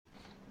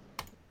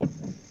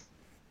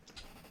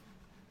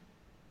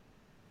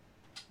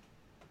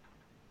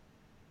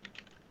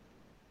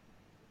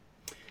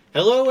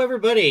Hello,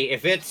 everybody.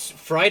 If it's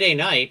Friday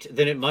night,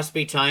 then it must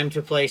be time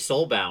to play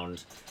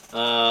Soulbound.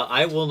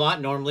 I will not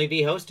normally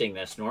be hosting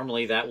this.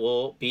 Normally, that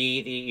will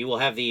be you will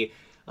have the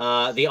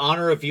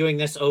honor of viewing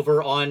this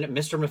over on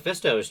Mr.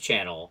 Mephisto's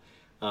channel.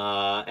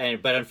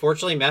 But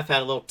unfortunately, Meph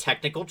had a little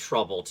technical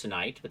trouble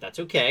tonight, but that's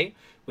okay.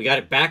 We got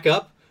it back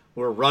up.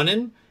 We're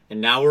running, and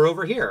now we're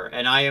over here,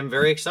 and I am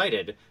very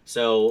excited.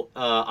 So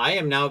I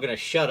am now going to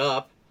shut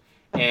up.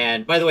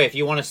 And by the way, if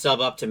you want to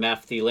sub up to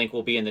Meph, the link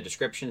will be in the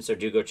description, so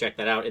do go check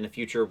that out. In the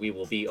future, we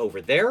will be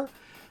over there.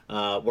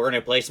 We're going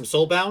to play some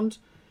Soulbound.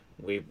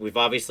 We've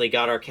obviously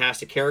got our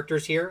cast of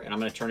characters here, and I'm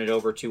going to turn it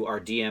over to our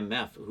DM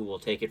Meph, who will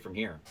take it from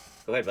here.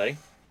 Go ahead, buddy.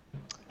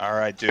 All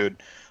right, dude.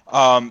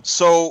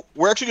 So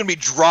we're actually going to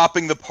be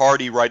dropping the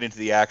party right into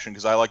the action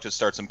because I like to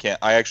start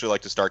I actually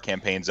like to start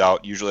campaigns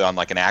out usually on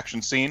like an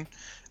action scene.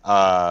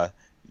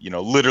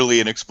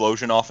 Literally an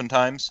explosion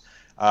oftentimes.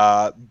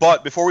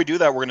 But before we do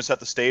that, we're going to set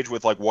the stage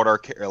with like who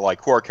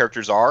our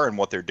characters are and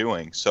what they're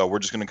doing. So we're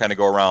just going to kind of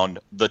go around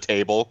the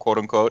table, quote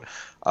unquote,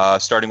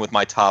 starting with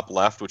my top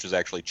left, which is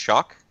actually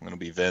Chuck. I'm going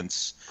to be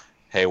Vince,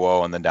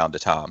 Haywo, and then down to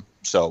Tom.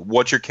 So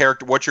what's your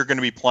character? What you're going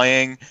to be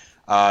playing?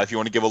 If you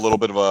want to give a little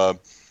bit of a,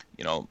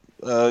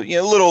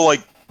 little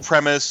like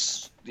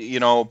premise,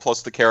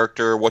 plus the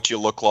character, what you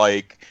look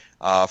like,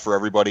 for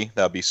everybody,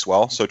 that'd be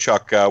swell. So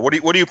Chuck,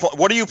 what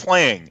are you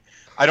playing?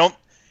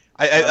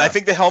 I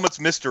think the helmet's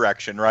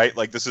misdirection, right?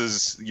 Like this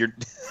is your.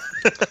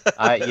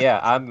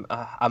 I'm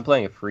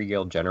playing a free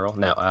guild general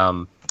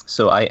now.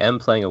 So I am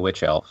playing a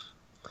witch elf,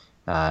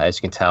 as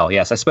you can tell.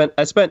 Yes, I spent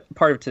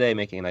part of today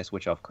making a nice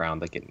witch elf crown,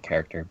 like getting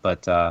character.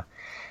 But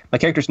my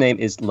character's name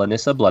is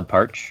Lanissa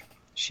Bloodparch.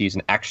 She's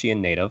an Axian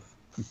native,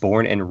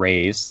 born and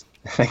raised.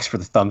 Thanks for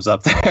the thumbs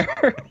up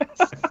there.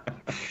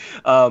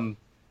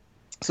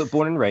 So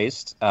born and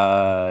raised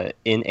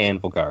in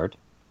Anvilgard.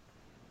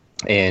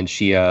 And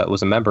she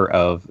was a member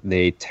of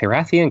the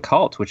Tyrathian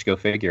cult, which, go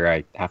figure,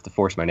 I have to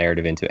force my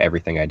narrative into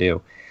everything I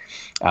do.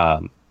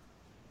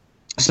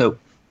 So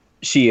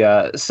she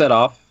set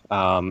off,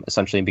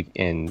 essentially,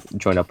 and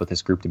joined up with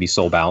this group to be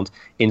soulbound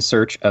in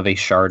search of a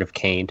shard of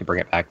Cain to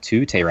bring it back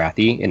to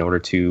Tyrathi in order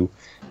to,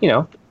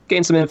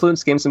 gain some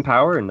influence, gain some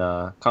power, and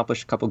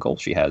accomplish a couple goals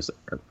she has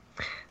there.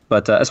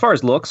 But as far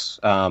as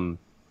looks,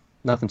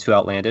 nothing too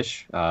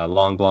outlandish.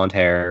 Long blonde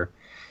hair,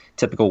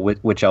 typical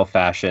witch elf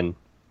fashion.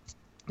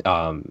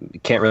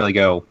 Can't really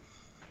go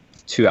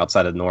too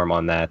outside of the norm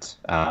on that.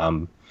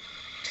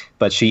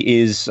 But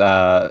she is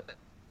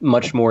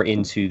much more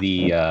into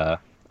the,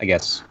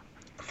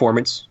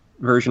 performance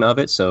version of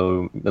it.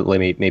 So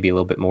maybe a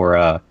little bit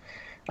more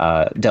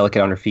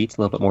delicate on her feet,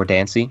 a little bit more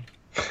dancey.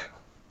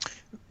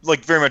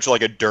 Like very much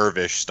like a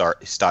dervish style,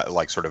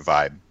 like sort of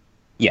vibe.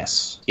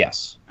 Yes.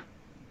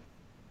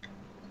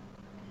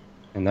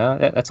 And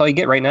that's all you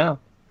get right now.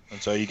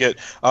 And so you get.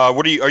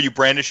 Are you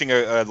brandishing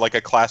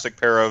a classic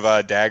pair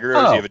of daggers?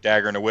 Oh. Do you have a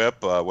dagger and a whip?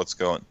 What's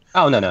going?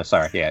 Oh no,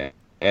 sorry. Yeah,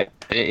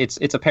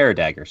 it's a pair of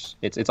daggers.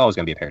 It's always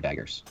going to be a pair of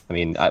daggers. I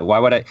mean, why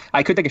would I?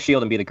 I could take a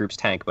shield and be the group's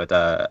tank, but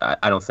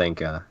I don't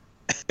think it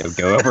would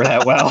go over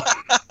that well.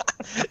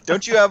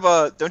 Don't you have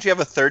a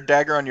third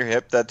dagger on your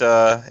hip that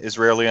is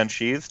rarely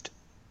unsheathed?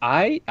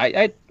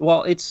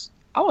 Well,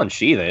 I'll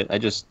unsheath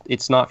it.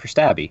 It's not for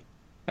stabby.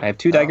 I have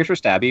two daggers for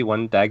stabby,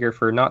 one dagger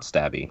for not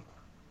stabby.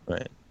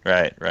 Right.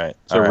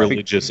 It's a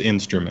religious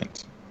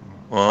instrument.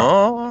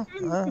 Oh,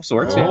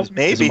 sorts. Well,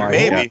 maybe.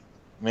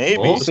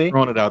 We'll see.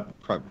 Throwing it out.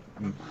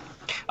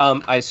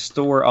 I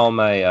store all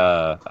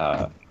my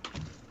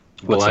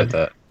what's Blood?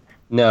 it?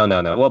 No.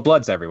 Well,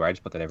 blood's everywhere. I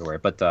just put that everywhere.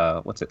 But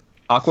what's it?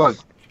 Aqua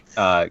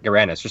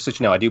Garanis. Just so you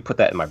know, I do put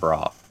that in my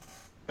bra.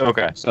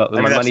 Okay. So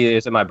my money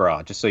is in my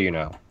bra. Just so you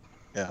know.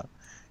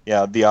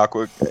 Yeah, the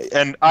aqua,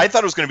 and I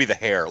thought it was going to be the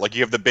hair. Like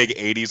you have the big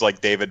 '80s, like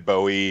David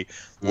Bowie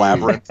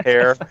labyrinth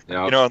hair,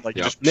 Yep. and like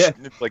Yep. just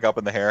it's like up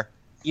in the hair.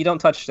 You don't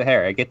touch the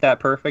hair. I get that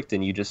perfect,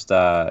 and you just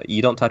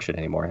you don't touch it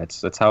anymore.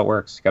 That's how it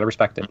works. You gotta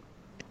respect it.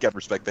 Got to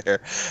respect the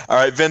hair. All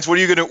right, Vince, what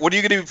are you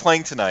gonna be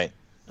playing tonight?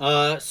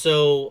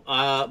 So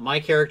my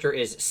character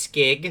is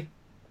Skig,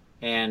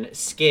 and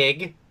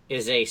Skig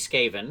is a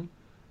Skaven.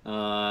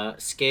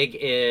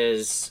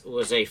 Skig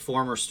was a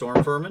former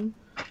Storm Vermin,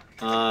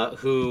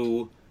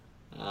 who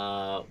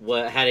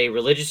had a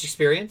religious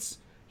experience.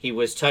 He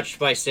was touched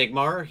by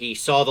Sigmar. He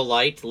saw the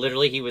light.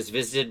 Literally, he was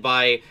visited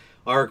by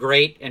our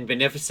great and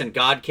beneficent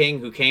God King,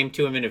 who came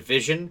to him in a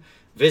vision.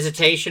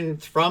 Visitation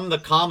from the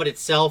comet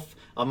itself.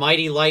 A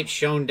mighty light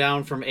shone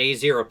down from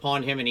Azir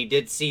upon him, and he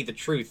did see the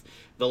truth,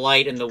 the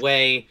light, and the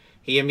way.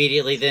 He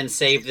immediately then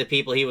saved the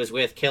people he was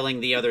with, killing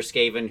the other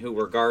Skaven who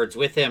were guards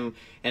with him,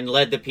 and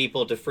led the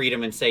people to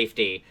freedom and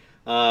safety.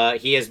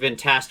 He has been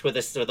tasked with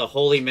a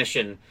holy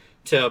mission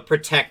to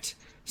protect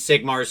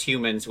Sigmar's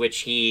humans, which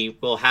he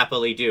will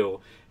happily do.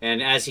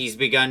 And as he's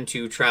begun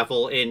to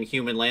travel in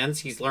human lands,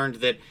 he's learned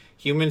that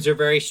humans are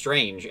very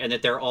strange and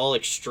that they're all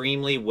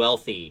extremely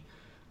wealthy.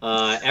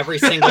 Every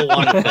single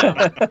one of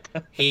them.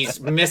 He's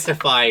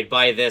mystified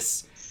by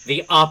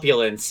the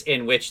opulence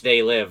in which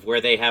they live,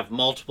 where they have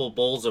multiple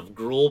bowls of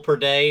gruel per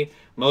day.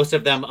 Most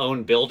of them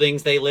own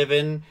buildings they live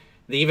in.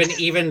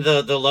 Even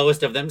the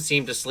lowest of them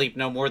seem to sleep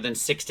no more than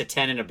 6 to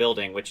 10 in a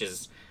building, which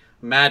is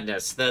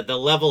madness. The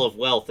level of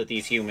wealth that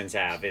these humans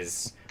have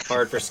is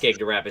hard for Skig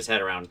to wrap his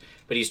head around.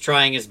 But he's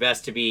trying his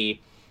best to be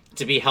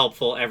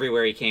helpful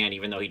everywhere he can,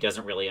 even though he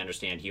doesn't really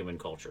understand human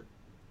culture.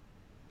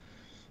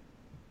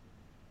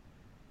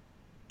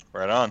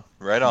 Right on.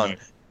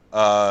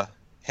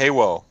 Hey,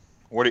 whoa.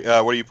 What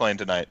are you playing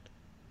tonight?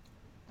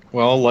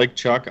 Well, like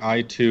Chuck,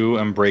 I too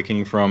am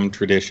breaking from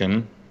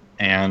tradition,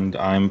 and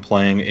I'm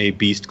playing a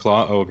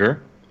Beastclaw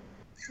Ogre.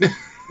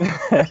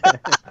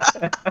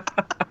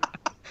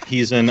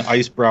 He's an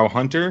Icebrow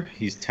Hunter.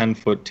 He's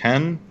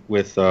 10'10",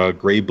 with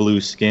gray-blue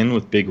skin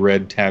with big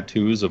red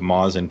tattoos of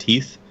maws and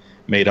teeth,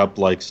 made up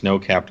like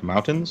snow-capped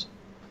mountains.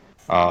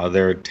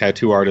 Their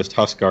tattoo artist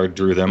Huskard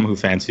drew them, who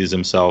fancies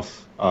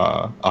himself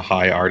a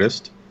high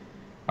artist,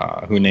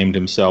 who named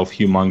himself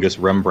Humongous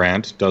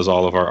Rembrandt, does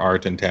all of our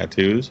art and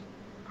tattoos.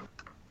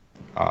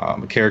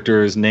 The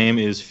character's name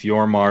is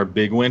Fjormar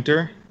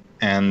Bigwinter,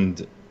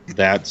 and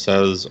that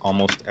says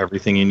almost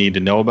everything you need to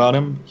know about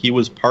him. He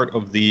was part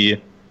of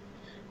the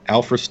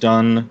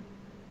Alfrestun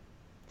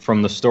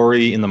from the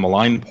story in the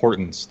Malign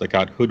Portents that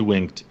got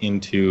hoodwinked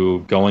into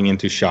going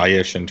into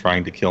Shyish and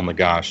trying to kill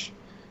Nagash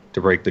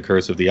to break the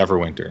curse of the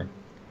Everwinter.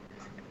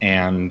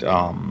 And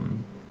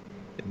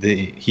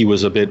he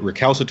was a bit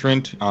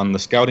recalcitrant on the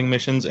scouting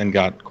missions and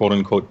got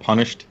quote-unquote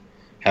punished,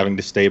 having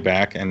to stay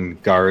back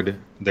and guard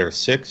their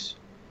six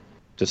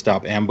to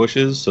stop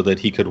ambushes so that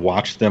he could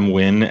watch them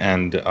win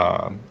and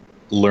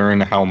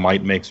learn how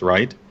might makes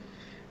right.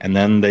 And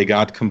then they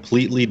got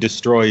completely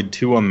destroyed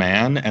to a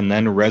man and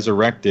then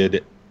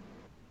resurrected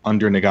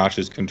under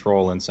Nagash's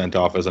control and sent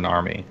off as an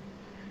army.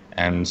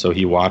 And so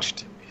he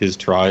watched his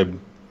tribe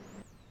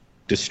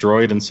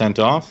destroyed and sent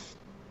off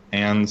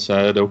and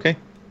said, okay.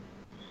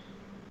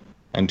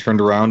 And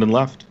turned around and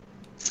left.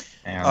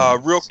 And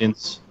Go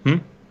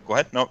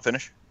ahead. No,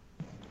 finish.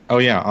 Oh,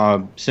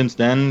 yeah. Since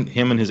then,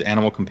 him and his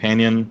animal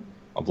companion,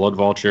 a blood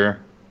vulture,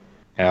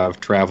 have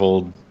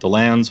traveled the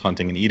lands,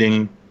 hunting and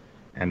eating,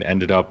 and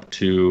ended up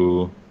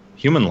to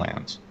human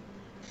lands.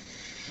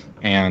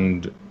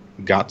 And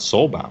got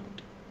soulbound,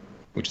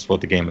 which is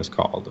what the game is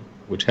called,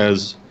 which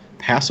has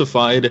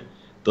pacified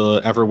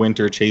the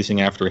Everwinter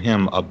chasing after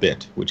him a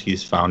bit, which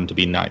he's found to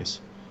be nice.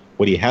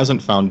 What he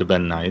hasn't found to be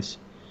nice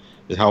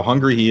is how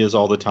hungry he is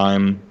all the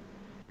time,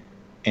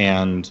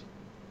 and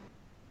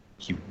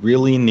he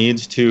really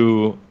needs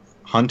to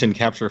hunt and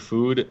capture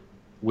food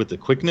with the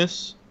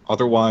quickness.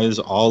 Otherwise,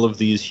 all of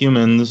these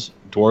humans,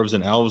 dwarves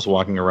and elves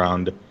walking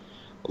around,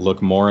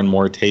 look more and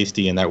more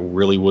tasty, and that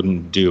really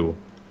wouldn't do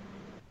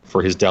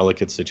for his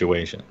delicate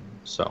situation.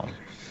 So,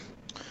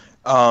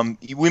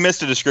 we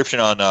missed a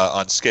description on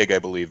Skig, I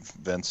believe,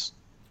 Vince.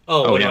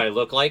 What do I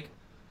look like?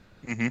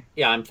 Mm-hmm.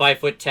 Yeah, I'm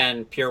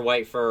 5'10", pure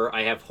white fur.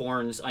 I have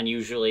horns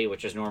unusually,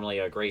 which is normally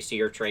a gray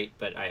seer trait,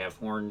 but I have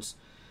horns.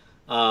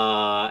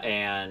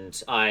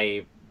 And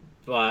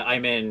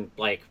I'm in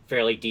like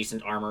fairly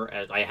decent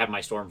armor. I have my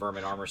storm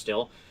vermin armor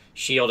still,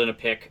 shield and a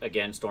pick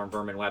against storm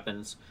vermin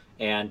weapons,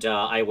 and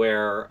I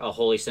wear a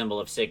holy symbol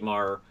of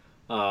Sigmar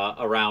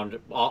around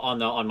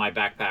on my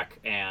backpack,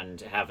 and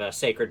have a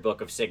sacred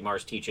book of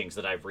Sigmar's teachings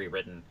that I've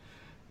rewritten.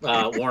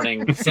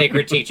 Warning: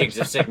 sacred teachings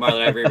of Sigmar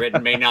that I've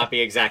rewritten may not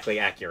be exactly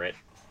accurate.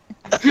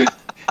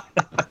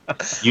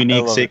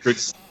 Unique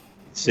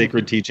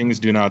sacred teachings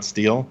do not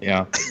steal.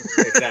 Yeah.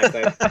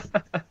 Exactly.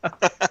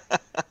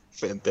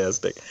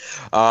 Fantastic.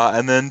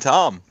 And then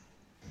Tom.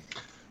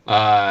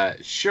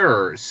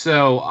 Sure.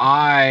 So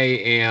I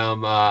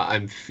am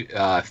I'm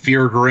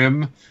Fear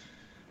Grim,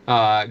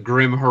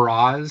 Grim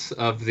Haraz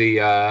of the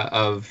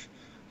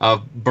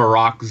of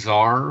Barak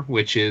Zar,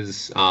 which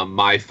is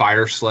my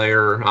Fire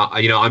Slayer.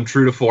 I'm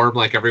true to form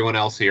like everyone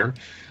else here,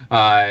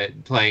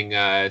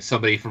 playing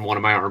somebody from one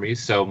of my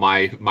armies. So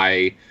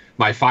my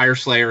Fire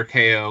Slayer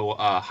KO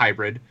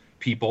hybrid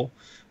people,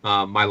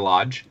 my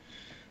lodge,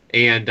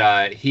 and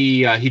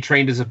he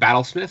trained as a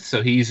battlesmith.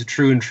 So he's a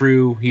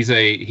true. He's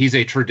a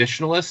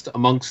traditionalist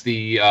amongst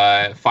the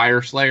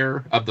Fire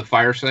Slayer of the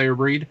Fire Slayer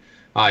breed.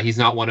 He's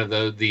not one of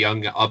the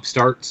young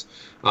upstarts.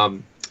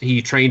 He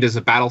trained as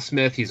a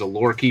battlesmith. He's a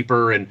lore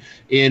keeper, and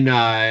in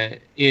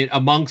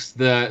amongst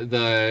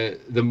the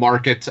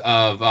market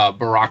of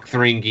Barak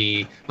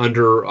Thringi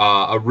under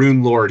a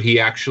rune lord, he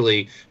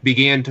actually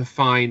began to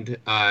find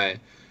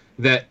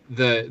that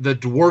the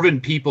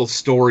dwarven people's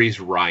stories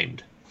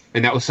rhymed,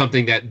 and that was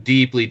something that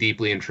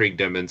deeply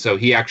intrigued him. And so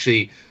he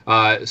actually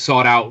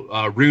sought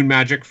out rune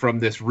magic from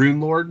this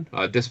rune lord,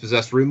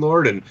 dispossessed rune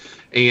lord,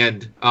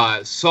 and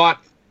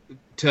sought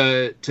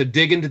to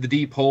dig into the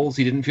deep holes.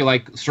 He didn't feel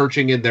like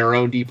searching in their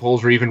own deep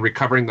holes or even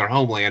recovering their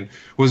homeland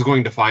was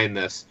going to find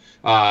this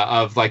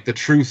of like the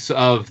truths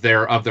of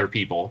their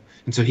people.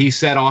 And so he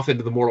set off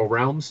into the mortal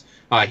realms.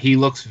 He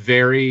looks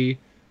very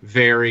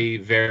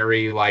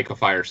like a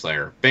Fire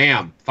Slayer.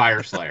 Bam,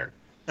 Fire Slayer.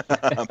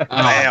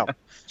 Bam.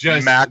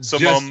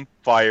 Maximum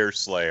Fire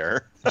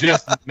Slayer.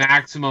 Just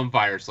maximum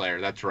Fire Slayer.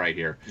 That's right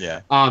here.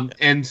 Yeah.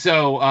 And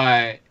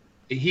so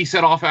he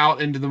set off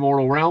out into the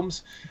mortal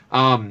realms.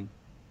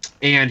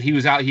 and he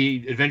was out.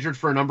 He adventured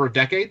for a number of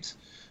decades.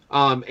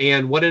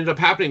 And what ended up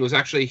happening was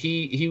actually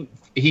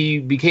he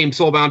became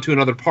soulbound to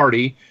another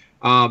party,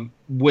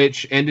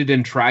 which ended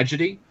in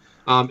tragedy.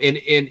 And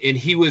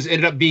he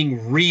ended up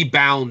being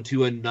rebound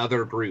to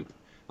another group.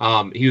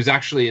 He was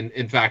actually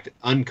in fact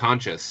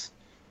unconscious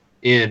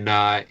in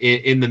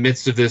the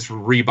midst of this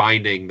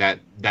rebinding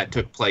that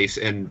took place,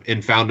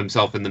 and found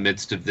himself in the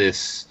midst of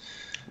this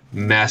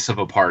mess of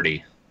a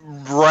party.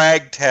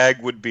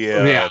 Ragtag would be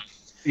a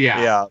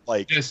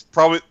like just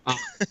probably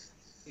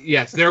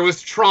yes, there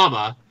was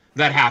trauma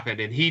that happened,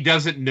 and he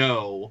doesn't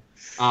know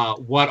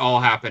what all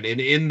happened. And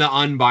in the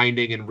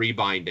unbinding and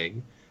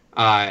rebinding,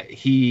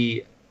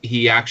 he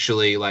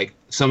actually, like,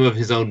 some of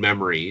his own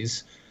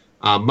memories,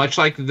 much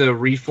like the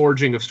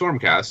reforging of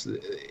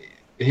Stormcast,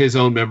 his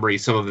own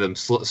memories, some of them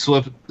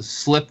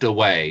slipped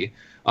away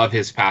of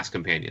his past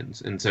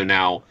companions, and so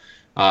now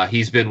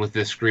he's been with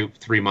this group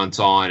 3 months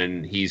on,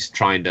 and he's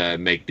trying to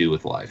make do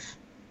with life.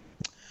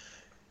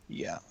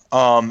 Yeah.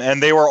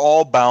 And they were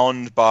all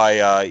bound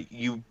by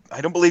you. I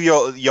don't believe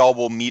y'all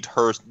will meet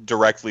her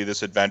directly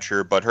this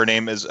adventure, but her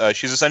name is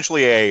she's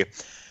essentially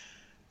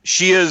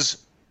she is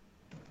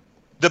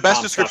the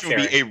best description would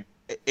be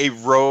a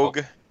rogue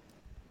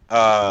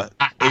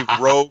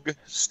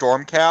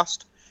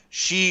Stormcast.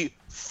 She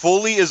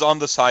fully is on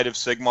the side of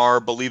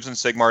Sigmar, believes in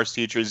Sigmar's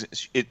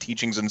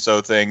teachings and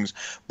so things,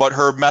 but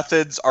her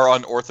methods are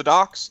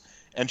unorthodox,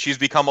 and she's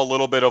become a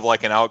little bit of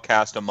like an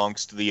outcast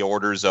amongst the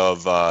orders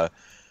of the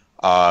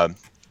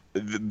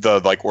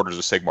like orders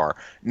of Sigmar.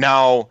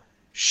 Now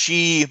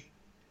she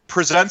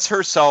presents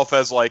herself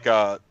as like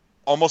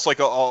almost like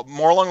a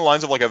more along the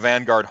lines of like a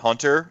vanguard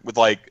hunter with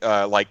like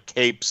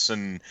capes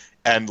and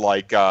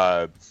like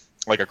a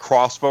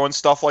crossbow and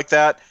stuff like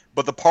that.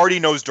 But the party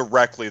knows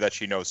directly that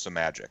she knows some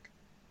magic.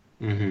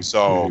 Mm-hmm.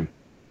 So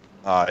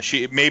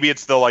she maybe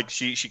it's the like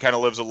she kind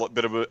of lives a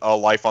bit of a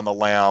life on the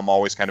lam,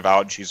 always kind of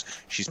out, and she's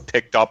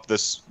picked up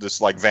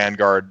this like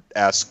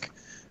vanguard-esque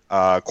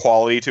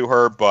quality to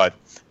her. But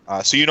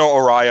so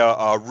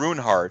Oriah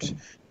Runeheart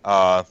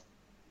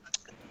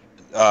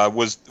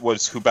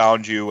was who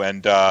bound you,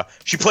 and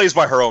she plays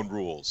by her own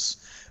rules.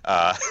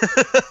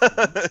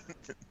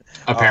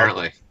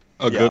 Apparently,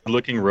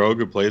 good-looking rogue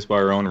who plays by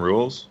her own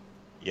rules.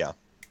 Yeah.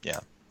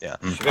 She better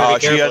be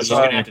careful. She's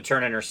gonna have to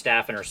turn in her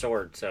staff and her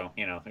sword. So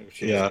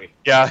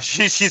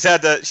she's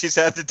had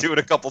to do it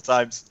a couple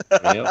times.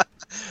 Yep.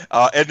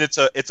 And it's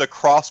a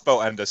crossbow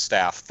and a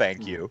staff.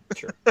 Thank you.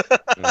 Sure.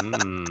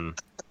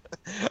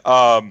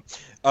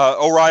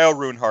 Oriah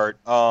Runeheart.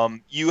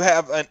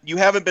 You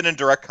haven't been in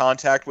direct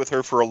contact with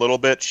her for a little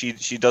bit.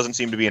 She doesn't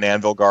seem to be an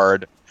Anvil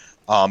Guard,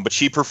 but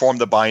she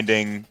performed the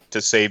binding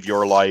to save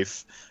your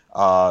life,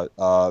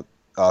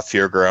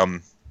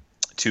 Feargrim,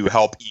 to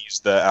help ease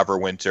the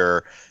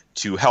Everwinter,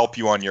 to help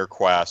you on your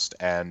quest,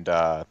 and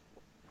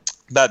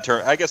that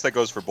turn. I guess that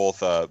goes for both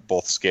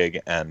Skig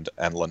and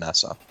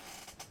Lanessa.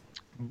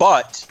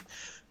 But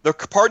the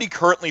party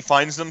currently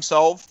finds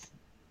themselves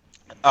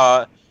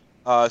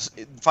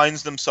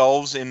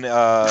in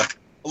a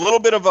little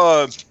bit of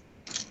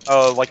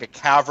like a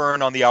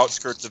cavern on the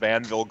outskirts of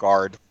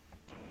Anvilgard,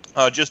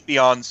 just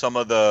beyond some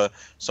of the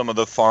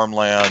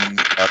farmland.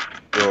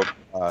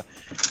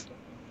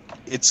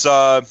 It's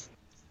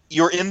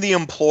you're in the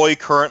employ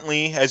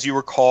currently, as you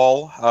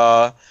recall.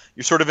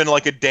 You're sort of in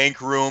like a dank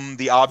room.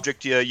 The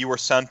object you were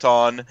sent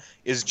on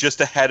is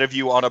just ahead of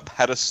you on a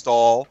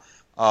pedestal.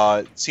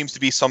 It seems to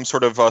be some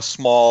sort of a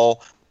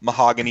small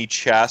mahogany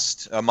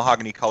chest, a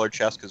mahogany-colored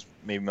chest, because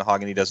maybe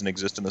mahogany doesn't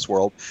exist in this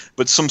world,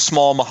 but some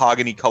small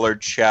mahogany-colored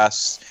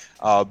chests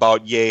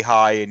about yay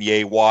high and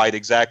yay wide,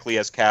 exactly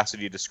as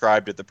Cassidy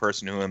described it, the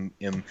person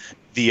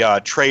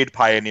the trade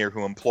pioneer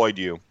who employed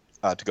you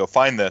to go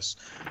find this.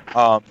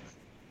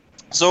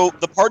 So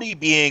the party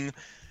being,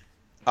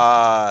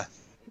 I'm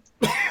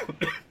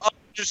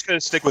just going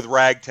to stick with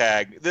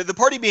Ragtag. The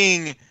party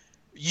being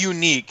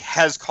unique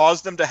has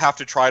caused them to have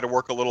to try to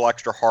work a little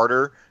extra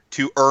harder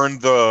to earn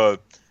the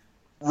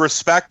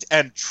respect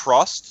and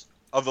trust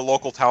of the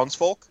local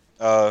townsfolk.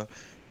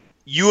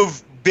 You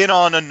have been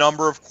on a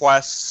number of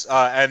quests,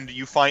 and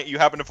you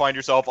happen to find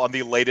yourself on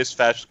the latest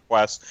fetch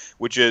quest,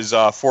 which is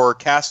for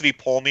Cassidy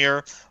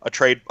Polnir,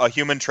 a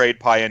human trade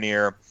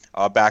pioneer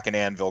back in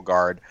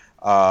Anvilgard.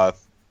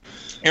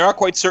 You're not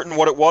quite certain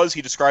what it was.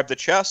 He described the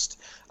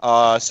chest,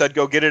 said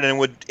go get it, and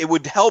it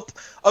would help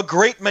a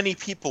great many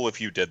people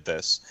if you did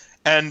this.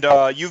 And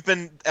you've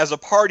been, as a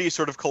party,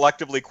 sort of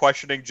collectively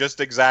questioning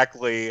just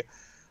exactly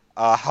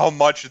how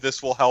much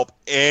this will help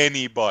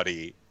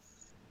anybody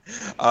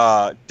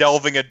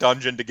delving a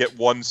dungeon to get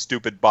one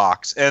stupid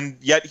box. And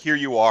yet here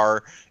you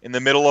are in the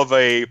middle of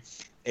a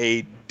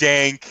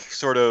dank,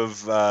 sort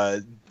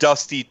of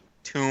dusty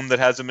tomb that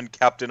hasn't been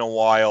kept in a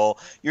while.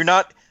 You're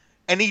not...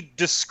 Any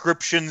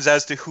descriptions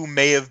as to who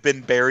may have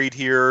been buried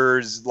here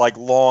is like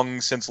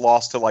long since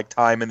lost to like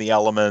time in the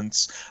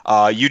elements.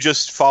 You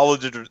just follow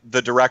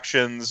the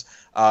directions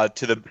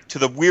to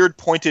the weird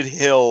pointed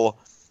hill,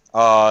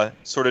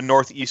 sort of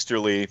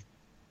northeasterly,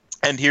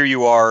 and here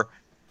you are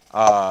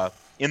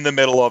in the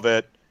middle of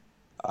it.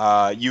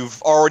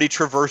 You've already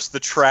traversed the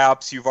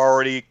traps. You've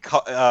already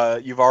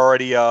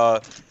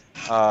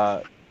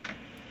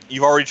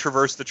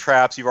traversed the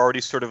traps. You've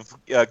already sort of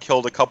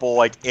killed a couple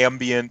like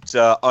ambient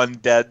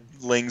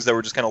undeadlings that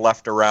were just kind of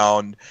left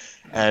around,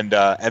 and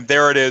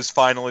there it is.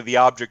 Finally, the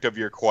object of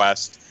your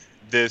quest.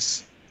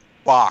 This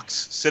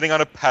box sitting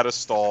on a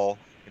pedestal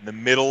in the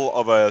middle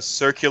of a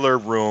circular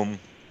room.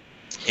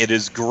 It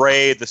is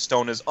gray. The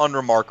stone is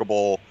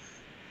unremarkable.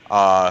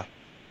 I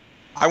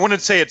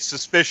wouldn't say it's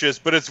suspicious,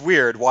 but it's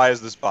weird. Why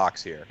is this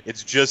box here?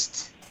 It's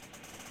just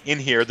in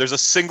here. There's a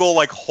single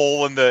like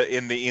hole in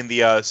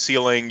the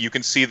ceiling. You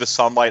can see the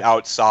sunlight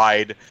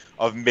outside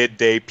of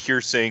midday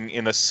piercing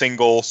in a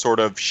single sort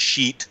of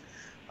sheet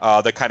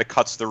that kind of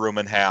cuts the room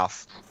in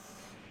half.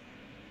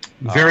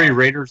 Very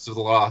Raiders of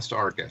the Lost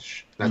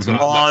Arkish. That's what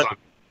I'm.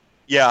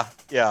 Yeah.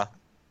 Yeah.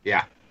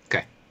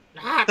 Okay.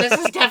 This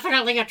is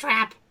definitely a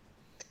trap.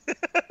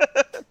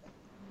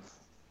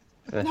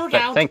 No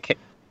doubt. Thank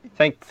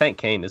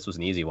Kane. This was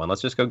an easy one.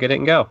 Let's just go get it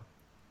and go.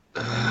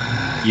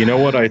 You know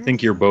what? I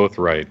think you're both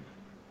right.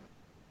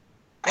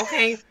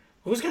 Okay,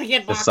 who's gonna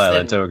get The boxed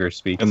silent in? ogre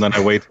speaks. And then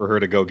I wait for her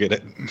to go get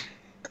it.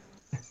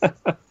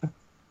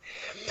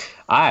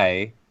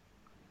 I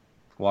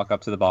walk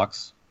up to the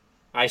box.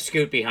 I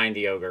scoot behind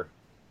the ogre.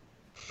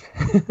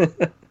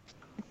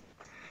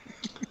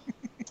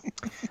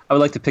 I would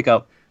like to pick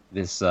up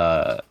this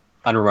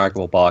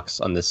unremarkable box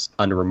on this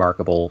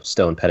unremarkable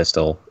stone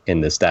pedestal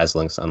in this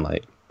dazzling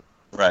sunlight.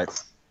 Right.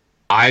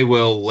 I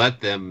will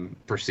let them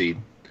proceed.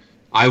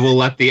 I will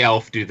let the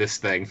elf do this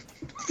thing.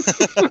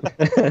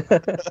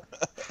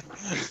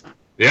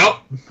 Yep.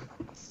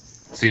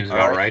 Seems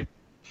about right.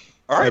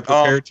 All I right.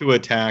 prepare to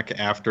attack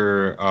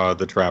after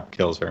the trap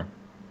kills her.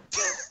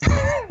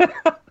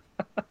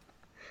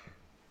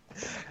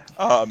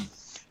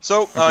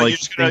 So Like you're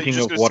just gonna,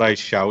 thinking of what I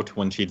shout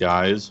when she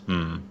dies.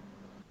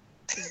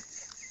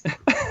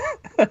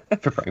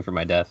 Preparing for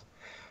my death.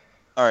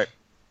 All right.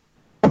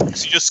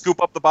 So you just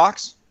scoop up the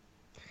box.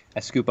 I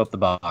scoop up the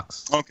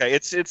box. Okay,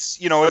 it's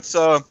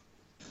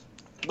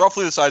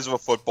roughly the size of a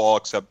football,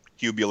 except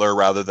cubular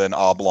rather than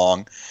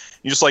oblong.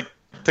 You just like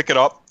pick it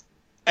up,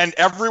 and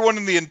everyone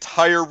in the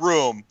entire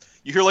room,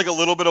 you hear like a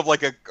little bit of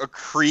like a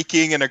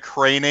creaking and a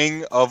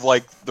craning of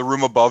like the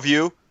room above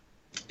you,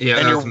 Yeah,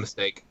 And that was you're- a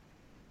mistake.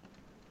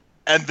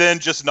 and then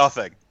just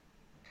nothing.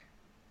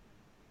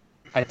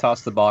 I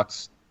toss the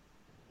box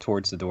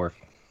towards the dwarf.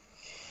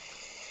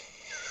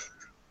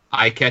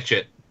 I catch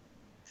it,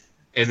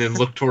 and then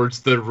look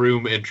towards the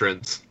room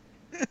entrance.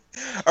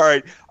 All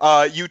right,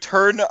 you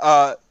turn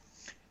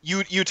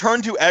you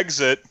turn to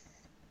exit,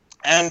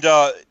 and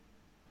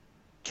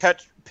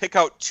pick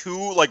out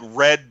two like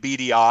red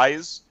beady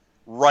eyes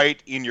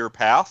right in your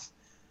path.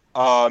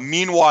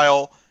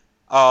 Meanwhile,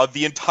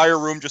 the entire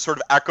room just sort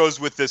of echoes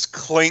with this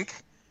clink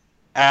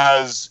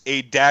as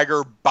a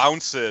dagger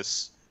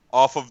bounces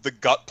off of the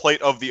gut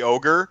plate of the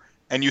ogre,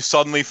 and you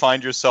suddenly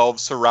find yourself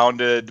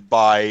surrounded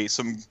by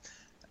some,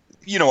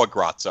 you know what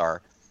grots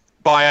are,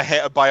 by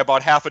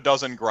about half a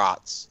dozen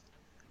grots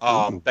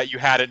that you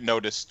hadn't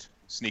noticed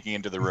sneaking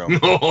into the room.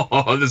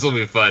 Oh, this will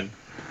be fun.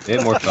 A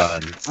bit more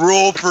fun.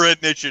 Roll for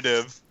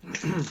initiative.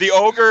 The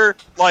ogre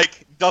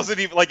like doesn't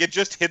even like it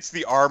just hits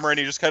the armor and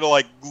he just kind of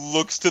like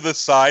looks to the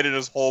side and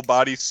his whole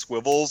body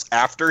swivels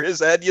after his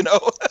head, you know.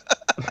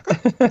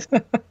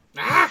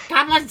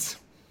 Goblins!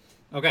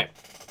 Okay.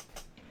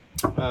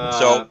 So we're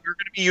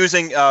going to be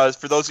using,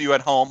 for those of you at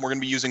home, we're going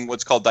to be using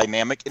what's called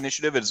dynamic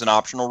initiative. It's an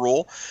optional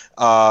rule.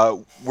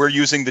 We're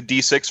using the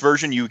D6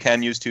 version. You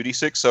can use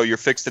 2D6, so your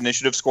fixed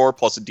initiative score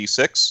plus a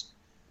D6.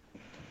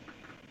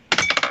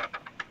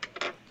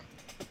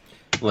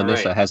 Lanissa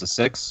Alright. has a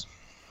 6.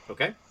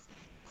 Okay.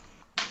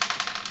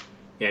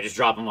 Yeah, just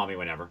drop them on me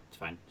whenever. It's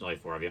fine. There's only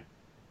 4 of you.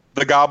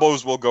 The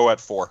gobos will go at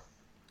 4.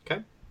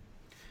 Okay.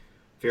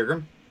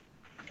 Feargrim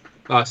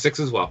 6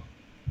 as well.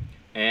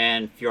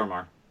 and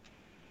Fjormar.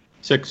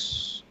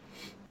 6.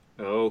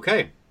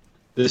 Okay.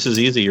 This is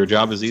easy. Your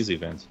job is easy,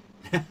 Vince.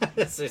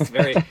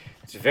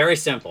 it's very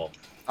simple.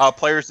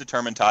 Players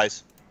determine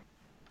ties.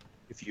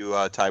 If you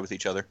tie with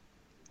each other.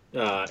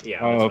 Yeah, that's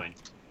Oh. fine.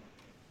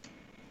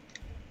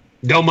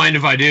 Don't mind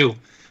if I do.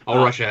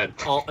 I'll rush ahead.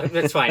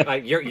 That's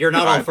fine. You're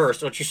not on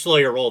first. Don't you slow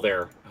your roll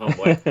there,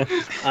 homeboy.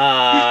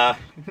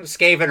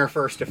 Skaven are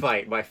first to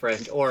fight, my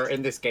friend, or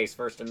in this case,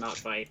 first to not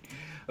fight.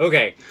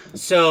 Okay,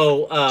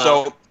 so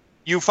So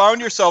you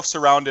found yourself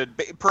surrounded,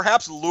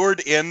 perhaps lured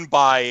in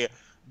by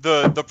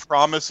the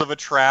promise of a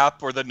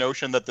trap or the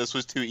notion that this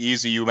was too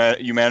easy. You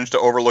managed to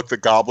overlook the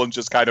goblins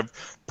just kind of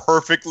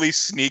perfectly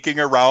sneaking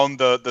around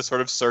the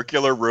sort of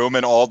circular room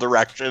in all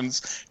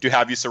directions to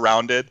have you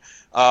surrounded.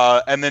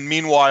 And then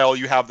meanwhile,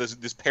 you have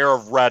this pair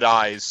of red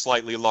eyes,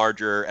 slightly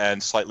larger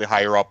and slightly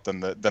higher up than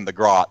the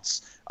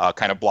grots,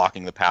 kind of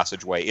blocking the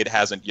passageway. It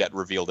hasn't yet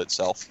revealed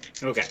itself.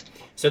 okay,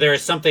 so there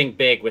is something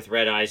big with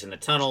red eyes in the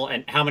tunnel,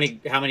 and how many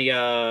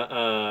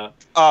 5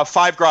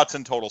 grots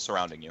in total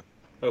surrounding you.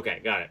 Okay,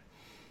 got it.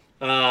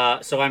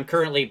 So I'm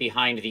currently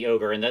behind the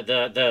ogre, and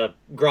the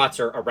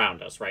grots are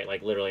around us, right?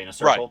 Like literally in a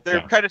circle. Right.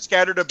 They're kind of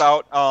scattered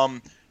about.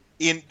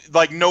 in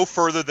like no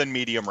further than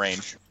medium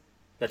range.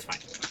 That's fine.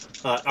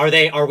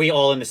 Are we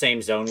all in the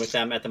same zone with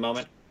them at the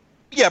moment?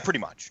 Yeah, pretty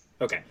much.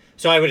 Okay.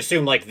 So I would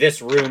assume like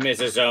this room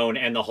is a zone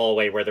and the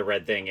hallway where the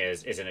red thing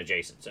is an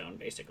adjacent zone,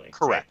 basically.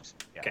 Correct.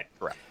 Right? Yeah, Okay.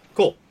 correct.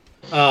 Cool.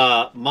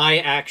 My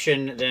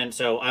action then.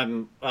 So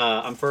I'm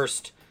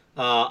first.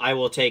 I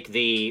will take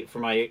for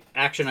my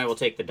action. I will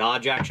take the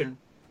dodge action,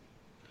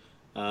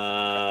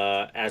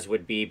 as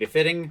would be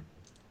befitting,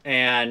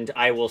 and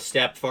I will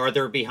step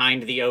farther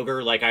behind the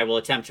ogre. Like I will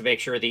attempt to make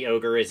sure the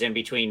ogre is in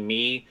between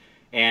me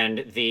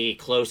and the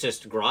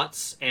closest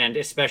grots, and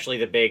especially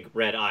the big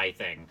red eye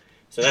thing.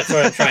 So that's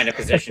what I'm trying to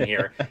position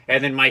here.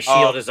 And then my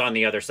shield is on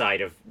the other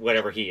side of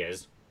whatever he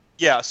is.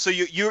 Yeah, so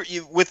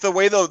you with the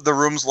way the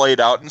room's laid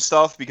out and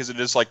stuff, because it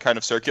is like kind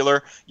of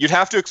circular, you'd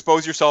have to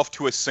expose yourself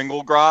to a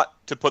single grot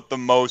to put the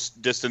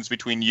most distance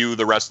between you,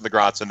 the rest of the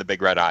grots, and the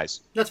big red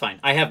eyes. That's fine.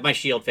 I have my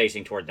shield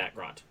facing toward that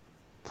grot.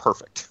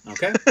 Perfect.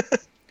 Okay.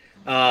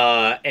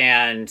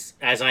 And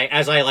as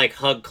I like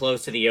hug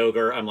close to the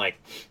ogre, I'm like,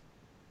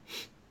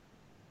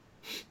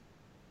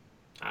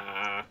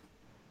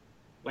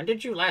 when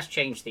did you last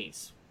change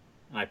these?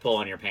 And I pull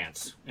on your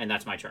pants, and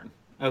that's my turn.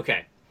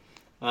 Okay.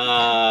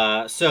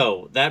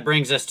 So that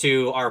brings us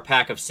to our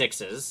pack of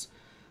sixes.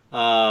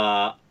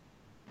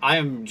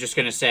 I'm just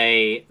gonna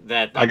say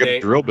that I got a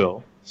drill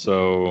bill,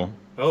 so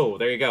oh,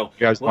 there you go. if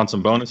you guys want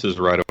some bonuses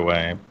right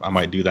away, I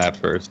might do that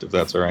first, if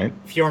that's all right.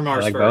 Fjormar's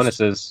I like first.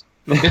 bonuses.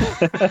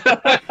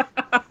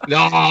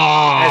 No.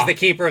 As the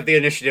keeper of the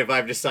initiative,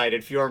 I've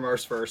decided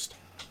Fjormar's first.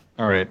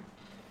 All right.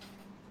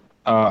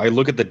 I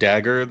look at the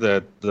dagger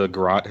that the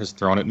grot has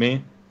thrown at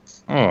me.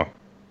 Oh.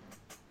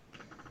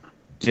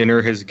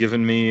 Dinner has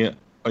given me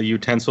a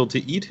utensil to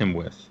eat him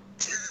with.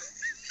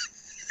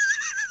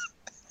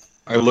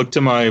 I look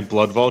to my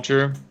blood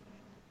vulture.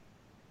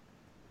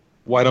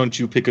 Why don't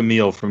you pick a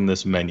meal from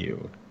this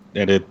menu?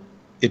 And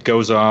it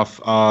goes off,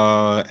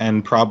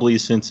 and probably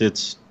since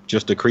it's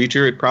just a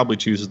creature, it probably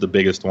chooses the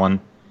biggest one.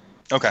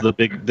 Okay.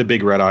 The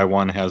big red eye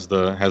one has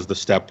the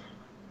step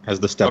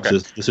Okay.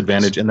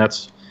 disadvantage, and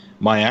that's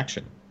my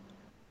action.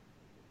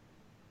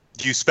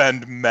 Do you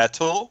spend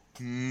metal?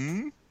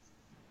 Hmm?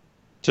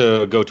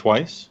 To go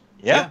twice.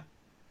 Yeah.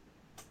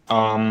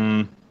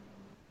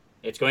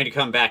 It's going to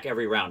come back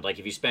every round. Like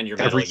if you spend your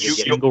metal, Every you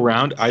get single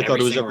round. I Every thought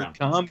it was single every round.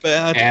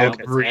 combat.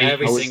 Every, Okay,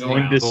 every I was single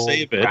going round. to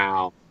save it,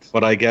 round.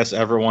 but I guess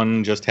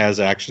everyone just has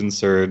action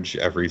surge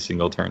every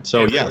single turn.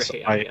 So yes,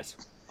 yes.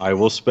 I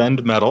will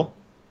spend metal,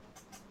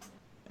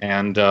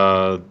 and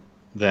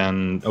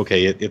then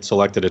okay, it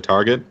selected a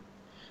target.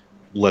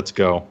 Let's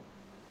go.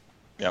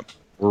 Yep.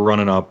 We're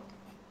running up.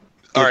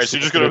 All It right, so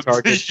you're just selected gonna.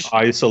 a target.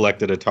 I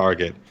selected a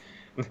target.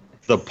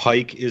 The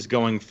pike is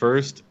going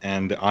first,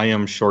 and I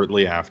am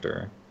shortly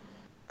after.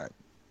 Alright.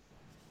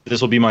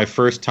 This will be my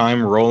first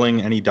time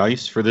rolling any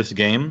dice for this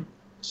game.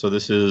 So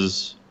this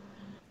is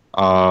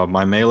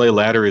my melee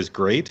ladder is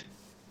great,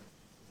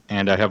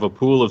 and I have a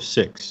pool of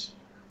 6.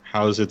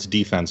 How's its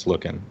defense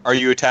looking? Are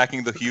you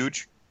attacking the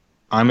huge?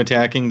 I'm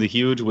attacking the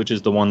huge, which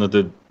is the one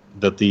that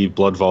the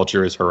blood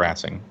vulture is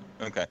harassing.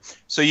 Okay.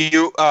 So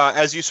you,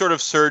 as you sort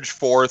of surge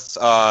forth,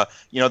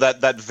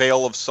 that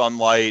veil of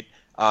sunlight,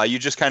 you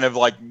just kind of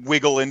like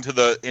wiggle into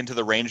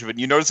the range of it.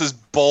 You notice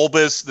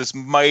this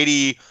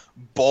mighty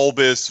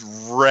bulbous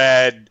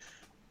red,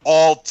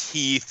 all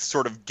teeth,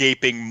 sort of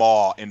gaping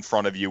maw in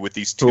front of you with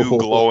these two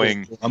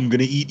glowing, I'm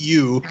gonna eat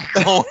you.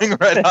 glowing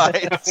red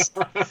eyes.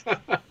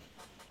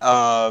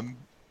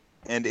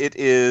 And it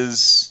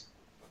is.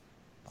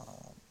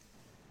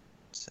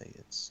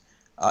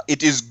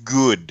 It is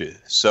good.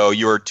 So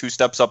you're 2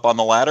 steps up on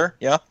the ladder,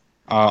 yeah?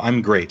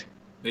 I'm great.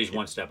 He's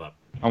one step up.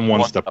 I'm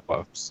one step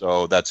above.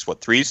 So that's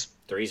what, 3s?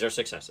 3s are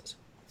successes.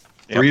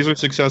 Yep. 3s are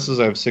successes.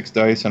 I have 6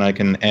 dice, and I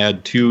can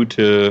add 2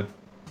 to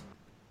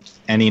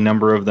any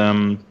number of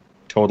them,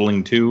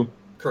 totaling 2.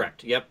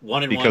 Correct. Yep.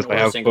 1 and Because 1 I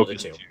or a have single to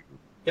focus 2. 2.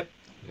 Yep.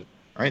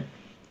 All right.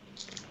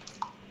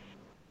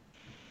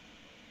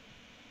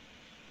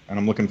 And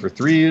I'm looking for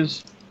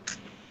 3s.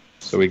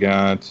 So we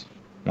got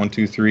 1,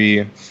 2,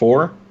 3,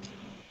 4.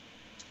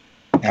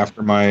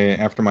 After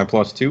my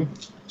plus 2,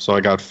 so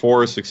I got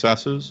 4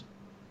 successes.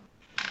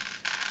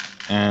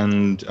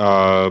 And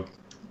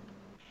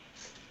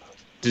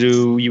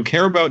do you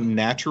care about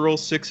natural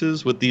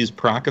 6s with these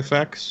proc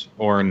effects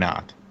or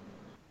not?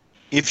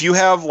 If you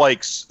have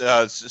like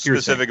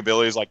specific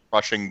abilities like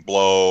crushing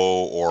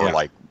blow or Yeah.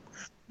 like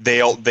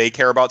they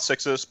care about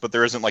 6s, but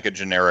there isn't like a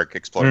generic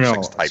exploder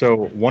 6 type. So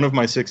one of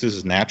my 6s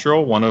is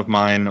natural. One of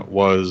mine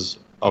was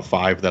a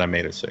 5 that I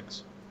made a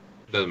 6.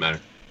 Doesn't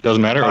matter.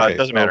 Doesn't matter. Okay, it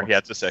doesn't so- matter. Yeah,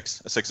 it's a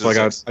 6. A 6 is So a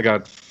 6. I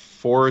got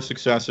 4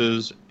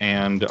 successes,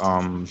 and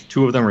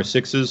 2 of them are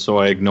 6s, so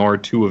I ignore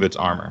 2 of its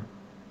armor.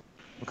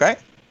 Okay.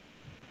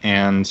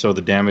 And so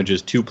the damage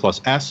is 2 plus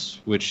S,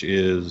 which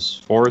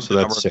is 4, so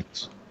that's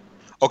 6.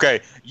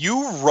 Okay.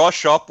 You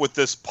rush up with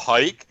this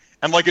pike,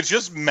 and like it's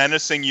just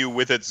menacing you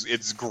with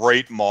its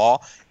great maw,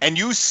 and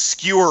you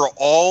skewer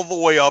all the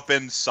way up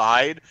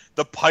inside.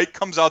 The pike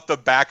comes out the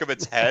back of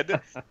its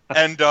head,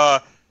 and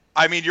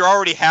I mean, you're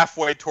already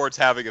halfway towards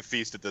having a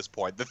feast at this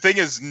point. The thing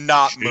is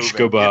not moving. Shish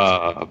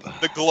kebab.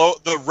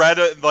 The red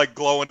like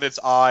glow in its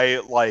eye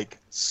like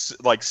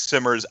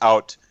simmers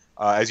out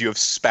as you have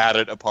spat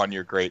it upon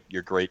your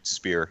great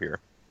spear here.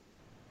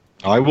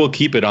 I will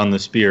keep it on the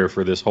spear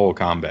for this whole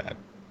combat.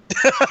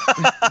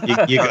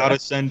 you gotta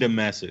send a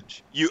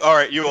message.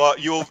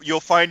 You'll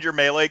find your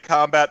melee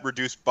combat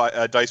reduced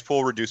by dice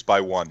pool reduced by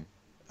 1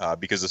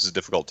 because this is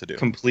difficult to do.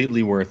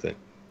 Completely worth it.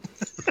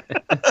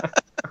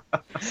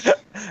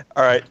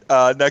 All right.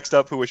 Next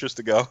up, who wishes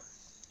to go?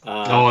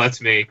 Oh,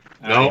 that's me.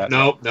 Nope.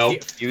 I'm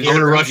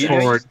gonna rush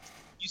forward.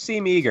 You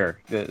seem eager.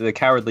 The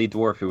cowardly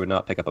dwarf who would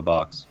not pick up a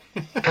box.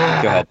 Go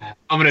ahead.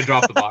 I'm gonna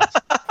drop the box.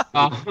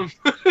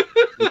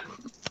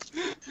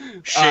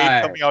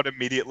 Shade coming out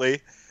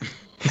immediately.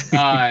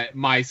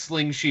 My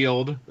sling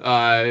shield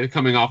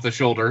coming off the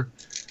shoulder,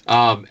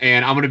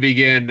 and I'm gonna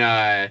begin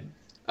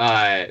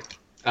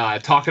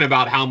talking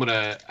about how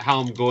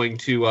I'm going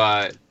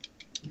to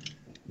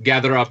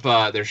gather up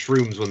their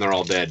shrooms when they're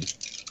all dead.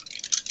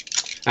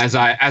 As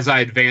I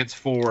advance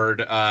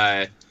forward,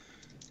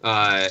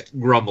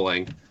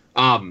 grumbling.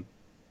 I'm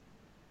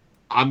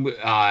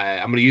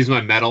gonna use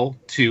my metal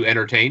to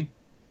entertain.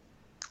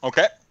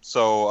 Okay.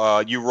 So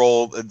you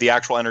roll the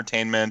actual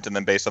entertainment, and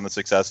then based on the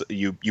success,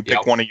 you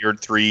pick one of your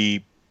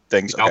 3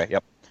 things. Yep. Okay.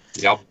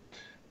 Yep.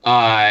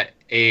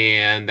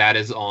 And that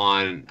is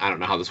on. I don't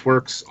know how this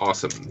works.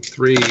 Awesome.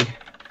 3.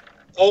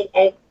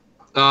 So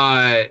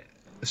I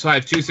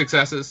have 2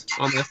 successes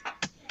on this.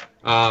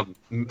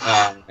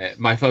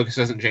 My focus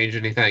doesn't change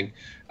anything.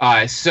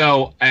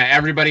 So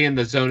everybody in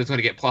the zone is going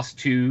to get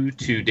 +2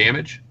 to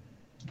damage.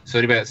 So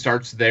anybody that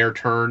starts their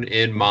turn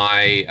in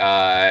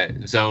my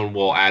zone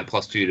will add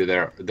 +2 to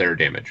their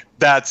damage.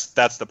 That's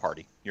the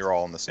party. You're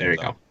all in the same There you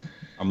zone. go.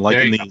 I'm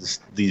liking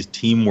these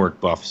teamwork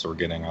buffs we're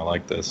getting. I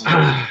like this.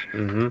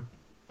 Mm-hmm.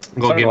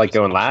 Go Like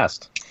going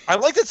last. I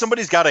like that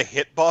somebody's got a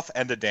hit buff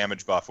and a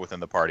damage buff within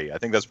the party. I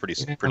think that's pretty.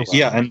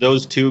 Yeah, and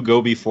those 2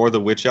 go before the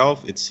witch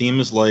elf. It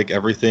seems like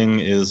everything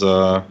is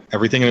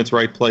everything in its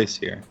right place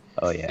here.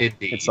 Oh yeah,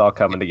 Indeed. it's all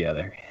coming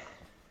together.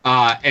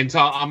 And so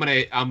I'm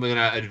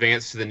gonna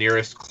advance to the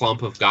nearest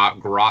clump of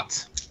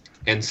grots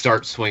and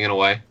start swinging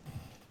away.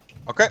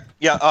 Okay.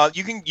 Yeah.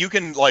 You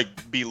can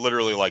like be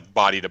literally like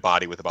body to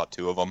body with about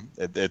 2 of them.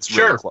 It's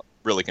Sure.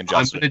 really I'm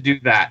congested. gonna do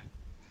that.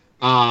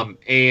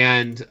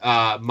 And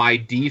my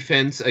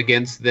defense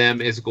against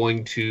them is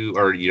going to,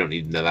 or you don't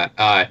need to know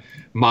that.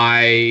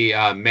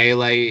 My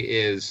melee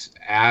is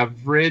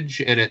average,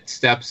 and it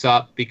steps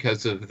up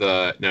because of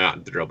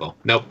not the drill bow.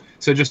 Nope.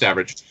 So just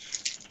average.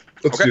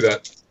 Let's Okay. do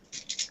that.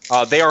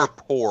 They are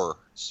poor,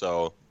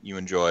 so you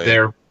enjoy.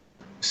 There.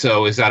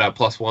 So is that a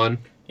 +1?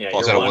 Yeah,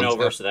 Plus you're that 1 one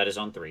over, step. so that is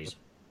on 3s.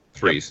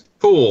 3s.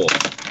 Cool.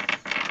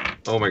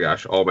 Oh my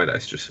gosh, all my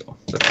dice just fell.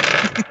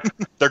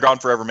 They're gone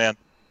forever, man.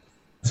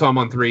 So I'm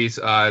on 3s.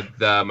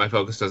 My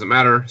focus doesn't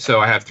matter. So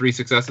I have 3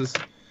 successes.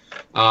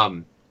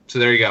 So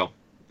there you go.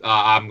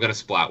 I'm gonna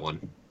splat 1.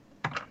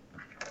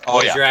 Oh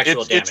What is yeah, your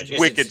actual it's damage?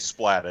 wicked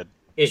splatted.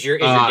 Is your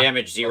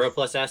damage 0 +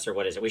 S, or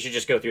what is it? We should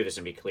just go through this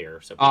and be clear.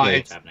 So people know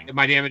what's happening.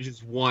 My damage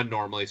is 1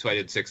 normally, so I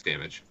did 6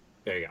 damage.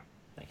 There you go.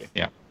 Thank you.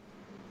 Yeah.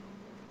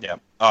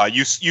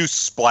 You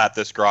splat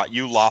this grot.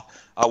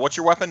 What's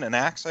your weapon? An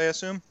axe, I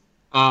assume.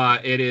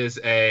 It is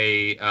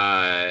a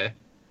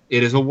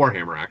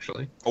warhammer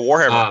actually. A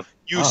warhammer. Uh,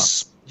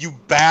 You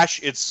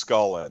bash its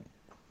skull in.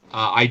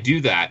 I do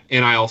that,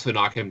 and I also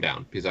knock him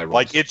down because I roll.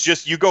 Like it's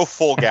just you go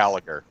full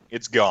Gallagher.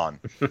 It's gone.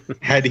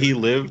 Had he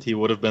lived, he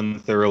would have been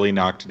thoroughly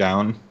knocked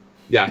down.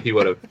 Yeah, he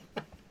would have,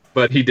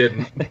 but he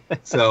didn't.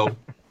 So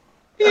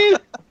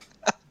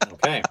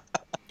Okay.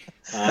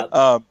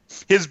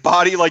 His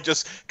body like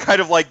just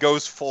kind of like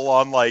goes full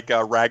on like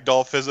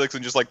ragdoll physics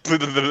and just like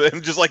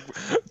and just like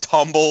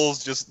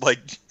tumbles, just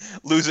like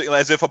losing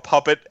as if a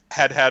puppet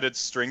had its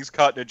strings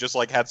cut and it just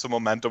like had some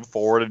momentum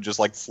forward and just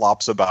like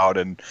flops about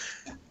and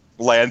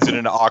lands in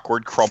an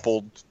awkward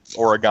crumpled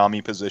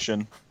origami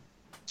position.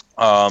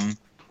 You're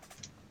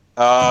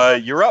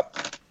up,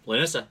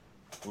 Lanissa.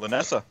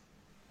 Lanessa.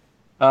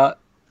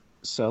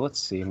 So let's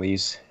see. We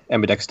use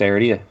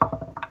ambidexterity.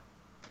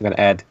 I'm gonna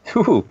add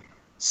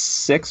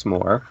 6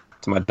 more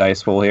to my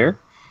dice pool here.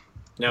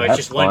 No, it's That's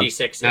just fun.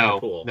 1d6 in the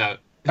pool. no.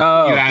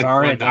 Oh, You add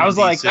darn one it! I was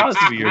like, that was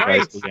to your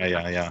dice.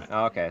 Yeah.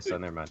 okay. So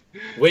never mind.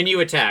 When you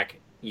attack,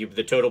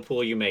 the total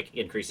pool you make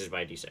increases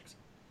by d6.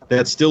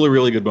 That's still a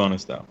really good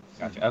bonus, though.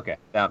 Gotcha. Okay,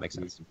 that makes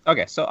sense.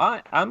 Okay, so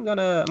I'm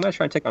gonna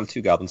try and take on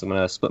 2 goblins. I'm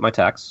gonna split my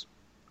attacks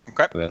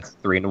Okay. with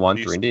 3 into 1,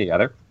 3 into the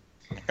other.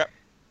 Okay.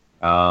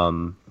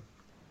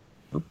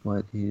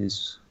 What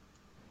is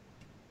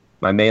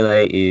my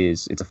melee?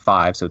 It's a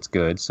 5, so it's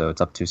good. So it's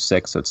up to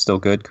 6, so it's still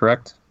good,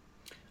 correct?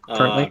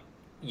 Currently,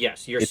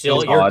 Yes, you're It's still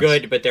those you're odds.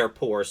 good, but they're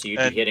poor, so you'd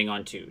And- be hitting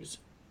on 2s.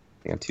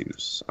 and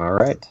 2s. All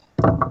right.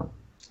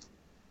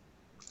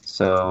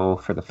 So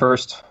for the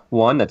first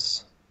one,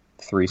 that's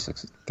 3,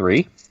 6,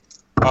 3,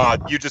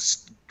 You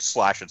just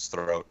slash its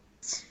throat.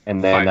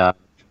 and then Fine.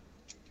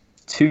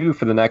 2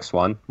 for the next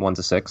one. 1's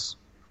a 6.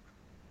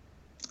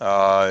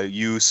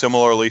 You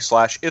similarly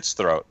slash its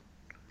throat.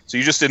 So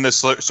you just in this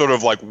sort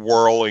of like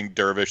whirling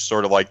dervish,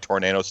 sort of like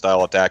tornado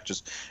style attack,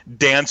 just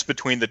dance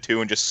between the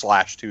two and just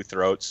slash two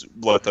throats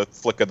with a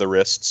flick of the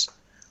wrists.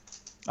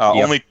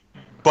 Yep. Only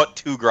but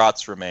 2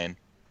 grots remain.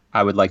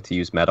 I would like to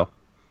use metal.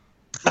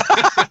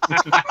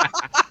 I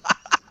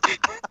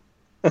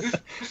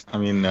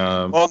mean,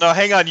 Well, no,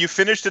 hang on. You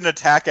finished an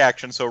attack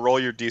action, so roll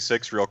your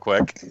d6 real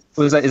quick.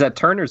 Well, is that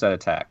turn or is that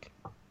attack?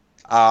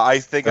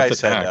 I think That's I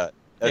said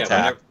attack.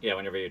 attack.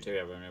 Whenever you do.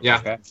 Whenever. Yeah.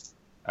 Okay.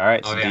 All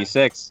right, so Oh, yeah.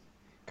 D6.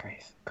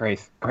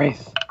 Grace.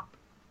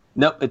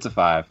 Nope, it's a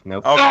 5.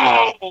 Nope.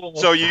 Okay. No!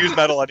 So you use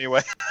metal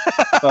anyway.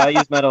 So I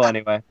use metal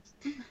anyway.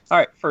 All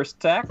right, first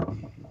attack.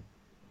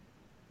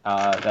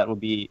 That will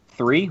be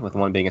 3, with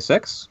 1 being a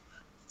 6.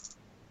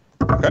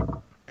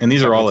 and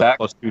these are all Attack.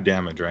 at +2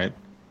 damage, right?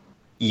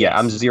 Yeah,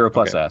 I'm 0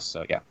 plus Okay. S,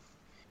 so yeah.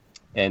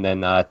 And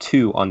then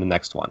 2 on the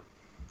next one.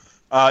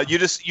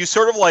 You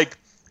sort of like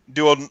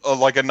do a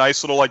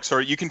nice little like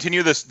sort of, you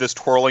continue this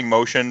twirling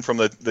motion from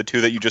the 2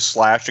 that you just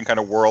slashed and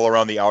kind of whirl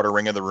around the outer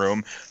ring of the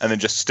room and then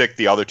just stick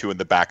the other 2 in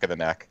the back of the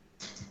neck.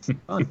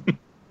 Fun.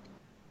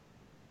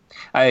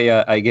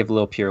 I give a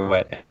little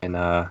pirouette and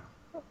I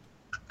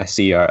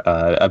see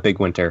a big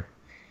winter.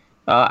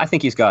 I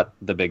think he's got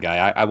the big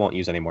guy. I won't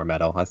use any more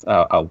metal.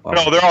 No,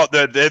 they're all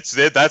that's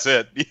it. That's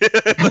it.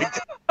 Like,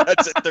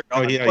 that's it. They're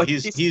Oh gone. yeah, What?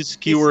 he's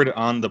keyword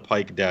on the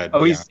pike dead.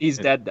 Oh, yeah. he's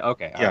dead.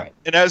 Okay, all Yeah. right.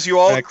 And as you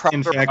all In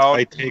fact,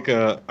 I take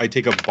a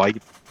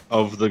bite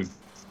of the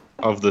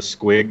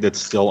squig that's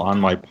still on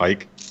my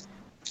pike,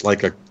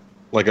 like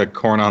a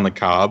corn on the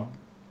cob.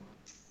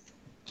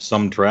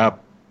 Some trap.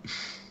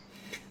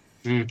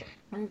 I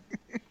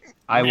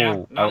Yeah,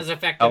 will. not as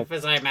effective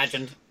as I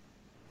imagined.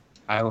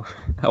 I'll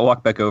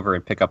walk back over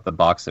and pick up the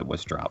box that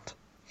was dropped.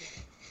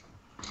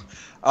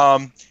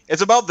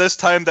 It's about this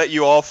time that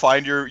you all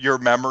find your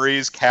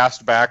memories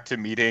cast back to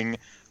meeting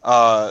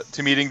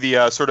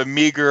the sort of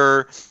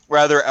meager,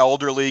 rather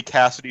elderly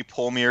Cassidy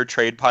Pulmere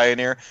trade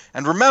pioneer.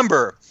 And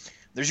remember,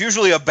 there's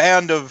usually a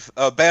band of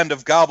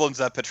goblins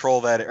that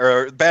patrol that,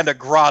 or a band of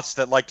grots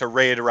that like to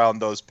raid around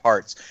those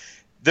parts.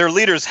 Their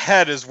leader's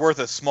head is worth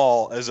a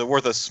small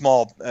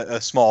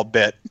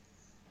bit.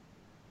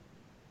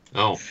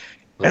 Oh.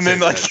 And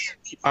then like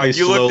I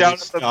you look slowly down at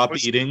the stop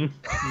post- eating.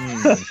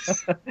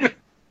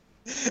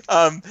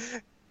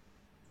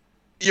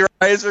 Your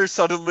eyes are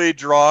suddenly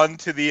drawn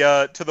to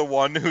the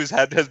one whose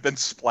head has been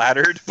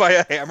splattered by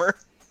a hammer,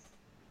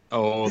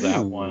 Oh,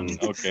 that Ooh. one.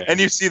 Okay. and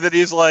you see that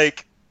he's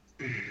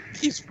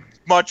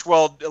much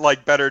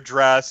better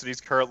dressed, and he's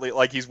currently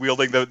he's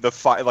wielding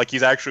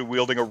he's actually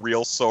wielding a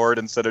real sword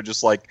instead of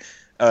just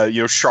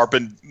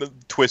sharpened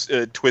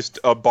twist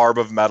a barb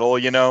of metal,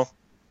 you know.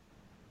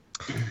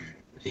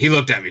 He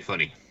looked at me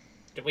funny.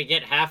 Did we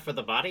get half for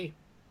the body?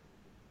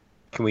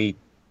 Can we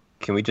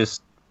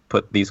just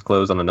put these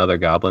clothes on another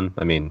goblin?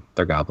 I mean,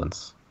 they're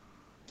goblins.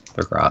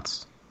 They're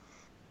grots.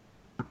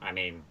 I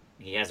mean,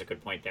 he has a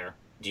good point there.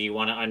 Do you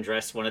want to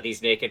undress one of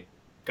these naked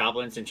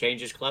goblins and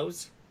change his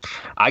clothes?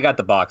 I got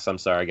the box. I'm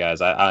sorry, guys.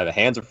 The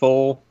hands are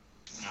full.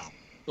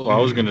 Well, I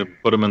was gonna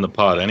put them in the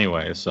pot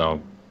anyway,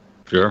 so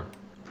sure.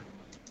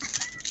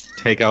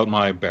 Take out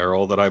my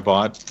barrel that I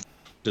bought,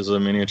 which is a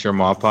miniature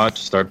mop pot.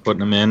 Start putting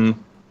them in.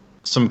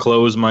 Some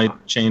clothes might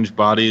change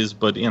bodies,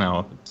 but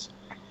can't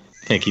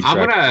keep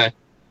track.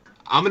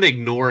 I'm gonna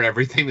ignore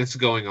everything that's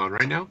going on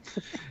right now,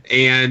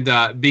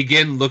 and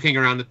begin looking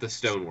around at the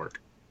stonework.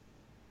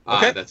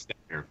 Okay. That's down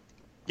here.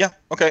 Yeah.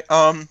 Okay.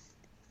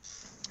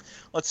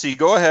 Let's see.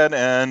 Go ahead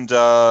and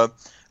I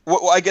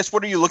guess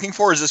what are you looking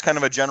for? Is this kind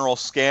of a general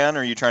scan, or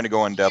are you trying to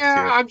go in depth Yeah,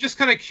 here? I'm just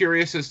kind of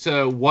curious as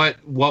to what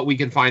we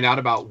can find out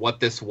about what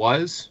this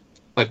was.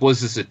 Like,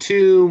 was this a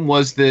tomb?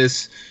 Was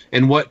this,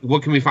 and what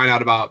can we find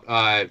out about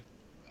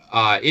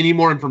any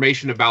more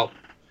information about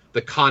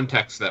the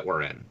context that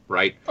we're in,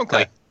 right?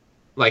 Okay.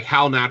 Like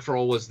how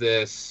natural was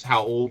this?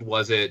 How old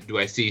was it? Do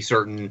I see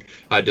certain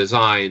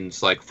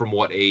designs? Like, from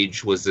what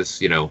age was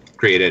this,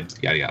 created?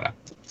 Yada yada.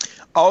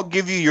 I'll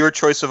give you your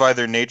choice of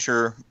either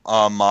nature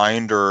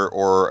mind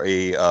or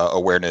a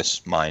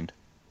awareness mind.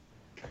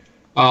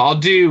 I'll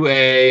do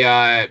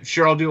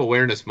I'll do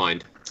awareness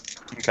mind.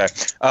 Okay.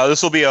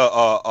 This will be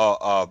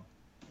a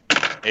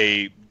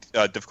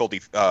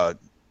difficulty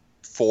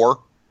 4,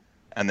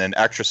 and then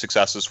extra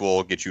successes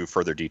will get you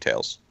further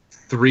details.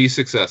 3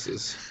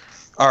 successes.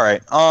 All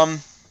right.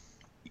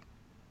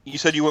 You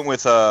said you went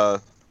with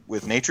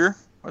nature,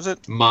 was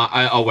it?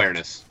 My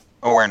awareness.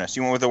 Awareness.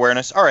 You went with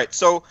awareness. All right.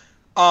 So,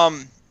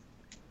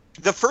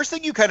 the first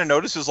thing you kind of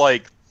notice is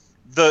I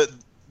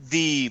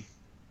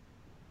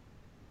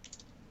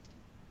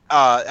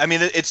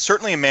mean, it's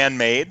certainly a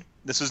man-made.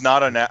 This is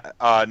not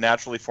a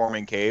naturally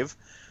forming cave,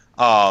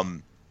 but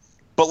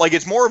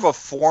it's more of a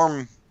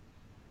form.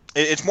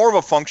 It's more of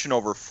a function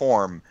over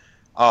form.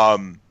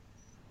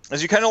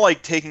 As you kind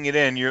of taking it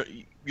in, you're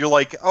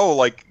like,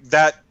 oh,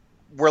 that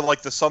where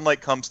the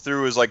sunlight comes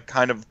through is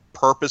kind of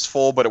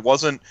purposeful, but it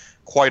wasn't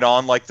quite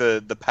on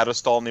the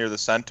pedestal near the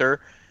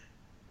center.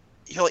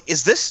 You're like,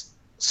 is this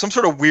some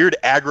sort of weird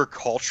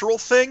agricultural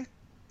thing?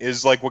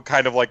 Is what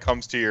kind of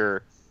comes to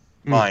your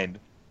mind.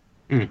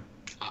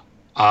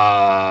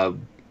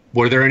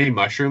 Were there any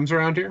mushrooms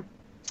around here?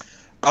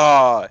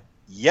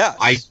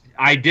 Yes.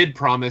 I did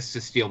promise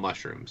to steal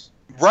mushrooms.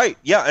 Right.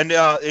 Yeah. And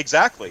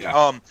exactly.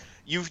 Yeah.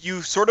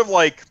 You sort of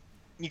like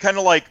you kind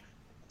of like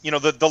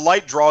the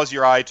light draws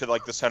your eye to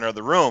like the center of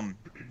the room,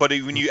 but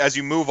as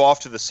you move off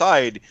to the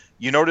side,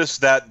 you notice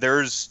that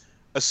there's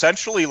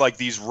essentially like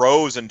these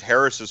rows and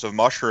terraces of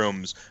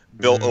mushrooms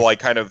built like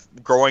kind of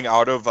growing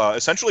out of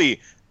essentially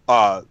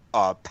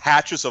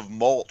patches of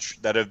mulch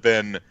that have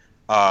been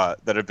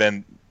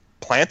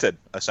planted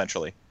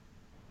essentially.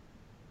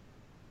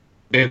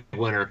 Big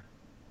winner.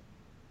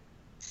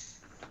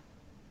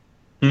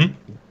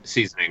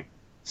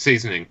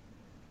 Seasoning.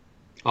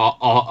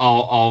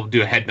 I'll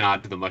do a head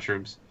nod to the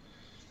mushrooms.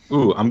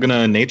 Ooh, I'm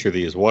gonna nature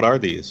these. What are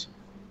these?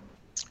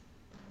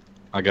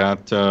 I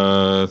got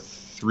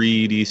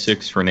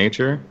 3d6 for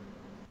nature.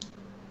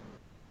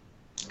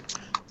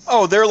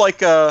 Oh, they're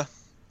like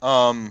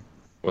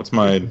What's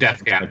my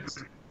Death cap.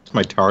 What's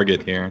my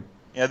target here?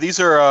 yeah, these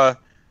are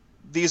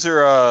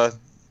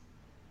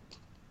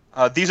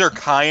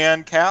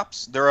cayenne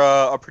caps. They're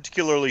a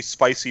particularly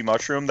spicy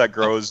mushroom that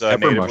grows Pepper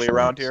natively mushrooms.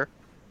 around here.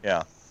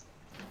 Yeah.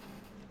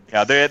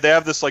 Yeah, they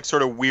have this like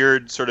sort of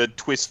weird, sort of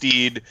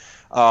twisted.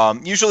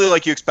 Usually,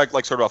 like you expect,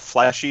 like sort of a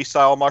fleshy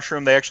style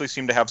mushroom. They actually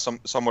seem to have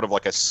somewhat of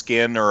like a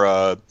skin or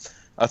a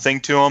thing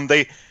to them.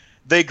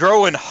 They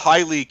grow in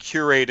highly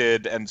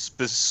curated and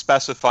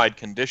specified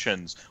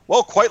conditions.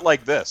 Well, quite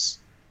like this.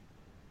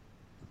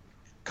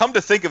 Come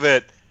to think of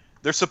it,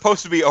 there's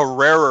supposed to be a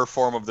rarer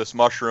form of this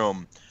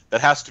mushroom that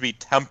has to be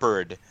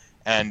tempered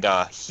and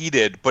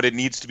heated, but it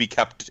needs to be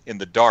kept in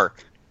the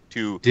dark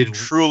to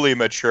truly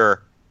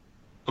mature.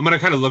 I'm gonna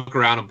kind of look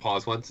around and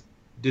pause once.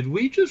 Did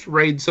we just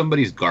raid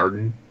somebody's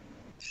garden?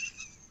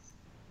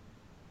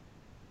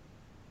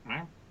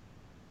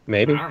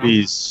 Maybe. I don't know.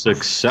 We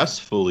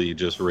successfully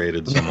just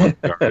raided someone's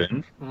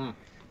garden.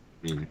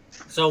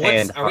 So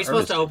And are we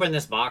supposed to harvested. open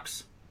this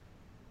box?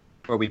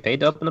 Were we paid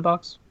to open the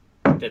box?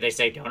 Did they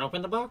say don't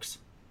open the box?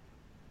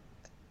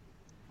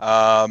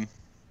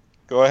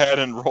 Go ahead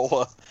and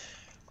roll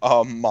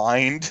a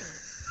mind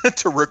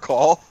to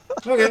recall.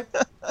 Okay.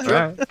 All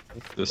right.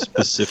 The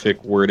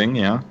specific wording,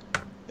 yeah.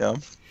 Yeah.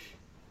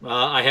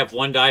 I have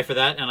 1 die for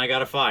that, and I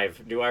got a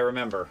 5. Do I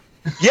remember?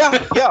 Yeah.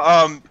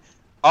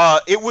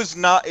 It was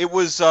not. It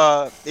was.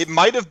 It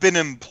might have been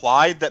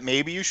implied that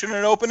maybe you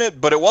shouldn't open it,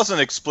 but it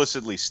wasn't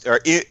explicitly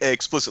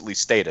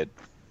stated.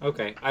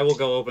 Okay, I will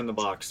go open the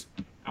box.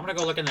 I'm gonna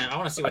go look in there. I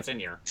want to see what's in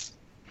here.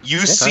 You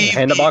Yeah, see,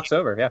 hand the box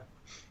over. Yeah.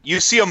 you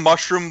see a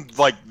mushroom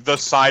like the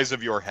size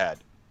of your head.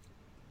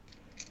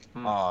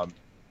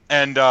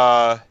 And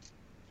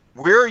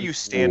where are you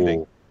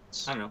standing? Ooh.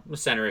 I don't know, the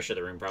center-ish of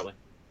the room, probably.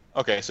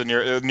 Okay, so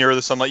near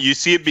the sunlight, you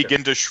see it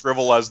begin to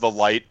shrivel as the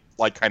light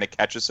like kind of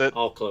catches it.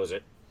 I'll close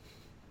it.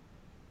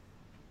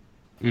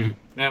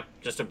 Nope,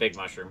 just a big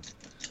mushroom.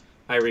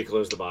 I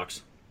reclose the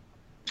box.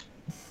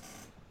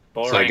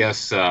 Boring. So I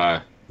guess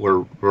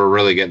we're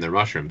really getting their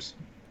mushrooms.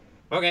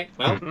 Okay,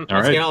 well, All let's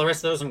right. get all the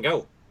rest of those and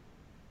go.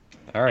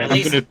 All right. At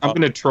least- I'm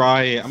gonna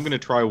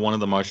try one of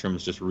the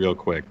mushrooms just real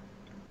quick.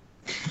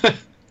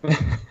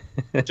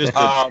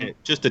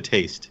 Just a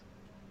taste.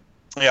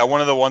 Yeah,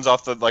 one of the ones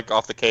off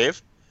the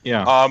cave.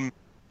 Yeah.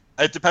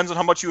 It depends on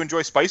how much you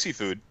enjoy spicy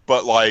food,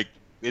 but like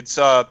it's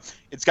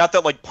got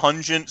that like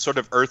pungent sort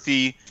of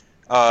earthy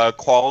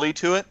quality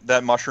to it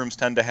that mushrooms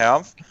tend to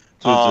have.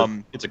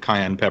 So it's a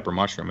cayenne pepper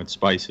mushroom. It's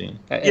spicy.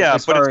 Yeah,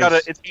 As but far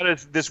as- it's got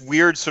this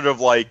weird sort of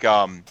like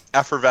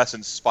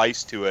effervescent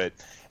spice to it,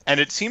 and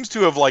it seems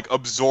to have like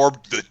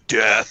absorbed the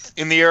death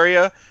in the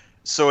area,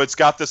 so it's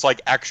got this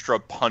like extra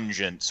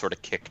pungent sort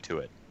of kick to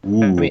it.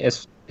 Ooh. I mean,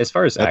 as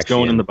far as That's action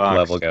going in the box.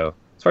 level go,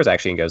 as far as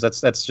action goes,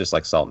 that's just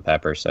like salt and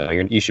pepper. So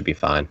you should be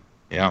fine.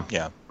 Yeah.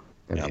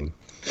 I mean,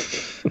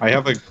 I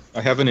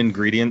have an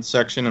ingredients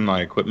section in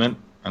my equipment,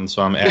 and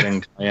so I'm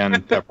adding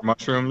cayenne pepper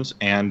mushrooms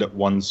and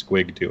 1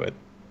 squig to it.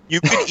 You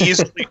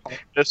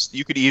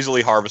could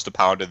easily harvest a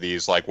pound of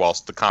these like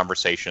whilst the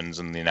conversations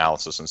and the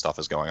analysis and stuff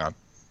is going on.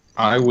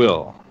 I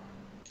will.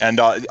 And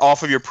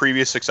off of your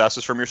previous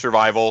successes from your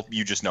survival,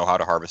 you just know how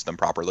to harvest them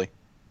properly.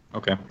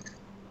 Okay.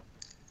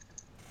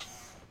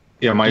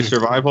 Yeah, my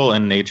survival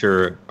and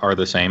nature are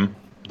the same.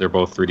 They're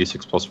both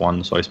 3d6 plus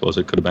 1, so I suppose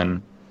it could have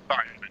been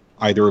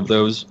either of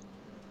those.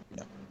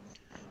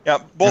 Yeah,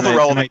 both Can are I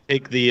relevant.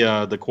 take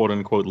the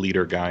quote-unquote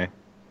leader guy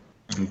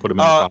and put him in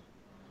the top?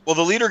 Well,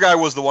 the leader guy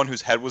was the one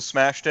whose head was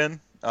smashed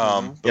in.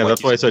 Yeah,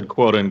 that's why I said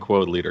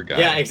quote-unquote leader guy.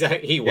 Yeah,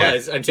 exactly. He Yeah.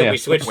 was until Yeah. we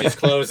switched his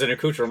clothes and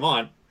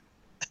accoutrement.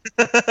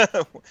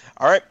 All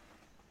right.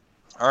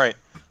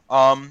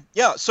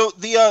 Yeah. So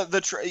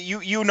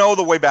you know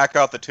the way back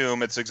out the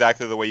tomb. It's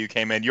exactly the way you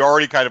came in. You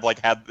already kind of went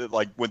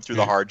through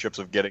the hardships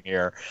of getting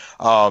here,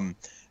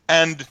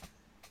 and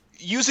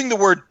using the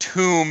word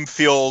tomb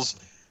feels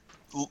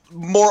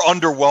more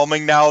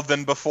underwhelming now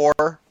than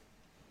before.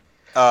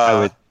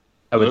 I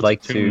would Let's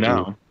like tune to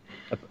now.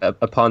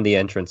 Upon the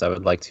entrance, I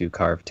would like to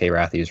carve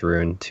Teyrathi's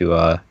rune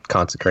to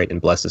consecrate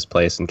and bless this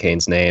place in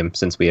Kane's name,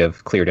 since we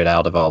have cleared it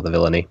out of all the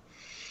villainy.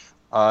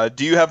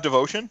 Do you have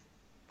devotion?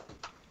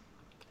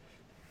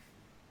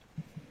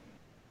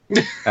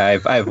 I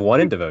have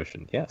one in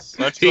devotion. Yes.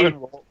 Let's go ahead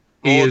and roll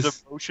He a is-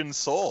 devotion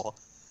soul.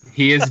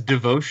 He is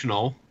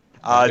devotional.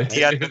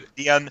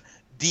 DN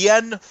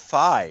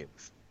 5.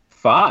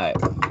 5.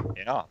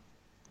 Yeah.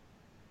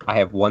 I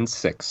have 1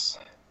 6.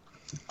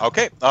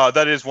 Okay,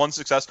 that is one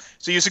success.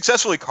 So you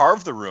successfully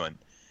carved the ruin,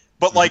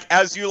 but like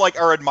as you like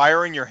are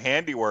admiring your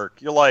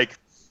handiwork, you're like,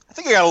 I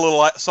think I got a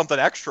little something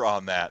extra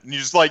on that, and you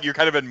just like you're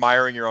kind of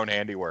admiring your own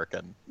handiwork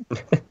and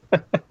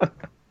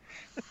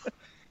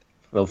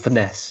Little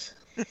finesse.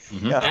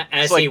 yeah.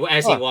 As It's he like,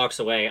 as he walks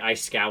away, I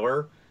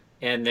scour,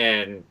 and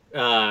then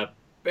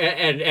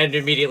and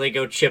immediately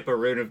go chip a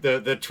rune of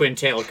the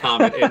twin-tailed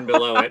comet in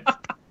below it.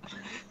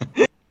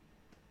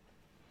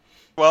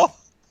 well,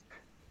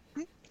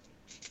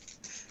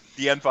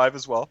 DN 5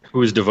 as well.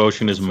 Whose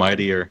devotion is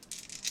mightier?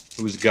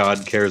 Whose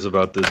god cares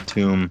about this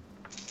tomb?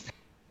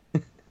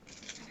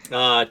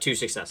 2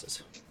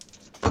 successes.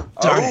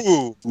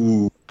 Oh,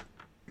 Ooh.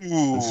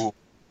 ooh.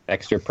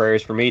 Extra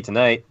prayers for me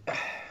tonight.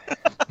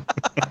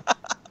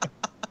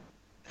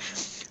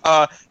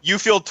 You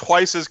feel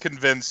twice as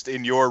convinced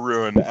in your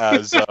rune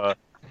as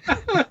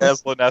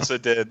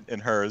Lanessa did in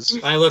hers.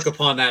 I look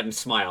upon that and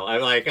smile.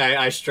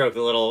 I stroke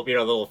the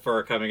little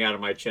fur coming out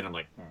of my chin. I'm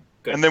like,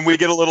 good. And then we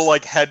get a little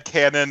like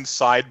headcanon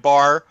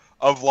sidebar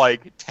of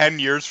like 10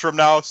 years from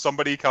now,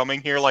 somebody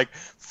coming here like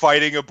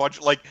fighting a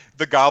bunch like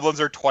the goblins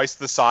are twice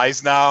the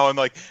size now, and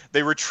like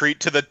they retreat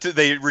to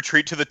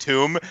the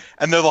tomb,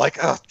 and they're like,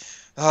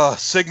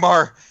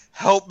 Sigmar,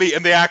 help me,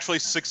 and they actually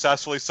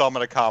successfully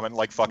summon a comet and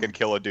like fucking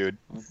kill a dude,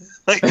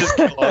 like just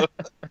kill him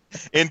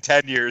in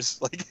 10 years,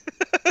 like.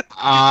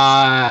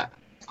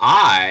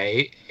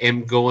 I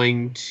am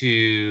going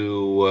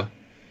to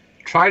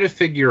try to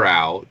figure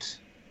out.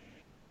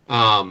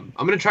 I'm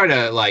going to try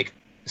to like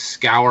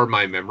scour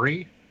my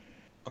memory.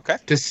 Okay.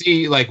 To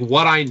see like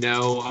what I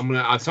know. I'm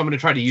gonna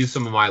try to use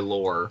some of my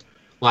lore.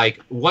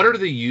 Like, what are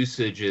the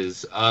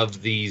usages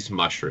of these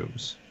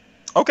mushrooms?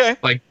 Okay.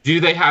 Like, do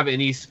they have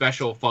any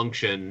special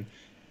function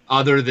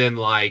other than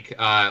like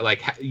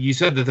you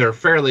said that they're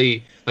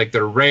fairly like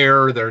they're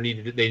rare. They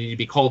need to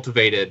be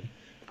cultivated.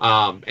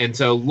 And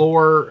so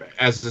lore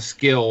as a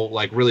skill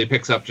like really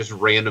picks up just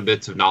random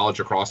bits of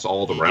knowledge across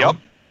all the realm.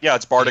 Yep. Yeah,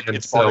 it's bardic. And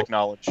It's so- bardic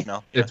knowledge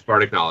now. It's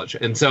bardic knowledge.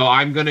 And so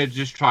I'm gonna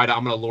just I'm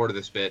gonna lore to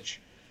this bitch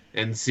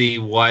and see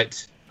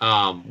what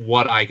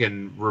I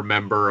can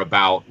remember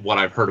about what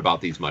I've heard about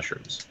these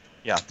mushrooms.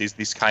 Yeah,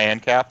 these cayenne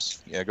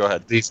caps. Yeah, go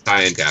ahead. These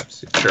cayenne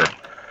caps, sure.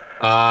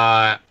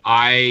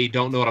 I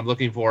don't know what I'm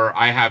looking for.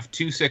 I have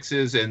 2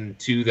 6s and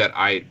 2 that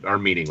are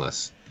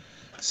meaningless.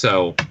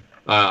 So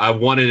I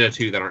have 1 and a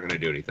 2 that aren't going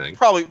to do anything.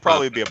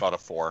 Probably be about a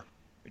 4.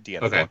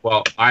 DN Okay, 4.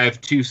 well I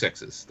have 2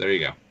 6s. There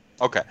you go.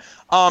 Okay.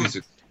 2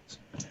 sixes.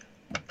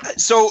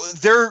 So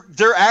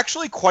they're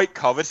actually quite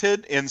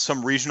coveted in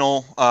some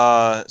regional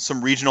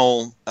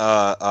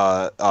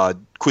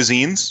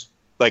cuisines,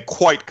 like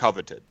quite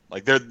coveted.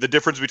 Like they're the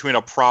difference between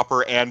a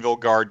proper Anvil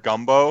Guard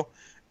gumbo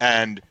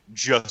and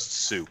just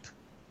soup.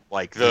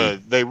 Like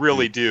they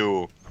really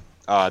do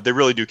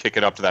kick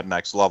it up to that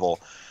next level.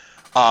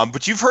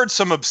 But you've heard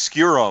some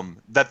obscurum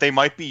that they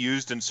might be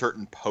used in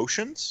certain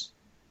potions.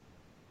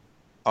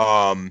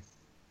 Of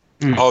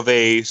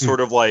a sort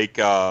of like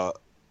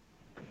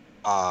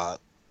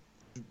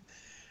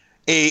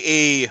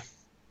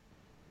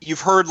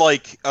you've heard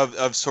like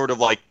of sort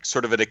of an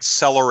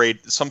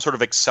some sort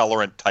of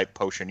accelerant type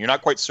potion. You're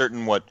not quite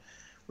certain what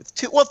with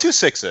 2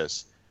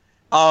 6s.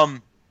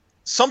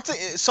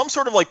 Some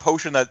sort of like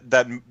potion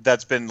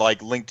that's been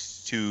like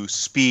linked to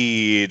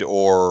speed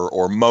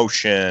or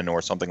motion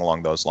or something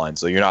along those lines.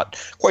 So you're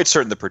not quite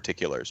certain the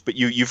particulars, but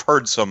you've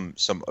heard some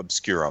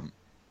obscurum.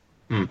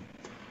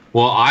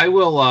 Well, I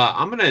will.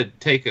 I'm gonna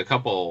take a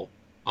couple.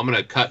 I'm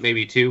gonna cut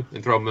maybe 2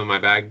 and throw them in my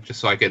bag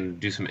just so I can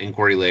do some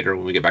inquiry later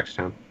when we get back to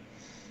town.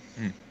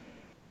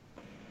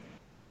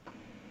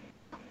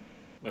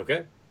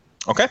 Okay.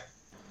 Okay.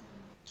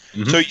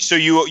 Mhm. So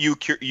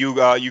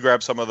you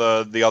grab some of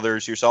the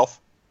others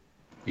yourself.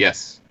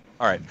 Yes.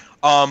 All right.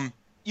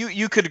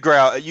 You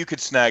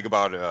could snag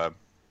about a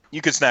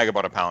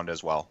pound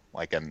as well.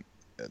 Like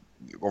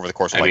over the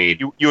course of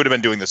you would have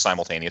been doing this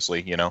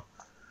simultaneously, you know.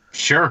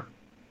 Sure.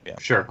 Yeah.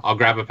 Sure. I'll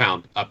grab a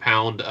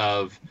pound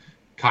of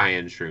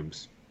cayenne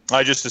shrooms.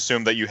 I just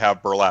assumed that you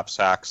have burlap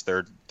sacks.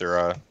 They're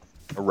a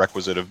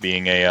requisite of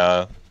being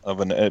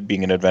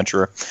being an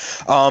adventurer.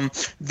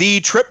 The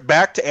trip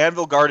back to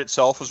Anvil Guard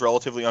itself was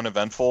relatively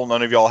uneventful.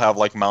 None of y'all have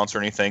like mounts or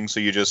anything, so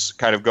you just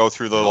kind of go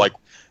through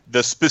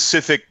the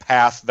specific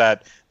path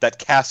that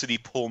Cassidy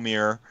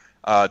Pulmere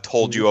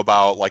told you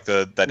about, like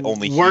that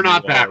only he We're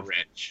not knew that of.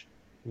 rich.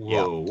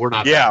 Whoa, we're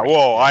not. Yeah, that rich.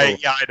 whoa, I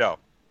know.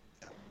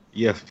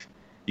 Yeah,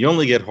 you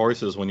only get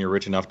horses when you're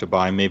rich enough to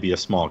buy maybe a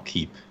small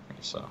keep.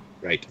 So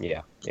Right.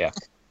 Yeah.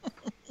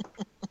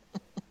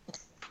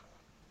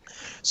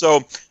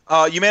 So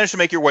you manage to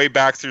make your way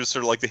back through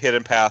sort of like the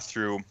hidden path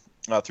through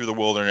the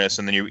wilderness,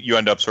 and then you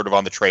end up sort of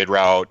on the trade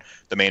route,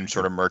 the main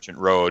sort of merchant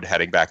road,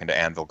 heading back into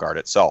Anvil Guard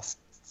itself.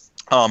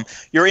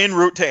 You're en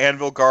route to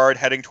Anvil Guard,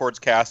 heading towards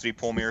Cassidy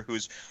Pulmere,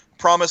 who's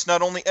promised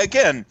not only,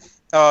 again,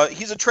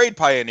 he's a trade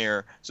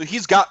pioneer, so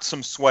he's got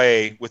some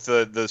sway with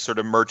the sort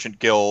of merchant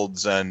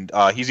guilds, and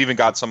he's even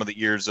got some of the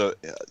ears of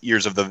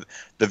the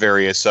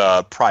various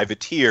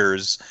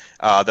privateers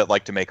that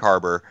like to make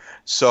harbor.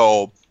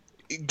 So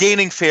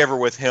gaining favor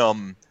with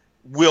him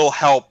will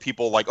help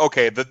people like,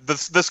 okay, the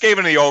Skaven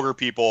and the Ogre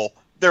people,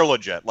 they're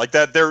legit. Like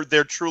that,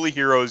 they're truly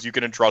heroes. You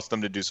can entrust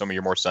them to do some of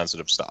your more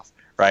sensitive stuff,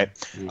 right?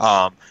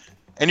 Mm-hmm.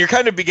 And you're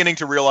kind of beginning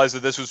to realize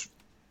that this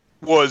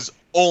was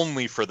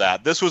only for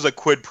that. This was a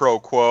quid pro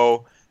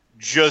quo,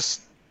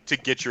 just to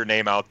get your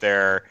name out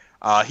there.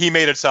 He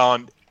made it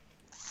sound,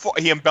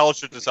 he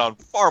embellished it to sound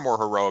far more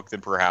heroic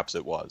than perhaps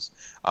it was.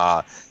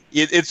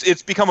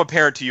 It's become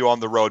apparent to you on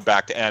the road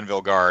back to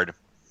Anvilgard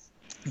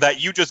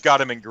that you just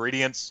got him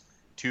ingredients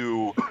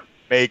to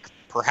make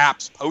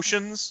perhaps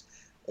potions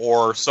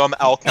or some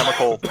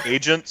alchemical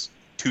agents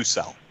to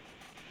sell.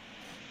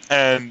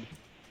 And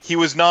he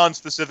was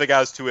non-specific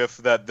as to if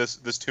that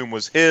this tomb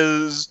was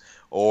his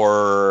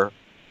or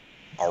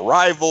a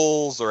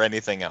rival's or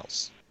anything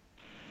else.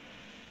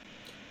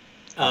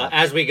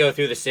 As we go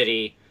through the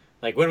city,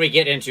 like when we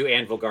get into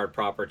Anvilgard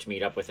proper to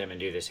meet up with him and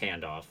do this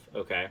handoff,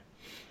 okay?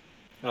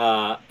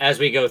 As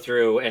we go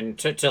through and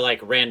to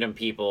like random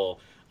people,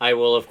 I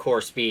will of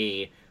course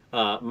be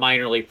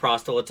minorly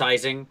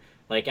proselytizing,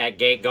 like at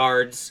gate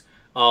guards.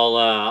 I'll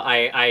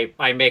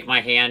I make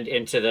my hand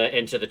into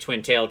the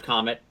twin-tailed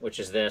comet, which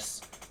is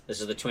this. This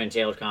is the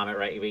twin-tailed comet,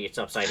 right? It's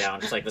upside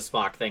down. It's like the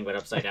Spock thing, but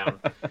upside down.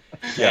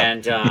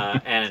 Yeah.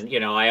 And you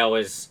know,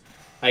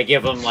 I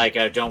give them like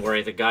a, don't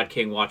worry, the God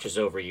King watches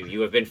over you.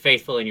 You have been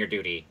faithful in your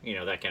duty. You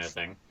know, that kind of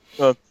thing.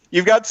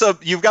 You've got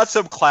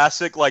some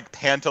classic like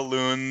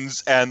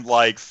pantaloons and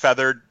like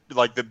feathered,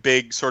 like the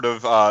big sort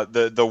of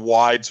the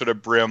wide sort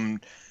of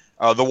brimmed.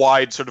 The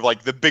wide sort of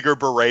like the bigger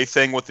beret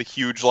thing with the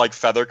huge like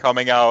feather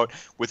coming out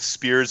with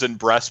spears and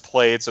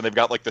breastplates, and they've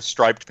got like the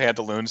striped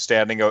pantaloons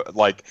standing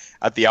like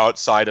at the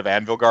outside of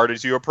Anvilgard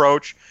as you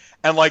approach.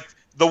 And like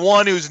the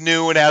one who's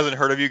new and hasn't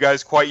heard of you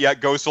guys quite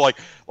yet goes to like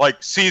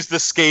sees the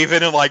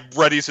Skaven and like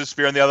readies his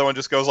spear, and the other one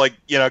just goes like,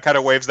 you know, kind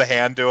of waves the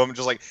hand to him and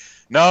just like,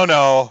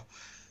 no,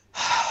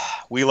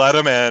 we let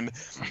him in.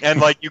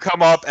 And like you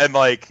come up and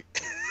like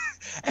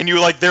and you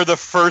like they're the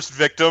first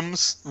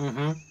victims.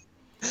 Mm-hmm.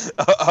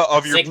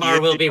 Of your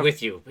Sigmar will be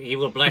with you. He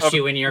will bless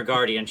you in your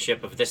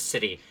guardianship of this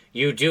city.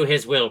 You do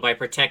his will by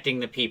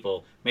protecting the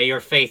people. May your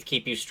faith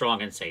keep you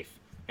strong and safe.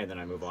 And then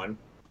I move on.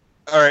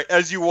 All right,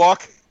 as you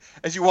walk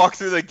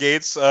through the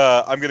gates,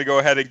 I'm gonna go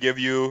ahead and give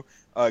you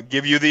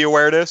the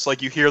awareness.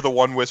 Like you hear the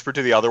one whisper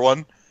to the other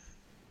one.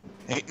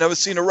 Ain't never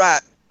seen a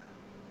rat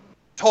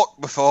talk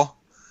before.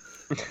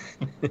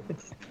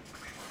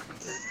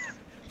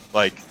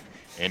 Like,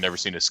 ain't never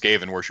seen a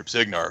Skaven worship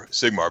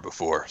Sigmar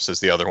before, says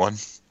the other one.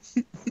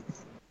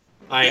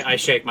 I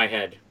shake my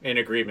head in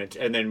agreement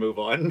and then move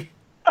on.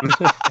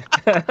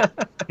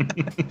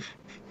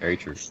 Very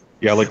true.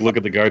 Yeah, like look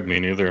at the guard, me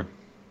neither.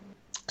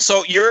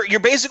 So you're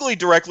basically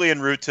directly en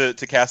route to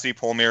Cassidy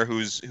Polmere,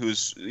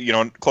 who's you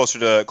know closer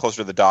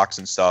to the docks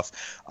and stuff.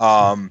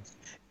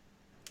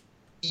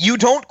 You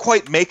don't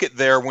quite make it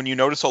there when you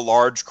notice a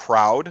large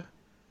crowd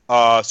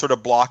sort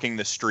of blocking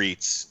the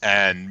streets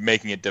and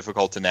making it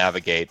difficult to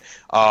navigate.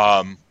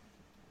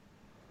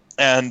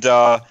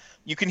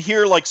 You can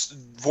hear like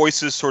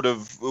voices sort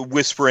of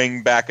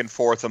whispering back and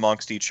forth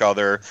amongst each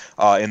other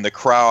in the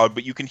crowd,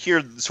 but you can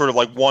hear sort of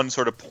like one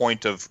sort of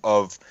point of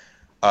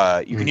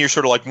you can hear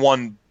sort of like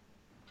one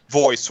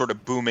voice sort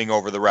of booming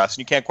over the rest,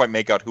 and you can't quite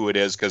make out who it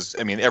is because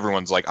I mean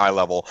everyone's like eye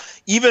level.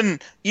 Even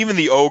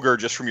the ogre,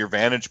 just from your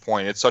vantage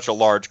point, it's such a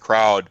large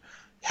crowd,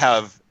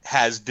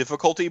 has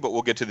difficulty, but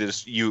we'll get to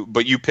this. You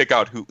pick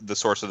out who the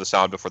source of the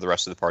sound before the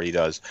rest of the party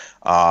does.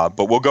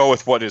 But we'll go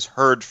with what is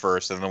heard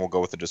first, and then we'll go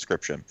with the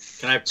description.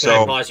 Can I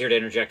pause here to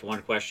interject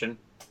one question?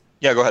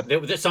 Yeah, go ahead.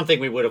 There's something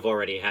we would have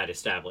already had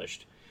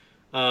established.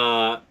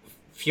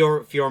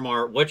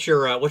 Fjormar, what's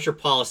your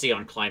policy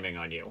on climbing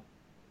on you?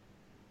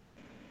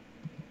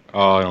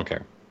 Oh, I don't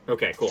care.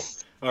 Okay, cool.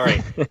 All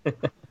right.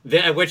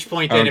 At which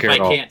point then, if I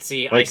can't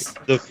see, like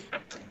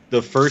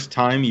the first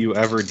time you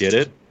ever did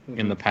it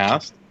in the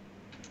past.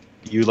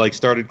 You like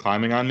started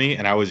climbing on me,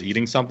 and I was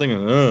eating something,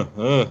 and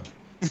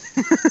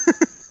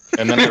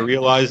and then I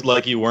realized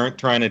like you weren't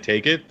trying to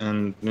take it,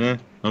 and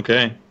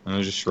okay, and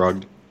I just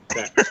shrugged.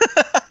 Okay.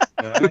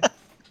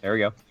 There we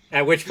go.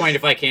 At which point,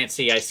 if I can't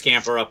see, I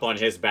scamper up on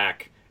his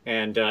back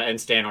and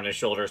stand on his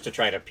shoulders to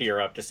try to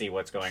peer up to see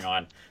what's going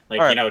on,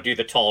 like you know, do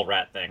the tall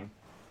rat thing.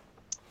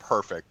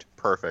 Perfect.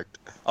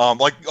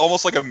 Like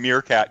almost like a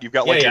meerkat. You've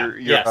got like your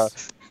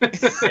yes.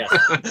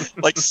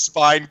 like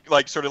spine,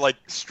 like sort of like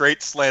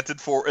straight slanted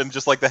forward, and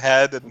just like the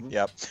head, and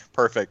yeah,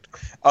 perfect.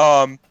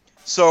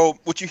 So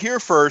what you hear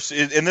first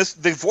is, and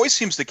the voice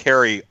seems to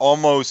carry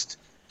almost,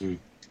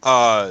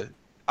 I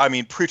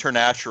mean,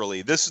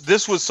 preternaturally.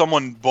 This was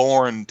someone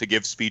born to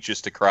give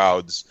speeches to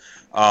crowds,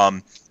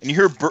 and you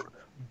hear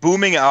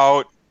booming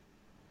out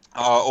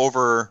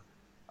over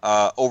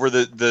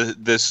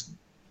this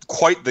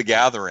quite the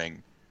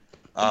gathering.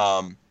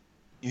 You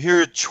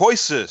hear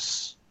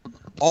choices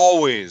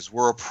always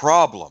were a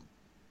problem.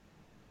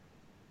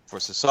 for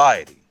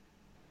society.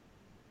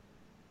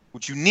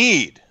 What you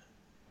need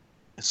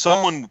is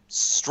someone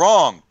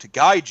strong to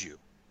guide you,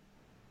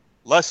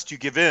 lest you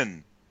give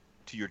in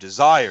to your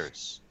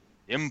desires,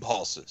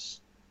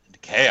 impulses,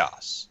 and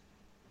chaos.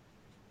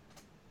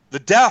 The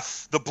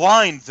deaf, the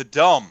blind, the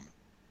dumb,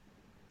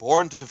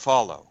 born to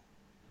follow.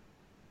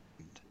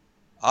 And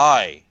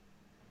I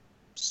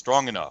am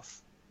strong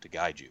enough to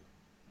guide you.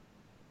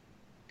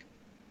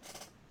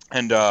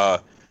 And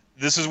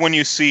this is when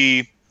you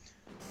see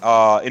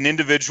an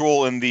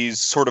individual in these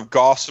sort of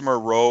gossamer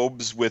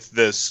robes with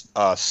this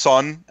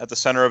sun at the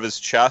center of his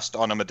chest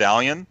on a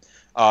medallion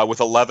with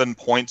 11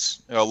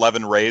 points,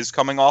 11 rays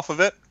coming off of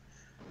it.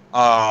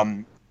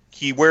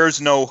 He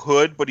wears no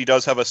hood, but he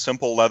does have a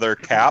simple leather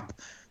cap.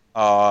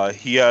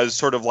 He has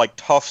sort of like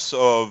tufts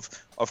of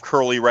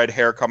curly red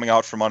hair coming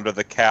out from under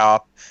the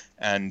cap,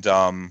 and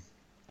an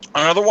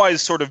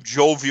otherwise sort of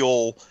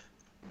jovial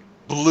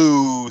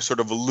blue, sort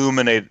of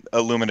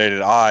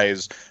illuminated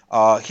eyes.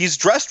 He's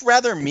dressed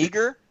rather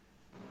meager,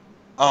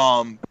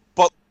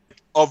 but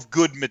of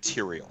good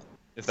material,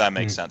 if that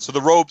makes sense. So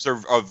the robes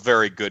are of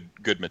very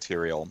good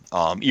material,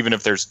 even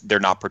if they're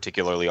not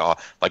particularly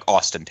like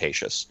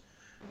ostentatious.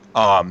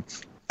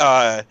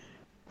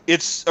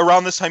 It's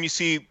around this time you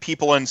see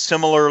people in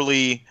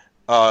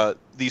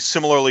these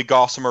similarly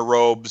gossamer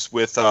robes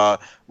with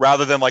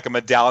rather than like a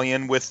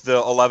medallion with the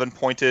 11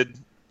 pointed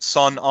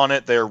sun on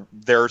it, their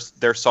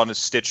sun is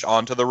stitched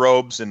onto the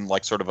robes in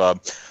like sort of a,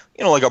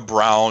 like a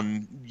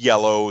brown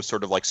yellow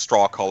sort of like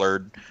straw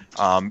colored,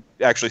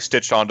 actually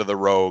stitched onto the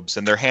robes,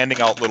 and they're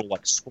handing out little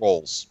like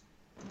scrolls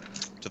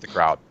to the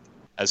crowd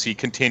as he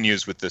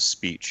continues with this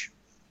speech.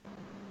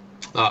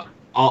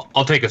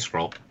 I'll take a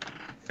scroll.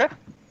 Okay.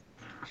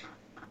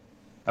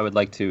 I would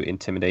like to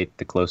intimidate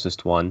the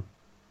closest one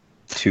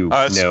to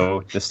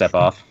know to step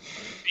off.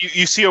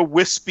 You see a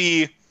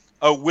wispy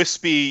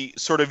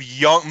sort of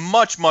young,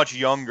 much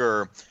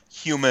younger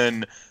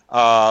human,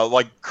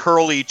 like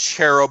curly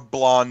cherub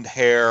blonde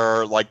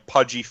hair, like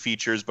pudgy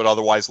features, but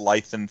otherwise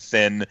lithe and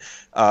thin.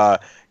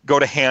 Go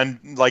to hand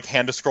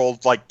a scroll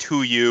like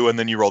to you, and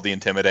then you roll the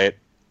intimidate.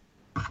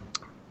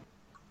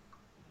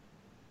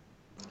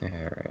 All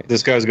right.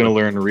 This guy's going to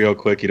learn real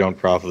quick you don't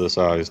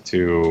prophesize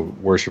to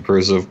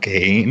worshippers of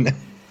Cain.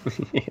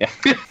 Yeah.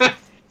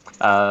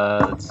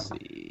 Let's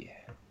see.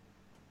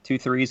 2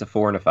 3s, a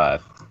 4, and a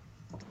 5.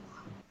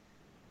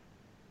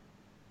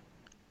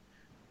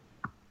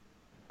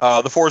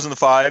 The 4s and the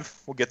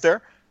 5, we'll get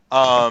there.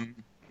 Oh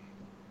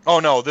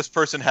no, this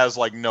person has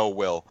like no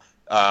will.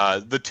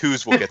 The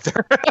 2s will get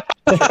there.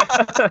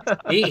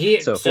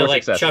 So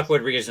like successes. Chuck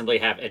would reasonably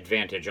have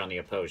advantage on the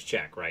opposed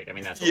check, right? I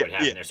mean, that's what would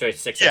happen there. So his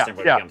success Yeah, number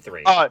would yeah. become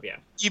 3. Yeah.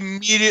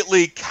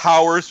 Immediately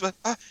cowers, but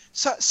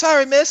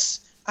sorry,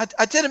 miss.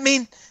 I didn't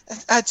mean.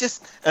 I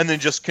just, and then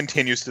just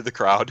continues to the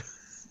crowd.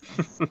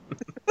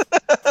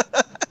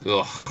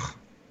 Ugh.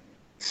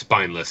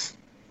 Spineless.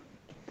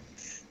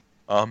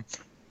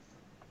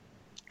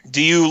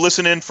 Do you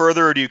listen in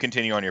further, or do you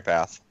continue on your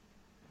path?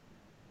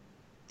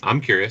 I'm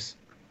curious.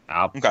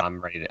 Okay.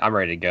 I'm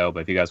ready to go,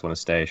 but if you guys want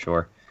to stay,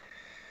 sure.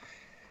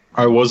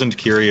 I wasn't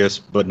curious,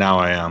 but now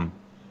I am.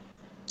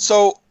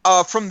 So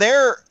from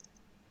there,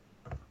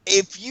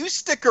 if you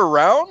stick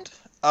around,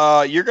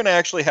 you're going to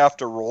actually have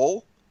to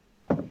roll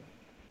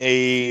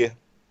a.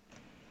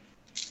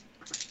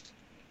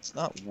 It's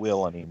not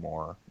will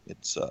anymore.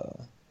 It's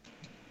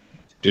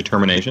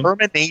Determination?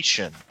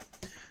 determination.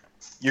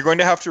 You're going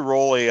to have to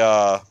roll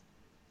a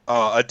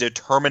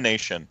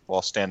determination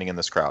while standing in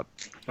this crowd.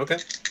 Okay.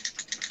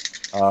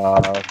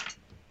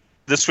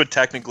 This would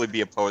technically be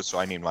opposed, so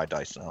I need my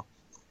dice now.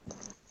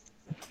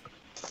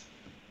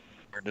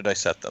 Where did I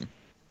set them?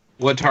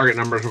 What target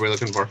numbers are we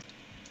looking for?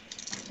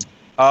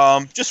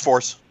 Just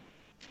force.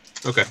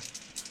 Okay.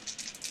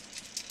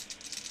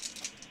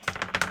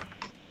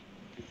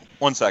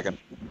 1 second.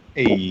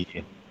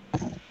 Hey.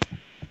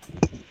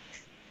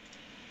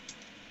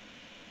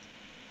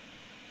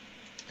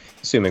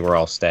 Assuming we're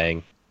all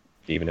staying,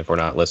 even if we're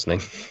not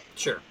listening.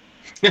 Sure.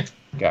 Yeah.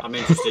 I'm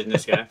interested in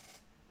this guy.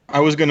 I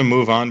was going to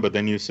move on, but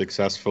then you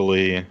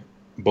successfully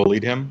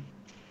bullied him.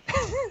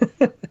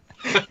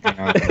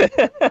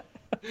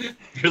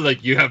 You're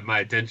like, you have my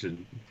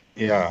attention.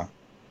 Yeah.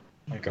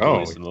 Like, oh,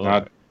 Bullies he's him a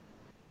little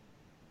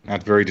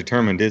not very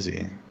determined, is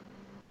he?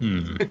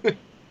 I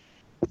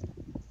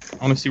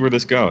want to see where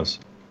this goes.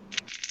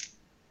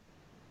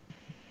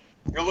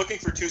 You're looking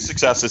for 2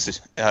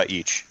 successes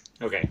each.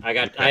 Okay. I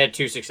had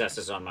 2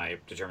 successes on my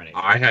determination.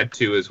 I had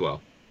 2 as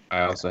well.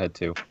 I also had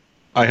 2.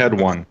 I had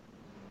 1.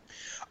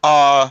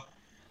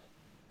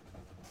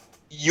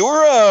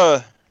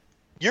 You're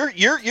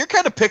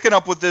kind of picking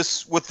up with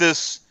this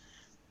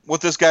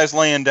guy's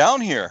laying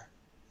down here.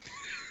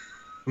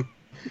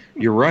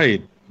 You're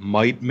right.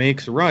 Might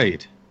makes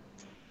right.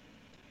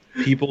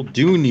 People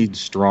do need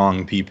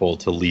strong people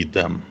to lead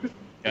them.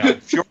 Yeah.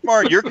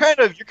 Fjormar, you're kind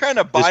of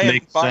This buying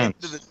makes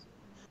sense.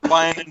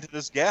 into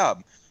this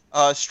gab.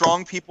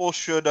 Strong people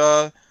should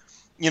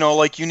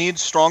like you need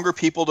stronger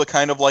people to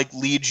kind of like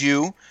lead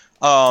you.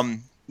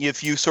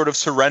 If you sort of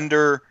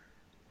surrender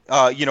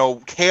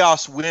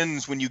chaos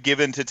wins when you give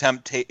in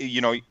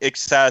to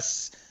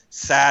excess,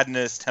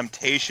 sadness,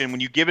 temptation. When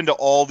you give in to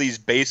all these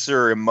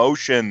baser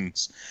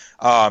emotions,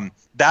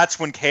 that's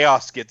when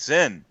chaos gets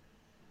in.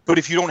 But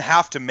if you don't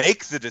have to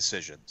make the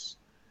decisions,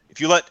 if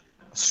you let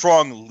a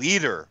strong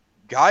leader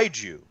guide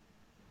you,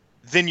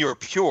 then you're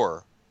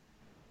pure.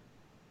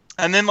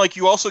 And then,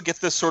 you also get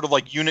this sort of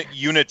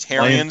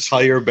Unitarian. My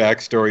entire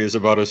backstory is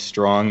about a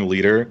strong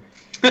leader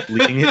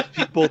leading his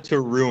people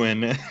to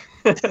ruin.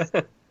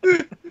 And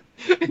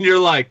you're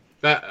like,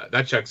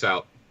 that checks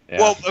out. Yeah.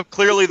 Well,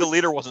 clearly the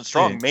leader wasn't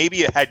strong. Yeah.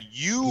 Maybe it had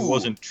you. He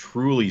wasn't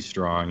truly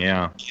strong.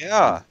 Yeah.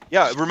 Yeah.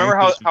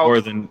 Remember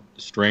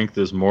Strength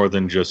is more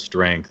than just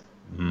strength.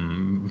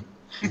 Mm.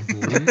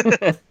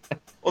 Mhm.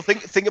 Well,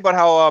 think about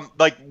how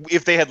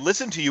if they had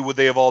listened to you, would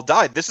they have all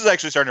died? This is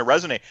actually starting to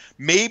resonate.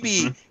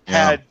 Maybe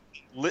had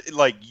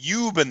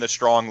you been the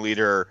strong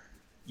leader,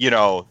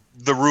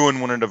 the ruin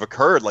wouldn't have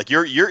occurred.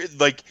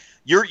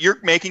 You're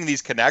making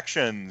these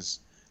connections.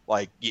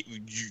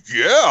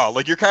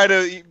 You're kind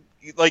of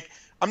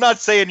I'm not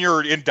saying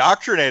you're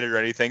indoctrinated or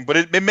anything, but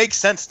it makes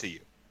sense to you.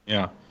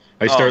 Yeah.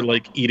 I start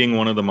eating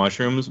one of the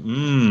mushrooms.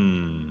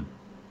 Mmm.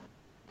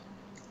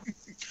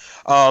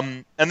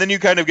 And then you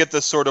kind of get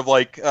this sort of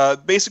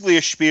basically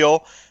a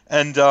spiel.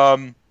 And,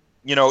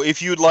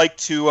 if you'd like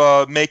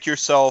to make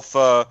yourself,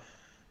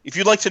 if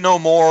you'd like to know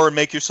more and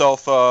make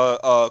yourself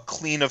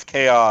clean of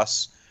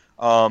chaos,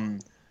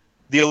 the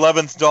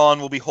 11th Dawn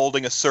will be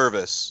holding a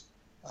service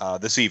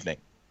this evening.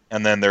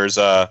 And then there's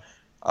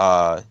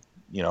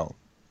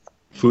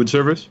Food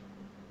service?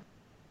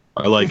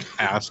 I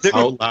ask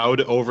out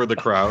loud over the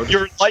crowd.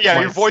 your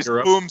voice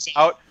booms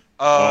out.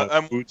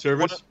 Food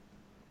service?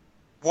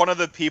 One of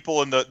the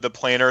people in the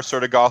planar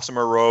sort of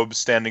gossamer robes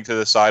standing to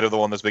the side of the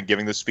one that's been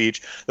giving the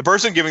speech. The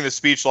person giving the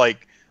speech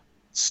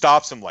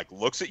stops and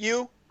looks at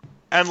you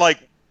and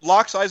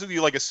locks eyes with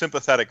you like a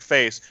sympathetic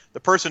face. The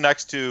person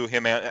next to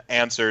him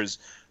answers,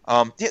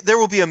 there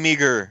will be a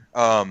meager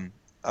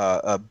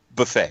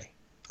buffet.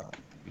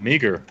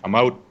 Meager. I'm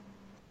out.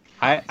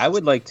 I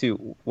would like to,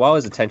 while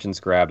his attention's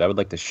grabbed, I would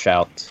like to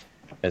shout,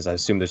 as I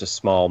assume there's a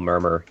small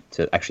murmur,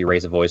 to actually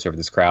raise a voice over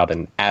this crowd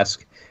and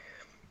ask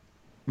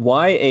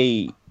why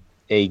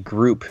a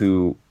group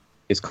who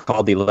is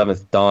called the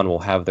 11th Dawn will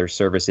have their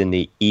service in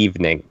the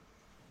evening.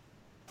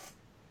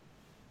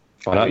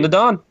 Why not in the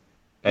dawn?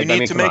 You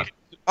need to make it.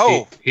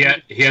 Oh, he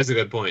has a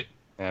good point.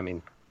 I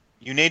mean,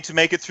 you need to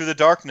make it through the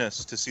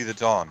darkness to see the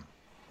dawn.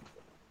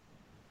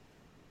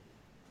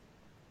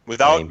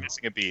 Without Lame.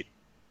 missing a beat.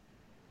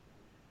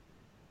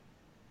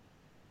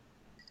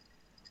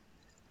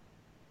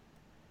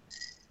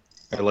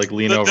 I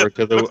lean over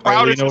to the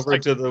crowd is just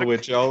the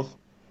witch elf.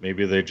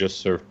 Maybe they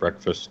just serve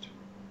breakfast.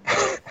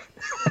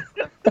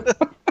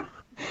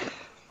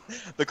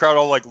 The crowd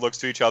all looks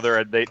to each other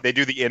and they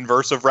do the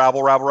inverse of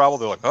rabble, rabble, rabble.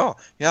 They're like, oh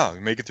yeah, we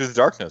make it through the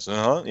darkness.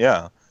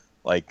 Yeah.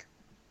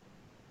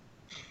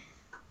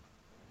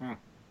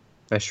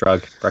 I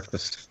shrug.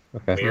 Breakfast.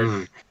 Okay.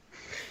 Weird.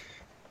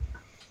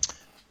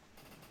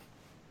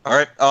 All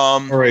right.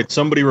 All right,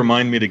 somebody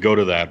remind me to go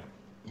to that.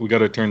 We got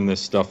to turn this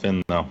stuff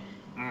in now.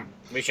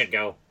 We should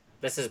go.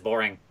 This is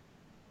boring.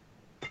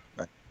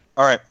 All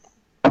right.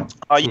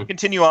 You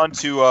continue on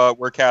to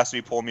where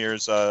Cassidy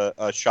Polmir's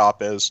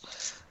shop is.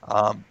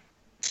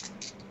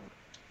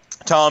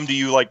 Tom, do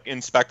you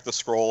inspect the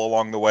scroll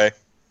along the way?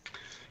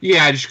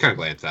 Yeah, I just kind of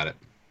glance at it.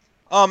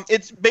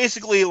 It's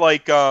basically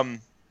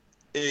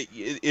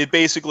it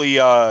basically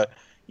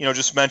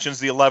just mentions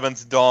the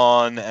 11th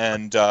Dawn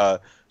and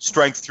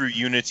strength through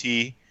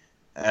unity,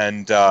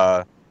 and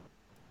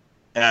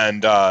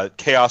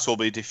chaos will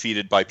be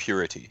defeated by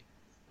purity.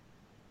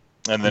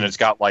 And then it's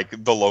got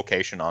the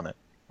location on it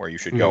where you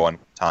should go on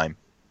time.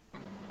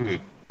 Does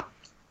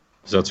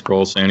that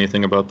scroll say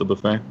anything about the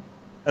buffet?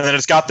 And then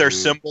it's got their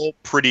symbol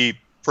pretty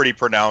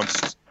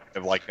pronounced,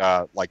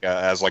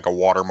 as a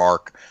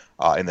watermark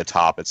in the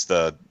top. It's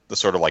the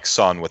sort of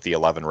sun with the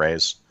 11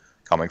 rays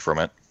coming from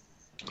it.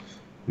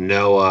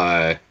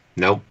 No,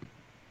 nope,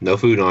 no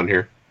food on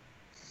here.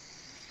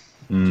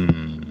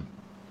 I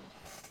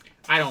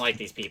don't like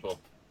these people.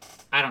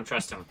 I don't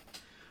trust them.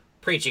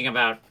 Preaching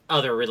about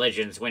other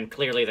religions when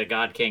clearly the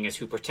God King is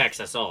who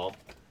protects us all.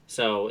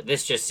 So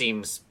this just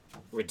seems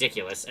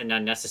ridiculous and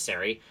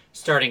unnecessary.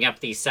 Starting up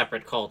these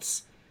separate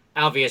cults.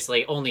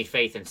 Obviously, only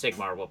faith in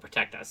Sigmar will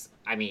protect us.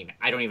 I mean,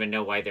 I don't even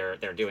know why they're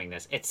doing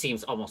this. It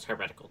seems almost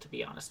heretical, to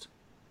be honest.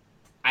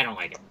 I don't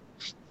like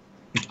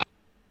it.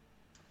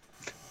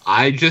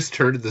 I just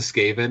turn to the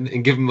Skaven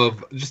and give him a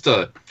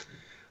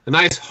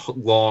nice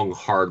long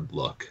hard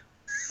look.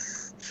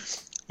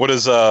 What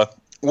does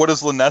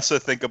Linessa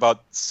think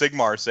about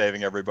Sigmar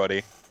saving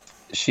everybody?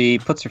 She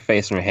puts her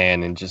face in her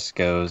hand and just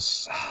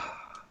goes,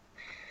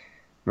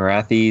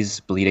 Marathi's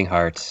bleeding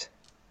heart.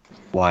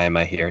 Why am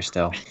I here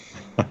still?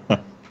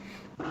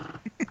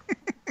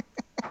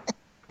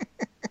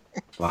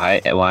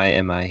 Why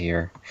am I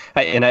here?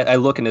 I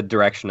look in the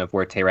direction of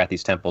where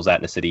Teyrathi's temple's at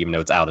in the city, even though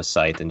it's out of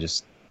sight, and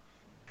just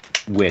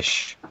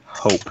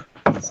hope.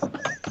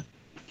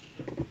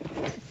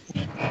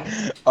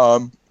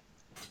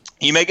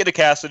 You make it to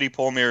Cassidy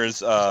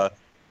Polmir's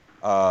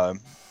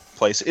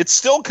place. It's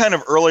still kind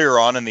of earlier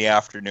on in the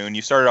afternoon.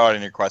 You started out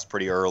on your quest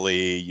pretty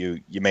early.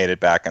 You made it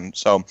back, and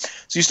so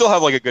you still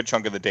have like a good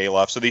chunk of the day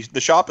left. So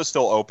the shop is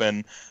still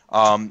open.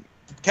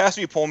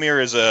 Cassidy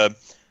Polmir is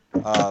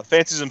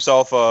fancies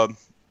himself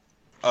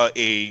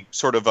a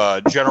sort of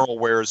a general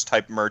wares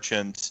type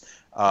merchant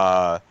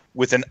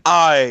with an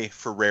eye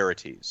for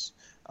rarities.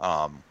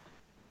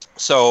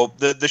 So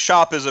the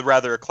shop is a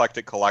rather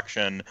eclectic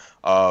collection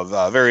of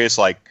various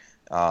like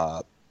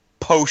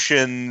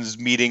potions,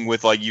 meeting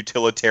with like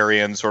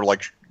utilitarian sort of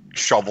like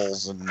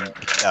shovels and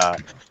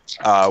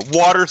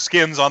water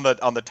skins on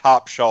the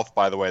top shelf.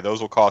 By the way,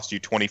 those will cost you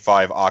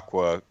 25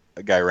 aqua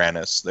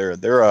gyranus.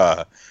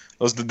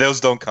 Those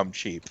don't come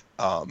cheap.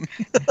 Yeah.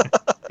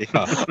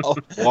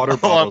 Water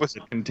bottles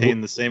that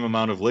contain the same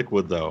amount of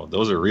liquid, though.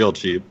 Those are real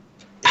cheap.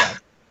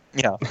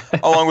 Yeah,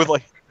 along with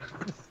like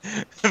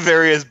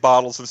various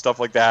bottles and stuff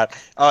like that.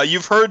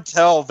 You've heard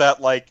tell that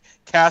like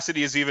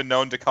Cassidy is even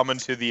known to come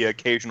into the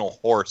occasional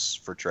horse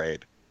for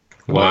trade.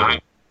 Wow.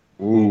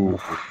 Ooh.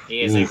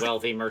 He is a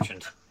wealthy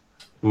merchant.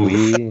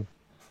 We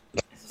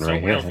So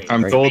Right here. wealthy.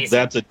 I'm It's told amazing.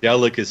 that's a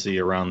delicacy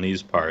around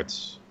these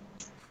parts.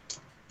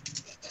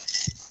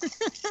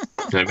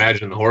 I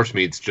imagine the horse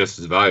meat's just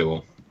as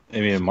valuable. I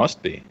mean, it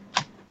must be.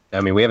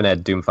 I mean, we haven't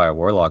had Doomfire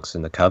Warlocks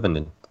in the Coven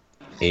in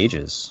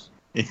ages.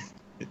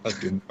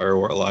 Doomfire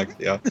Warlock,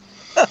 yeah.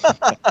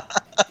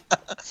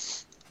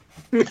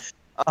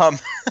 Um,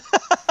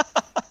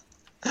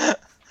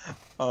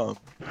 um,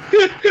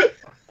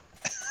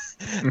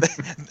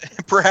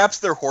 perhaps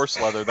they're horse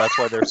leather. That's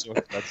why they're so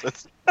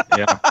expensive.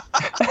 Yeah.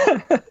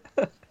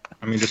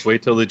 I mean, just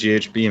wait till the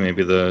GHB.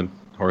 Maybe the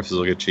horses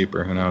will get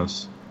cheaper. Who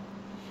knows?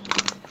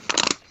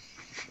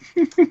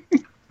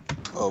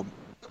 Oh,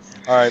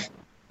 all right.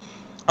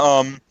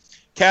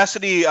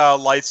 Cassidy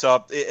lights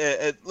up.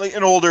 Like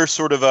an older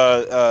sort of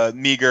a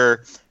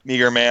meager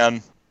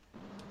man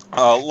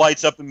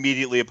lights up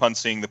immediately upon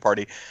seeing the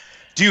party.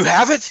 Do you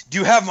have it? Do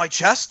you have my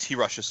chest? He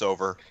rushes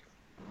over.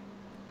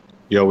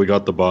 Yo, we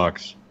got the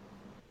box.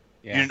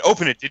 You didn't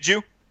open it, did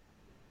you?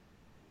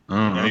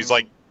 Mm. And he's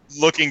like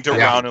looking Yeah.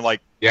 around and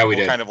like Yeah, we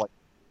will did. kind of like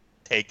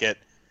take it.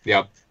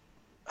 Yep.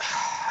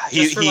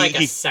 Just for like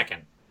a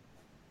second.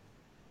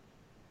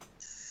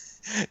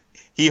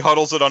 He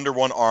huddles it under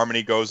one arm and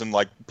he goes and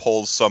like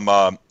pulls some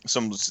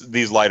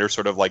these lighter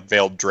sort of like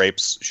veiled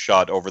drapes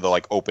shut over the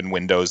like open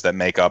windows that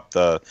make up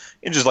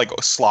just like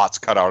slots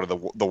cut out of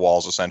the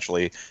walls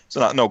essentially.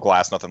 So no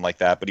glass, nothing like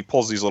that. But he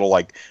pulls these little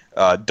like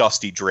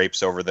dusty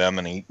drapes over them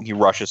and he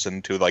rushes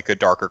into like a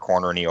darker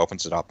corner and he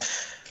opens it up.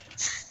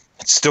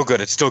 It's still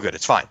good. It's still good.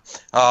 It's fine.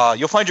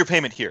 You'll find your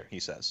payment here, he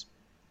says.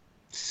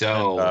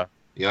 So, And,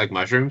 you like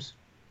mushrooms?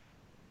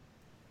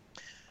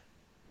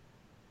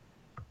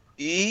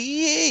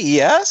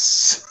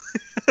 Yes.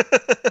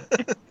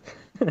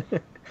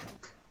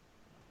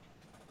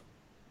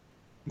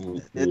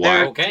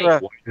 Why, Okay. why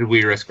did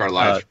we risk our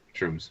lives for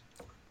mushrooms?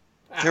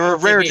 They were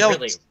Did rare we really,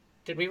 delicacy.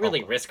 did we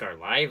really risk our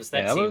lives?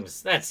 That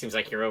Yeah, seems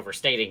like you're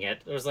overstating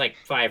it. There was like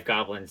 5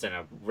 goblins and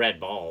a red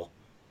ball.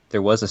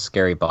 There was a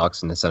scary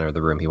box in the center of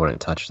the room he wouldn't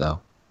touch, though.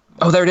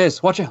 Oh, there it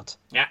is. Watch out.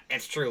 Yeah,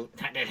 it's true.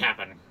 That did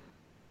happen.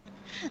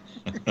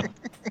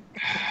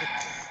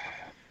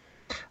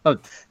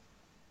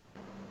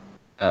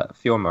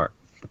 Fjormar,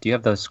 do you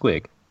have the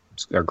squig?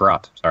 Or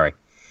grot, sorry.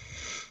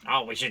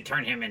 Oh, we should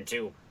turn him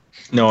into.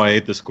 No, I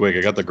ate the squig.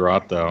 I got the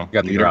grot, though. You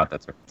got the Leader? grot,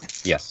 that's right.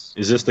 Yes.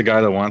 Is this the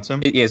guy that wants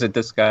him? Is it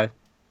this guy?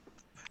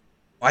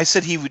 I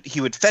said he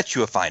would fetch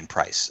you a fine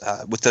price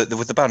with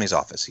the bounty's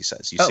office. He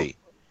says. You Oh. see.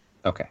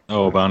 Okay.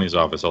 Oh, bounty's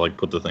office. I'll like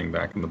put the thing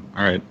back in the.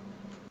 All right.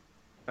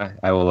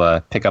 I will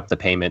pick up the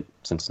payment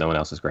since no one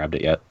else has grabbed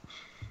it yet.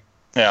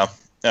 Yeah.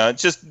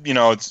 It's just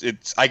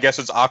it's I guess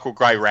it's Aqua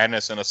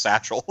Gyranus in a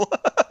satchel.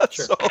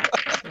 Sure. So,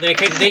 You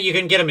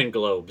can get them in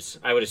globes.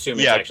 I would assume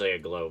it's Yeah. actually a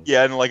globe.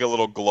 yeah, and like a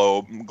little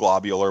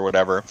globule or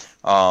whatever.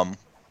 About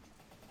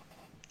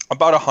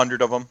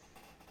 100 of them.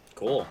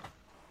 Cool.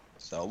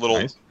 So a little.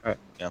 Nice.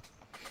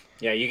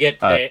 Yeah, you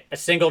get Uh, a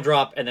single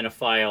drop and then a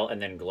file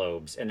and then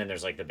globes. And then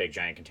there's like the big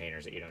giant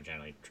containers that you don't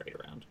generally trade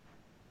around.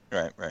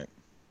 Right.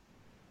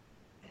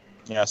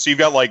 Yeah, so you've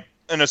got like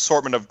an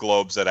assortment of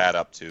globes that add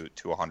up to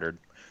 100.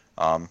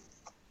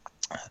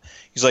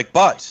 He's like,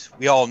 but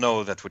we all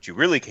know that what you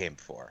really came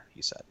for,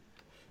 he said,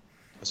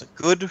 was a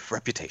good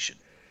reputation.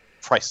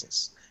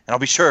 Priceless. And I'll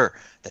be sure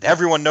that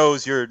everyone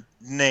knows your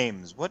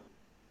names. What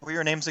were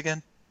your names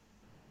again?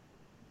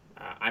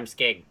 I'm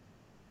Skig.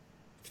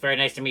 It's very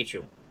nice to meet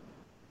you.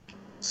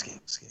 Skig.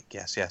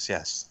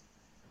 Yes.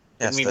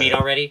 Didn't we meet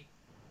already?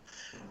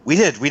 We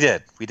did.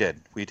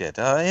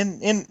 I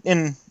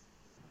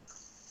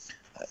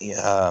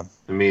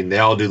mean, they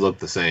all do look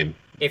the same.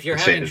 If you're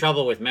Same. having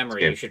trouble with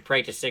memory, Same. you should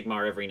pray to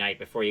Sigmar every night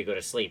before you go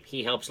to sleep.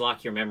 He helps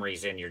lock your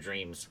memories in your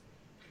dreams.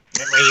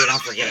 That way you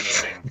don't forget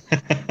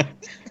anything.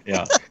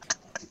 Yeah.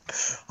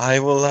 I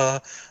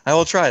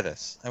will try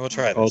this.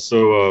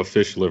 Also,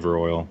 fish liver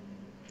oil.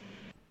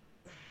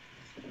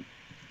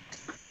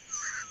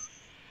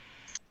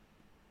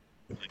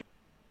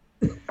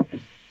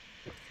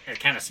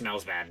 kind of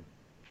smells bad.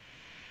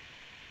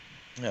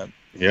 Yeah.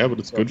 Yeah, but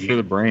it's good for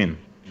the brain.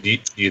 Do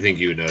you think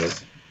you would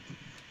notice?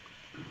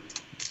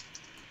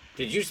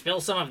 Did you spill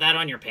some of that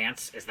on your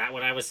pants? Is that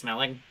what I was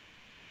smelling?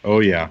 Oh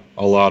yeah,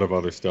 a lot of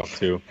other stuff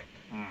too.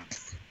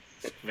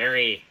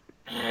 Very.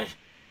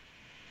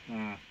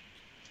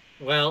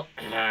 Well,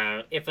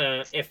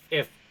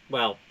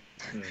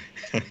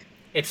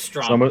 it's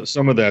strong.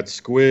 Some of that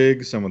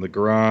squig, some of the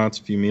grots,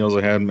 a few meals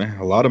I had,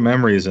 a lot of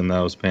memories in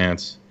those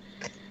pants.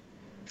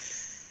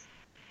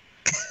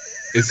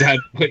 Is that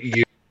what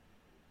you?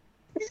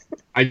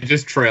 I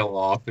just trail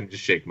off and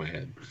just shake my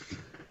head.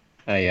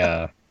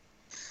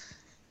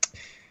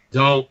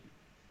 Don't.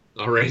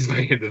 I'll raise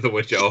my hand to the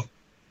witch elf.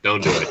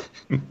 Don't do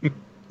it.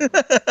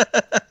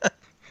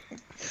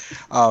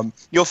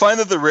 You'll find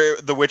that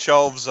the witch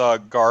elf's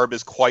garb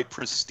is quite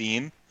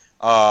pristine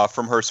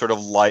from her sort of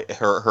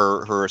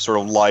her sort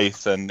of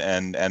lithe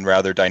and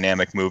rather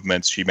dynamic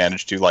movements. She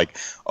managed to like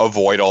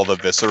avoid all the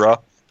viscera.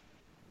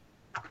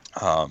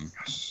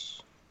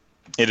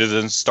 It is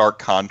in stark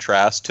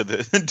contrast to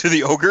the to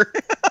the ogre.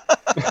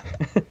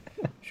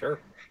 Sure,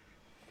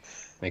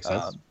 Makes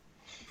sense.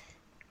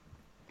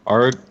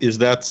 Is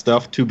that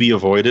stuff to be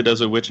avoided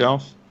as a witch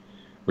elf,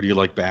 or do you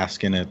like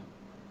bask in it?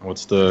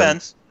 What's the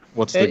Depends.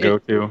 What's the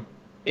go-to?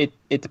 It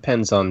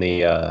depends on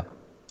the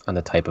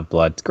type of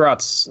blood.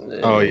 Grots.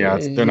 Oh yeah,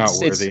 they're not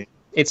worthy.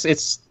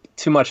 It's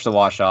too much to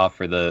wash off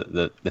for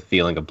the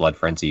feeling of blood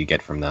frenzy you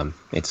get from them.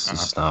 It's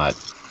just not.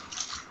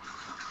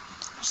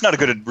 It's not a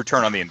good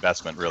return on the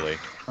investment, really.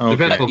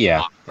 Depends on the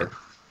Yeah. monster.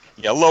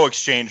 Yeah, low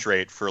exchange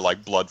rate for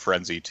like blood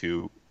frenzy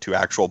to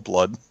actual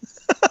blood.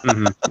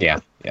 Yeah.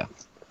 That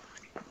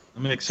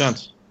makes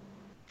sense.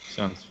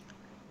 well,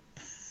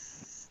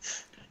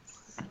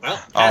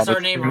 pass our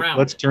Let's name turn- around.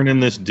 Let's turn in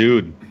this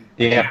dude.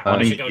 Yeah. we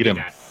wanting should to go eat do him.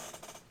 that.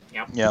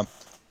 Yep. Yeah.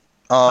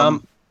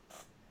 Um,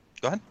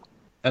 Go ahead.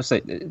 I was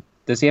like,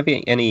 does he have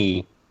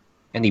any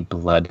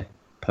blood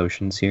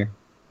potions here?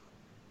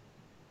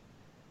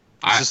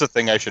 Is this a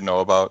thing I should know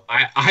about?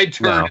 I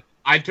turn. No.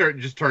 I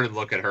just turn and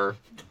look at her.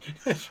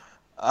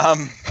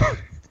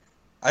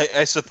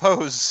 I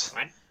suppose.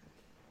 What?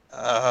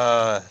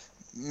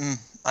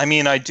 I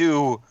mean, I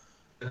do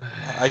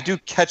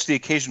catch the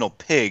occasional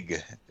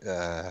pig.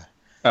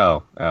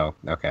 Oh,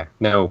 okay.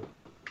 No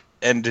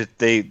And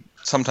they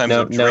sometimes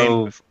No, are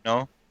drained.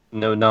 no.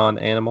 No,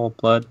 non-animal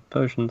blood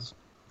potions.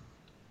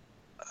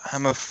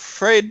 I'm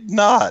afraid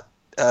not.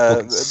 Well,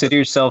 consider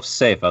yourself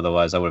safe,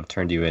 otherwise I would have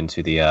turned you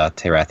into the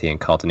Terathian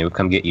cult, and it would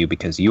come get you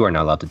because you are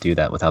not allowed to do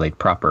that without a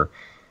proper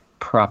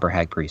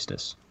hag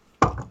priestess.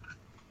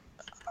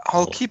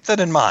 I'll keep that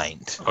in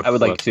mind. I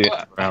would like to.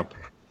 Crap.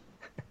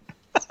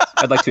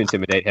 I'd like to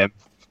intimidate him.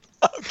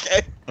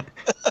 Okay.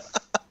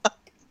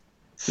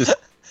 Just,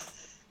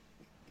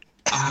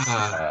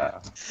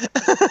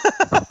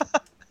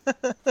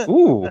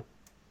 ooh,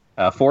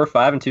 4,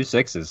 5, and 2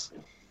 6s.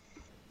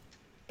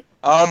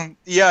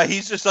 Yeah,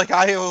 he's just like,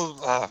 I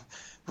will.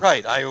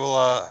 Right, I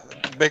will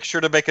make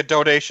sure to make a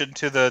donation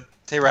to the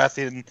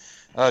Terathian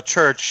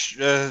church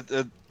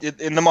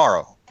in the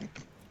morrow.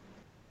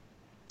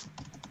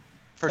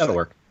 That'll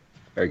work.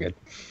 Very good.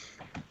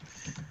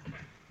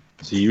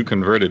 See, you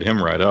converted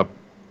him right up.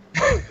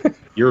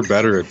 You're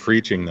better at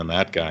preaching than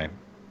that guy.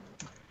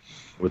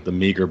 With the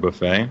meager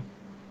buffet.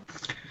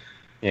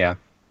 Yeah,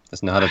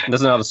 doesn't know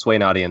how to sway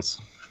an audience.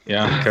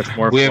 Yeah, catch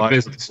more We have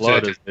flies with business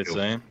blood, to as they do.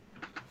 say.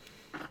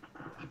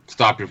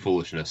 Stop your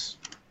foolishness.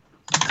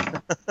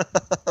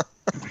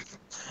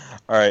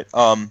 All right.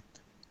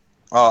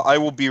 I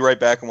will be right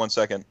back in 1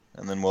 second,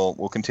 and then we'll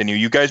continue.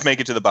 You guys make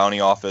it to the bounty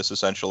office,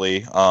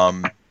 essentially.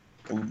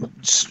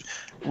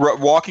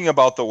 Walking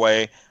about the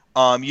way,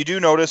 you do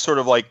notice sort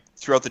of like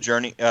throughout the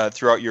journey,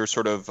 throughout your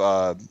sort of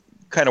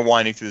kind of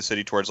winding through the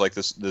city towards like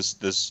this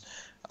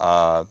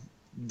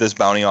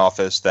bounty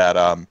office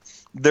that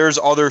there's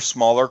other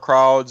smaller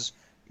crowds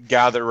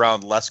gathered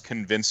around less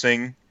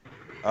convincing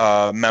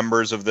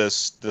members of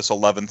this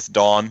 11th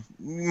Dawn,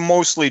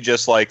 mostly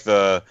just like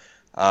the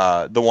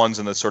ones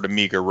in the sort of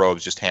meager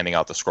robes just handing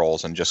out the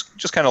scrolls and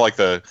just kind of like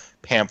the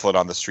pamphlet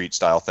on the street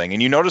style thing.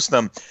 And you notice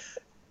them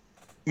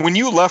when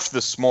you left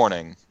this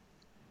morning.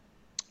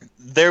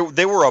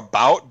 They were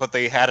about, but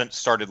they hadn't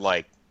started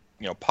like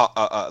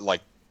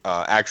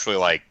actually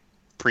like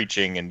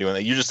preaching and doing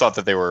that. You just thought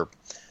that they were,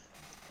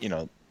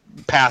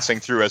 passing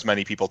through as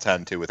many people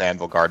tend to with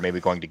Anvil Guard, maybe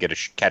going to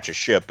catch a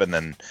ship and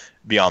then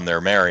be on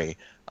their merry.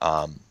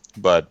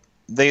 But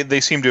they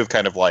seem to have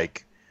kind of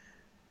like,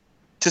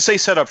 to say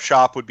set up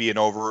shop would be an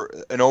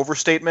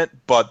overstatement,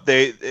 but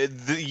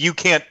you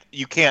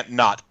can't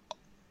not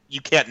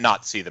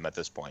see them at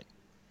this point.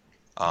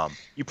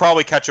 You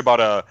probably catch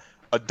about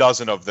a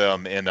dozen of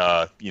them in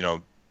a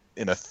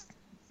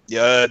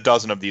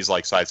dozen of these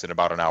like sites in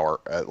about an hour,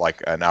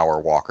 like an hour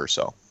walk or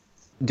so.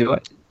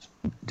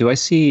 Do I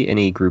see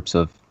any groups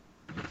of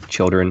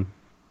children,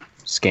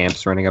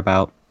 scamps running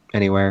about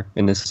anywhere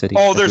in this city?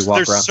 Oh, as we there's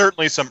walk around?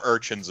 certainly some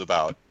urchins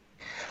about.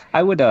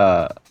 I would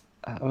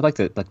like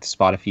to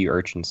spot a few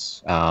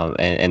urchins,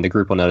 and the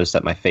group will notice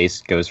that my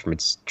face goes from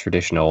its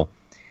traditional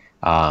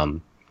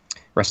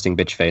resting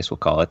bitch face, we'll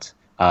call it,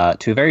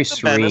 to a very The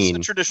menace, serene. the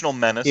traditional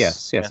menace.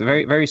 Yes, Yeah. a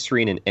very very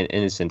serene and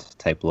innocent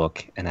type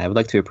look, and I would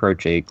like to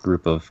approach a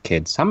group of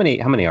kids. How many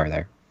are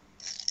there?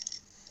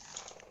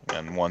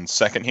 And 1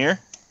 second here.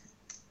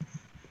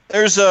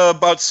 There's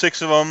about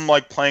 6 of them,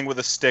 like playing with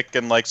a stick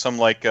and like some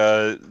like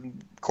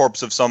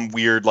corpse of some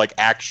weird like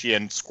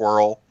action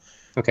squirrel.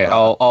 Okay,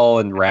 all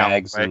in yeah,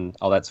 rags right. and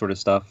all that sort of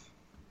stuff.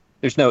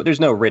 There's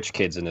no rich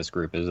kids in this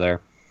group, is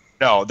there?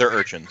 No, they're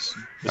urchins,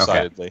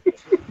 decidedly.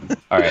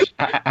 All right,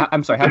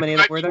 I'm sorry. How many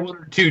Might were be there? 1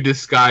 or 2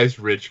 disguised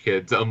rich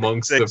kids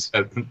amongst 6.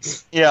 the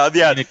peasants. Yeah,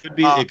 yeah. And it could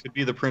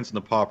be the Prince and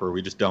the Pauper.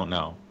 We just don't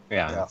know.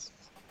 Yeah. Yeah.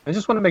 I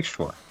just want to make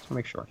sure.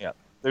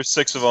 There's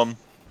 6 of them.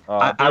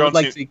 I would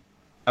like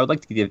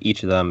to give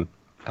each of them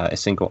a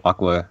single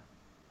aqua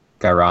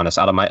Gyranus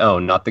out of my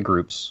own, not the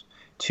groups,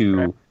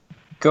 to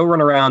go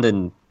run around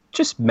and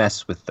just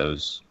mess with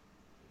those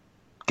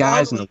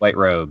guys in the white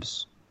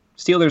robes.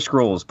 Steal their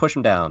scrolls, push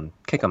them down,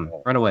 kick them,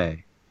 run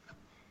away.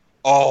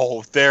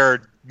 Oh,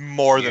 they're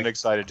more than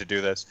excited to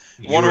do this.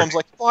 One of them's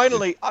like,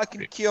 finally, I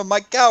can cure my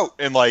gout,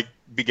 and like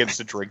begins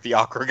to drink the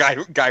aqua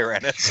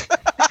Gyranus.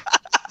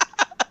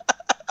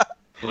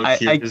 Look, I-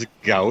 here's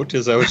gout.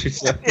 Is that what you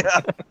said?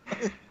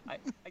 Yeah.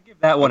 I give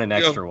that one an You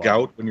have extra one.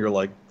 gout when you're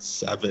like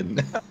 7.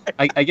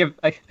 I give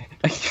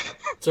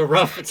It's a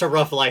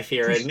rough life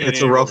here.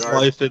 It's a rough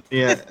life.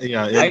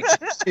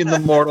 In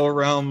the mortal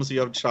realms, you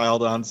have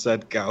child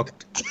onset gout.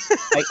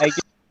 I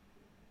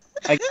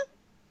give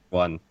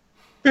one.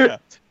 Yeah.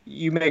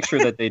 You make sure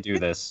that they do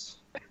this,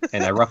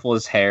 and I ruffle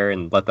his hair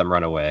and let them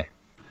run away.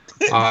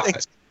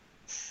 Thanks.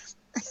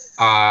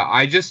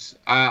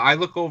 I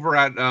look over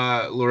at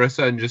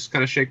Larissa and just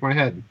kind of shake my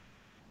head.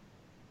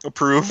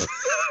 Approve.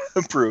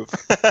 Approve.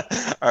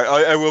 All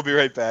right, I will be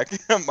right back.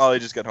 Molly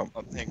just got home.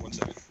 Hang on 1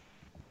 second.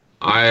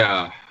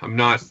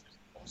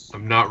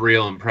 I'm not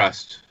real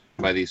impressed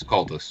by these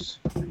cultists.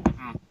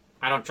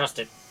 I don't trust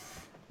it.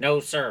 No,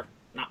 sir.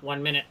 Not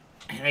 1 minute.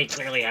 They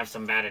clearly have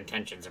some bad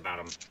intentions about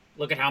them.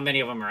 Look at how many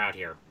of them are out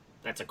here.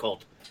 That's a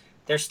cult.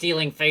 They're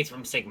stealing faith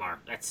from Sigmar.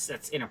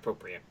 That's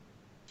inappropriate.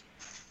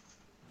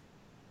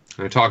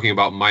 They're talking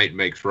about might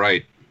makes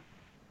right.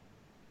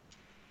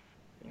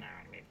 No,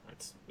 I mean,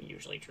 that's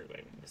usually true. I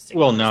mean,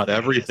 Well, Sigmar's not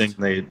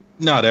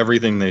the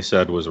everything they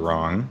said was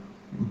wrong,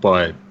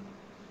 but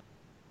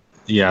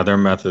yeah, their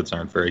methods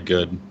aren't very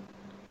good.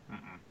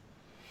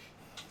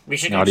 We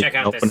should go Not check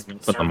even out this opening up in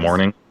the service.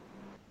 morning.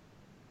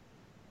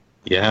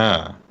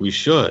 Yeah, we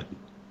should.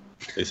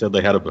 They said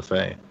they had a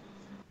buffet.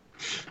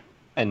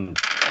 And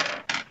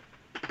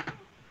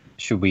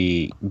should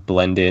we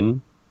blend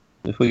in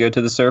if we go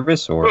to the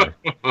service, or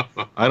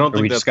I don't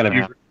are we think just that's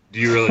gonna? Do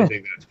you really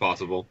think that's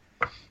possible?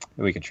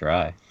 We could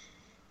try.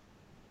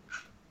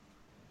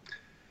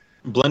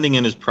 blending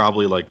in is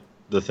probably like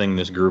the thing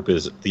this group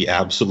is the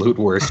absolute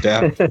worst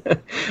at.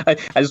 I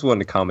just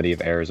wanted a comedy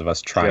of errors of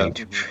us trying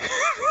to.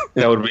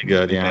 That would be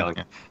good. Yeah.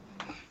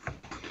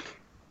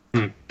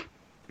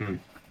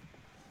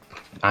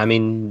 I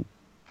mean,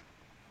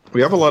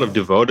 We have a lot of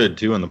devoted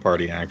too in the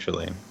party,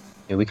 actually.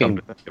 yeah, we Come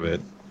can to think of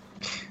it.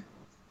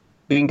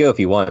 go if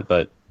you want,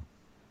 but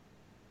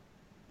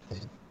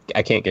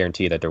I can't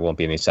guarantee that there won't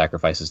be any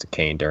sacrifices to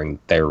Cain during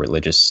their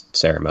religious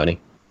ceremony.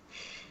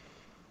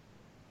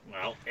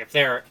 Well, if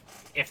they're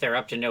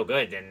up to no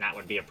good, then that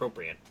would be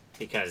appropriate.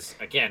 Because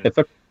again, If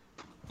they're,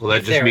 Well, that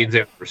If just they're- means they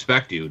have to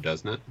respect you,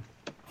 doesn't it?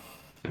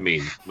 I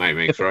mean, might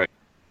makes right.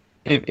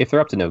 if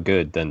they're up to no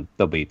good, then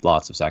there'll be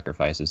lots of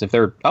sacrifices. If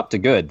they're up to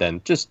good, then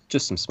just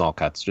some small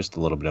cuts, just a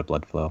little bit of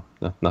blood flow,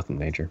 nothing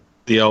major.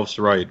 The elf's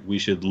right. We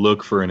should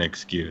look for an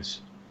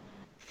excuse.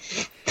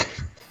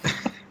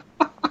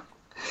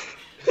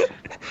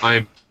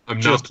 I'm not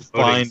Just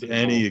promoting find civil-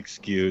 any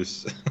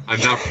excuse. I'm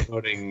not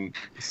promoting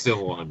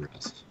civil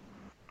unrest.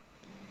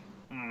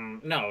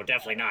 no,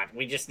 definitely not.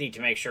 We just need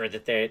to make sure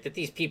that that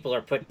these people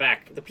are put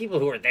back. The people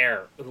who are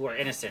there, who are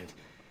innocent,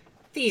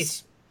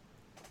 these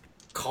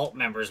cult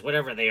members,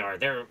 whatever they are,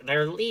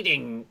 they're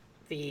leading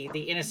the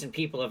innocent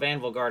people of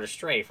Anvilgard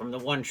astray from the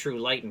one true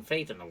light and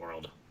faith in the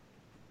world.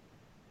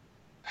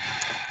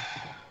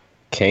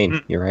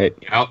 Cain, you're right.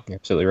 Yep. You're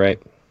absolutely right.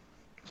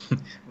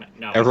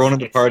 No, Everyone in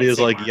the party is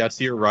like, Sigmar. yes,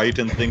 you're right,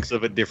 and thinks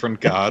of a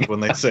different god when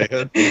they say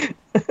it.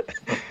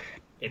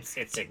 It's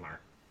Sigmar.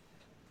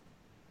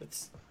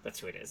 That's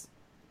who it is.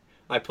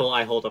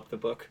 I hold up the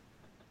book.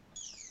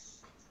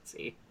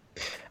 See,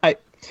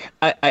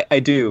 I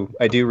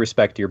do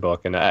respect your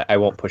book, and I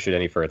won't push it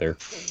any further.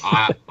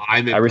 I'm I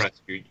res-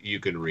 impressed. You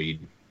can read.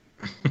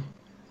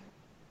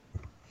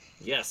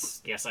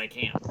 yes, I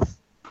can.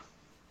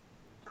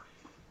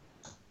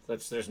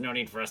 There's no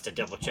need for us to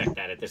double check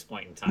that at this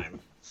point in time.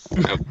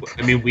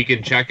 I mean, we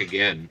can check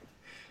again.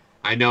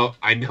 I know.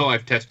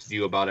 I've tested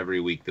you about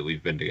every week that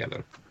we've been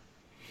together.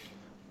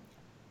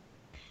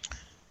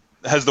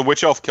 Has the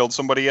witch elf killed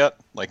somebody yet?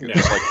 Like, No.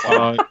 just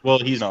like Well,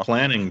 he's No.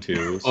 planning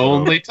to. So.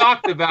 Only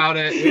talked about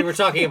We it. were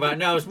talking about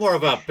no, it's more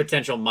of a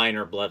potential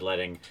minor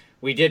bloodletting.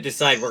 We did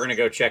decide we're going to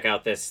go check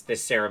out this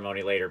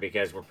ceremony later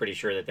because we're pretty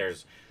sure that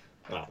there's,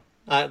 well,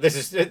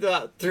 This is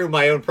through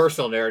my own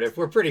personal narrative.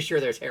 We're pretty sure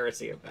there's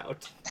heresy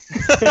about.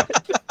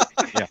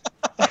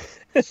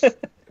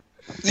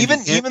 Even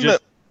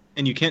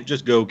and you can't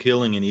just go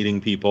killing and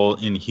eating people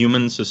in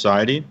human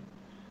society.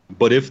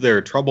 But if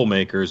they're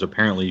troublemakers,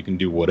 apparently you can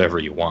do whatever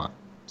you want.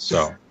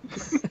 So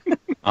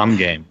I'm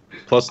game.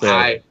 Plus,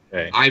 I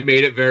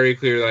made it very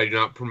clear that I do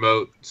not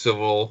promote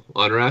civil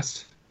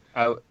unrest.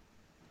 I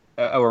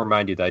will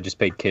remind you that I just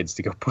paid kids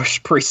to go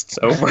push priests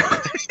over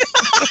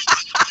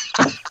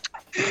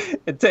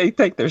and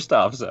take their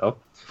stuff. So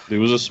it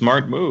was a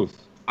smart move.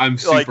 I'm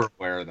super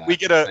aware of that. We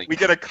get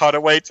a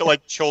cutaway to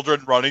like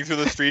children running through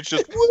the streets,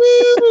 just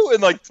woo,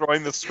 and like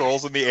throwing the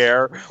scrolls in the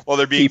air while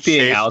they're being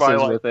chased by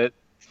like, with it.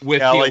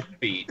 With healed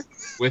feet.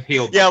 With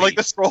healed yeah, feet. like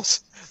the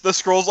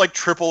scrolls like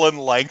triple in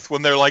length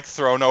when they're like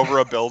thrown over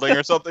a building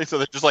or something. So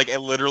they're just like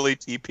literally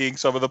TPing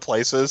some of the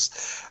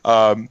places,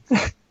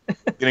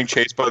 getting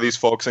chased by these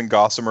folks in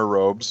gossamer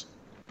robes.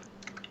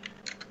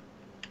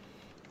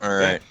 All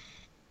right.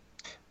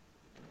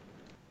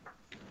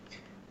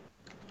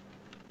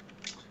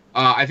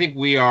 I think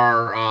we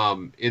are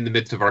in the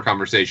midst of our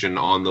conversation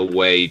on the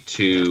way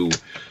to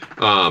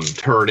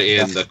turn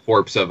in the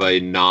corpse of a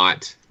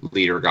not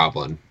leader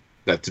goblin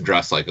that's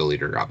dressed like a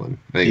leader goblin.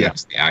 I think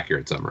that's the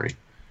accurate summary.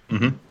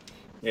 Mm-hmm.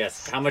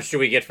 Yes. How much do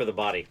we get for the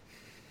body?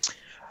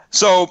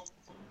 So,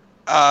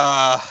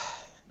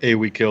 hey,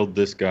 we killed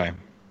this guy.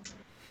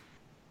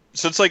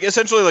 So it's like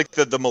essentially like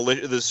the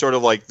militia, the sort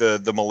of like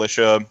the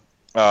militia,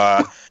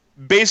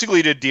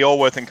 basically to deal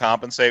with and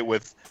compensate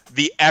with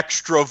the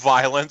extra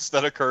violence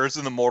that occurs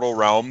in the mortal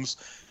realms.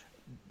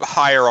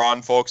 Hire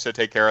on folks to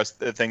take care of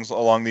things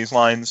along these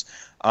lines,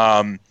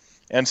 and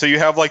so you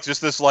have like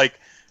just this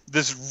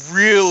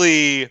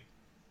really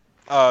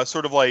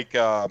sort of like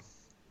how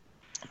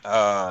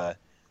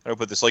do I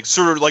put this? Like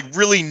sort of like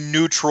really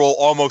neutral,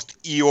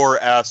 almost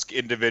Eeyore-esque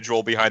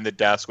individual behind the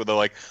desk with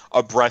a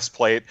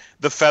breastplate.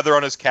 The feather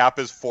on his cap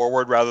is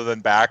forward rather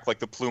than back. Like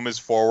the plume is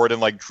forward and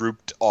like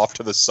drooped off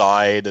to the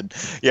side. And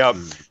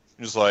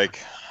just like,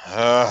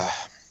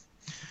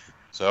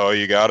 so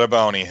you got a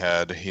bounty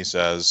head, he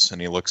says, and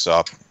he looks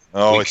up.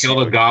 Oh, we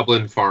killed a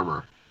goblin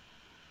farmer.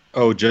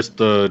 Oh, just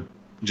the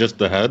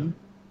head?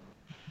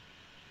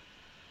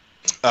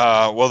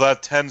 Well,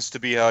 that tends to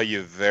be how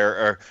you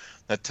verify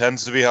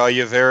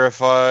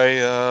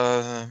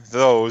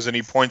those. And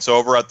he points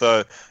over at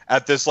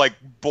this like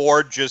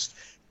board just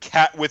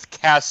with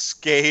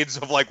cascades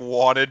of like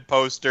wanted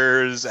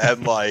posters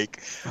and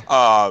like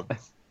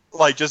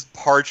just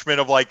parchment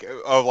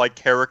of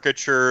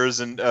caricatures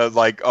and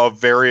like of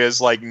various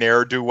like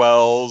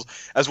ne'er-do-wells,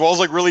 as well as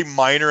like really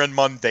minor and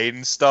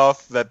mundane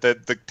stuff that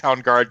the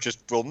town guard just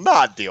will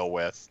not deal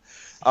with.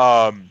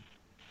 All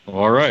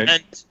right.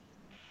 And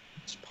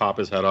just pop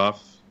his head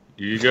off.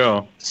 Here you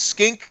go.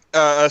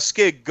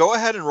 Skig, go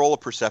ahead and roll a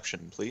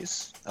perception,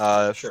 please.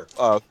 Sure.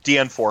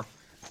 DN4.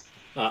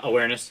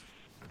 Awareness.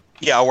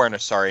 Yeah,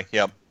 awareness. Sorry.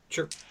 Yep.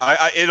 Sure.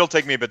 It'll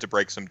take me a bit to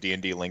break some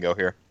D&D lingo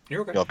here.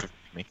 You're okay. You'll have to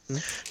me.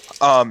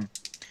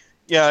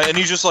 Yeah, and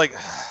he's just like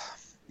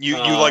you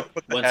like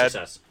put the one head.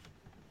 Success.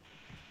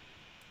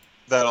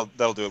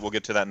 That'll do it. We'll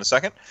get to that in a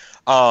second.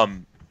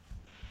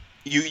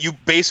 You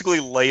basically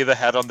lay the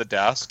head on the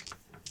desk.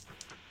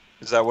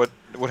 Is that what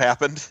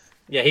happened?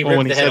 Yeah, he when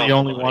ripped he the head said off he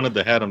only the body. wanted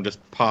the head, I'm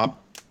just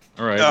pop.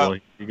 All right, well,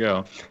 here you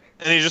go.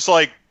 And he just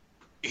like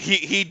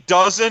he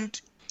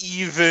doesn't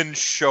even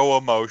show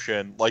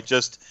emotion. Like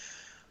just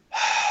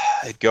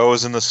it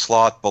goes in the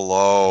slot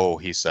below,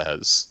 he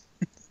says.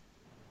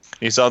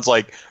 He sounds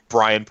like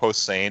Brian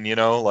Posehn, you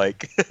know,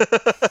 like.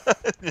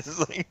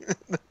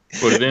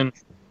 Put it in.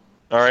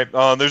 All right.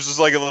 There's just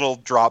like a little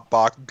drop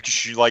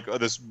box, like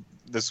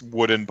this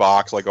wooden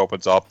box, like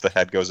opens up. The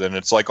head goes in.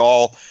 It's like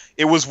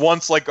it was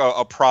once like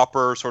a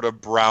proper sort of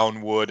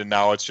brown wood, and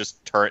now it's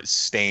just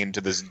stained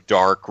to this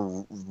dark,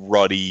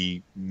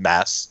 ruddy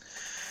mess.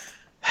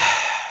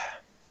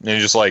 And he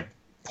just like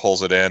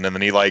pulls it in, and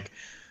then he like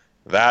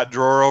that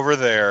drawer over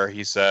there,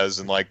 he says,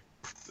 and like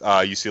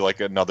you see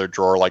like another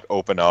drawer like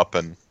open up,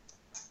 and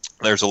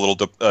there's a little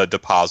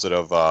deposit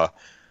of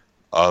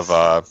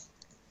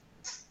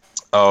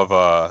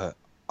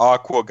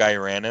Aqua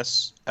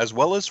Gyranus, as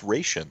well as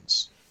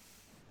rations.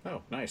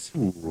 Oh, nice.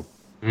 Ooh.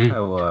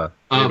 I'll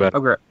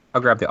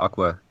grab the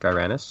Aqua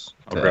Gyranus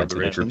I'll to grab add the to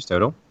the rations. troops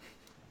total.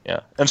 Yeah,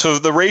 and so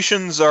the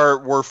rations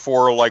were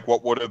for like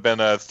what would have been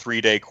a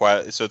 3-day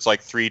quest. So it's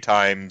like 3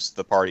 times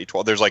the party.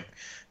 12. There's like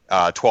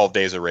 12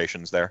 days of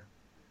rations there.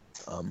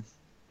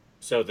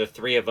 So the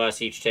 3 of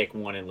us each take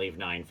 1 and leave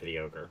 9 for the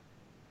ogre.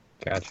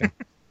 Gotcha.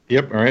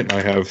 Yep, all right.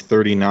 I have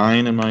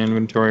 39 in my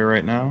inventory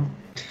right now.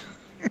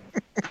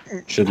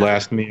 Should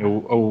last me a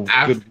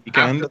good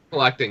weekend. After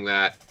collecting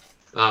that,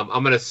 I'm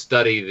going to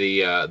study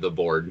the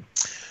board.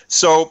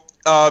 So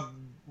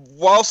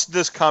whilst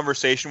this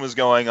conversation was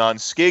going on,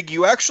 Skig,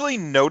 you actually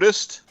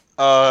noticed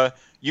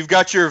you've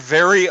got your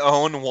very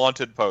own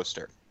wanted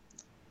poster,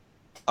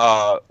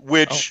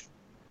 which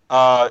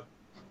Feargrim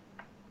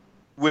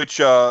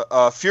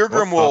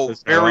will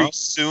very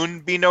soon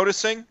be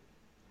noticing,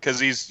 because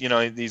he's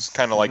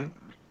kind of like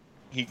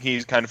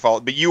he's kind of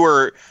followed, but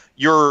you're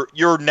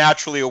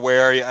naturally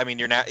aware. I mean,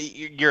 you're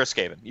a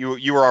Skaven.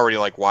 You were already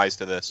like wise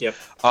to this. Yep.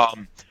 But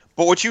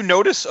what you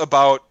notice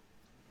about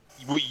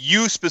what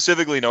you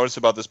specifically notice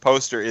about this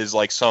poster is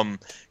like some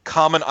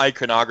common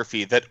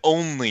iconography that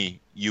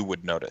only you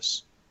would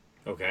notice.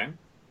 Okay.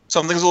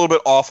 Something's a little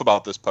bit off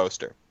about this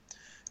poster.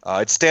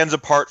 It stands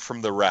apart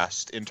from the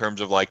rest in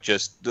terms of like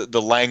just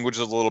the language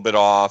is a little bit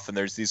off, and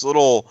there's these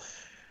little,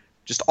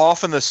 just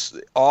off in this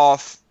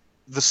off.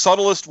 The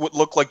subtlest would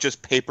look like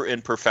just paper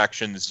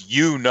imperfections.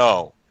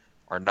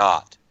 Are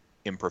not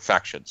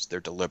imperfections. They're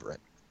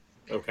deliberate.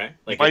 Okay.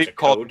 Like Might it's a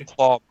call code. it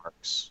claw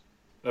marks.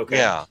 Okay.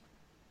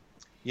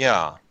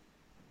 Yeah.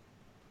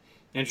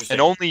 Interesting.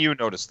 And only you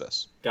notice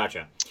this.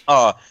 Gotcha.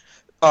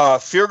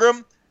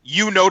 Feargrim,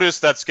 you notice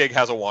that Skig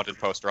has a wanted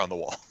poster on the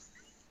wall.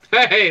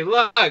 Hey,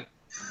 look!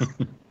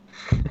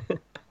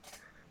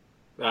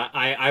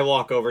 I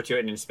walk over to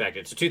it and inspect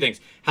it. So two things.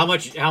 How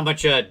much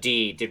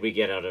D did we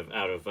get out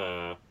of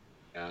the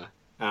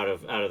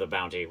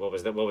bounty? What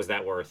was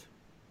that worth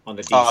on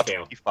the D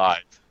scale?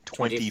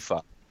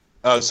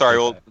 25. Sorry,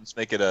 let's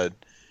make it a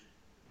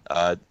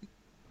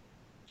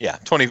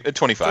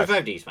 25.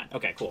 25 D is fine.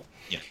 Okay, cool.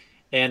 Yeah.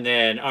 And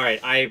then all right,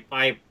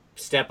 I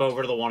step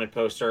over to the wanted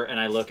poster and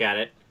I look at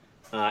it,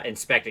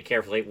 inspect it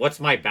carefully.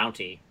 What's my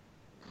bounty?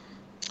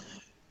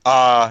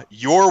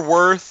 You're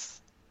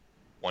worth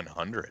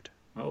 100.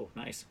 Oh,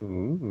 nice.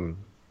 Ooh.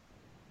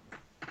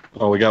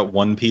 Oh, we got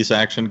One Piece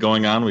action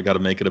going on. We got to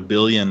make it 1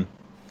 billion.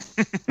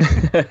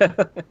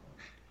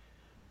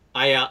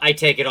 I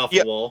take it off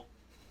the wall.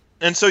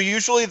 And so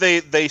usually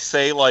they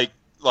say like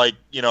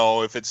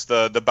if it's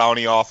the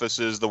bounty office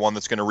is the one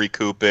that's going to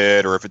recoup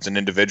it, or if it's an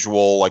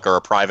individual like or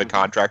a private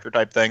contractor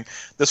type thing.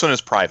 This one is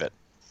private.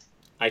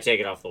 I take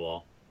it off the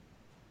wall.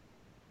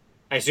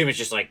 I assume it's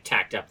just like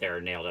tacked up there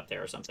or nailed up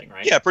there or something,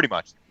 right? Yeah, pretty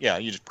much. Yeah,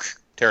 you just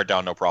tear it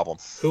down, no problem.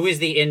 Who is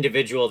the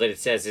individual that it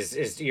says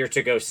is you're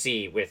to go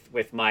see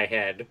with my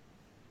head?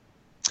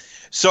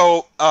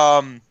 So,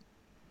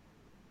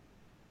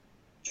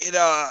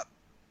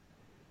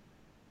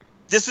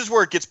 this is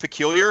where it gets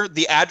peculiar.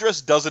 The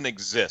address doesn't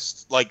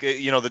exist. Like,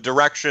 the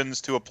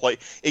directions to a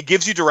place. It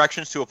gives you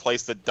directions to a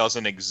place that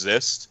doesn't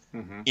exist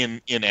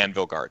in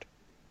Anvilgard.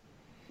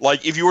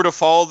 Like, if you were to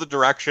follow the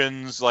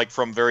directions, like,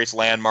 from various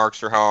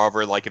landmarks or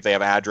however, like, if they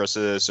have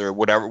addresses or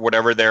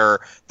whatever their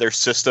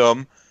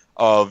system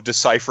of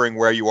deciphering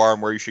where you are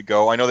and where you should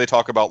go. I know they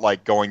talk about,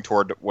 like, going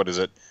toward,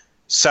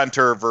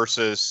 center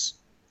versus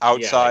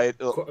outside.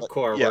 Yeah, like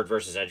Coreward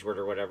versus Edgeward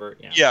or whatever.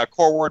 Yeah,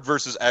 Coreward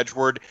versus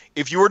Edgeward.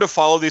 If you were to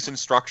follow these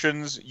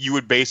instructions, you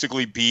would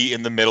basically be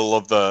in the middle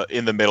of the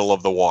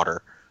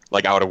water,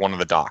 like out of one of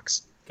the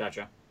docks.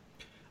 Gotcha.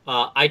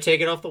 I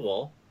take it off the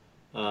wall.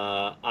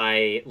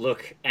 I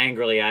look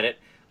angrily at it.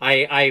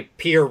 I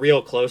peer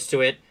real close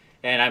to it,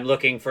 and I'm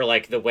looking for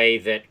like the way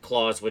that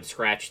claws would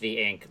scratch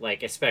the ink,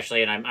 like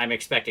especially. And I'm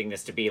expecting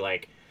this to be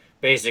like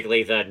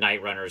basically the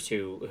Night Runners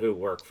who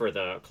work for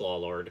the Claw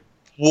Lord.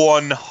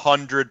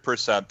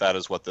 100% that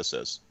is what this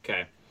is.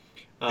 Okay.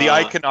 The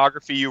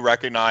iconography you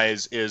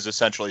recognize is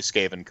essentially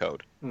Skaven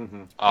code.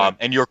 Mm-hmm.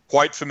 And you're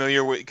quite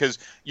familiar with, because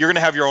you're going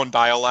to have your own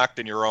dialect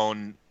and your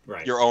own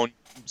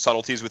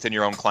subtleties within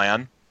your own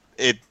clan.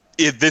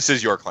 This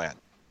is your clan.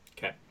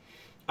 Okay.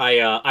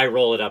 I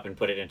roll it up and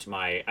put it into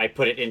my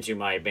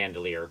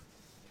bandolier.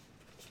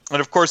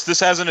 And of course, this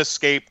hasn't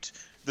escaped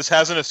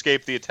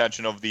the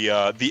attention of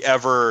the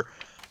ever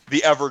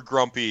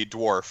grumpy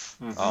dwarf.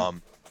 Mm-hmm.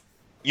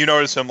 You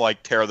notice him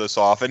like tear this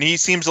off, and he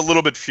seems a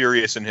little bit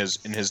furious in his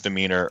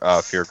demeanor,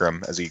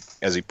 Feargrim, as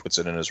he puts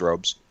it in his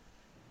robes.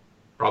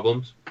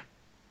 Problems?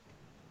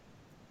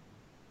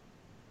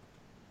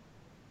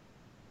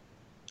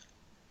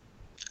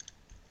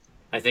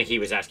 I think he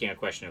was asking a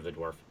question of the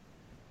dwarf.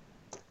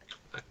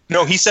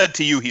 No, he said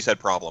to you. He said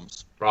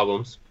problems.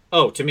 Problems.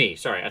 Oh, to me.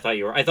 Sorry, I thought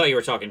you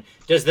were talking.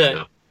 Does the?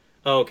 No.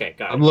 Oh, okay,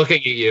 got it. I'm looking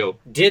at you.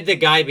 Did the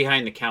guy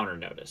behind the counter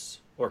notice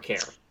or care?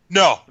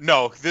 No.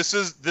 This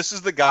is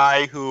the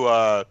guy who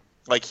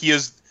he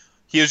is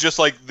just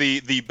like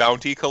the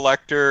bounty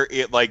collector,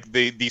 like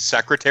the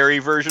secretary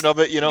version of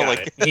it, Got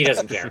like it. He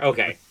doesn't care.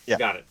 Okay, yeah.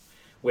 Got it.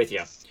 With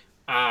you.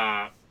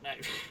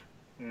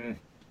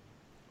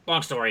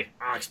 Long story.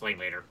 I'll explain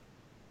later.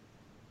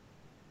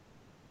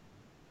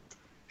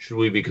 Should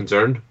we be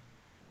concerned?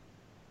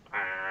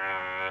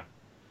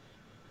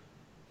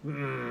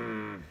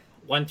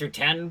 1 through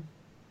 10.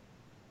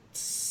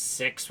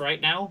 6 right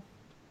now.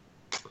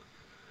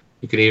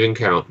 You can even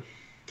count.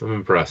 I'm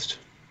impressed.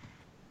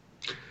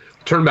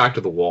 Turn back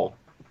to the wall.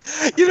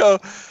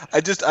 I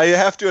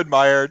have to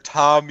admire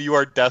Tom. You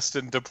are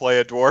destined to play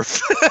a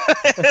dwarf.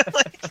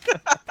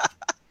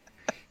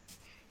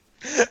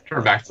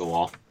 Turn back to the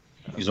wall.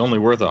 He's only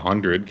worth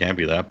 100. Can't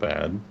be that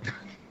bad.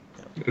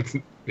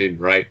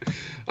 Right.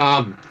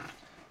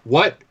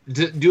 What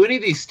do any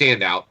of these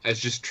stand out as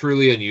just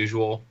truly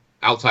unusual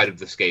outside of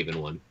the Skaven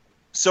one?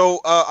 So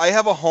I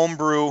have a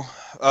homebrew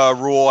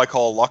rule I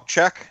call luck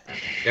check.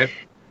 Okay.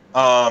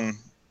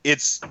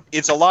 it's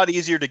a lot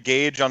easier to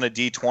gauge on a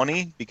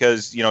D20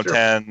 because, you know, Sure.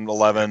 10,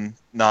 11,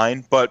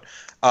 9. But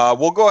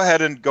we'll go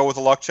ahead and go with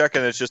a luck check,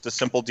 and it's just a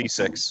simple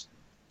D6.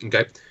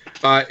 Okay.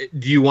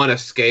 Do you want a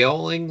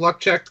scaling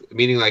luck check?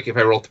 Meaning, like, if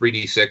I roll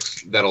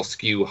 3d6, that'll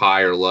skew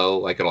high or low.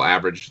 Like, it'll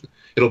average.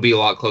 It'll be a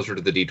lot closer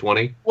to the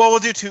d20. Well, we'll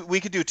do two. We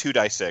could do 2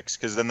 dice 6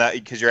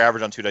 because your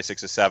average on 2 dice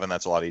 6 is 7.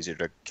 That's a lot easier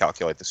to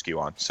calculate the skew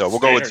on. So we'll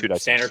go with 2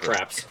 dice. Standard 6.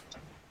 traps.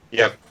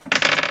 Yep.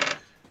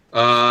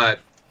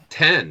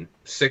 10,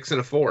 6, and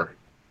a 4.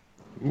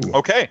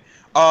 Okay.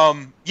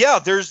 Yeah.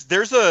 There's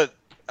a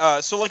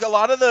so like a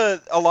lot of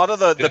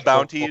the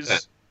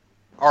bounties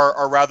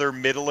are rather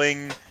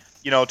middling.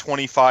 You know,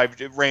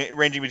 25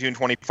 ranging between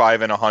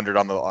 25 and 100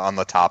 on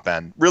the top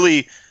end.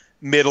 Really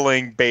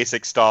middling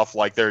basic stuff.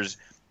 Like there's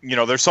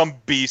some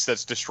beast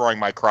that's destroying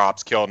my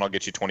crops, kill, and I'll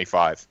get you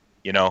 25.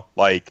 You know,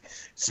 like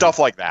stuff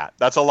like that.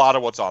 That's a lot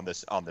of what's on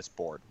this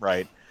board,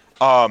 right?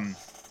 The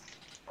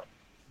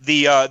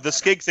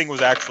skig thing was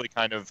actually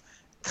kind of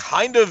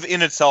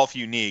in itself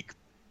unique,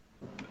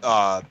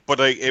 but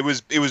it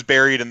was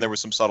buried and there was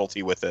some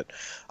subtlety with it.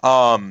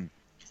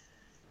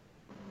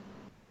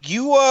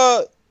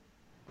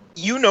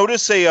 You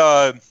notice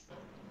a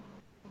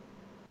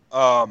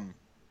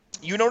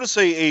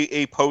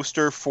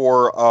poster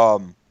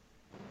for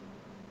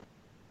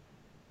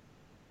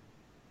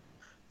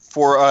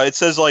it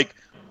says like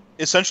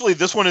essentially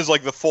this one is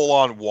like the full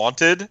on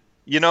wanted,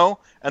 you know,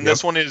 and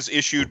this one is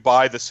issued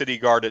by the city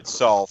guard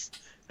itself,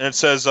 and it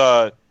says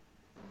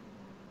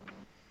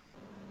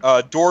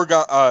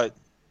Dorgon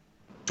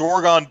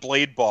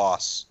Blade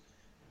Boss,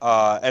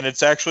 and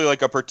it's actually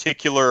like a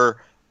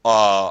particular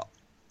a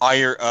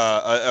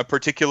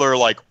particular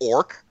like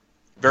orc,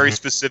 very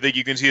specific.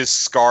 You can see his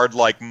scarred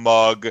like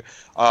mug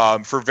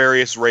for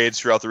various raids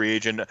throughout the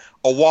region.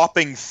 A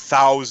whopping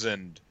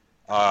 1,000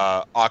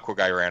 Aqua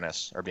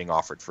Gyranus are being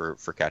offered for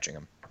catching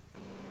him.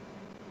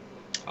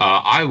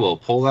 I will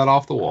pull that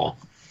off the wall.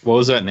 What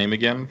was that name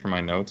again for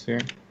my notes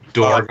here?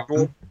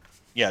 Dorgon.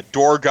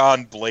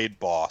 Dorgon Blade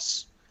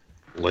Boss.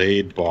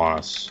 Blade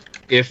Boss.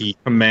 If He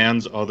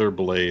commands other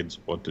blades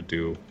what to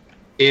do.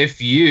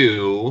 if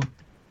you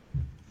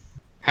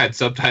had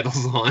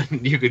subtitles on,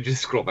 you could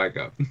just scroll back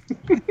up.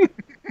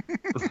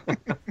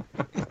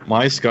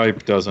 My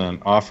Skype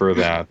doesn't offer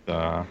that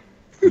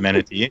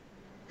amenity,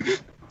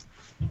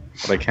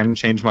 but I can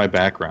change my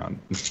background.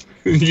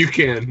 You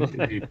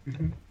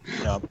can.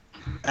 Yeah.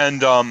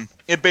 And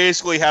it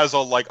basically has a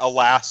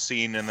last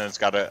scene, and then it's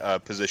got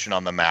a position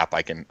on the map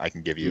I can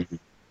give you.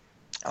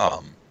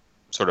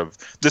 Sort of.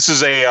 This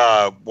is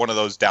a one of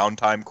those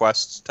downtime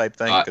quests type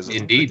thing.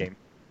 Indeed. Game.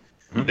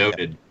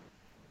 Noted.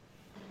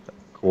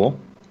 Cool.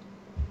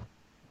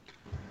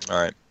 All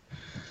right.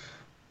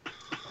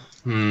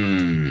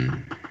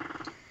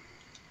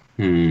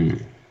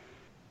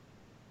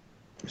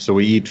 So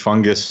we eat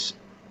fungus.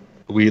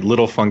 We eat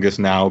little fungus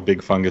now,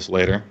 big fungus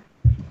later.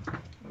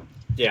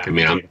 Yeah. I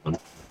mean, I'm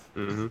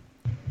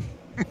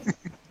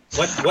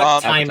What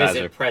time is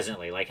appetizer. it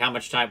presently? Like how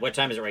much time? What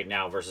time is it right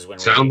now versus when?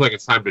 sounds like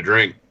it's time to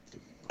drink.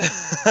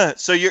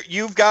 So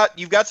you've got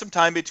some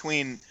time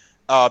between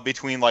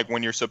like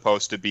when you're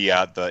supposed to be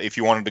at if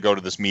you wanted to go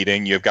to this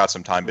meeting, you've got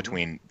some time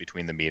between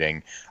the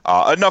meeting.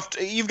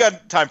 You've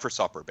got time for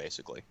supper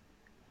basically.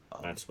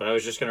 That's what I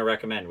was just going to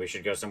recommend. We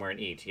should go somewhere and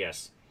eat.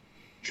 Yes.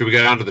 Should we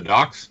go down to the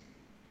docks?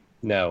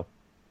 No.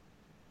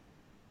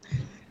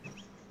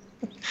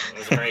 That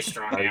was a very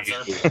strong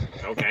answer.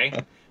 Okay.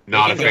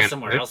 Not we a can go fan.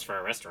 somewhere else for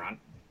a restaurant.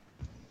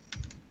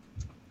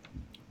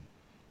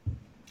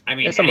 I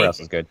mean, Yeah, somewhere else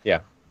is good.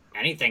 Yeah.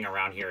 anything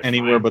around here is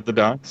Anywhere fine. but the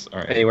docks. All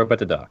right. Anywhere but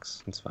the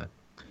docks. It's fine.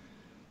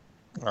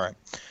 All right.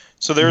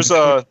 So there's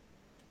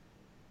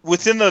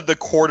within the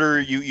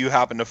quarter you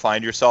happen to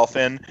find yourself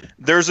in,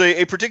 there's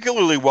a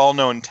particularly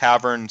well-known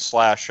tavern /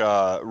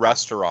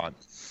 restaurant.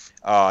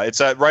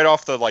 It's right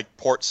off the like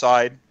port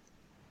side.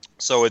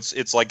 So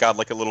it's like got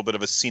like a little bit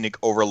of a scenic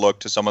overlook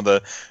to some of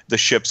the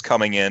ships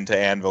coming in to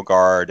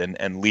Anvilgard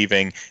and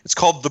leaving. It's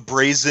called the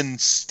Brazen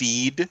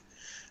Steed.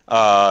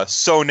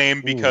 So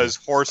named because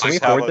horses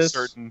I've have heard a this.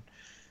 certain.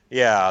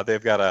 Yeah,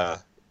 they've got a.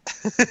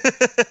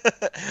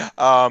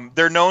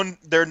 They're known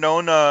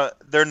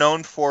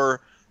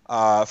for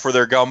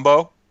their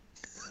gumbo.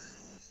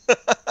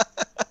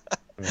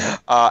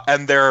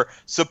 And their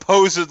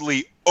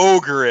supposedly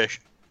ogreish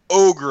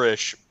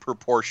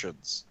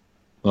proportions.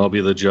 I'll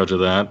be the judge of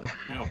that.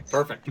 Oh,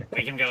 perfect.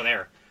 We can go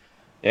there.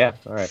 Yeah.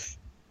 All right.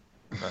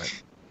 You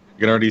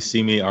can already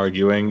see me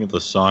arguing. The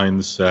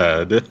sign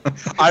said.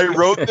 I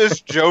wrote this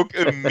joke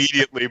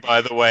immediately, by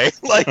the way.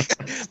 Like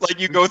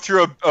you go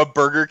through a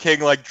Burger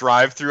King like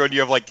drive-through and you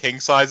have like king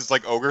size, it's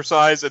like ogre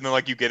size, and then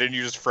like you get in, and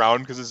you just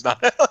frown because it's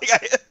not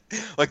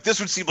like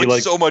this would seem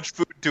like so much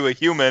food to a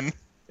human.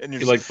 And He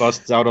you're like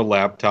busts out a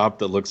laptop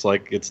that looks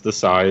like it's the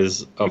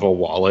size of a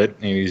wallet,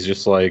 and he's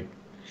just like,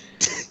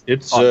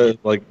 it's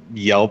like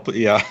Yelp,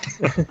 yeah.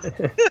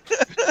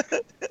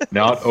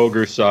 Not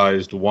ogre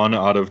sized, 1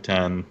 out of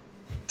 10.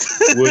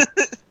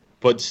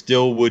 But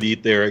still would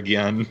eat there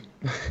again.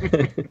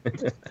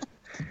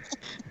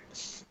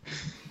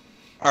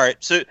 All right,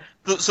 so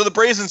the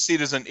Brazen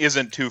Steed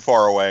isn't too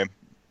far away.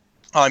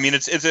 I mean,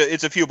 it's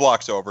a few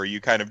blocks over.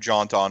 You kind of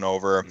jaunt on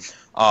over.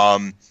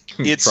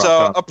 It's Trot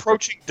on.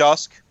 approaching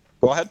dusk.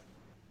 Go ahead.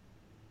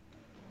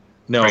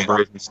 No, Right.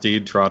 Brazen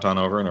Steed, trot on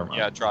over. Never mind.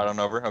 Yeah, trot on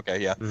over. Okay,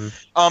 yeah.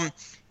 Mhm.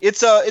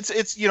 It's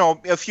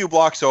a few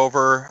blocks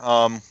over.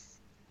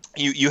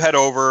 You head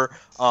over.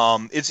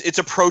 It's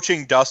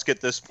approaching dusk at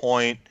this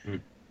point.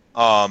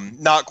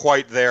 Not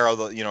quite there,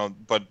 although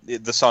but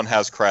the sun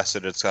has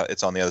crested.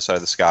 It's on the other side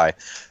of the sky,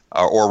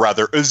 or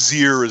rather,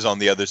 Azir is on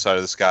the other side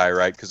of the sky,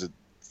 right? Because it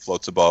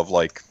floats above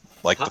like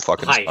the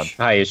fucking sun.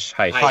 Heish.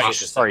 Heish.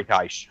 Heish. Sorry,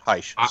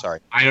 Heish.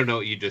 Sorry, I don't know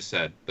what you just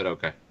said, but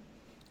okay.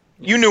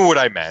 you knew what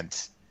I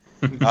meant.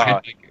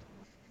 Thank you.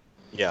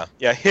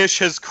 Yeah. Hish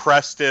has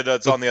crested.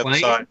 It's The on the other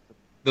plane? side.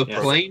 The Yes.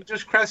 plane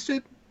just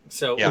crested?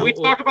 So Yeah. Can we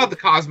talk about the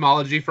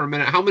cosmology for a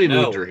minute? How many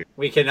No, moons are here?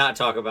 we cannot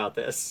talk about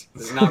this.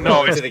 This is not No,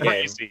 going it's to the game.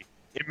 crazy.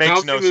 It makes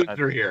How no many moons sense.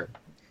 are here?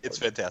 It's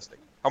fantastic.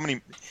 How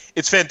many?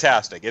 It's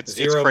fantastic. It's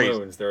Zero crazy.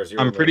 moons. There are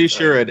zero I'm pretty moons.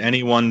 sure at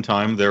any one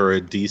time there are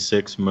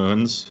D6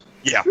 moons.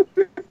 Yeah.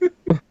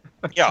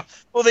 Yeah.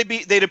 Well,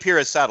 they'd appear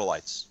as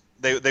satellites.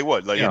 They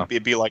would. Like Yeah.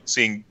 it'd be like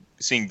seeing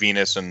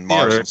Venus and Yeah,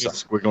 Mars they're and stuff.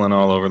 just squiggling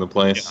all over the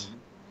place.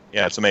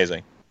 Yeah, it's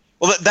amazing.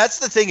 Well, that's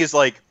the thing is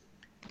like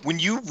when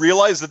you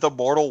realize that the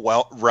mortal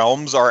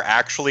realms are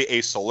actually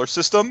a solar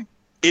system,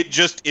 it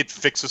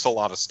fixes a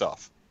lot of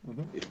stuff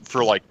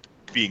for like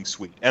being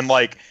sweet and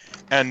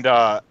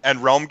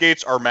realm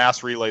gates are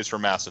mass relays for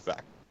Mass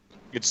Effect.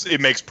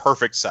 It makes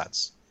perfect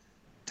sense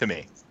to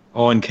me.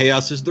 Oh, and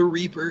Chaos is the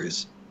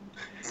Reapers.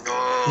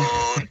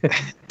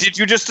 Did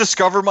you just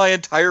discover my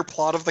entire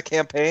plot of the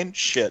campaign?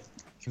 Shit.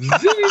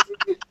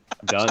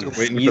 Done. Still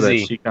waiting for that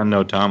Easy. Shikon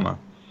no Tama.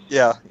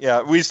 Yeah.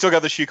 We still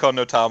got the Shikon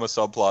no Tama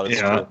subplot.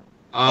 It's Yeah.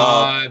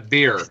 true.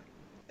 Beer.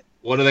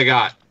 What do they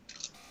got?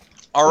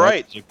 All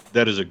right.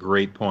 That is a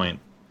great point.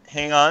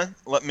 Hang on.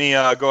 Let me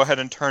go ahead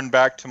and turn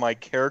back to my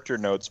character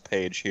notes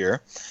page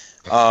here.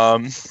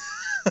 Um,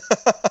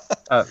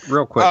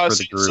 Real quick for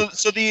the group.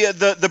 So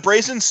the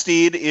Brazen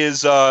Steed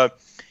is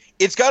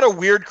it's got a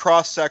weird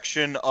cross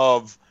section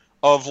of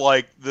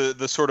like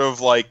the sort of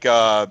like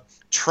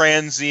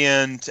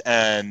transient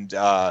and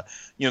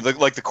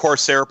the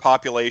Corsair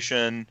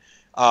population,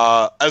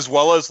 as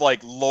well as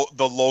like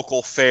the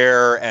local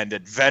fair and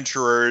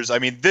adventurers. I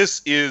mean,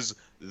 this is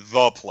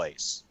the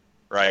place,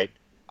 right?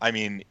 I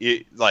mean,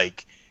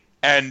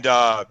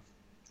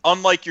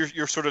 unlike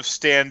your sort of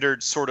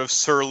standard sort of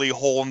surly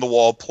hole in the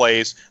wall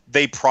place,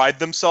 they pride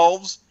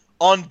themselves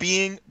on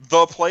being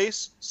the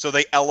place, so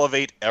they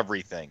elevate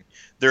everything.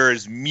 There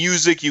is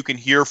music you can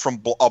hear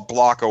from a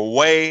block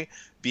away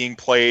being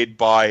played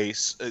by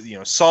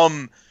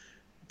some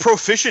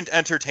proficient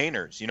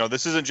entertainers.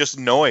 This isn't just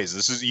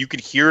noise. You can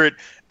hear it,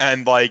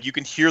 and like you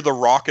can hear the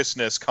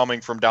raucousness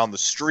coming from down the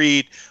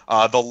street.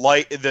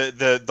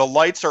 The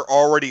lights are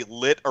already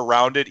lit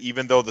around it,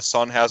 even though the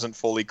sun hasn't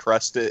fully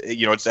crested.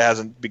 It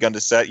hasn't begun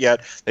to set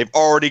yet. They've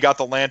already got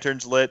the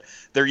lanterns lit.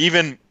 They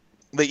even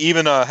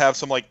have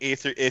some like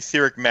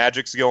etheric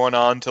magics going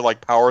on to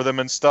like power them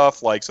and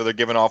stuff. Like so, they're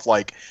giving off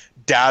like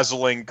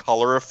dazzling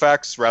color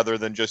effects rather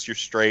than just your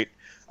straight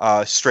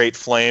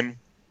flame.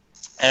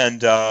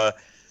 And I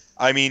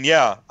mean,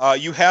 yeah,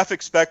 you half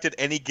expect at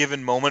any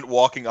given moment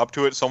walking up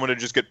to it, someone to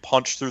just get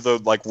punched through the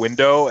like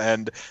window,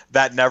 and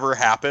that never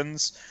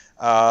happens.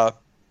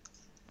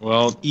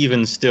 Well,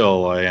 even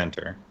still, I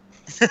enter.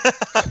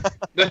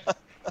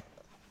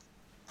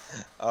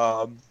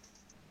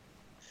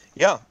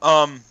 Yeah.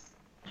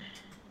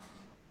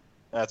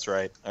 That's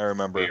right. I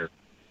remember. Beer.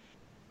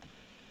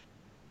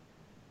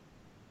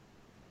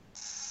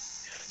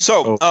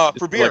 So, Oh, for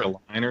is it beer, like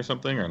a line or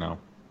something, or no?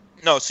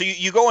 no. So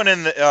you going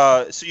in.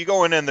 You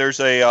going in. There's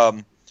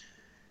a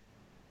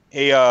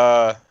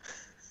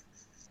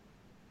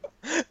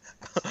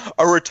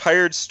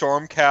retired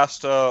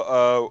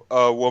Stormcast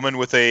a woman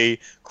with a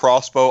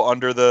crossbow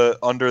under the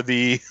under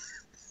the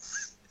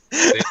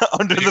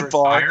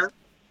bar. Retire?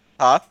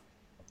 Huh?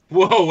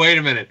 Whoa, wait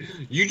a minute.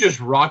 You just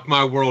rocked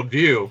my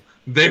worldview.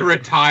 They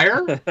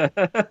retire?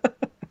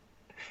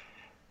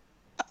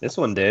 This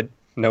one did.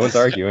 No one's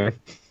arguing.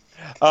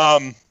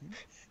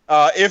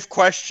 If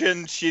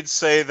questioned, she'd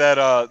say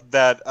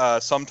that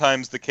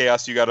sometimes the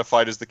chaos you got to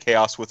fight is the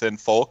chaos within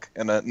folk,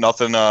 and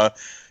nothing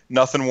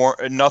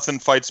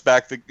fights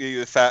back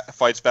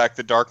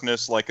the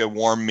darkness like a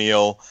warm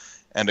meal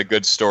and a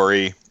good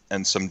story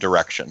and some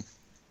direction.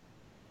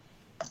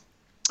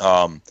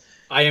 I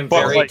am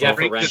But, very like,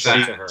 deferential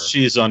to her.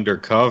 She's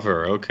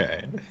undercover.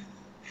 Okay.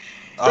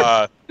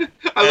 I look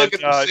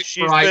And, at the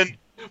she's 6 right been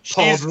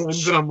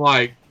pauldrons and I'm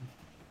like,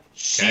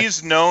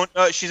 she's known.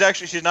 She's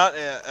not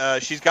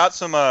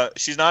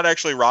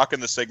actually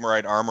rocking the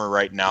Sigmarite armor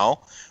right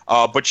now.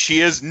 But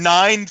she is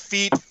 9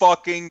 feet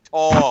fucking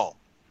tall.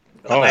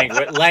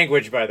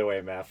 Language, by the way,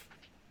 Meth.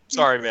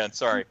 Sorry, man.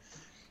 Sorry.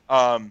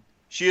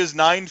 She is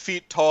 9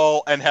 feet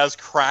tall and has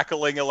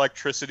crackling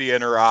electricity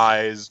in her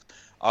eyes.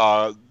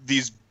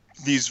 These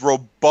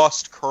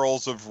robust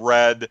curls of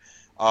red.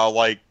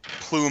 like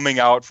pluming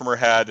out from her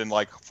head and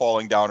like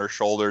falling down her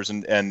shoulders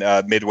and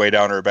midway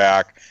down her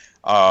back.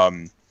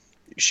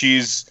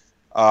 She's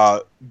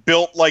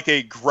built like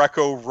a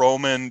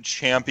Greco-Roman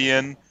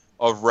champion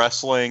of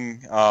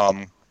wrestling.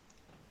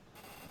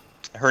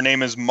 Her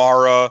name is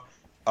Mara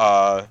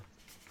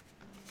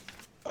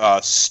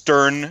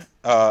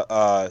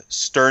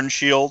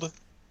Sternshield,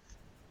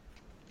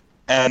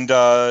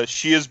 and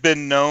she has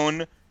been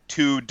known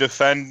to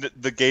defend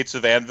the gates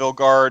of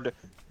Anvilgard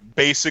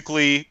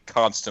basically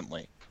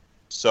constantly.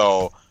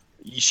 So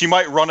she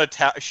might run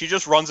she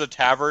just runs a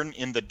tavern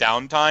in the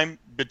downtime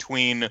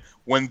between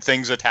when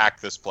things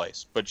attack this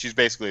place, but she's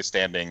basically a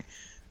standing,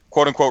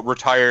 quote unquote,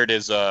 retired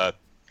is a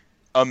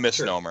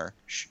misnomer.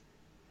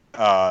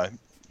 Sure.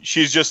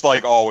 She's just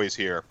like always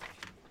here,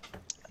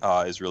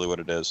 is really what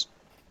it is.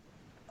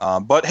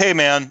 But hey,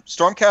 man,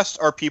 Stormcast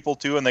are people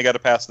too, and they got to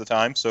pass the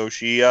time. So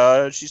she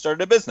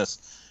started a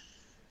business.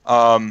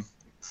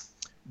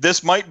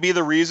 This might be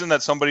the reason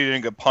that somebody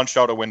didn't get punched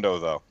out a window,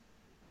 though,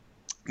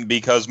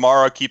 because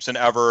Mara keeps an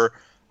ever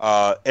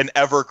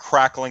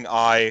crackling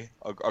eye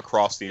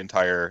across the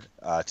entire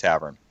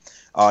tavern.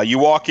 You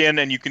walk in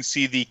and you can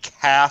see the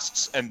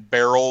casks and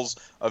barrels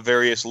of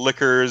various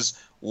liquors,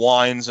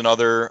 wines, and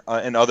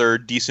other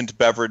decent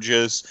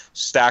beverages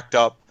stacked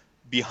up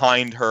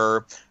behind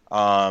her.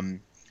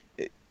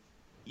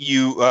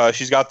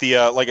 She's got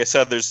the like I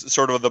said, there's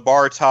sort of the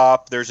bar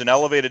top. There's an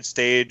elevated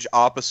stage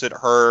opposite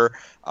her,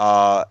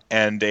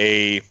 and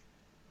a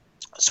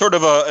sort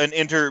of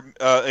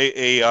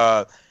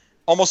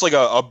almost like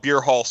a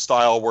beer hall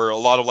style, where a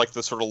lot of like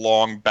the sort of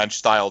long bench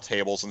style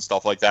tables and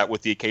stuff like that,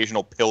 with the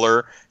occasional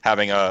pillar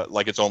having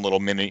like its own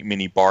little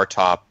mini bar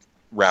top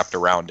wrapped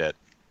around it.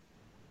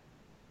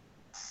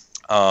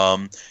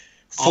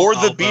 For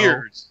the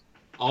beers,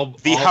 I'll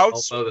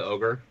house. elbow the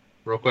ogre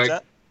real quick.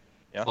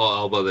 Yeah. I'll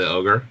elbow the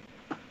ogre.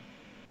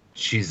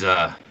 She's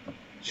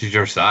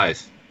your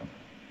size.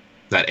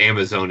 That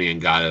Amazonian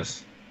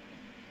goddess.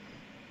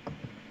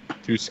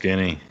 Too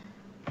skinny.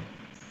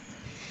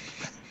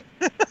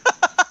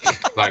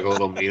 Like a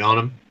little meat on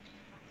him.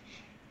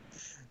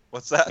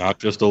 What's that? Not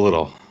just a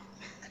little.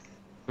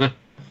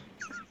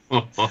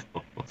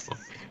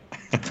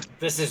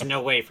 This is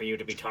no way for you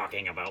to be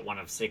talking about one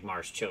of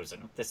Sigmar's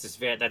chosen.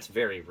 That's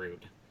very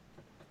rude.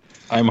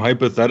 I'm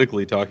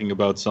hypothetically talking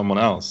about someone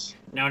else.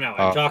 No,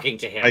 I'm talking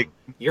to him.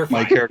 You're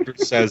fine. My character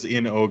says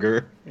in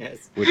ogre,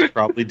 yes. which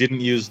probably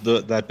didn't use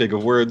that big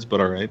of words, but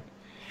all right.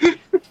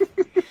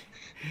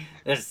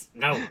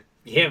 No,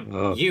 him,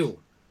 oh.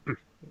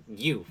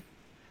 You.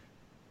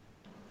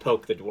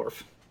 Poke the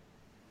dwarf.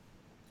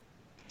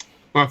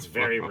 It's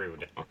very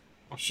rude.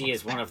 She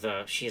is one of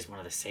the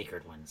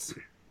sacred ones.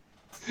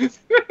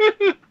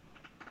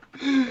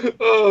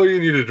 Oh, you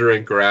need a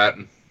drink, rat.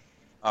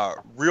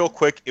 Real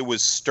quick, it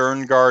was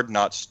Sterngard,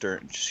 not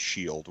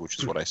Sternshield, which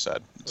is what I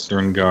said.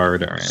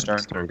 Sterngard, all right.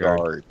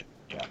 Sterngard.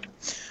 Yeah.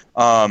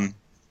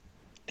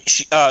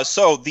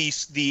 So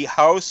the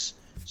house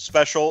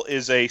special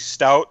is a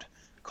stout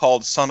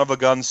called Son of a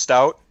Gun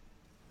Stout.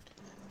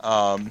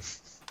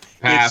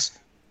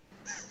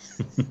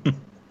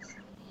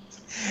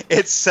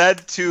 It's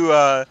said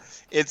to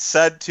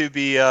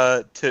be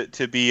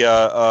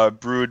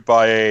brewed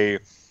by a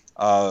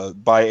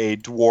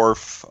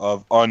dwarf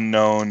of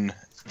unknown.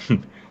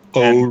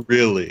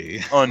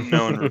 Really?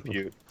 Unknown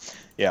repute.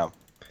 Yeah.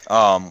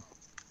 But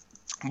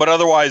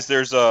otherwise,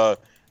 there's a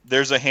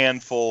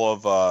handful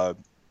of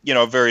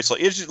various,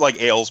 it's just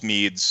like ales,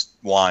 meads,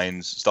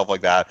 wines, stuff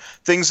like that.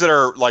 Things that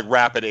are like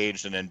rapid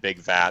aged and in big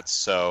vats,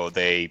 so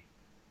they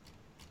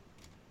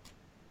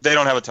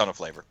don't have a ton of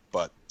flavor,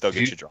 but they'll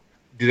get you drunk.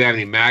 Do they have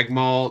any mag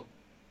malt?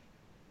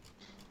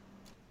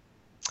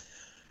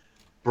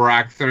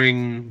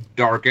 Brackthring,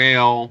 Dark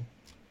Ale,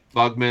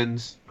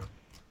 Bugman's?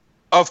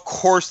 Of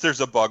course there's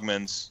a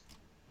Bugman's.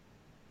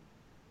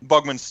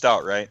 Bugman's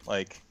Stout, right?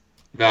 Like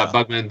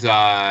Bugman's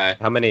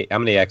How many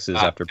X's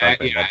after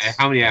Bugman?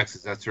 How many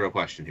X's? That's the real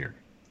question here.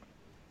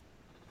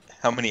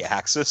 How many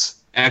axes?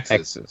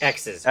 X's. Is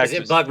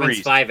it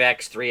Bugman's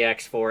 5X,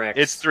 3X, 4X?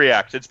 It's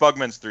 3X. It's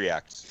Bugman's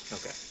 3X.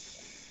 Okay.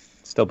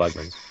 Still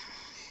Bugman's.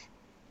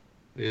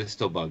 It's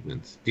still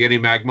Bugman's. Do you get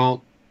any mag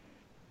malt?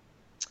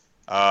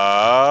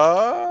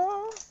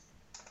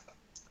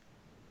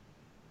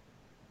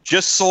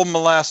 Just sold my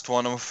last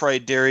one, I'm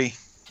afraid, dearie,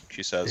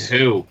 she says.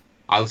 Who?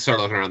 I'll start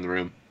looking around the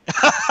room.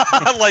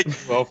 Like you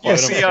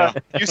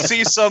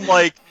see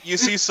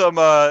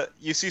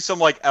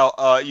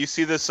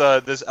this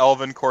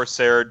elven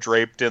corsair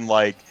draped in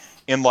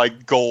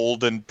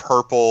gold and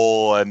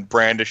purple and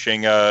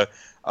brandishing a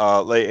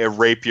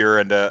rapier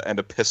and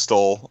a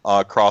pistol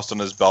crossed on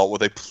his belt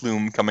with a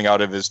plume coming out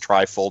of his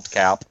trifold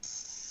cap.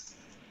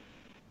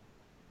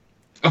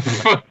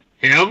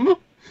 Him?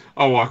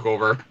 I'll walk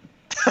over.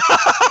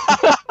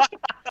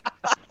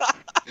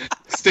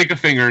 Stick a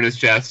finger in his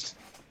chest.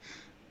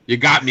 You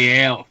got me,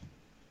 ale.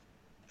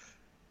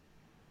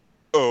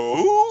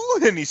 Oh,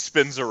 and he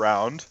spins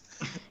around.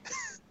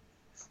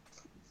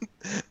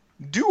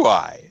 Do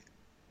I?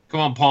 Come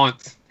on,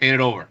 Ponce. Hand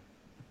it over.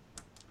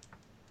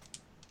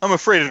 I'm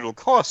afraid it will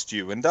cost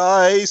you, and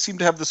I seem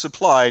to have the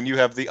supply, and you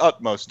have the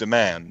utmost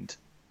demand.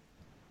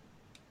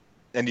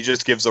 And he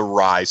just gives a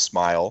wry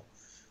smile.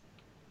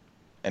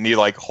 And he,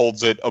 like,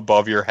 holds it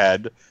above your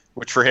head,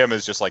 which for him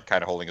is just, like,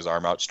 kind of holding his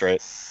arm out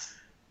straight.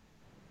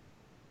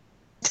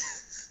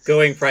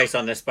 Going price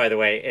on this, by the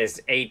way,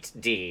 is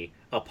 8D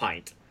a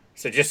pint.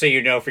 So just so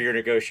you know for your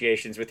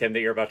negotiations with him that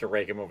you're about to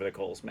rake him over the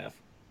coals, Smith.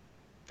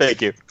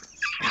 Thank you.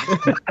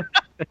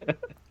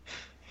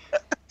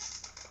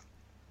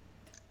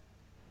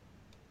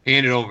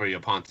 Hand it over, you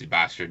Ponzi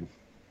bastard.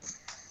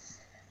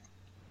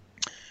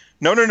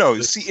 No.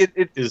 See,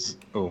 it Is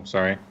oh,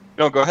 sorry.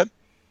 No, go ahead.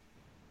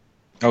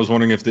 I was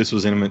wondering if this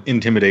was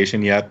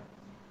intimidation yet,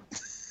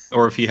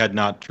 or if he had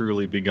not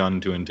truly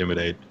begun to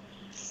intimidate.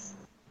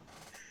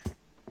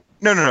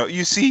 No.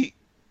 You see,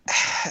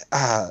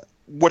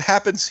 what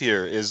happens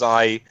here is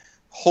I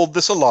hold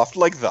this aloft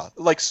like that,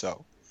 like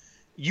so.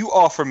 You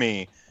offer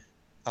me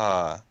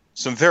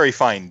some very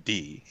fine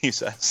D, he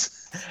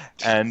says,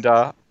 and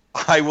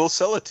I will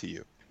sell it to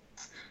you.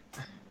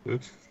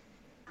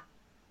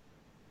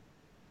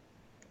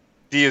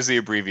 D is the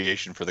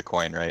abbreviation for the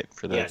coin, right?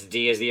 For the Yes,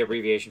 D is the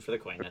abbreviation for the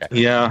coin. That's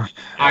Okay. Yeah,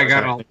 I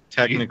got all.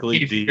 technically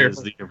You- D you-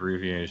 is the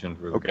abbreviation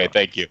for the Okay, coin.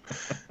 thank you. D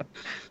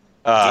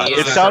is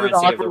It the sounded currency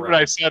of the awkward when I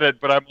realm. said it,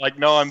 but I'm like,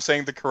 no, I'm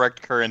saying the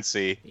correct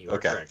currency. You are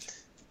Okay. correct.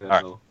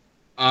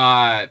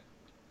 right.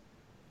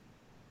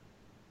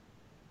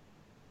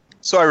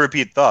 So I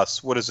repeat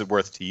thus, what is it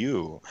worth to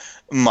you,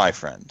 my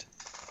friend?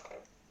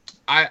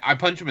 I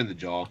punch him in the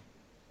jaw.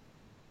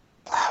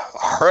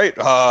 All right,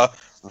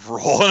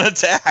 roll an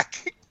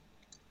attack.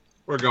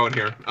 We're going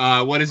here.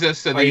 What is this?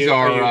 So Are these you,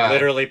 are. are you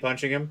literally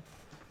punching him?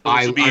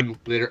 I This would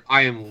be-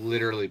 am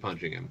literally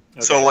punching him.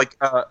 Okay. So, like,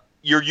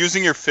 you're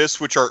using your fists,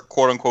 which are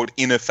quote-unquote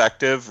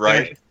ineffective,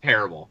 right? It's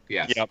terrible.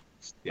 Yes. Yep.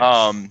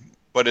 Yes.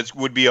 But it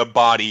would be a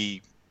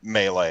body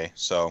melee,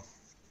 so...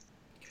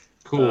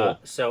 Cool.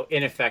 So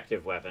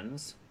ineffective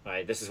weapons.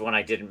 Right, this is one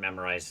I didn't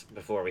memorize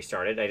before we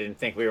started. I didn't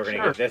think we were going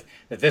to Sure. get this.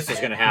 That this was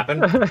going to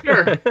happen.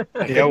 Sure. I could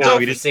Yeah, not well, we have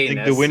didn't seen think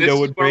this. the window This is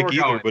would where break we're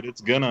either, going. but it's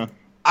gonna.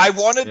 I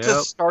wanted to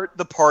Yep. start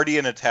the party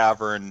in a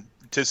tavern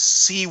to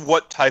see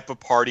what type of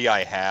party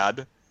I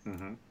had,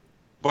 Mhm.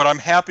 but I'm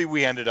happy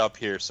we ended up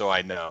here, so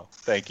I know.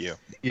 Thank you.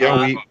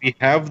 Yeah, we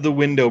have the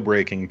window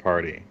breaking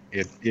party.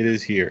 It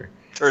is here.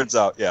 Turns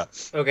out, yeah.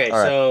 Okay, All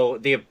right. so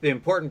the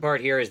important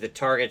part here is the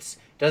targets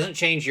doesn't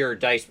change your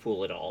dice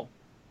pool at all.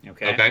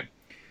 Okay. Okay.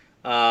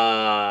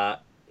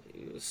 But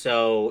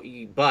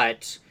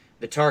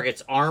the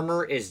target's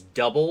armor is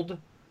doubled,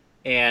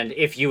 and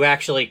if you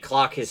actually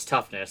clock his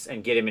toughness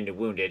and get him into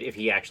wounded, if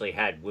he actually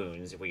had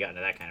wounds, if we got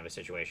into that kind of a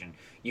situation,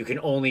 you can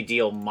only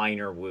deal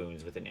minor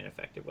wounds with an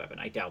ineffective weapon.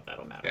 I doubt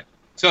that'll matter. Okay.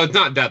 So it's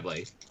not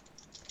deadly.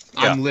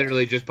 Yeah. I'm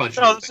literally just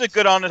punching. No, him. this is a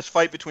good, honest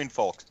fight between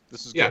folk.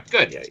 This is Yeah,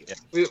 good. good.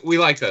 Yeah. We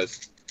like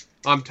those.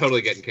 I'm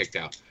totally getting kicked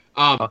out.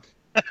 On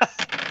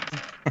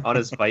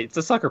his fight, it's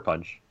a sucker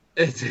punch.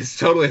 It's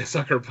totally a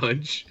sucker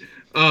punch.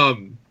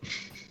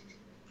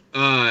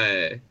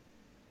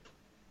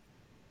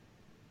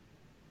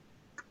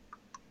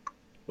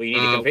 Well, you need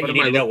to, What you am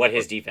need I to know looking what for?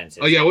 his defense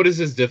is. Oh yeah, what is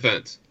his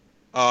defense?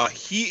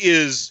 He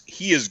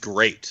is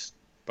great,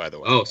 by the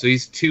way. Oh, so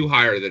he's 2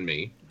 higher than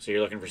me. So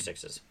you're looking for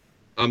 6s.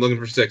 I'm looking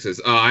for 6s.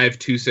 I have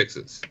 2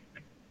 6s.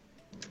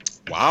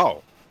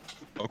 Wow.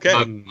 Okay.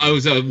 I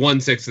was a 1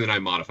 6 and then I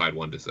modified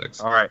 1 to 6.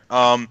 All right.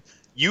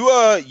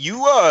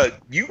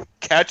 You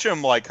catch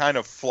him like kind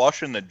of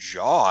flush in the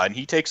jaw, and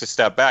he takes a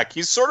step back.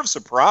 He's sort of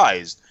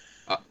surprised.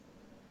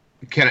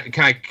 Can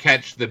I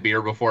catch the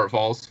beer before it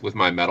falls with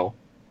my metal?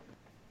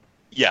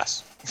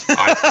 Yes.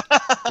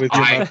 With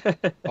your I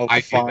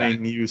a do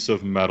fine use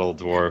of metal,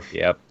 dwarf.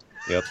 Yep.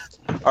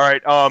 All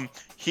right.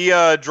 He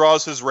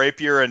draws his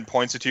rapier and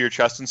points it to your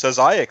chest and says,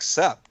 "I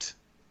accept."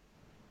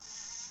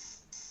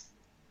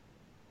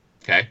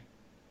 Okay,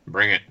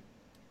 bring it.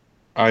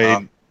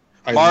 I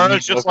Mara lean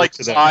just over like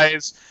to them.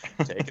 sighs.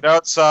 Take it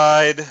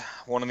outside.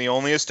 One of the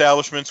only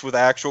establishments with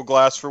actual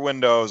glass for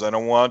windows. I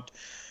don't want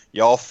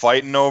y'all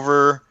fighting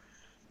over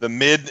the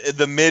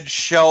mid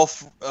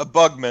shelf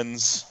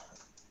Bugmans.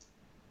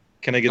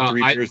 Can I get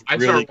 3 I- beers I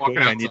really start walking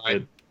quick?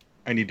 outside.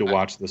 I need to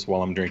watch this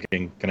while I'm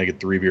drinking. Can I get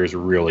 3 beers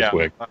really Yeah.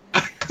 quick?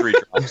 3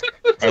 drops.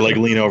 I like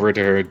lean over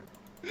to her.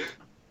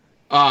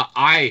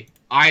 I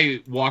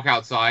walk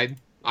outside.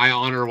 I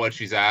honor what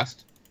she's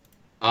asked,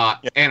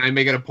 and I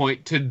make it a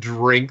point to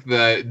drink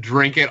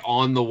it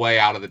on the way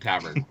out of the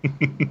tavern.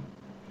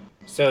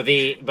 So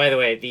by the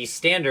way, the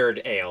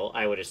standard ale,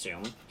 I would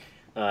assume,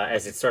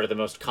 as it's sort of the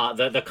most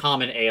the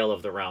common ale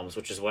of the realms,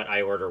 which is what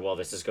I order while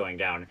this is going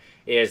down,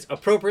 is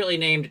appropriately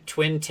named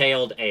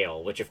Twin-Tailed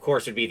Ale, which of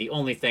course would be the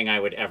only thing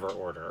I would ever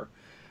order.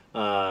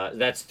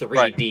 That's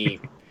 3D,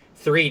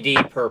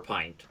 3D per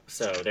pint.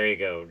 So there you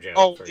go, Joe.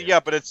 Oh for you. yeah,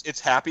 but it's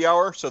happy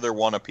hour, so they're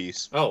 1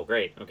 apiece. Oh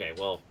great. Okay.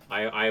 Well,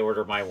 I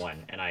order my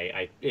one,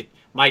 and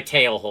my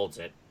tail holds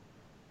it.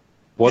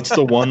 What's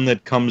the one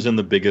that comes in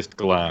the biggest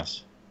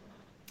glass?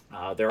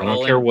 They're I all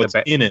don't care what's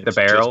the in it. the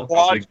barrel. just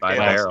Quad Big by ale.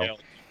 barrel.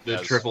 The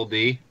Yes. triple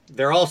D.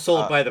 they're all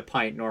sold Uh, by the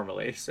pint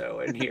normally. So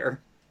in here.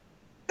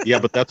 Yeah,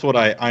 but that's what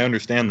I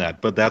understand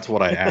that, but that's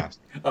what I asked.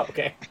 Oh,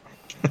 okay.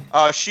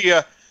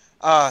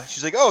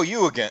 She's like, oh,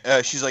 you again.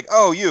 She's like,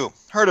 oh, you.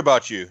 Heard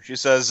about you. She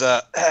says,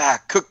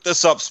 cook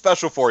this up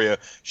special for you.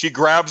 She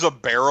grabs a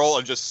barrel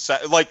and just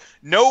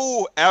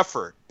no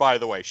effort, by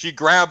the way. She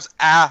grabs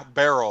a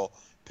barrel,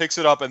 picks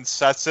it up and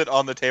sets it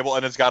on the table,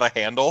 and it's got a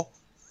handle.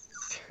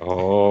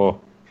 Oh,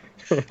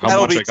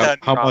 how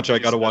much I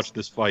got to watch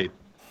this fight?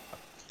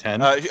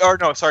 10? Or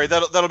no, sorry,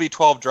 that'll be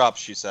 12 drops.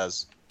 She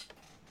says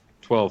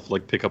 12.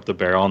 Like pick up the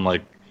barrel and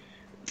like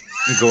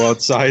go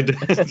outside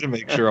to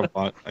make sure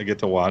I get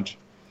to watch.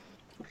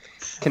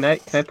 Can I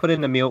put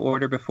in a meal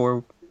order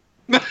before?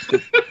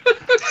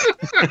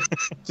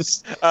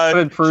 Just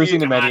perusing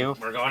the menu.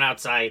 We're going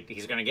outside.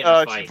 He's gonna get in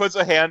a fight.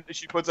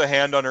 She puts a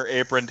hand on her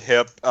aproned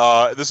hip.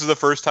 This is the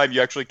first time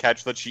you actually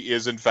catch that she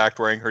is in fact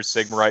wearing her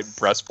Sigmarite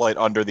breastplate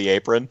under the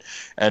apron,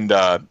 and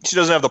she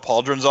doesn't have the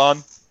pauldrons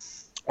on,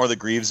 or the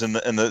greaves and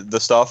the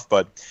stuff,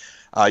 but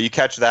you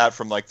catch that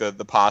from like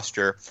the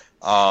posture.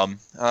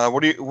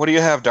 What do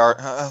you have,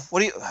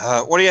 what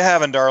are you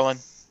having, darling?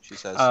 She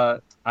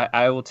says.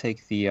 I will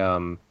take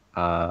the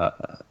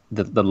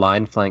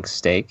line flank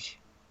steak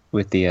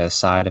with the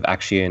side of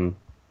Axion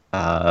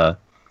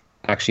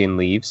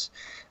leaves.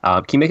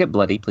 Can you make it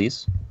bloody,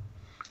 please?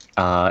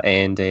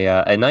 And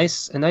a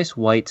nice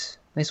white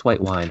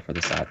wine for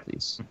the side,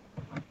 please.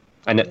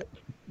 I know.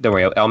 Don't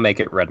worry, I'll make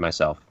it red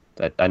myself.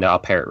 I know I'll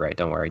pair it right.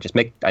 Don't worry. Just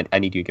make. I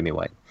need you to give me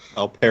white.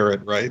 I'll pair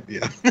it right.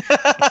 Yeah.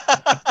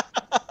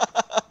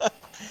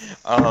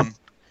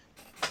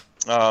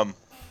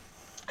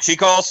 She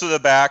calls to the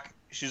back.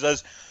 She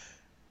says,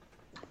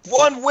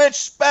 "One witch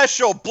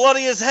special,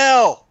 bloody as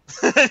hell."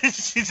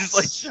 She just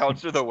like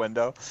shouts through the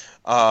window.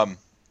 Go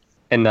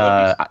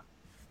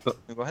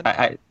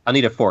ahead. I'll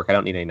need a fork. I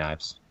don't need any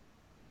knives.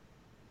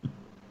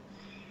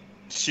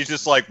 She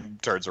just like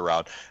turns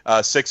around.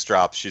 6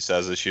 drops. She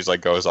says as she's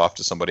like goes off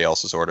to somebody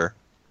else's order.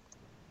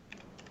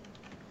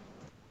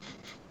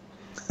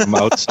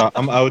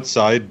 I'm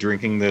outside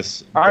drinking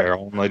this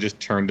barrel, and I just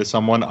turn to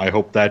someone. I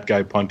hope that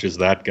guy punches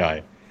that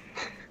guy.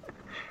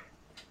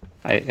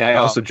 I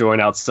also join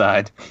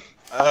outside.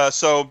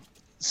 So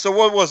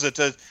what was it?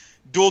 A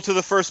duel to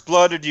the first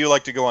blood, or do you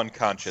like to go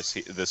unconscious?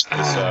 This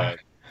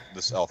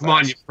elf. Come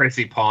on, you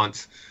prissy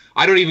Ponce.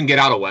 I don't even get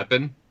out a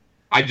weapon.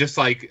 I just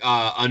like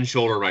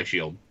unshoulder my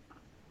shield.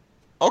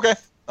 Okay.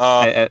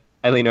 I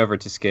lean over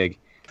to Skig.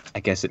 I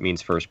guess it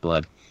means first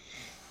blood.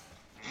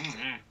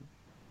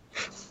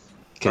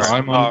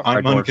 I'm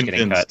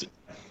unconvinced.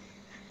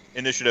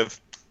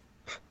 Initiative.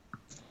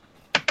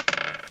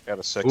 Got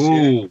a 6 Ooh,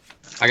 here.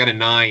 I got a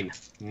 9.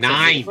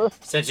 9.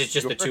 Since it's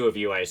just the two of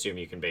you, I assume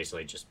you can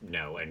basically just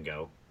know and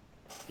go.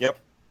 Yep.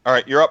 All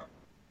right, you're up.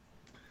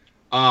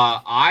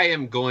 I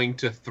am going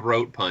to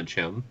throat punch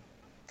him.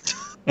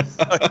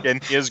 Again,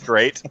 he is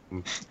great.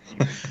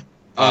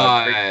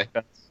 No,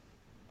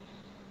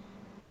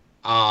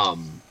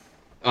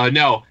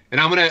 and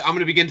I'm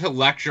gonna begin to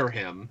lecture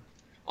him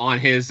on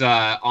his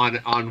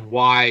on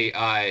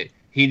why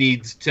he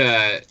needs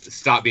to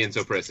stop being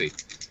so prissy.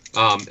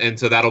 And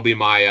so that'll be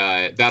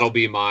my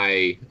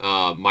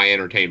my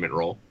entertainment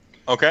role.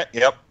 Okay.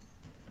 Yep.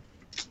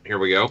 Here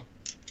we go.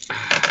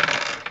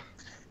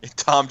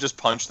 Tom just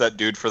punched that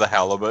dude for the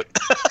halibut.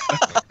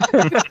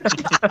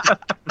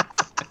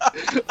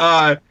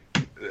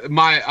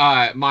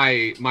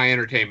 My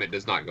entertainment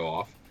does not go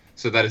off,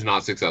 so that is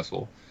not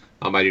successful.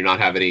 I do not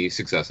have any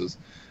successes.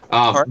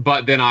 Right.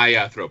 But then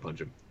I throat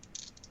punch him.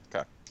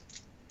 Okay.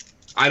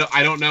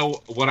 I don't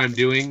know what I'm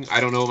doing.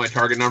 I don't know what my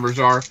target numbers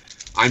are.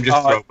 I'm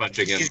just throat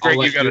punching him. He's great.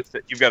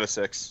 You've got a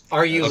 6.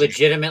 Are you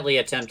legitimately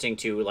attempting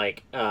to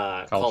like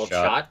call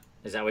shot?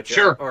 Is that what you're?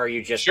 Sure. Or are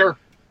you just sure?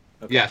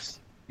 Okay. Yes.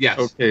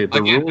 Okay.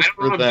 The rules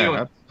for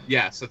that.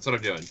 Yes, that's what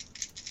I'm doing.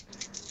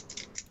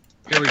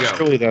 Here we go.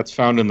 Surely that's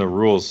found in the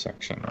rules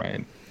section,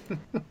 right?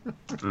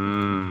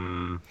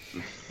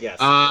 Yes.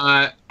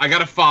 I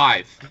got a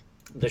 5.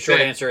 The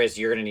short answer is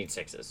you're going to need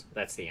 6s.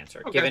 That's the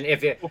answer.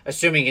 Okay.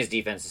 Assuming his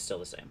defense is still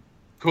the same.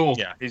 Cool.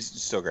 Yeah, he's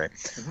still great.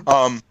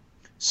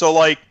 So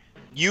like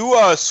you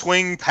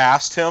swing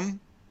past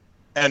him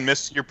and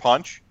miss your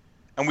punch,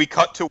 and we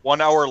cut to 1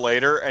 hour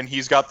later, and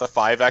he's got the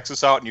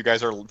 5-axis out, and you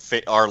guys are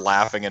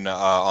laughing and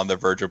on the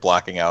verge of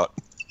blacking out.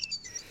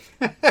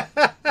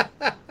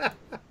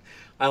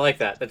 I like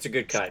that. That's a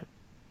good cut.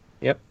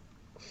 Yep.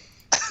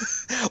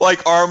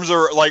 like arms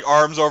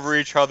over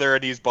each other,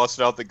 and he's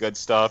busting out the good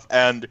stuff,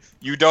 and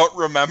you don't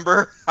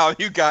remember how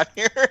you got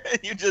here, and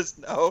you just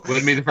know.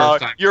 Wouldn't be the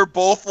first time. You're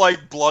both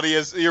like bloody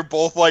as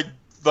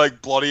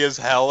bloody as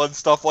hell and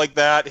stuff like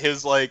that.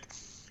 His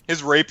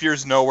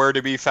rapier's nowhere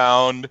to be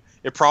found.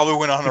 It probably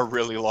went on a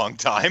really long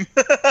time.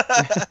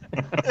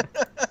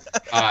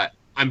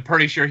 I'm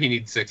pretty sure he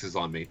needs 6s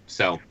on me.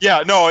 So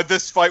yeah, no,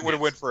 this fight would have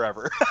went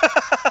forever.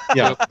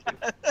 Yeah.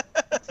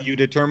 You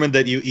determined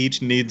that you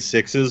each need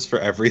 6s for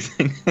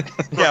everything.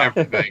 for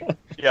everything.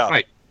 Yeah.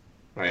 Right.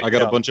 I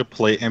got a bunch of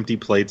empty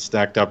plates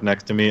stacked up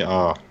next to me.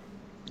 Oh,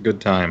 good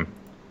time.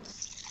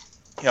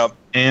 Yep.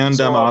 And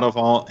So,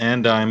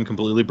 I'm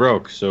completely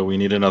broke, so we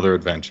need another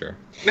adventure.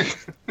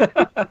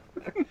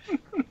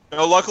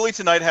 No, luckily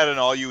tonight had an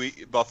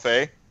all-you-eat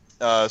buffet,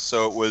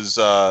 so it was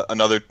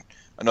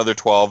another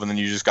 12, and then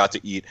you just got to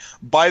eat.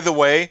 By the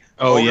way,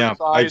 Oh yeah,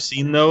 oversized- I've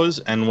seen those,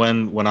 and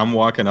when I'm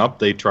walking up,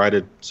 they try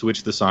to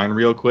switch the sign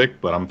real quick,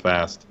 but I'm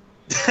fast.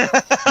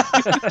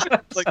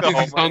 It's like the He's home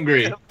run.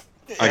 hungry.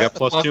 I got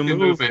plus Plus 2 two move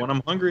movement. when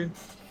I'm hungry.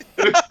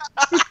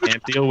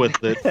 Can't deal with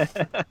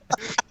it.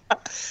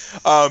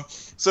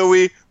 So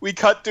we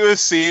cut to a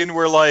scene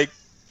where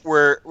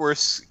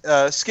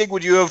Skig,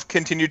 would you have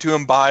continued to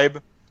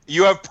imbibe?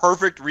 You have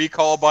perfect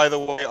recall, by the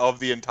way, of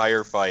the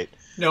entire fight.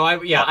 No,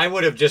 I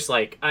would have just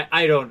like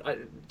I don't.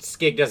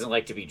 Skig doesn't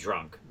like to be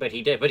drunk, but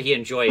he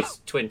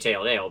enjoys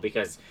twin-tailed ale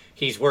because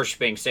he's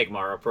worshiping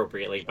Sigmar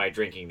appropriately by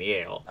drinking the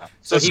ale.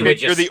 So he Skig,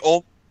 would you're just the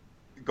old.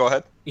 Go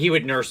ahead. he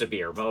would nurse a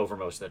beer over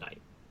most of the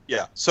night.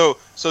 Yeah. So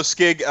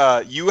Skig,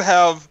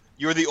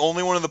 you're the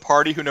only one in the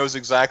party who knows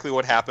exactly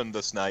what happened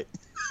this night.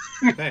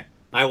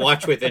 I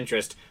watch with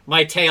interest.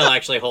 My tail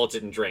actually holds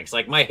it and drinks.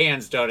 Like my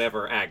hands don't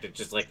ever act. It's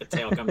just like the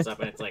tail comes up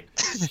and it's like.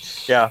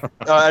 Yeah.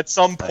 At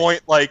some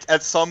point,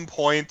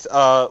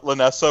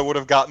 Lanessa would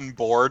have gotten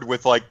bored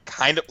with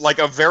kind of like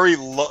a very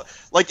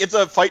it's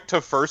a fight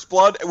to first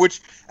blood,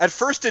 which at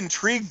first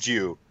intrigued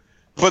you,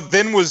 but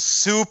then was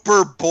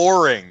super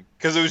boring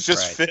because it was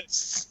just Right.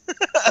 fists.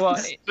 Well,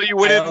 So you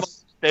went in,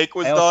 steak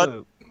was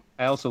done.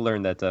 I also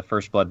learned that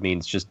first blood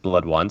means just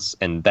blood once,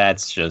 and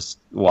that's just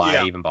why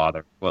Yeah. I even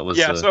bother. What was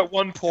Yeah. the? So at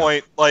one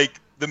point,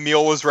 the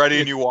meal was ready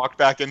and you walked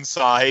back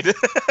inside.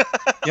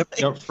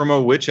 Yep. From a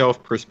witch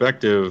elf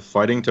perspective,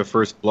 fighting to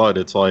first blood,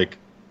 it's like,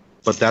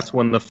 but that's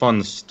when the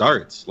fun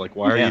starts. Like,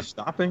 why are Yeah. you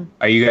stopping?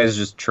 Are you guys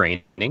just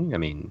training? I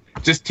mean,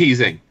 Just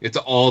teasing. It's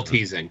all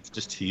teasing.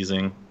 Just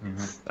teasing.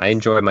 I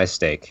enjoy my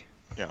steak.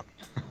 Yeah.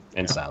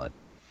 And salad.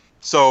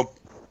 So,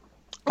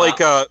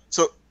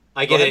 so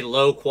I Go get ahead. a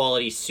low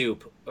quality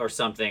soup or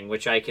something,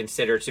 which I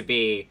consider to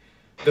be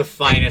the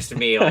finest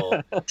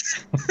meal.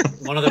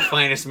 One of the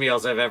finest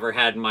meals I've ever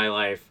had in my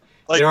life.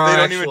 Like, there are they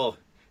don't actual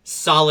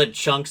solid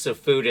chunks of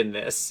food in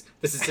this.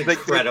 This is They-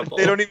 incredible.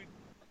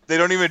 They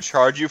don't even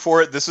charge you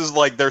for it. This is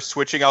like they're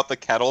switching out the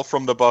kettle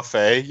from the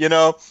buffet,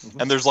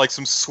 and there's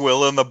some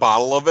swill in the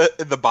bottom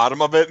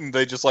of it, and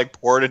they just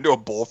pour it into a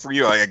bowl for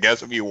you. I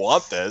guess if you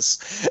want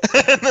this,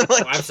 and then,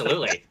 Oh,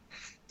 absolutely.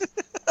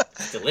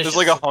 It's delicious.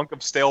 there's a hunk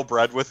of stale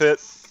bread with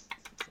it.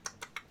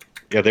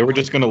 Yeah, they were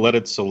just going to let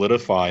it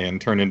solidify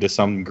and turn into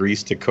some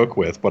grease to cook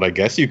with, but I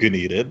guess you can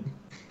eat it.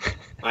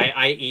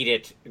 I eat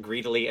it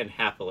greedily and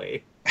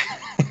happily.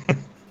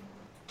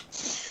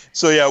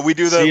 So yeah, we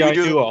do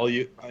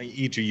that.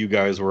 Each of you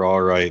guys were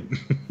all right.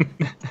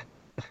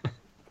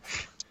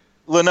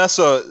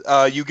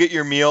 Lanessa, you get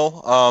your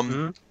meal.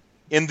 Mhm.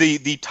 In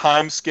the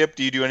time skip,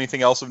 do you do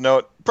anything else of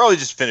note? Probably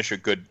just finish a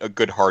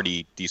good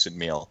hearty, decent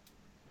meal.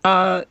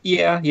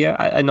 Yeah.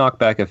 I knock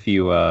back a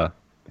few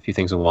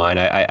things of wine.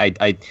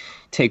 I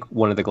take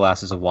one of the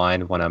glasses of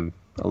wine when I'm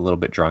a little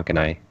bit drunk, and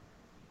I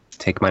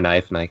take my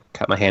knife and I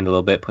cut my hand a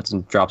little bit, put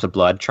some drops of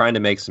blood, trying to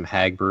make some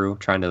hag brew,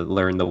 trying to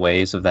learn the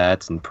ways of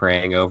that and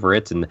praying over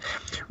it. And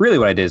really,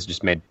 what I did is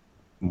just made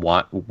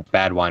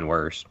bad wine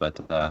worse. But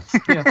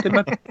did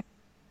my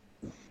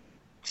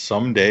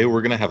Someday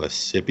we're going to have a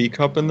sippy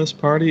cup in this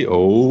party.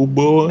 Oh,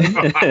 boy.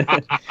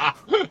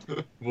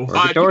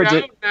 Watch towards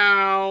out it.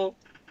 now.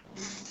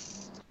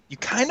 You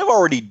kind of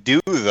already do,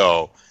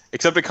 though.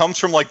 Except it comes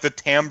from the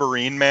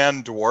tambourine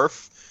man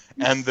dwarf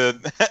and the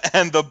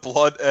and the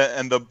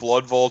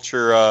blood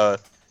vulture.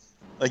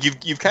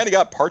 You've kind of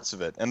got parts of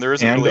it, and there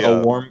isn't and really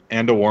a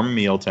warm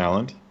meal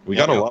talent. We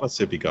got a Yeah. lot of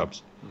sippy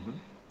cups.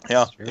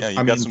 yeah. true. You've I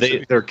got mean,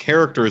 some. their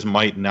characters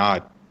might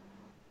not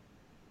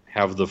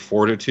have the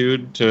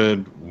fortitude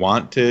to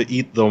want to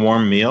eat the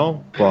warm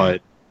meal,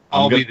 but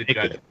I'll I'm be gonna the make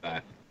judge it. of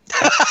that.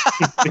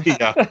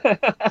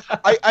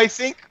 Yeah. I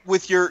think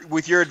with your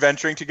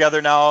adventuring together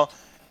now,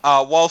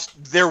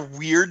 whilst they're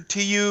weird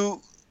to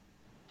you,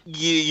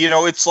 you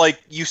know, it's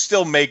you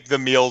still make the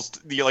meals.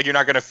 You're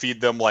not gonna feed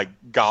them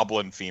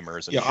goblin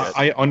femurs and Yeah, shit.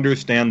 I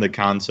understand the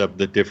concept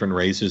that different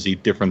races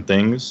eat different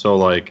things.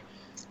 So,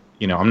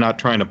 I'm not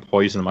trying to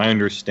poison them. I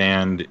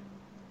understand,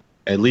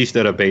 at least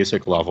at a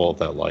basic level,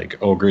 that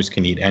ogres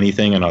can eat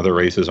anything and other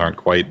races aren't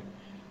quite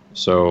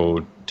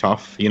so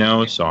tough,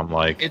 So I'm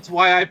It's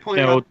why I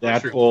pointed out that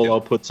mushrooms, bowl too. I'll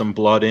put some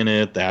blood in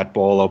it. That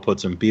bowl I'll put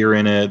some beer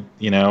in it.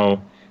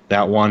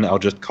 That one I'll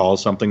just call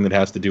something that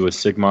has to do with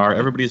Sigmar.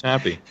 Everybody's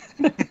happy.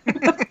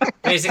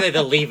 Basically,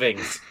 the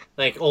leavings,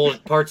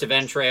 old parts of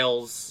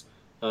entrails,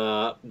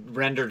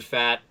 rendered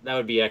fat. That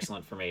would be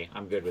excellent for me.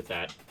 I'm good with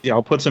that. Yeah,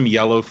 I'll put some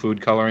yellow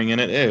food coloring in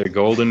it. Hey,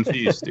 golden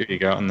feast. There you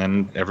go, and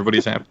then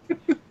everybody's happy.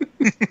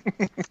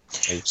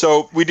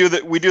 So we do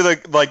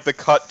the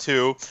cut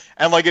too,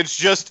 and it's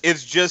just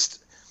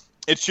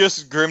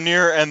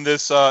Grimnir and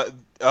this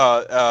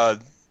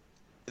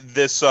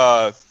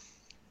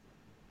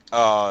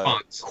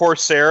Fonts.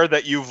 Corsair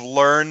that you've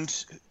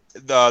learned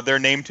their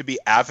name to be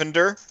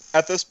Avender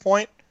at this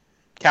point,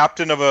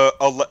 captain of a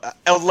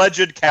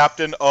alleged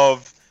captain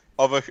of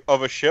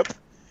a ship,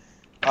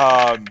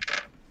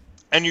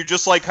 and you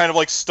just like kind of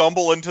like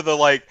stumble into the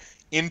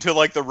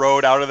the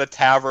road out of the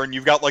tavern.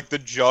 You've got like the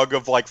jug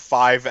of like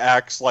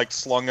 5X like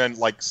slung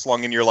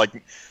in your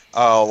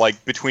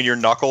like between your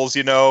knuckles,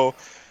 you know.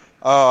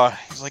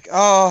 He's like,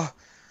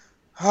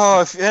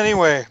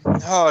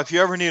 if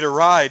you ever need a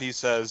ride, he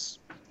says,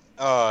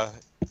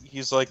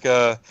 he's like,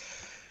 I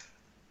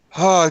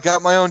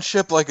got my own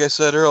ship, like I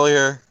said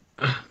earlier.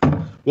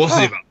 We'll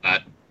see about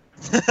that.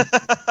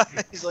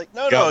 He's like,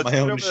 no, Got it's my right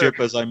own over ship,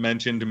 there. as I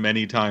mentioned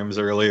many times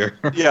earlier.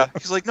 Yeah,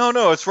 he's like,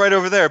 no, it's right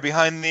over there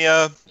behind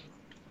the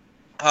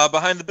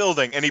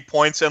building, and he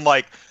points, and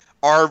like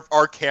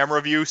our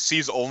camera view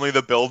sees only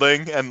the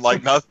building and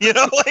like nothing, you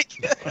know,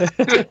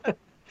 like.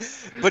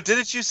 But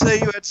didn't you say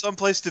you had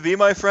someplace to be,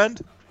 my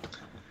friend?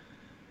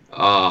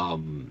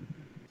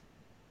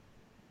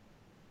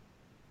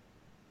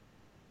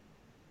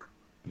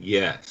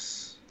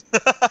 Yes.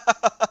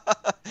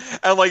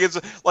 And like it's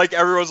like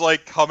everyone's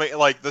like coming,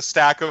 like the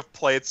stack of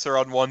plates are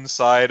on one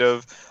side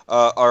of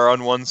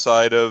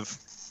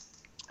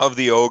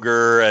the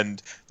ogre,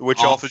 and the witch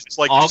elf is just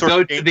like I'll sort go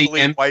of to the painfully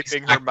empty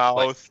wiping her stack of mouth.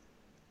 plates.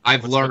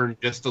 I've What's learned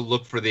just to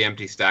look for the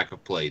empty stack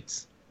of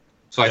plates,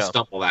 so I Yeah.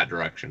 stumble that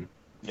direction.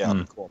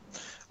 Yeah, cool.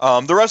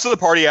 The rest of the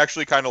party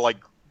actually kind of like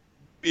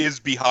is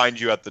behind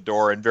you at the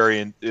door and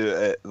very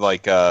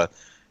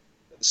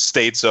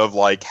states of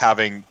like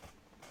having.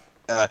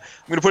 I'm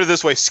gonna put it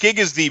this way: Skig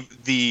is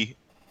the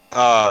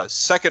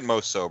second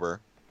most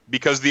sober,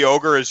 because the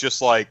ogre is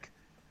just like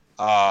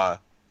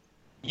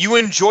you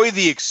enjoy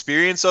the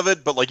experience of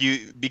it, but like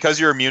because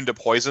you're immune to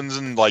poisons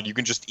and like you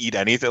can just eat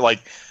anything.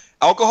 Like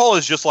alcohol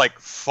is just like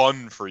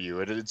fun for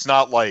you. It's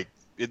not like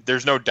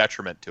there's no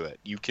detriment to it.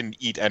 You can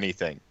eat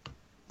anything.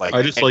 Like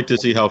I just like to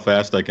see how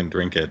fast I can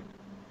drink it.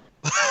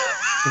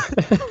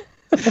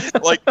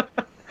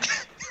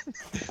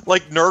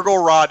 like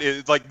Nurgle rot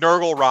is like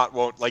Nurgle rot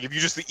won't, like if you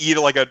just eat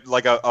like a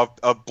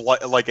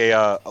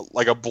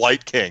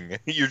blight king,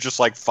 you're just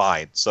like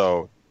fine.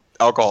 So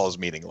alcohol is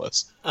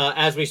meaningless.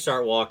 As we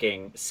start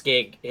walking,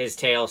 Skig, his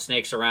tail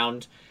snakes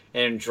around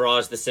and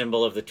draws the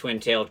symbol of the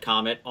twin-tailed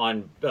comet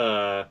on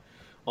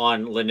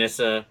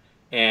Lanissa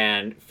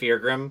and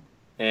Feargrim,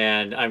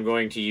 and I'm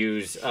going to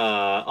use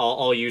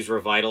I'll use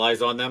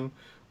Revitalize on them,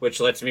 which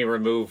lets me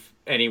remove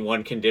any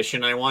one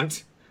condition I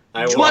want.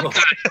 What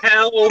the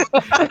hell?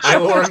 I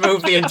will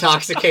remove the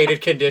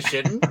intoxicated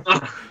condition.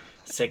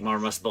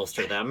 Sigmar must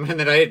bolster them, and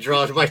then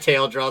my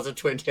tail draws a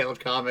twin-tailed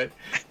comet.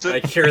 So- I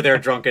cure their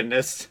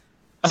drunkenness.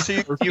 So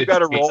you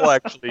got a roll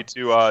actually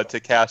to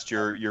cast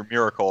your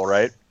miracle,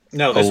 right?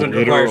 No, this A one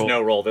requires literal-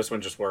 no roll. This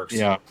one just works.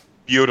 Yeah,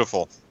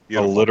 Beautiful.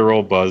 a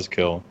literal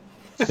buzzkill.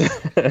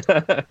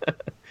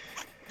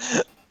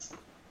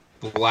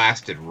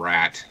 Blasted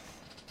rat.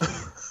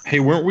 Hey,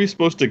 weren't we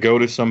supposed to go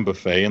to some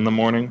buffet in the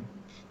morning?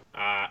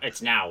 It's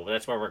now.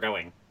 That's where we're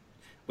going.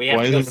 We have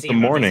Why to go isn't it see the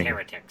about morning? these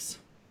heretics.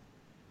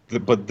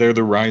 But they're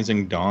the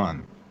rising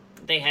dawn.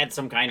 They had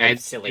some kind of And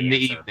silly in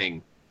the answer.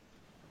 evening.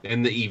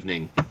 In the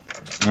evening.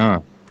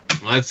 Ah,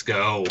 Let's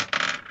go.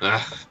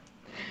 Ugh.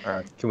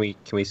 Can we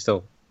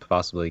still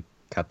possibly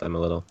cut them a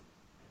little?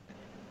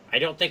 I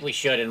don't think we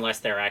should unless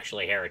they're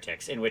actually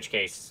heretics, in which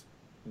case,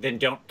 then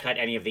don't cut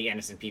any of the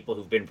innocent people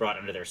who've been brought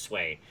under their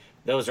sway.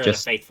 Those are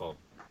Just- the faithful.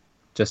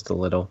 Just a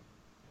little.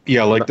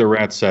 yeah, like the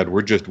rat said,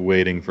 we're just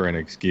waiting for an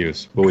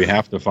excuse, but we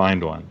have to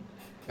find one.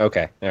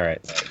 Okay, all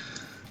right.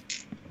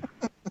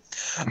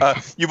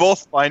 You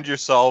both find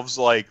yourselves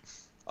like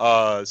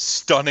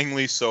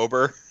stunningly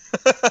sober.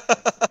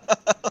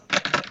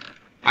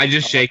 I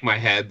just shake my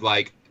head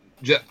like,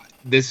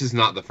 this is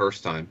not the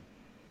first time.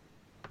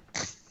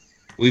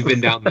 We've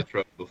been down this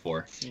road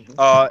before.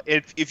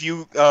 If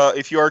you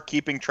are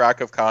keeping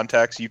track of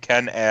contacts, you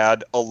can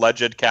add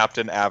alleged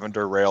Captain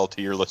Avender Rail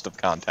to your list of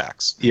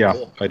contacts. Yeah,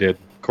 Cool. I did. I wrote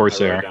it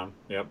Corsair. down.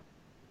 Yep.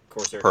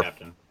 Corsair Perfect.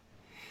 Captain.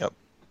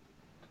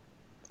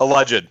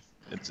 Alleged.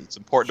 It's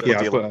important to Yeah,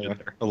 put the but, alleged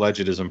there.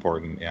 alleged is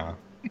important. Yeah.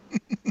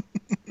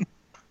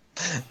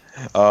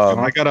 Um,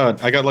 I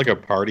got like a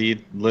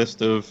party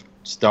list of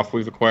stuff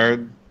we've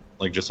acquired,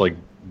 like just like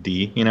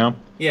D, you know.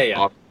 Yeah,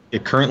 yeah.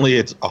 Currently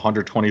it's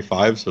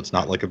 125, so it's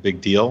not like a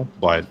big deal.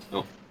 But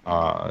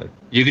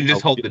You can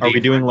just hold the are we D.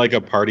 doing like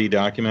a party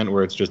document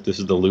where it's just this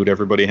is the loot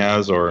everybody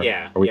has, or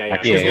Yeah, are we yeah.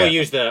 actually- Because Yeah. we'll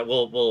use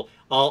the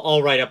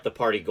I'll write up the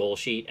party goal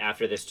sheet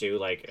after this too,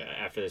 like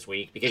after this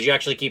week, because you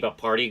actually keep a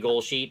party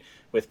goal sheet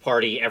with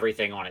party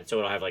everything on it, so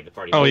it'll have like the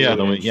party. Oh yeah, loot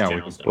then and we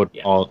general can stuff. put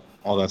Yeah. all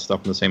that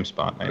stuff in the same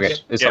spot. Nice. Okay.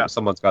 If Yeah.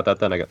 someone's got that,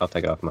 then I'll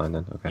take it off mine.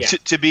 Then okay. Yeah.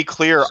 to be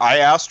clear, I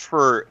asked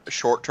for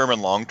short-term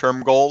and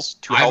long-term goals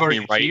to I've help already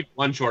me write achieved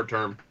one short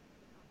term.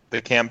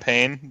 the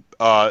campaign.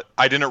 I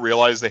didn't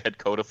realize they had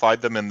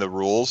codified them in the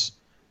rules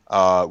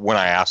when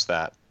I asked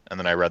that, and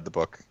then I read the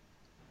book.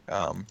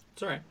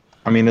 It's all right.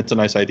 I mean, it's a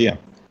nice idea.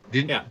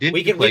 Yeah, Didn't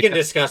we you can play that?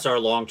 discuss our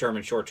long-term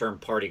and short-term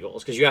party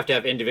goals, because you have to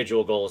have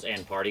individual goals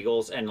and party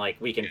goals, and like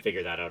we can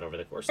figure that out over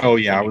the course. Of Oh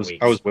yeah, I coming was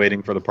weeks.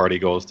 waiting for the party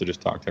goals to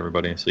just talk to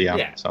everybody. So yeah,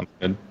 Yeah. sounds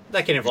good.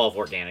 That can evolve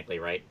organically,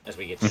 right? As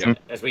we get to Mhm.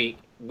 as we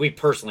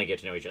personally get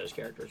to know each other's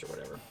characters or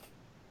whatever.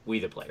 We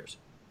the players.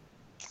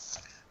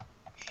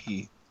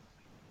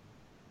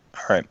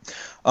 All right.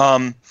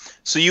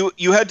 So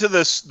you head to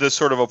this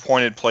sort of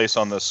appointed place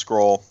on this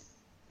scroll,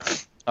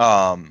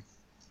 and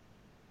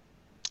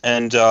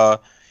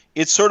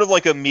it's sort of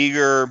like a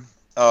meager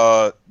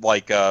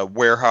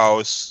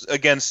warehouse,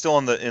 again, still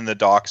in the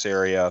docks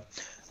area,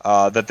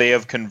 that they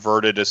have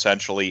converted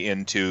essentially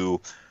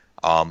into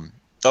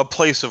a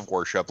place of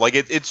worship. Like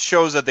it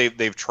shows that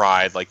they've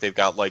tried. Like they've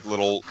got like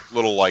little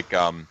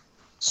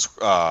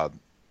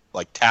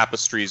like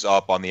tapestries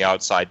up on the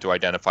outside to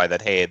identify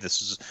that, hey,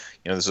 this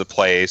is a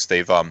place.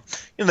 They've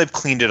they've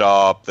cleaned it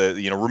up,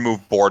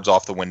 removed boards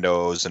off the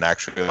windows and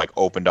actually like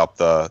opened up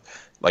the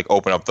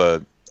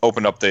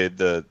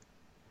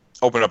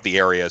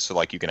area so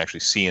like you can actually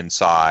see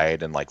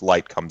inside, and like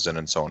light comes in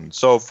and so on and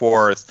so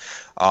forth.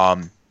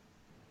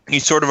 You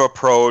sort of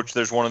approach.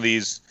 There's one of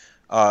these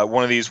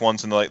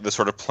ones in the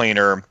sort of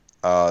plainer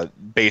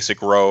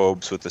basic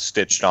robes with the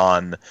stitched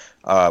on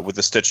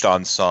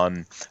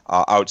sun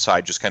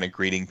outside, just kind of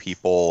greeting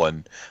people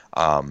and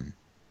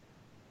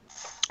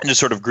just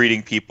sort of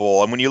greeting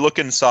people. And when you look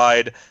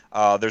inside,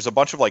 there's a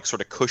bunch of like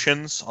sort of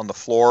cushions on the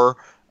floor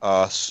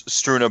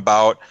strewn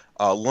about.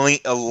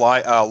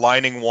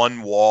 Lining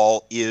one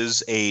wall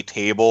is a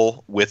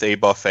table with a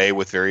buffet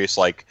with various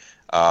like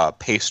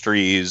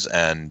pastries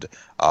and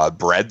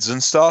breads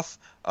and stuff.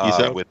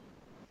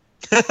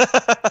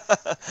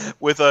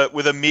 With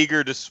a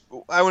meager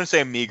I wouldn't say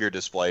a meager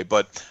display,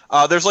 but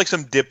there's like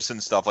some dips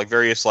and stuff, like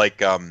various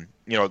like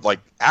like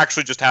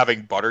actually just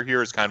having butter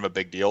here is kind of a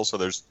big deal. So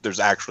there's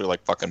actually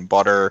like fucking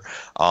butter.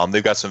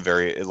 They've got some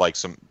very like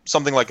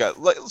something like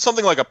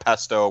a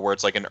pesto where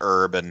it's like an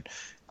herb and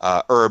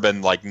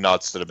like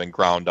nuts that have been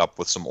ground up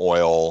with some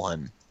oil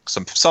and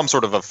some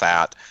sort of a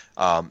fat.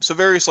 So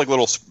various like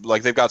little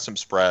like they've got some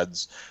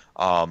spreads.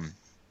 And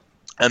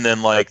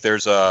then like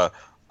there's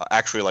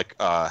actually like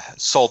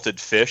salted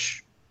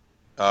fish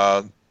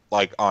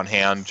like on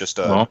hand, just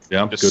good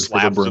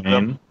slabs for the of brain.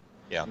 them.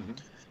 Yeah.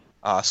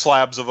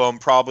 Slabs of them,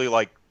 probably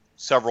like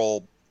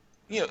several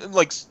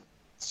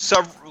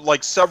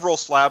several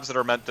slabs that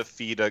are meant to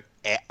feed a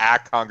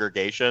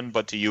congregation,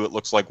 but to you it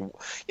looks like a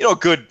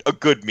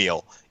good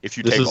meal if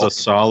you This take is a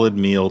solid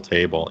meal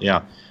table.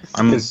 Yeah.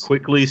 I'm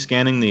quickly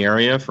scanning the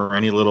area for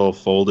any little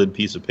folded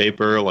piece of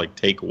paper, like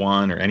take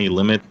one or any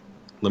limitations.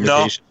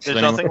 No,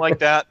 there's nothing like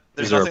that.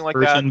 There's is there nothing a like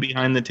person that.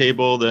 behind the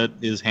table that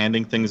is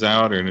handing things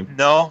out, or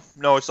No,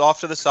 it's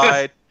off to the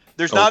side.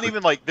 There's not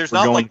even like we're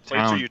not going like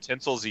plates or down.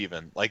 utensils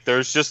even. Like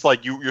there's just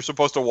like you're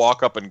supposed to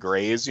walk up and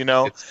graze,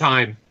 It's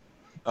time.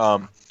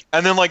 And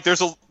then like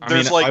there's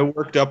I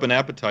worked up an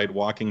appetite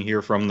walking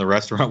here from the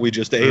restaurant we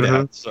just ate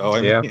at. So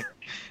I mean,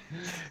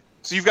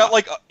 so you've got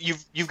like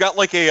you've got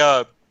like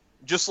a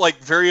just like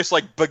various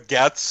like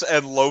baguettes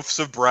and loaves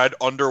of bread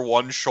under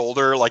one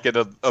shoulder, like in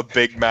a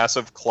big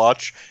massive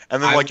clutch,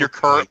 and then like you're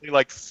currently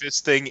like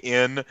fisting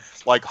in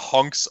like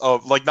hunks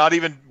of like not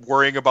even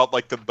worrying about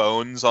like the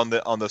bones on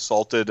the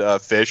salted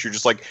fish. You're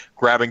just like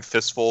grabbing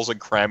fistfuls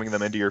and cramming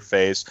them into your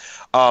face.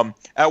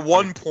 At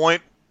one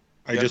point,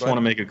 I just want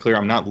to make it clear,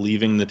 I'm not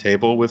leaving the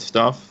table with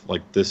stuff.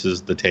 Like this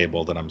is the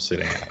table that I'm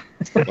sitting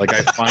at. Like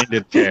I find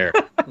it there.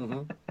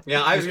 Mm-hmm.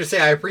 Yeah, I was gonna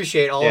say I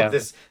appreciate all of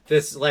this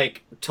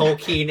like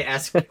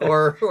Tolkien-esque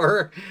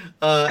or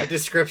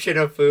description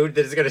of food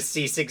that is gonna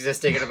cease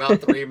existing in about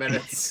 3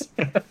 minutes.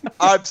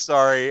 I'm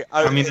sorry.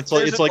 I mean, it's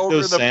like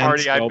those the sand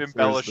party. I'm sculptures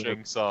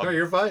embellishing some. No,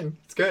 you're fine.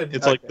 It's good.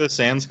 It's like the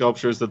sand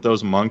sculptures that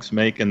those monks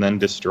make and then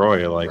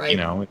destroy. Like Right.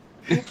 in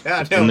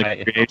Yeah,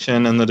 the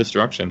creation and the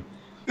destruction.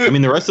 I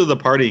mean, the rest of the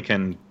party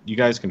you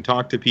guys can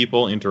talk to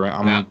people,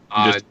 interact.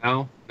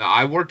 No,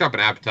 I worked up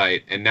an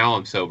appetite and now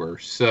I'm sober,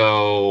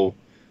 so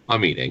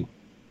I'm eating.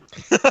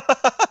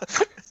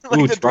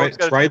 Ooh,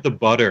 try the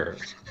butter.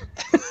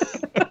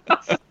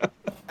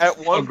 At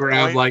one I'll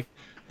grab point, like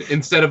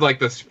instead of like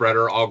the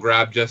spreader, I'll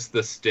grab just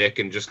the stick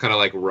and just kind of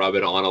like rub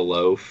it on a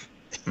loaf.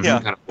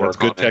 Yeah. Kind of That's work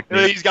good on it.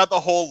 technique. he's got the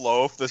whole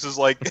loaf. This is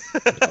like,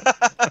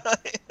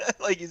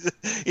 like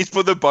he's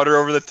put the butter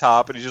over the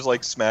top and he's just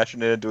like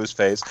smashing it into his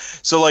face.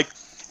 So like,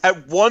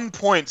 at one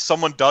point,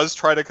 someone does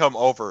try to come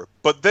over,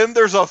 but then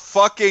there's a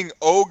fucking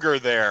ogre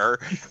there,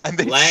 and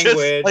they language.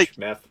 just like,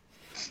 Meth.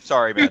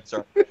 sorry, man,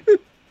 sorry.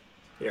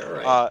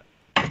 You're right.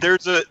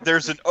 There's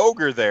an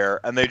ogre there,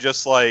 and they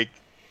just like,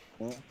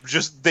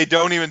 they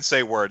don't even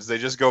say words. They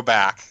just go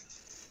back,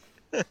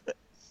 and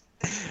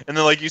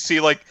then like you see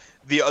like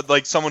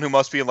like someone who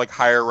must be in like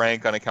higher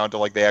rank on account of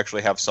like they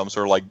actually have some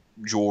sort of like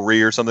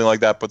jewelry or something like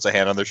that, puts a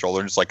hand on their shoulder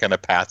and just like kind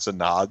of pats and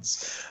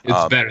nods.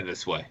 It's better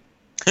this way.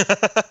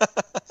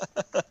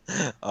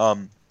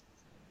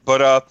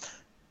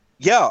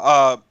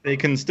 They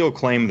can still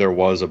claim there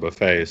was a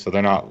buffet, so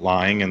they're not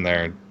lying in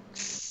their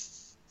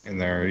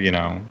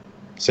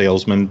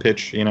salesman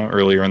pitch,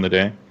 earlier in the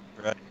day.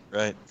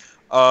 Right.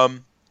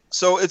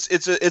 So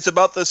it's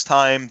about this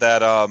time that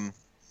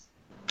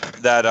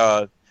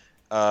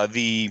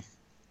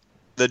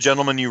the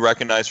gentleman you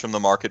recognize from the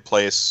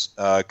marketplace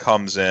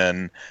comes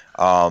in.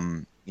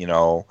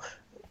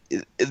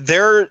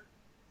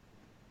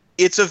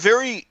 It's a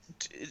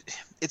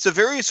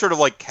very sort of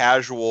like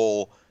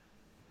casual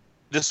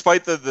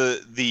despite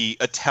the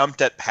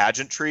attempt at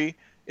pageantry,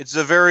 it's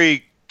a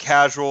very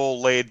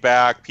casual, laid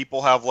back.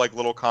 People have like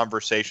little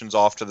conversations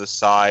off to the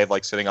side,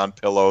 like sitting on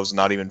pillows,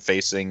 not even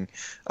facing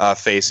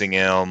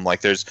him.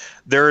 Like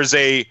there is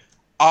a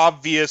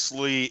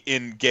obviously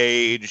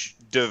engaged,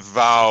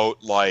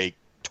 devout, like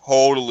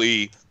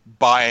totally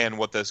buying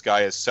what this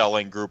guy is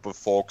selling group of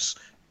folks,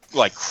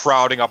 like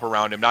crowding up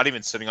around him, not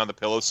even sitting on the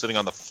pillows, sitting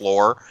on the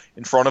floor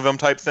in front of him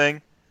type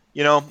thing.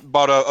 You know,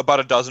 about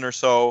a dozen or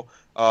so.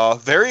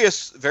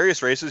 Various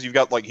races. You've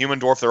got like human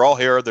dwarf. They're all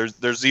here.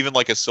 There's even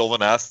like a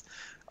Sylvaneth,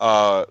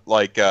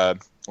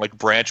 like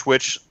branch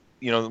witch.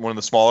 You know, one of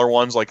the smaller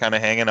ones, like kind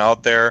of hanging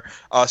out there,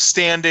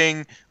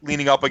 standing,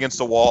 leaning up against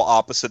the wall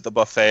opposite the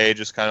buffet,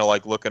 just kind of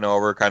like looking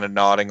over, kind of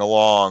nodding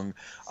along.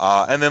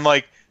 And then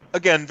like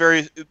again,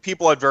 various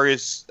people at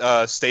various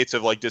states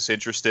of like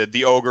disinterested.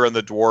 The ogre and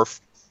the dwarf.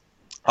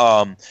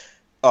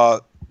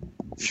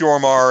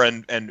 Fjormar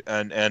and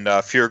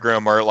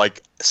Fiergrim are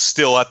like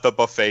still at the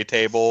buffet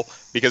table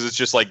because it's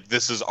just like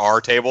this is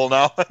our table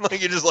now. Like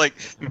you're just like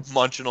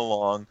munching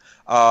along.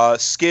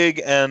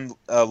 Skig and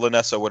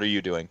Lanessa, what are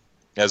you doing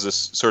as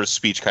this sort of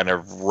speech kind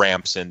of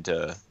ramps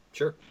into?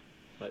 Sure.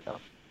 But,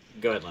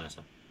 go ahead,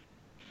 Lanessa.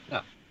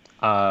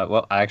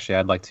 Well, actually,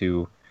 I'd like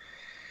to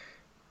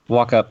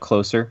walk up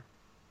closer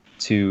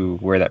to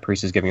where that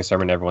priest is giving a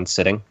sermon and everyone's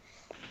sitting.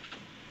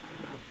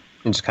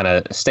 And just kind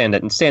of stand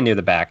near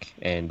the back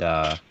and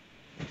kind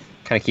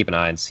of keep an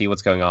eye and see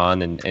what's going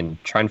on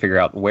and try and figure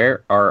out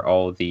where are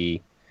all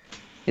the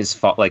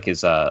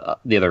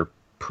other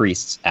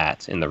priests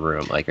at in the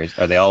room. Like,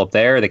 are they all up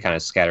there? Are they kind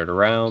of scattered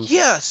around?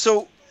 Yeah.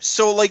 So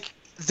like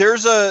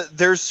there's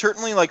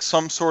certainly like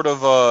some sort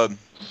of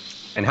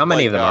And how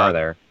many of them are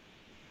there?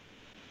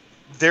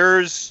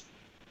 There's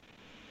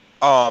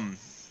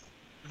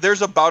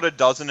about a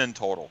dozen in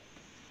total.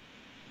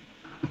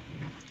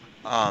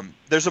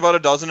 There's about a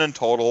dozen in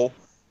total,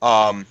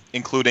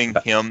 including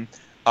him.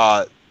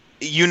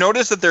 You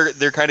notice that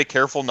they're kind of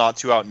careful not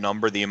to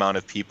outnumber the amount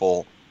of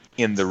people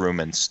in the room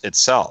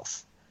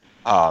itself.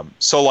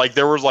 So like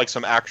there was like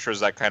some extras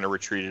that kind of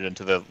retreated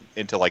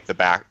into like the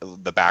back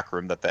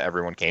room that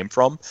everyone came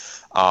from,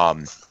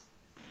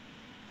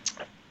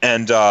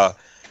 and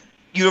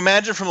you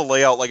imagine from the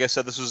layout, like I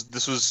said, this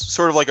was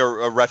sort of like a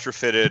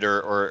retrofitted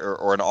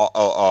or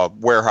a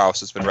warehouse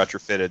that's been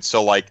retrofitted.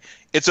 So like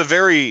it's a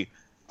very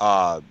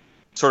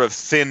sort of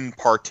thin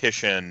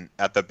partition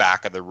at the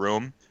back of the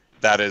room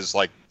that is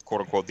like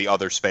quote unquote the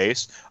other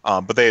space,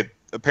 but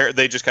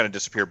they just kind of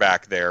disappear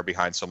back there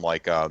behind some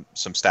like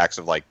some stacks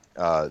of like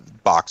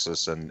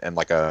boxes and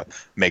like a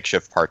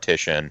makeshift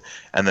partition,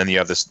 and then you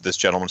have this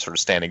gentleman sort of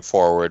standing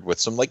forward with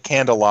some like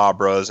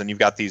candelabras, and you've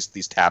got these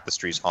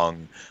tapestries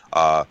hung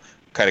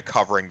kind of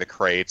covering the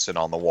crates and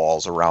on the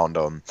walls around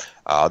them.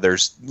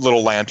 There's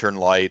little lantern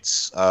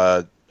lights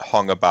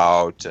hung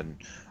about, and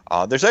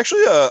there's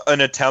actually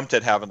an attempt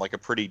at having like a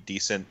pretty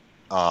decent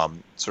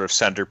sort of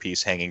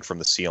centerpiece hanging from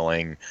the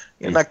ceiling.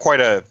 And not quite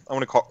I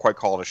want to quite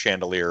call it a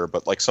chandelier,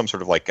 but like some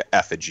sort of like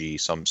effigy,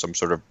 some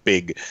sort of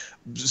big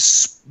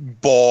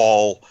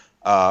ball,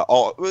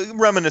 all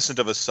reminiscent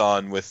of a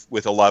sun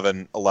with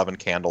 11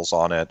 candles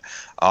on it.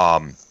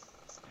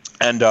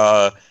 And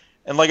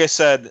like I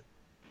said,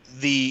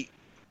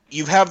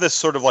 you have this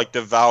sort of like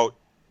devout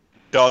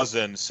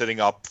dozen sitting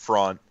up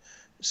front.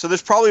 So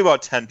there's probably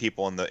about 10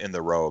 people in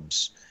the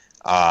robes.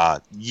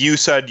 You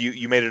said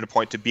you made it a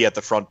point to be at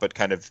the front, but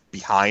kind of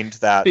behind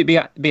that.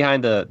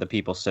 Behind the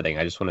people sitting.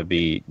 I just want to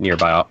be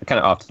nearby, kind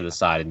of off to the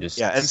side, and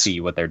just see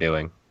what they're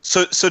doing.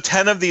 So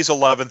 10 of these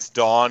 11th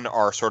Dawn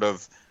are sort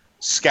of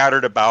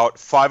scattered about,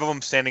 5 of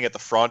them standing at the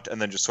front, and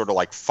then just sort of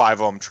like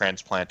 5 of them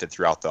transplanted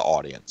throughout the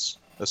audience,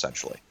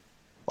 essentially.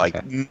 Like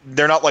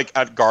they're not like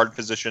at guard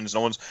positions.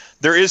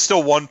 There is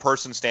still one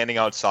person standing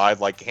outside,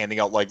 like handing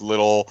out like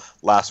little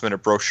last minute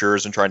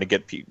brochures and trying to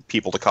get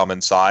people to come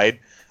inside.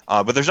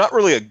 But there's not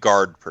really a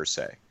guard per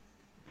se.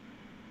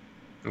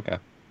 Okay.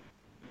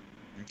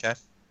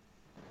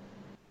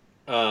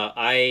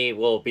 I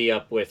will be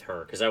up with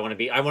her because I want to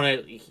be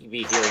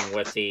hearing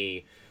what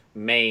the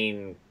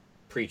main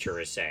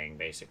preacher is saying,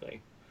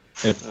 basically.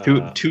 It's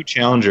two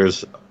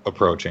challengers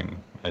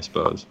approaching, I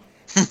suppose.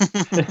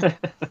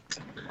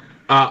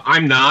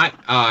 I'm not.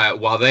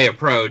 While they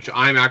approach,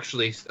 I'm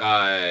actually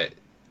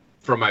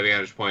from my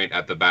vantage point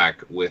at the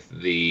back with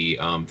the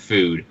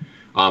food.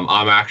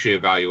 I'm actually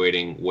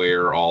evaluating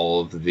where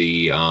all of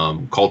the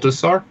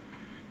cultists are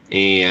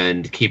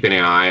and keeping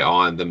an eye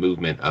on the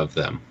movement of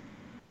them.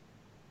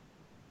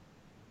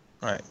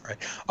 Right.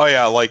 Oh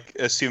yeah, like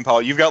Stephen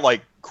Powell, you've got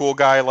like cool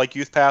guy like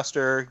youth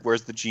pastor,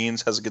 wears the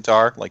jeans, has a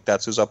guitar, like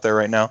that's who's up there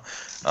right now.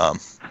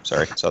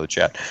 Sorry, saw the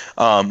chat.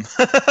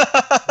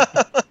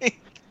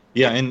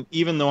 Yeah, and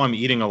even though I'm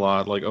eating a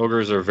lot, like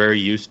ogres are very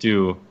used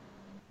to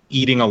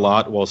eating a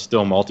lot while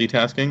still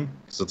multitasking,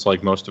 because it's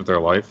like most of their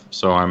life.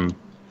 So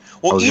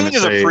eating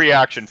is a free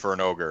action for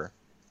an ogre,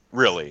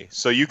 really.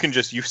 So you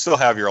still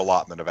have your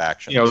allotment of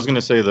action. Yeah, I was going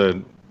to say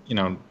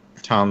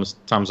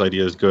Tom's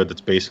idea is good.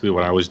 That's basically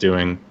what I was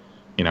doing.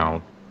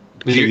 You're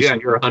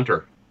a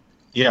hunter.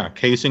 Yeah,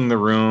 casing the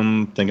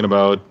room, thinking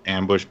about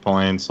ambush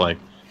points, like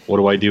what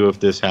do I do if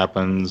this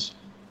happens?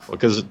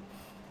 Because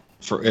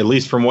for at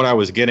least from what I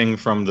was getting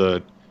from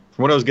the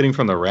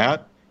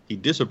rat, he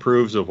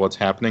disapproves of what's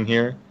happening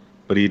here,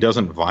 but he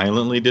doesn't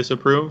violently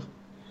disapprove.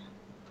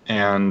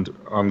 And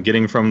I'm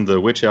getting from the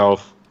witch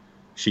elf,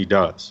 she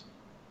does.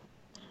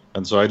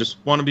 And so I just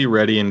want to be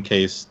ready in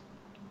case,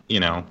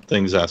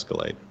 things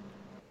escalate.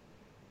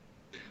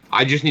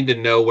 I just need to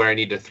know where I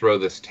need to throw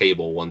this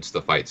table once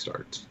the fight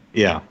starts.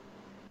 Yeah.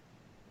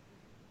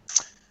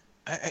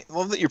 I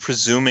love that you're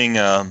presuming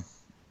a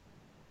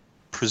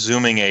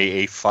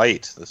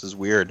fight. This is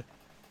weird.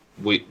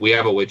 We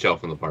have a witch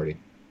elf in the party.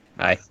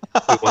 Hi.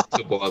 Who wants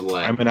to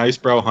bloodlet? I'm an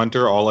Icebrow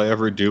hunter. All I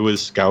ever do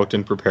is scout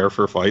and prepare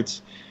for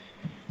fights.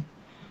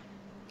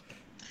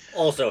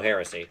 Also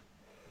heresy.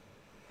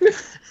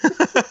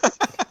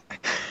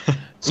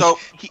 So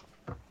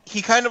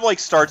he kind of like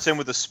starts in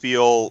with a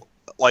spiel.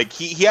 Like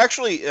he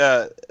actually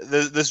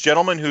this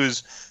gentleman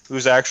who's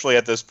actually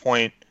at this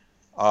point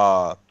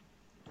or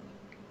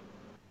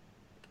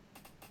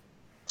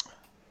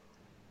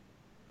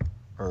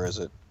is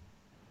it?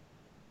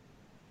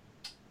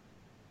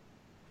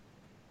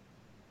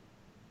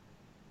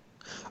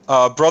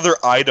 Brother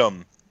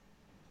Idem,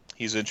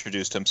 he's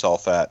introduced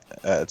himself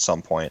at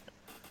some point.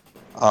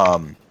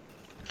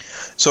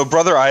 So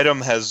Brother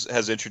Idem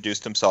has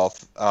introduced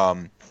himself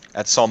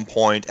at some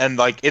point, and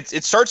like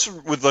it starts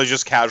with like,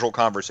 just casual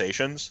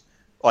conversations,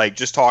 like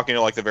just talking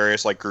to like the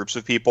various like groups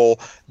of people.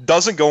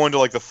 Doesn't go into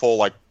like the full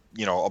like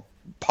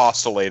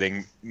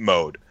postulating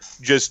mode.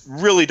 Just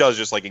really does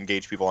just like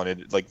engage people on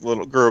it, like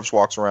little groups,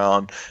 walks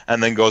around,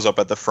 and then goes up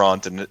at the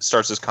front and it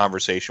starts this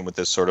conversation with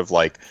this sort of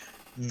like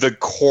the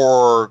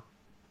core,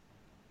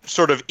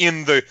 sort of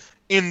in the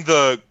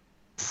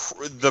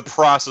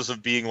process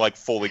of being like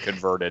fully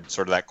converted,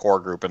 sort of that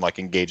core group, and like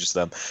engages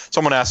them.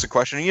 Someone asks a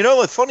question,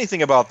 the funny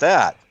thing about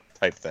that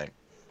type thing,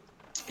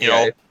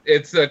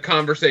 it's a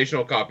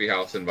conversational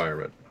coffeehouse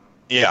environment.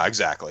 Yeah,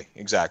 exactly.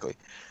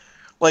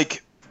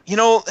 Like, a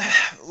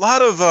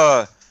lot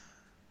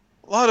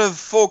of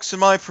folks in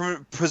my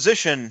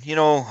position,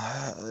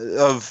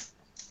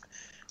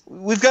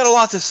 we've got a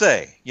lot to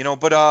say,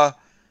 but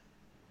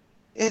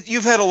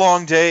you've had a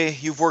long day,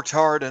 you've worked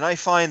hard, and I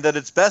find that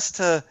it's best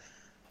to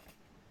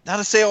not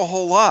to say a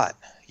whole lot.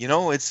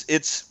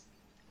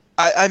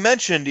 I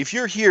mentioned, if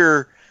you're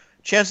here,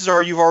 chances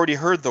are you've already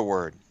heard the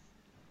word.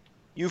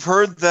 You've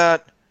heard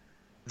that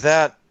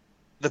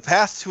the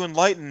path to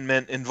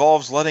enlightenment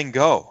involves letting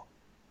go.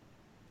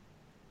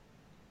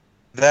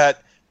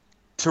 That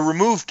to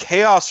remove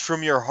chaos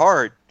from your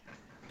heart,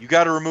 you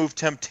got to remove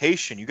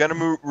temptation. You got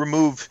to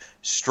remove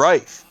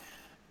strife.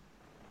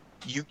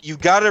 You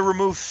got to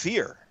remove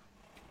fear.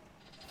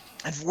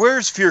 And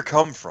where's fear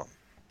come from?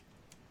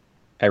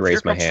 I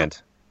raise my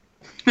hand.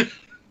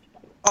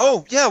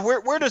 Oh, yeah,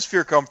 where does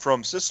fear come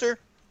from, sister?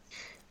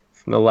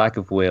 From the lack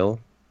of will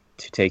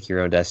to take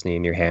your own destiny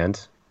in your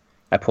hand.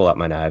 I pull out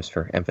my knives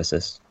for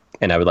emphasis.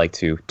 And I would like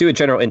to do a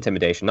general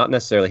intimidation. Not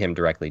necessarily him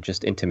directly,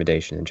 just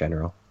intimidation in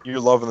general. You're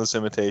loving this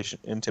intimidation.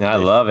 I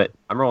love it.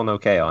 I'm rolling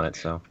okay on it,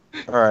 so.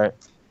 All right.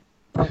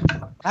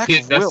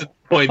 That's the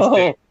point.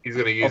 He's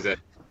going to use it.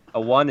 A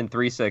 1 and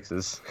 3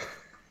 6s.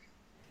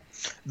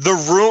 The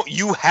room,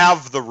 you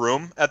have the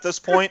room at this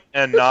point,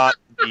 and not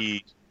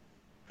the,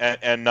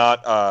 and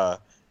not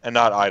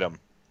Idem.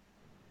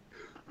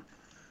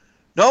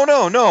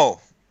 No.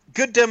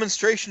 Good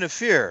demonstration of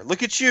fear.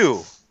 Look at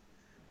you.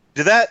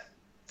 Did that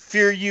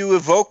fear you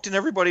evoked in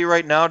everybody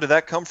right now, did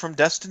that come from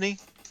destiny?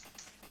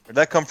 Or did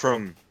that come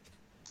from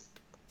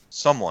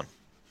someone?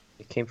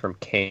 It came from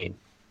Cain.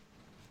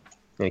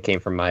 And it came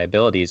from my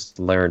abilities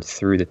learned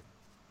through the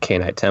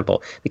Cainite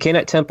Temple. The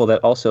Cainite Temple that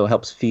also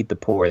helps feed the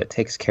poor, that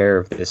takes care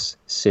of this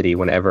city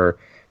whenever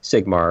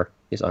Sigmar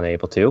is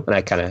unable to. And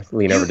I kind of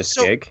lean over to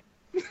Skig.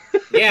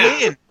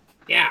 Yeah.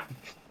 Yeah.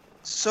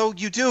 So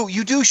you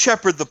do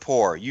shepherd the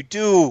poor. You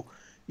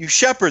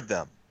shepherd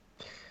them.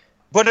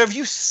 But have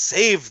you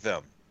saved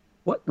them?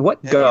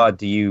 What god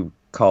do you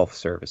call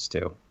service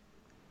to?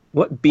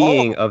 What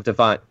being of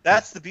divine?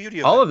 That's the beauty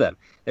of all it. of them.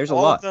 There's a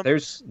All lot. of them,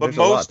 There's but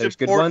a lot. most There's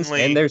good ones, and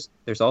importantly-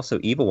 there's also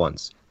evil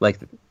ones. Like,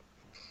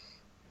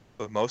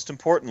 But most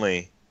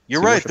importantly,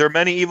 you're So right. worship- There are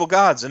many evil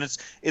gods, and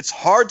it's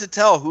hard to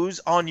tell who's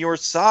on your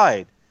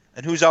side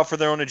and who's out for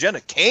their own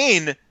agenda.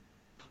 Cain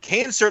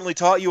certainly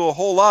taught you a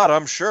whole lot,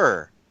 I'm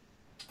sure.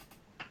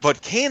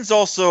 But Cain's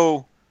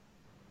also,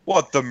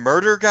 the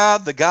murder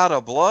god, the god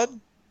of blood?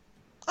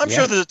 I'm Yeah.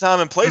 sure there's a time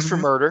and place for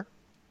murder.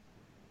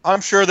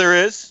 I'm sure there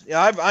is.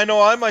 Yeah, I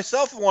know I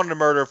myself wanted to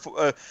murder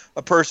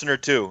a person or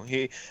two.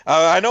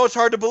 I know it's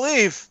hard to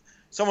believe,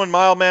 someone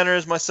mild-mannered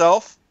as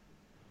myself.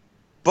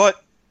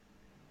 But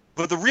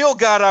the real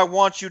God I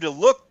want you to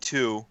look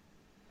to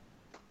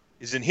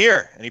is in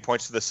here. And he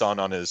points to the sun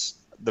on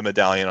the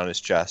medallion on his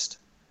chest.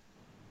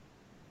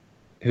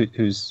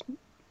 who's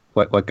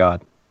what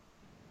god?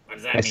 What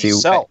does that I mean? see.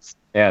 Self.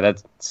 Yeah,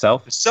 that's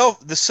self.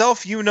 The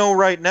self you know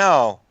right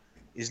now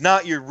is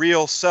not your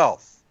real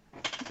self.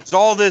 It's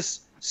all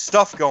this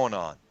stuff going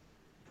on.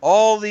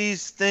 All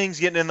these things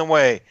getting in the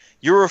way.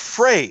 You're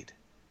afraid.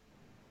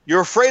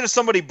 You're afraid of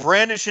somebody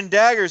brandishing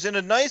daggers in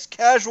a nice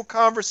casual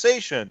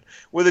conversation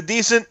with a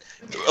decent,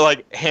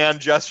 like, hand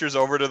gestures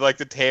over to, like,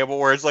 the table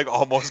where it's, like,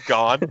 almost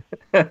gone.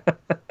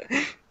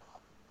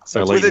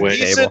 So With a lightweight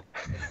decent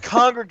table.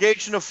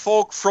 congregation of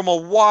folk from a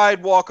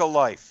wide walk of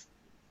life.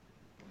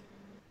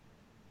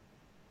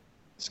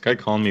 This guy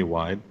calling me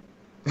wide.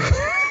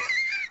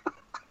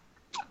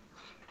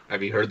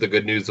 Have you heard the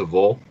good news of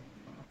Vol?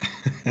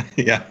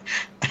 Yeah.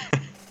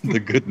 The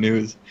good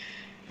news.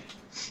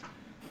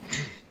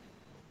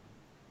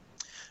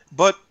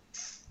 But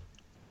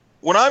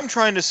what I'm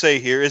trying to say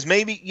here is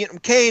maybe,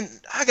 Kane,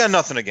 I got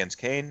nothing against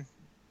Kane.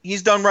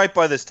 He's done right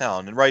by this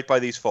town and right by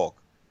these folk.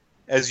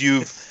 As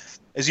you've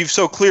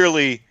so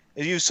clearly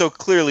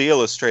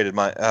illustrated,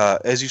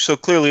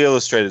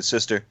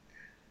 sister.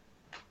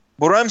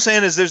 But what I'm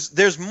saying is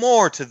there's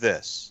more to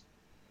this.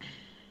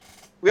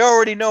 We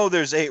already know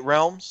there's 8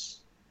 realms.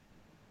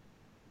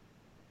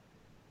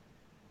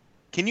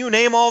 Can you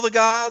name all the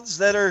gods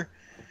that are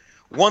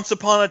once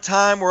upon a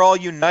time were all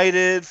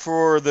united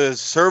for the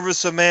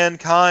service of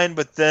mankind,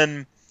 but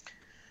then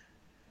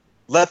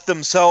let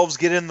themselves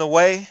get in the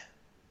way?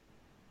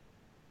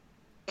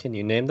 Can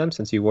you name them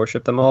since you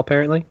worship them all,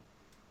 apparently?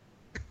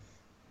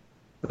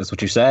 That's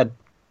what you said.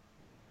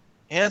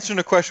 Answering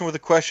a question with a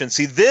question.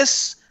 See,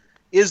 this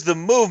is the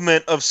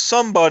movement of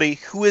somebody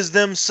who is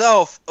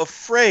themselves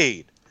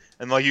afraid.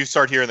 And like you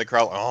start hearing the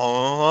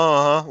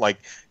crowd, like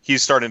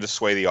he's starting to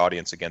sway the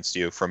audience against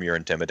you from your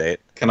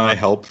intimidate. Can I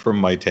help from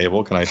my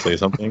table? Can I say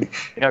something?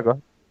 Yeah, go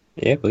ahead.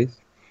 Yeah, please.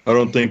 I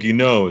don't think he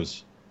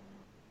knows.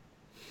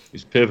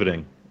 He's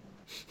pivoting.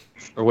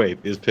 Or wait,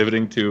 is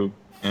pivoting to...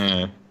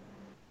 Yeah,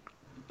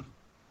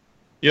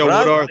 But what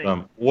I'm are saying-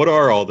 them? What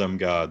are all them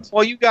gods?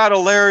 Well, you got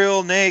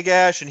Alariel,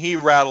 Nagash, and he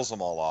rattles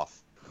them all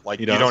off. Like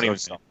He you does? don't even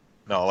Okay.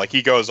 know. Like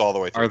he goes all the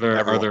way through. Are there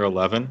everyone.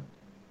 11?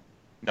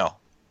 No,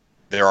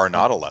 there are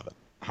not 11.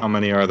 How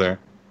many are there?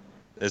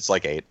 It's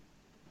like 8.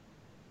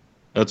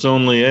 That's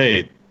only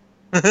 8.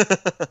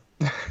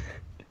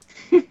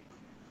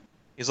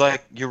 He's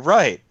like, you're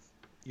right.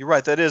 You're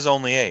right. That is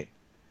only 8.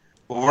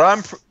 But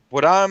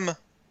what I'm.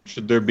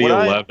 Should there be What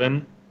I-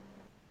 11?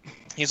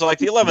 He's like,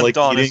 the 11th Like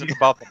dawn eating? isn't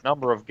about the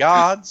number of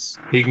gods.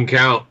 He can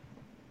count.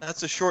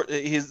 That's a short.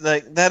 He's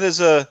like, that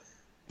is a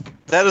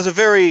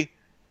very.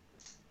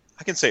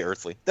 I can say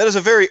earthly. That is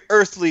a very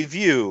earthly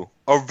view,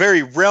 a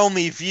very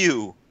realmy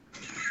view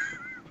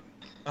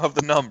of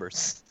the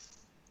numbers.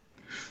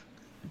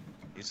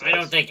 He I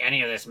don't says. think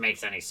any of this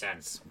makes any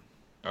sense.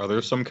 Are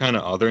there some kind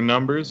of other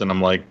numbers? And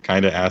I'm like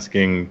kind of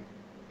asking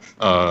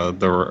I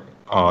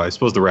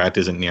suppose the rat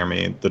isn't near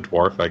me, the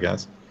dwarf, I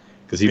guess.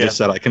 Because he Yeah. just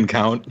said I can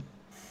count.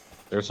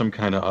 There's some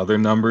kind of other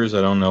numbers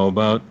I don't know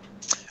about.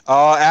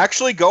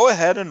 Actually, go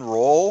ahead and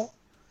roll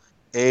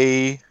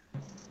a.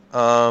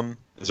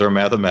 Is there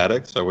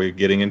mathematics? Are we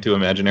getting into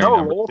imaginary No,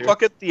 numbers roll here?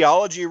 fucking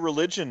theology,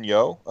 religion,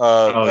 yo.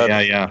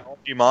 Yeah.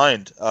 Theology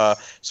mind.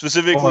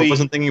 Specifically, Oh, I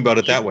wasn't thinking about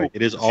it that way.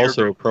 It is Fear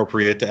also Grim.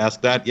 appropriate to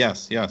ask that.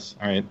 Yes.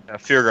 All right.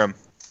 Feargrim.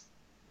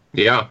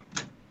 Yeah,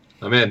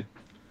 I'm in.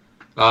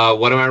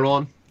 What am I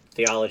rolling?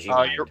 Theology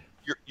mind.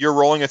 You're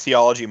rolling a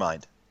theology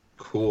mind.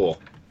 Cool.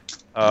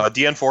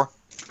 DN4.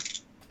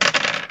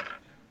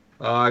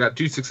 I got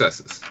 2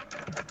 successes.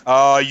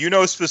 You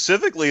know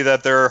specifically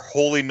that there are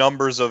holy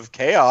numbers of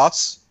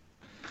chaos,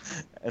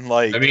 and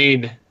like I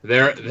mean,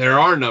 there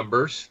are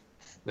numbers,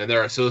 and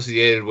they're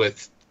associated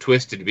with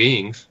twisted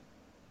beings.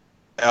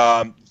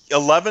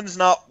 11's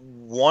not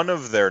one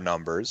of their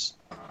numbers.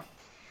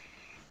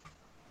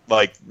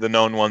 Like the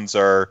known ones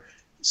are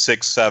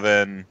 6,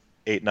 7,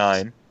 8,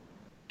 9,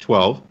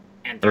 12.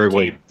 And Or 13.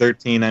 wait,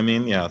 13, I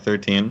mean. Yeah,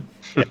 13.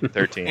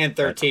 13. And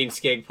 13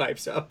 Skig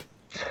pipes up.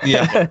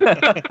 Yeah.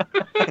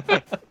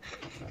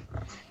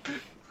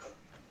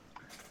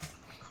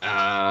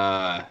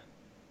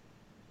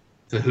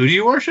 So who do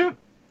you worship?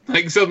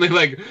 Like something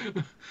like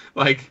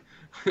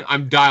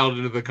I'm dialed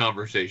into the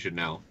conversation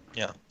now.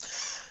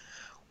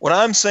 What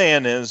I'm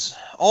saying is,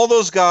 all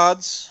those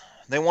gods,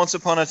 they once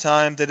upon a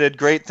time, they did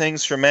great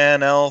things for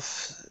man,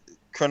 elf,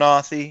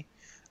 Cronothi.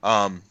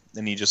 And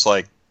he just,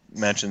 like,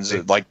 mentions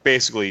it, like,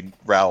 basically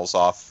rattles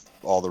off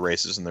all the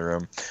races in the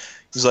room.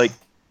 He's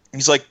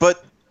like,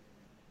 but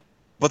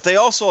they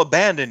also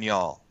abandon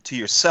y'all to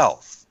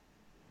yourself.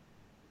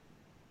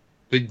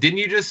 But didn't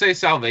you just say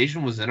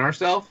salvation was in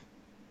ourself?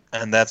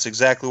 And that's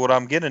exactly what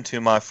I'm getting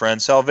to, my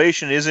friend.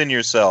 Salvation is in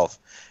yourself.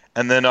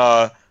 And then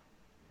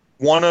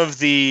one of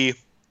the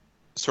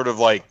sort of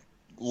like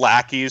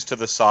lackeys to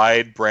the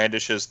side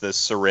brandishes this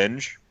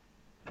syringe.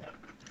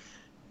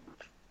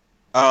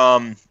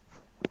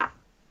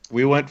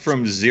 We went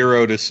from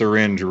 0 to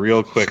syringe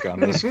real quick on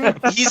this.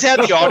 He's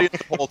had the audience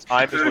the whole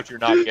time, is what you're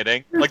not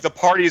getting. Like, the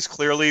party is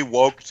clearly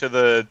woke to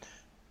the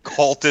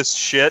cultist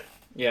shit.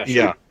 Yeah.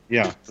 Sure.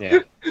 Yeah. Yeah.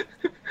 I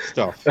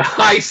Stuff.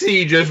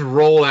 see just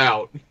roll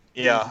out.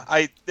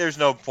 Yeah, there's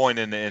no point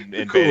in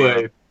baiting Kool-Aid.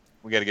 on.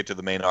 We got to get to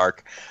the main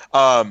arc.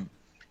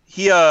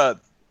 He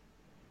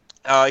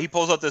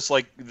pulls out this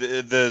like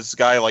this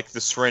guy like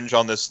the syringe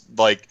on this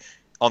like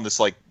this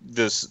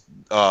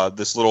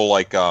this little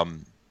like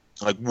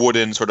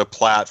wooden sort of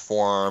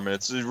platform, and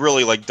it's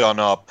really like done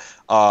up.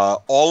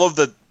 All of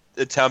the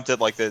attempt at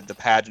like the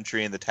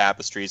pageantry and the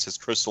tapestries has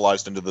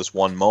crystallized into this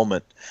one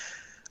moment.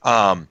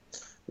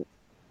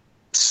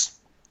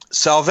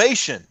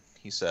 Salvation,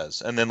 he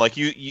says, and then like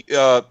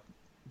Grimnir,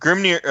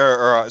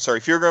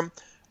 Feargrim,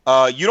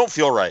 you don't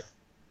feel right.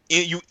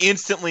 You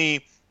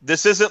instantly.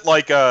 This isn't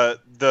like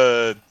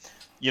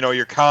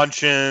your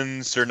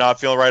conscience or not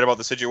feeling right about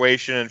the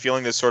situation and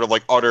feeling this sort of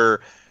like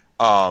utter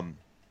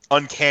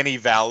uncanny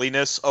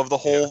valleyness of the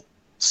whole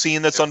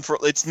scene that's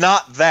it's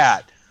not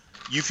that.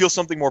 You feel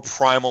something more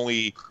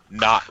primally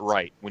not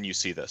right when you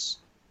see this.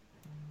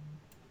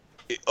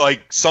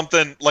 Like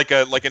something like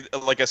a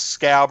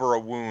scab or a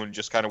wound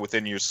just kind of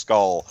within your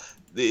skull,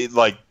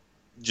 like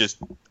just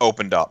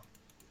opened up.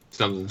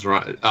 Something's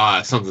right.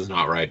 Something's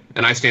not right.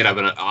 And I stand up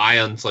and I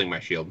unsling my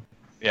shield.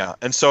 Yeah,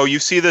 and so you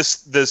see this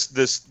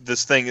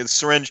thing, this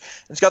syringe.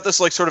 It's got this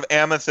like sort of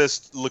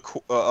amethyst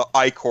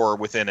ichor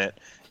within it,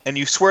 and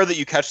you swear that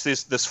you catch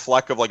this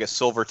fleck of like a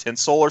silver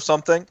tinsel or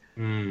something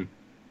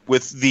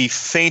with the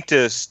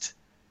faintest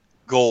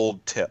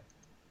gold tip.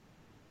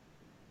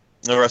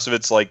 The rest of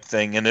it's like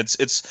thing, and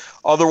it's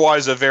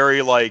otherwise a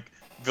very like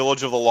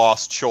Village of the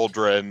Lost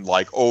Children,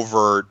 like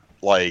overt,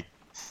 like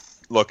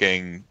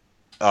looking,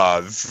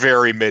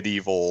 very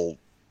medieval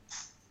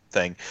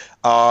thing.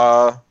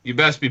 You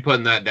best be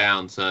putting that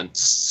down, son.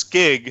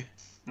 Skig,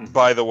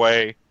 by the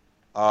way,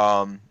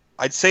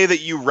 I'd say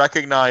that you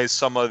recognize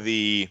some of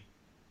the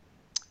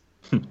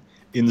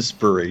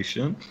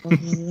inspiration.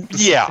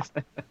 Yeah.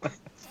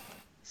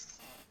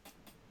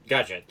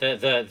 Gotcha.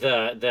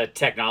 The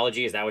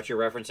technology, is that what you're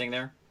referencing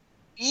there?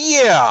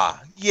 Yeah,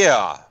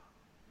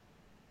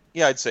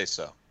 I'd say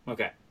so.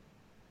 Okay.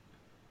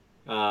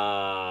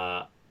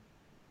 I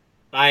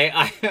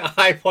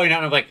point out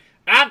and I'm like,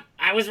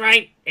 I was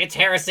right. It's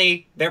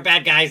heresy. They're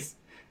bad guys.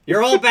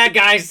 You're all bad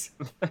guys.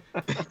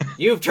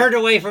 You've turned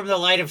away from the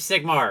light of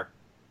Sigmar.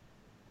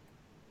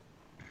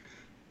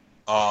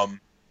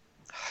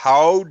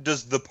 How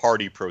does the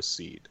party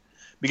proceed?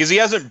 Because he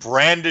hasn't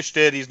brandished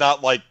it. He's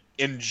not like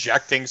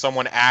injecting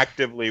someone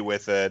actively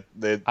with it.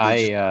 They've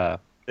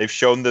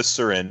shown this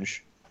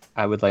syringe.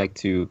 I would like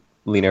to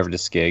lean over to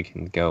Skig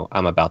and go,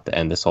 I'm about to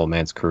end this old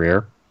man's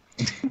career.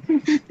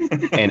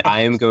 And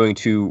I am going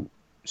to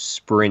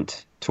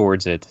sprint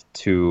towards it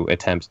to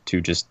attempt to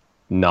just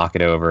knock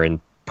it over and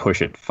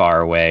push it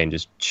far away and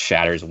just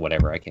shatters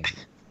whatever I can.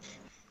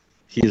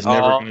 He is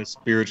never going to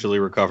spiritually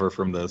recover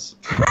from this.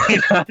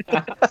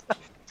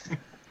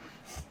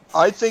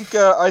 I think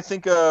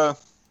an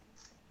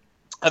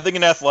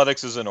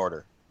athletics is in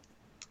order.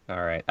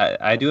 All right.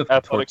 I do have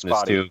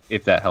contortionist too,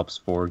 if that helps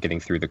for getting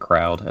through the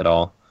crowd at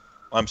all.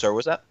 I'm sorry, what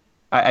was that?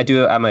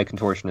 I'm a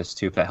contortionist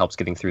too, if that helps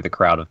getting through the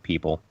crowd of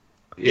people.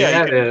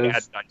 Yeah, it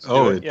is.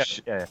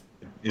 Yeah.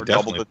 It Or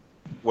double definitely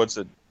what's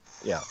it?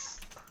 Yeah.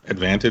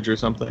 advantage or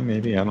something.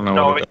 Maybe I don't know.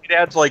 No, what it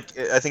adds like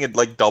I think it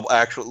like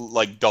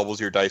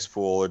doubles your dice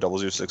pool or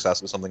doubles your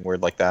success or something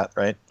weird like that,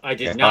 right? I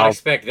did not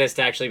expect this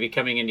to actually be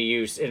coming into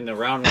use in the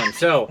round one.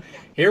 So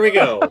here we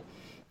go.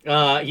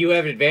 You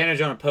have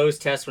advantage on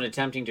opposed tests when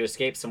attempting to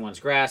escape someone's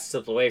grasp,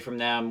 slip away from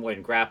them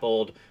when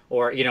grappled,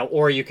 or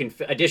you can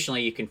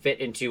additionally you can fit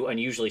into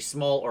unusually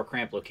small or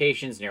cramped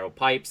locations, narrow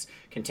pipes,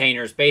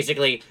 containers.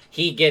 Basically,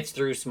 he gets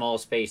through small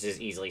spaces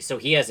easily, so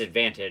he has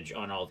advantage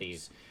on all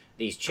these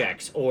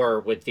checks. Or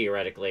would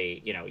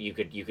theoretically, you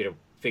could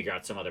figure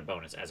out some other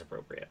bonus as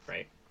appropriate,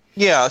 right?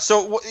 Yeah,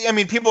 so I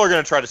mean, people are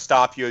going to try to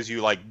stop you as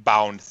you like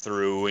bound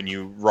through and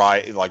you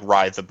ride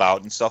the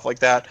bout and stuff like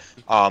that.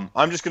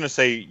 I'm just going to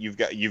say you've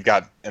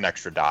got an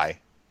extra die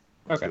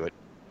to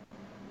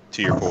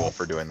your pool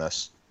for doing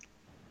this.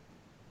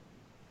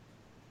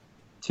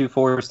 2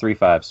 4s, 3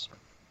 5s.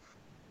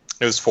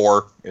 It was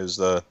 4. Was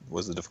the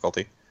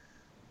difficulty.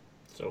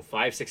 So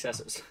 5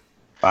 successes.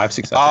 5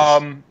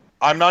 successes.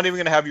 I'm not even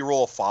going to have you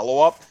roll a follow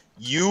up.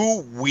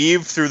 You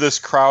weave through this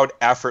crowd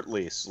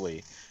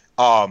effortlessly.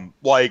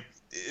 Like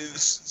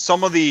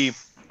some of the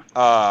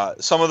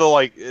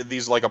like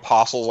these like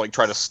apostles like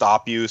try to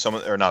stop you. Some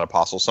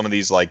of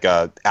these like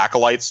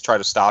acolytes try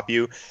to stop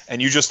you,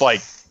 and you just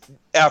like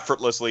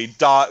effortlessly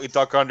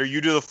duck under.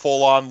 You do the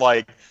full on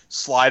like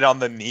slide on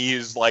the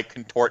knees, like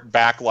contort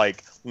back,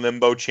 like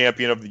limbo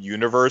champion of the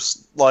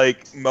universe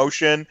like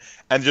motion,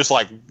 and just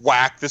like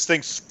whack. This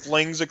thing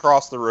flings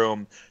across the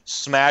room,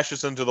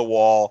 smashes into the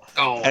wall,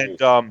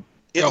 and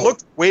it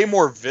looked way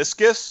more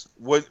viscous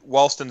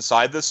whilst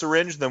inside the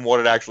syringe than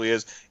what it actually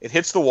is. It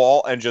hits the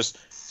wall and just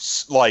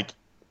like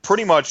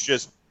pretty much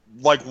just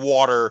like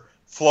water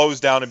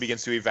flows down and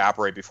begins to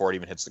evaporate before it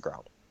even hits the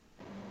ground.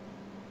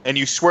 And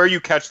you swear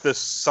you catch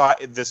this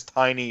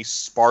tiny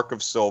spark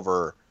of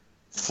silver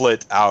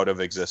flit out of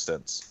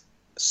existence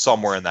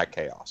somewhere in that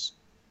chaos.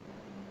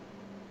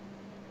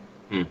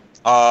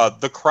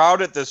 The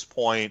crowd at this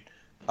point,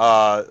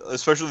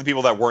 especially the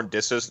people that weren't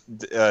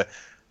the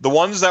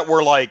ones that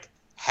were like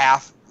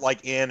half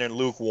like in and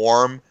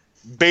lukewarm,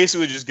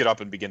 basically just get up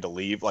and begin to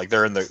leave. Like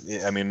they're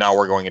in now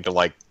we're going into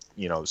like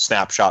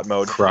snapshot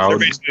mode. They're Crowd,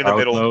 basically in the crowd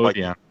middle, mode, like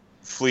yeah.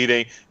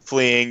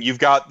 fleeing. You've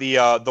got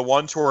the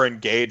ones who are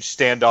engaged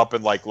stand up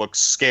and like look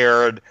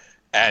scared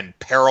and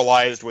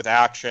paralyzed with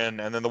action,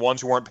 and then the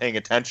ones who weren't paying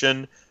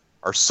attention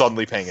are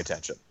suddenly paying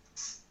attention.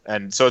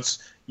 And so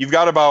you've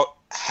got about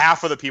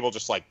half of the people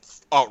just like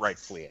outright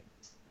fleeing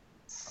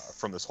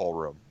from this whole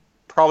room.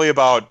 Probably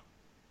about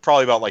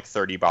like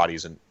 30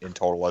 bodies in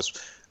total, as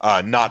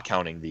not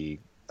counting the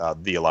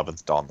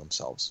 11th Dawn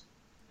themselves.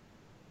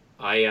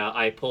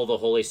 I pull the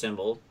holy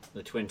symbol,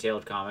 the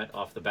twin-tailed comet,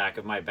 off the back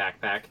of my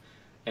backpack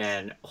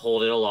and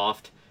hold it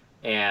aloft.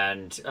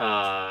 And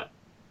I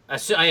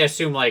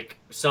assume, like,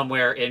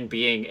 somewhere in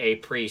being a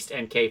priest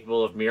and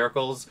capable of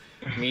miracles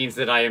means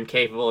that I am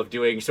capable of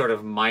doing sort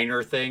of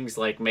minor things,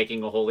 like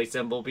making a holy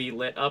symbol be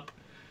lit up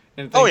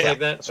and things like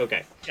that.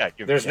 Okay. Yeah.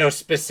 There's no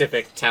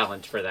specific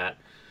talent for that.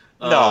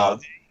 No.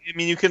 I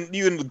mean, you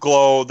can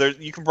glow.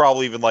 You can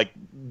probably even like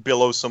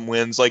billow some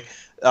winds. Like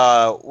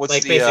what's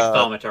like the basic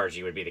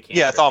thaumaturgy would be the cantrip.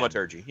 Yeah,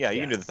 thaumaturgy. Yeah,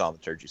 you can do the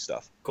thaumaturgy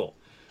stuff. Cool.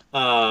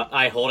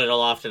 I hold it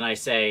aloft and I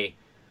say,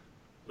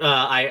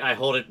 I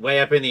hold it way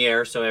up in the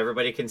air so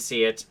everybody can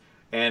see it,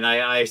 and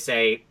I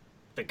say,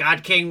 "The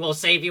God King will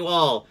save you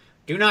all.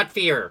 Do not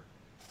fear.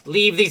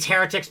 Leave these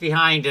heretics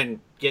behind and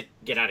get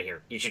out of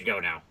here. You should go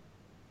now."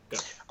 Go.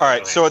 All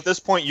right. Go So at this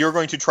point, you're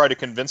going to try to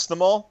convince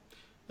them all.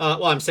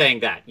 Well, I'm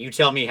saying that. You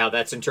tell me how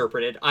that's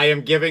interpreted. I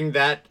am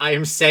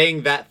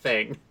saying that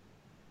thing.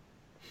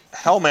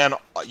 Hell, man,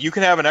 you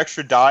can have an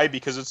extra die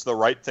because it's the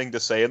right thing to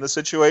say in the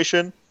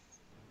situation.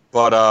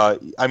 But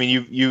I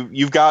mean,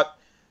 you've got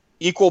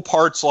equal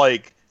parts.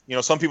 Like,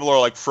 some people are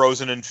like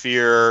frozen in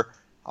fear.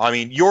 I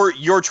mean,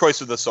 your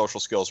choice of the social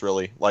skills,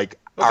 really. Like,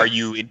 Okay. Are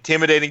you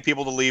intimidating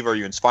people to leave? Are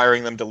you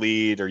inspiring them to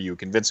lead? Are you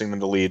convincing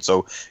them to lead?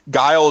 So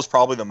guile is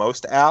probably the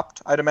most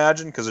apt, I'd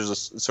imagine, because there's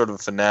a sort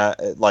of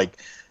finesse, like,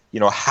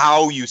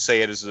 how you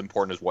say it is as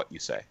important as what you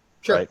say.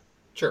 Sure. Right?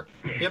 Sure.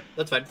 Yep,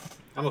 that's fine.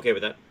 I'm okay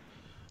with that.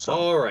 So.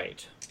 All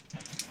right.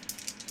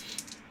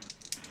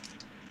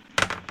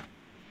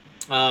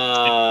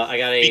 I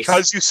got a...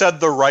 Because you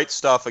said the right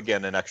stuff,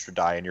 again, an extra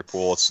die in your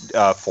pool. It's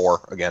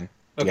 4 again.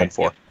 Okay, Again,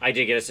 4. yeah, I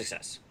did get a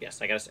success. Yes,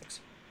 I got a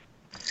 6.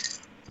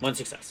 1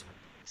 success.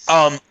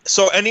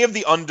 So any of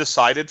the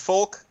undecided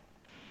folk,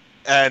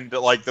 and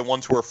like the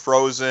ones who are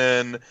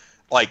frozen,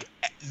 like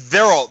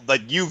they're all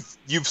like you've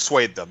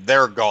swayed them.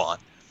 They're gone.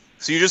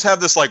 So you just have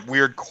this like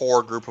weird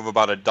core group of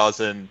about a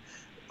dozen.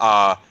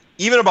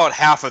 Even about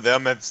half of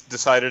them have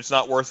decided it's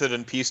not worth it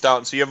and peaced out.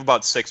 And so you have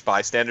about 6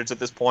 bystanders at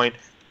this point,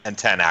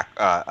 and 9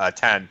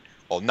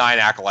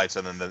 acolytes,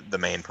 and then the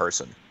main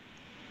person.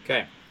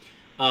 Okay.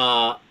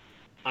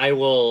 I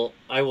will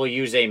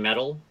use a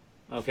medal.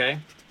 Okay.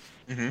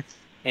 Mm-hmm.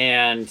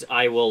 And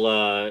I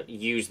will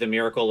use the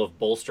miracle of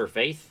bolster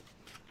faith.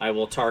 I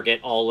will target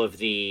all of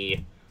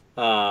the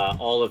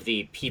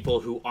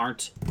people who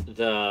aren't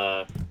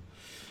the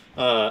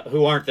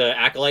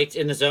acolytes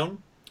in the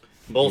zone.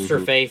 Bolster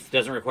faith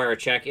doesn't require a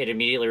check. It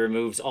immediately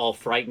removes all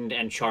frightened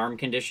and charm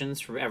conditions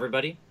from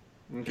everybody.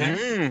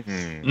 Okay.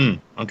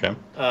 Okay.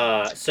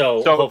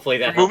 So hopefully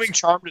that removing helps.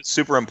 charmed is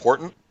super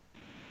important.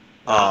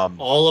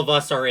 All of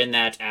us are in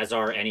that, as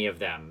are any of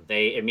them.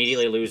 They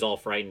immediately lose all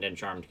frightened and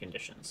charmed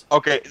conditions.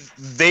 Okay,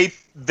 they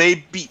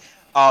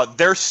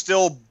are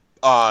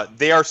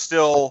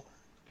still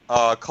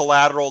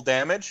collateral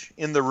damage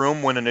in the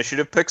room when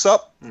initiative picks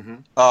up.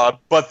 Mm-hmm.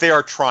 But they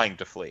are trying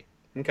to flee.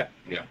 Okay.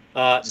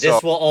 Yeah.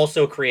 This will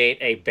also create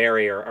a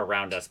barrier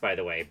around us, by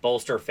the way.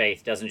 Bolster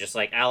faith doesn't just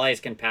like allies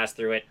can pass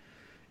through it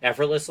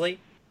effortlessly,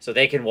 so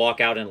they can walk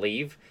out and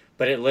leave.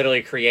 But it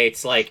literally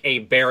creates like a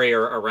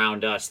barrier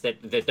around us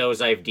that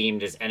those I've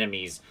deemed as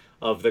enemies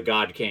of the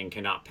God King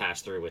cannot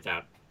pass through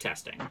without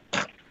testing.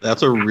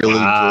 That's a really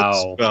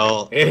Wow. good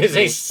spell. It is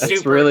a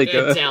super really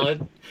good good.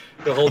 talent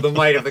to hold the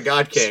might of the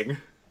God King.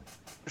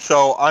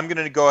 So I'm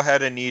going to go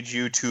ahead and need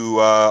you to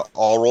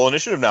all roll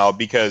initiative now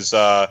because,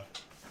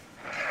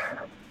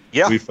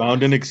 We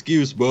found an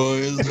excuse,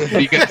 boys.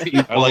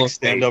 I like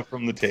stand up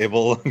from the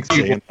table and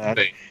saying that.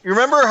 you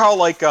remember how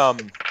like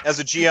as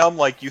a GM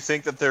like you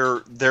think that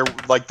there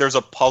like there's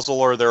a puzzle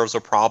or there's a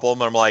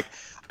problem and I'm like,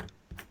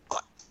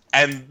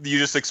 and you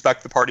just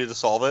expect the party to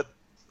solve it.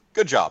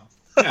 Good job.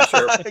 Yeah,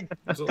 sure.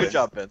 Absolutely. Good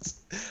job, Vince.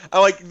 I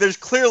like. There's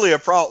clearly a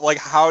problem. Like,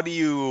 how do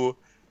you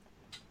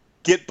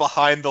get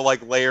behind the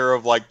like layer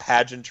of like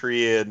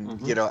pageantry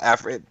and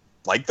after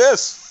like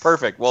this?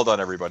 Perfect. Well done,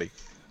 everybody.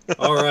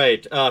 All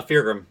right,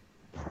 Feargrim.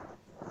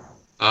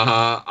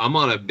 I'm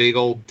on a big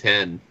old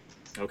 10.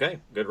 Okay,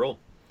 good roll.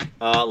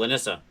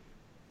 Lanissa.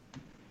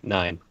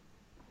 9.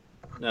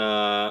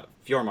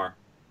 Fjormar.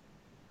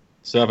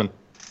 7.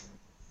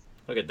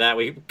 Look at that.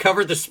 We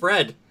covered the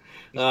spread.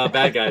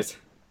 Bad guys.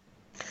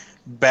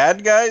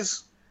 Bad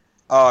guys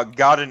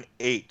got an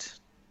 8.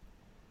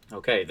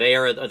 Okay, they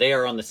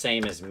are on the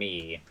same as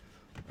me.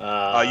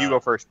 You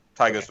go first.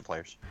 Tie goes to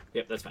players.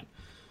 Yep, that's fine.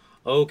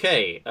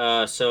 Okay,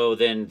 so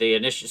then the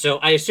initial. So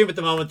I assume at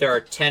the moment there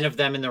are 10 of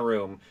them in the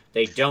room.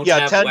 They don't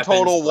have 10 weapons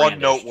total. One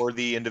brandished.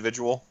 noteworthy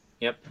individual.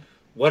 Yep.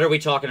 what are we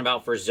talking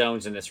about for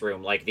zones in this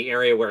room? Like the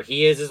area where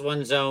he is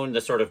one zone,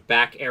 the sort of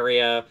back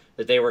area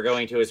that they were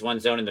going to is one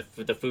zone, and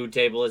the food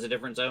table is a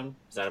different zone?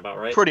 Is that about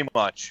right? Pretty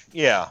much.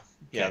 Yeah.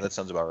 Yeah, Okay. that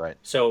sounds about right.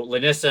 So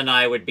Lanissa and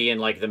I would be in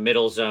like the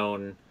middle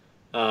zone,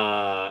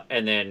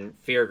 and then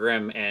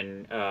Feargrim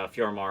and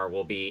Fjormar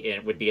would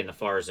be in the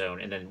far zone,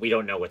 and then we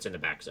don't know what's in the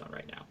back zone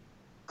right now.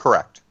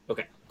 Correct.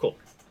 Okay, cool.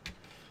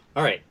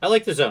 All right, I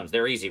like the zones.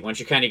 They're easy. Once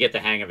you kind of get the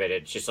hang of it,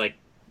 it's just like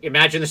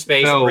imagine the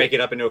space, So- break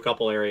it up into a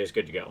couple areas,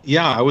 good to go.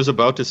 Yeah, I was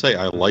about to say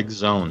I like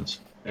zones.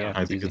 Yeah,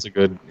 I it's think easy.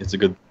 it's a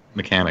good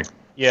mechanic.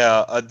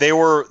 Yeah, they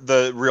were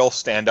the real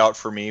standout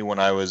for me when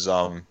I was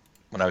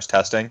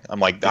testing. I'm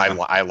like,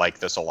 I like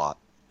this a lot.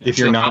 If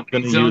you're So not how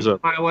going many to use zones a am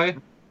I away?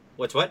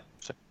 What's what?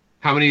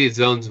 How many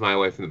zones am I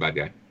away from the bad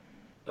guy?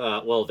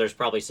 Well, there's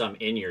probably some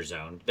in your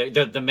zone.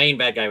 The main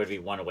bad guy would be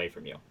one away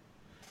from you.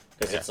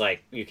 Because it's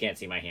like, you can't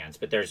see my hands.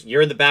 But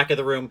you're in the back of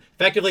the room.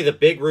 Effectively, the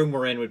big room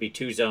we're in would be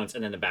 2 zones,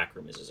 and then the back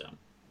room is a zone.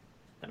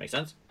 That makes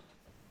sense?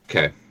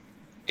 Okay.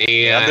 And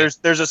Yeah,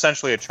 there's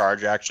essentially a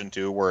charge action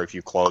too, where if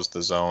you close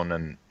the zone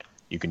and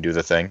you can do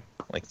the thing.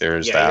 Like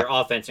there's Yeah, that. your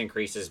offense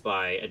increases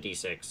by a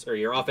d6. Or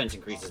your offense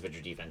increases with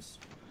your defense.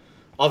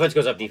 Offense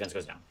goes up, defense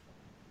goes down.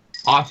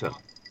 awesome.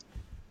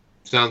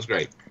 Sounds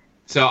great.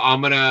 So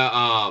I'm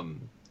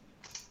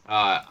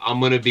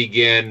gonna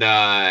begin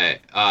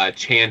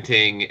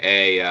chanting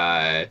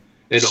an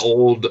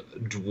old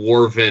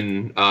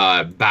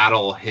dwarven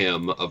battle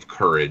hymn of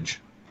courage.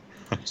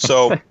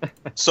 So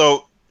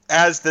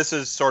as this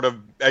is sort of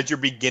as you're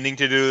beginning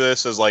to do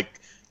this, as like,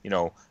 you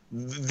know,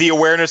 the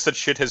awareness that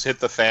shit has hit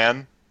the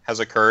fan has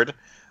occurred.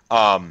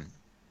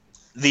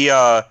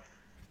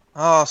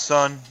 Oh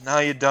son, now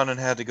you done and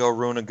had to go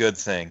ruin a good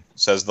thing,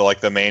 says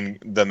the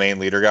main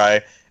leader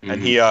guy,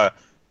 and he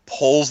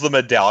pulls the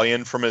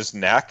medallion from his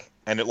neck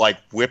and it like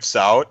whips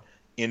out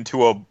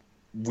into a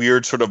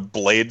weird sort of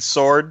blade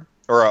sword,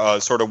 or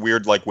a sort of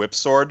weird like whip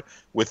sword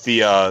with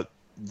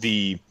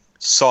the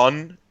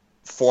sun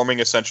forming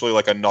essentially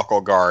like a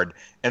knuckle guard,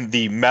 and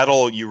the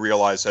metal, you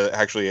realize,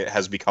 actually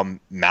has become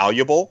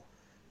malleable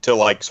to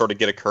like sort of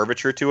get a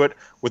curvature to it,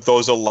 with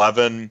those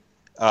 11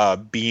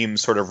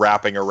 beams sort of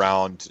wrapping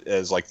around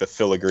as like the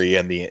filigree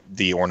and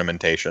the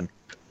ornamentation.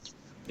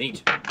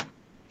 Neat.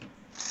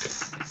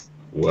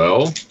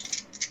 Well,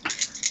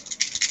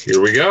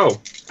 here we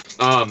go.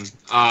 I'm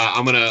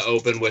gonna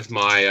open with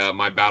my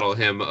my battle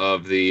hymn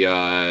of the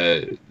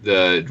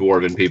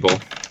dwarven people.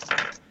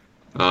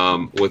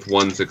 With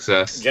 1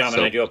 success. Gentlemen,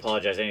 So- I do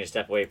apologize. I need to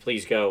step away.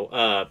 Please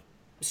go.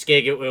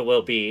 Skig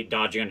will be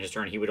dodging on his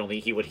turn. He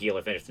would heal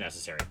if it's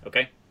necessary.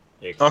 Okay?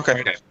 There you go.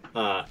 Okay.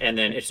 And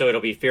then it'll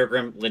be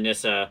Feargrim,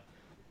 Lanissa,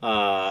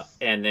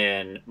 and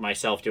then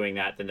myself doing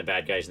that, then the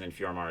bad guys, and then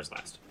Fjormar is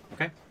last.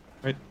 Okay?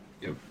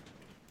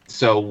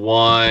 So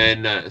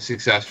 1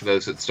 success for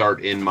those that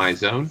start in my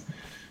zone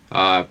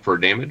for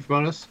damage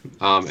bonus,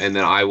 and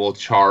then I will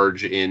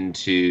charge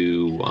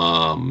into.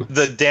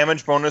 The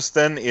damage bonus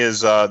then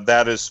is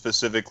that is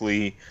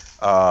specifically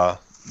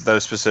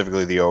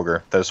the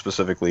ogre. That is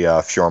specifically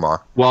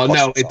Fjormar. Well, Plus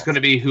no, yourself. it's going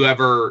to be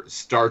whoever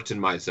starts in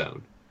my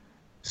zone.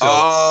 So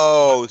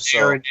Oh, their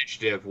so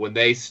initiative when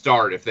they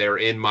start, if they're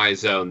in my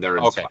zone, they're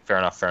in. okay, fair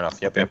enough.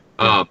 Yep.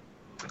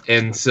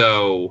 And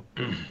so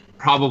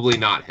probably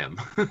not him.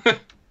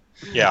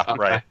 Yeah,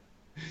 right.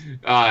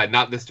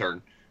 Not this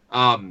turn.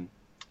 And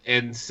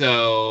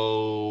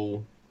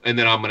so, and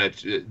then I'm gonna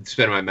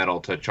spend my metal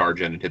to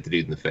charge in and hit the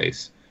dude in the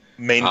face.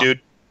 Main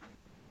dude.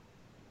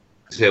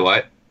 Say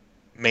what?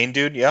 Main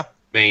dude. Yeah.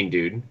 Main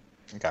dude.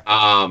 Okay.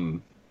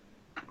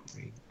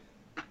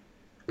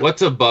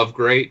 What's above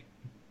great?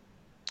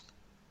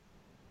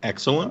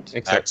 Excellent.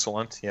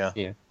 Excellent. Yeah.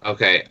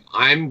 Okay,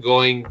 I'm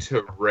going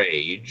to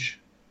rage.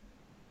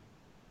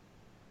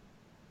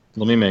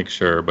 Let me make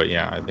sure, but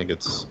yeah, I think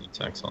it's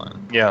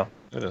excellent. Yeah.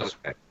 It is.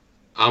 Okay.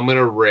 I'm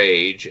gonna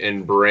rage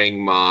and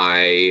bring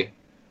my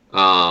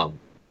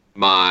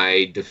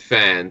my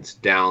defense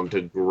down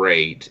to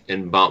great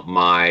and bump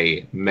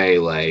my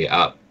melee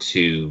up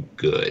to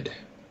good.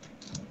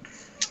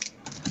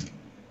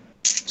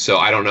 So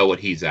I don't know what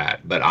he's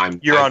at, but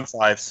You're I'm on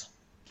 5s.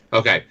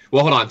 Okay.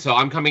 Well, hold on. So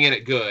I'm coming in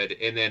at good,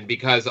 and then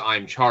because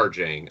I'm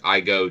charging, I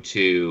go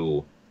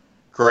to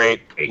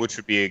Great, Eight. which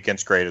would be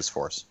against great as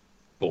force.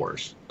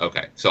 4s.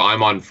 Okay. So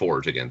I'm on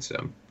 4s against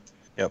him.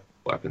 Yep.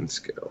 Weapon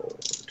skill 1,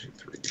 2,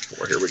 3,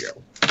 4. Here we go.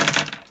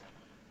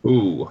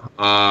 Ooh,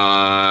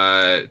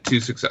 2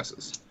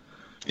 successes.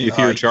 If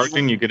you're you-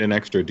 charging, you get an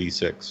extra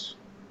d6.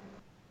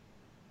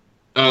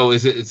 Oh,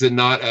 is it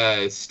not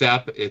a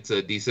step? It's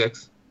a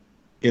d6.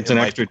 It's It an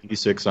might extra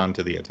d6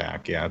 onto the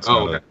attack. Yeah, it's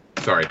Oh, not okay.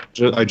 Sorry.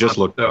 I just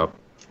looked it up.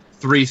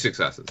 3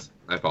 successes.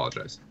 I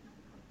apologize.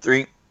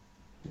 3.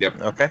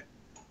 Yep. Okay.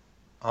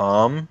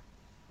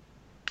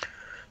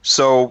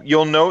 So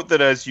you'll note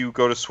that as you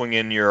go to swing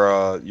in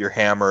your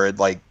hammer,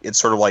 it's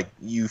sort of like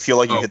you feel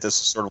like you Oh. hit this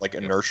sort of like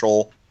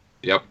inertial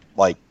Yep.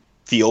 like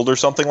field or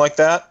something like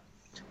that.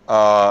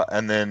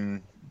 And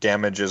then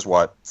damage is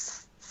what,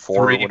 4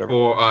 or 3, whatever.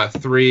 4,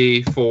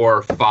 3,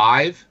 4,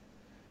 5,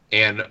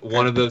 And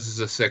one of those is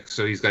a 6,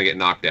 so he's going to get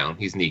knocked down.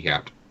 He's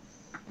kneecapped.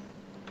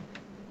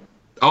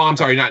 Oh, I'm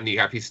sorry, not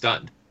kneecapped. He's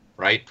stunned,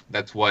 right?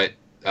 That's what...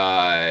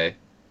 Yeah.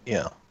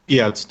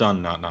 Yeah, it's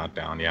stun, not knocked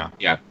down. Yeah.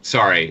 Yeah,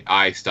 sorry.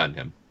 I stunned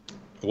him.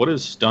 What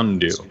does stun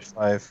do?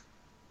 5.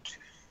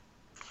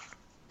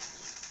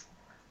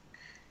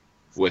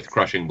 With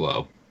Crushing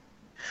Blow.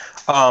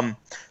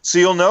 So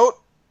you'll note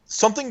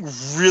something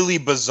really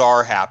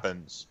bizarre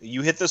happens.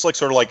 You hit this like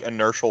sort of like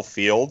inertial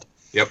field.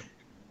 Yep.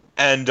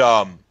 And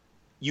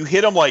you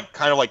hit him like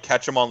kind of like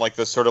catch him on like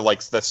the sort of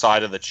like the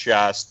side of the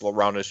chest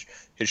around his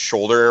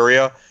shoulder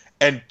area,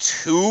 and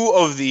 2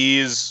 of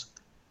these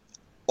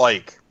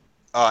like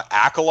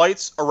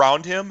acolytes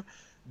around him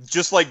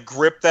just like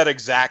grip that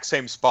exact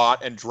same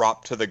spot and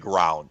drop to the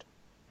ground.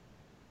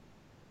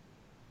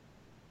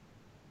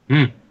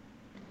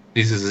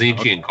 He's a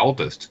Zinchian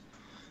cultist.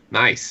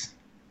 Nice.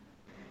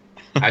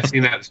 I've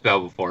seen that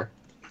spell before.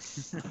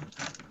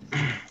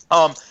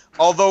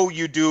 Although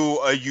you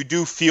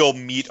do feel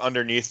meat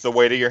underneath the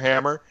weight of your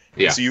hammer.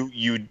 Yeah. So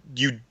you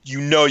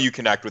know you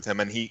connect with him,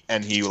 and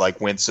he like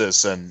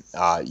winces, and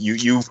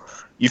you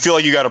feel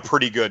like you got a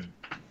pretty good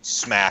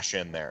smash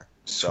in there.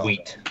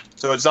 Sweet.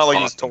 So it's not like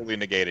it's Awesome. totally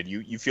negated.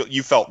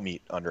 You felt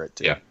meat under it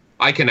too. Yeah.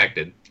 I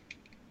connected.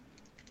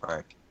 All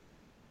right.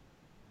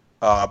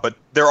 But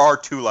there are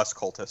 2 less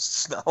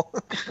cultists now.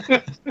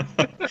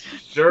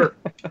 Sure.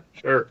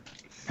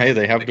 Hey,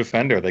 they have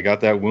defender. They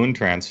got that wound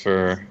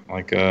transfer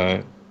like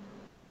a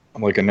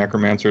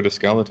necromancer to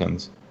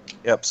skeletons.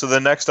 Yep. So the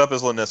next up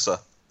is Lanissa.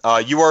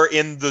 You are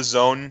in the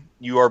zone.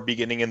 You are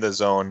beginning in the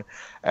zone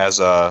as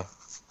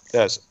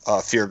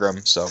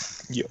Feargrim. So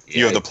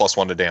you have the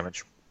 +1 to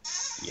damage.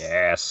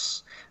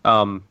 Yes.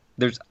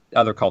 There's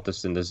other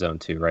cultists in the zone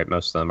too, right?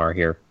 Most of them are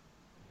here.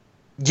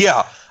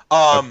 Yeah.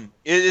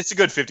 It's a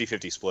good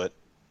 50-50 split.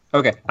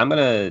 Okay, I'm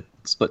gonna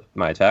split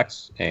my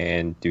attacks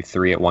and do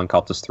 3 at one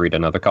cultist, 3 to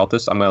another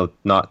cultist. I'm gonna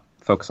not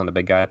focus on the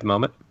big guy at the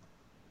moment.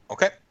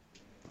 Okay.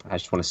 I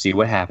just want to see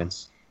what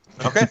happens.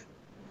 Okay.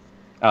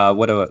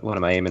 What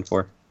am I aiming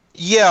for?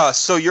 Yeah.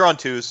 So you're on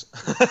 2s.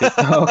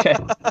 Okay.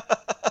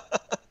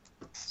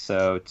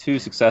 So 2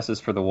 successes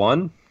for the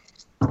one,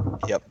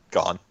 Yep.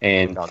 Gone.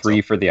 and Gone,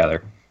 3 for the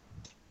other.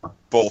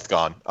 Both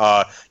gone.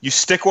 You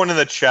stick one in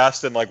the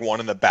chest and like one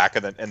in the back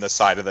of the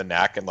side of the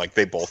neck, and like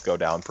they both go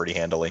down pretty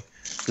handily.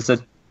 Does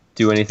that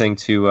do anything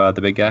to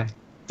the big guy?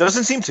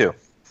 Doesn't seem to.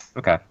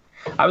 Okay.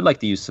 I would like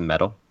to use some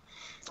metal.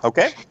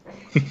 Okay.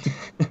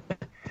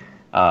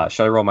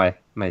 Should I roll my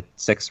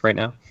 6 right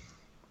now?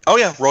 Oh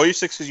yeah. Roll your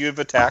 6 because you've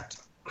attacked.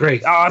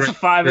 Great. Oh, it's a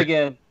 5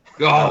 again.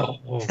 Oh.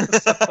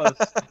 So close.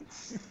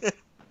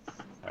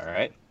 All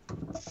right.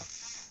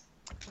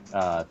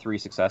 3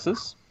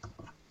 successes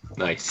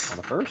Nice. on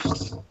the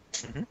first,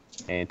 Mhm.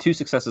 and 2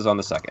 successes on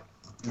the second.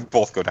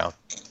 Both go down.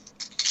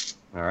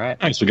 All right.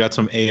 Nice. We got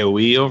some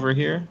AOE over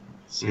here.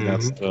 See,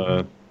 that's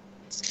the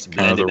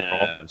kind of the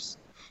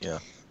roll.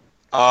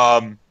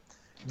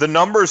 The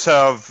numbers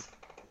have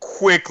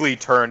quickly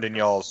turned in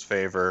y'all's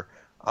favor.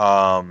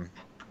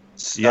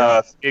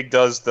 Skig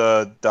does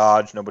the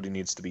dodge. Nobody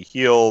needs to be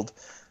healed.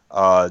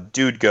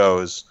 Dude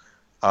goes.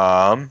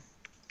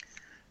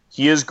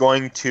 He is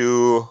going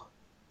to.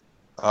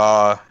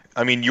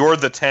 I mean, you're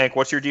the tank.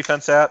 What's your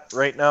defense at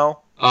right now?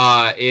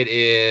 It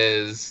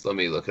is. Let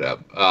me look it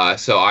up.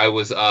 So I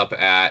was up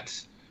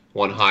at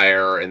 1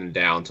 higher and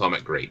down, so I'm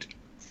at great.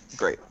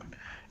 Great.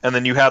 And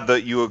then you have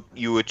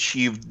you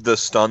achieved the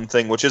stun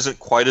thing, which isn't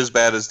quite as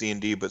bad as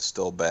D&D, but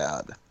still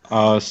bad.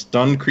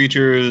 Stunned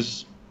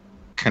creatures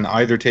can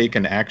either take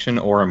an action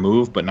or a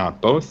move, but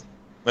not both.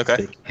 Okay.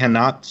 They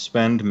cannot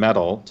spend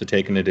metal to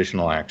take an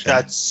additional action.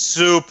 That's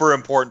super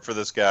important for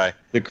this guy.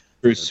 The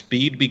creature's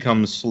speed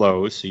becomes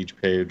slow. Siege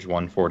page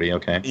 140.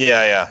 Okay.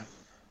 Yeah.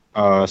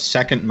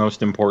 Second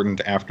most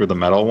important after the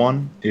metal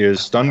one is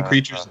stunned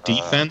creature's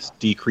defense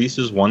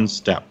decreases 1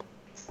 step.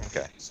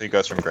 Okay. So he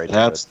goes from great to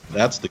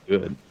That's the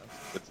good.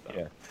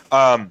 Yeah.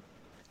 Hello,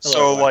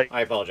 So everyone. like,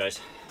 I apologize.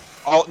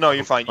 oh no,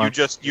 you're fine. Fine.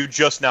 You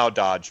just now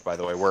dodged. By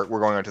the way, we're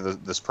going on to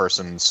this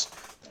person's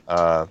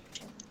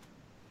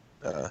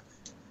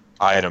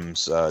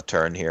items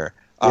turn here.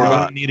 We're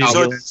gonna need a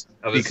so heal it's-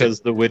 because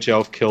the witch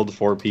elf killed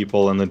 4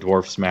 people and the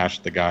dwarf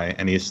smashed the guy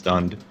and he's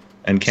stunned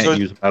and can't So-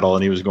 use metal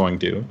and he was going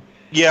to.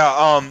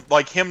 yeah,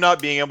 like him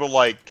not being able to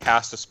like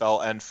cast a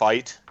spell and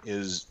fight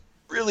is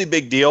really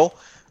big deal.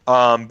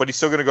 But he's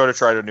still gonna go to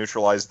try to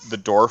neutralize the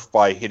dwarf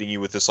by hitting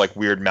you with this like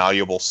weird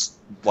malleable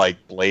like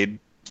blade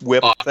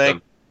whip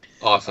thing.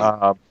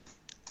 Awesome.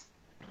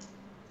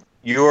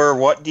 Your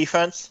what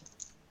defense?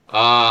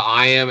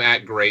 I am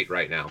at great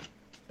right now.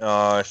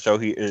 So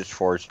he is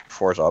fours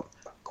up.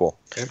 Cool.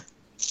 Okay.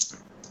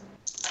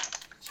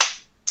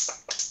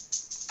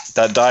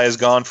 That die is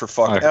gone for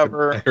I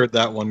forever. heard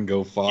that one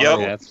go far. Yep,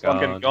 Yeah, it's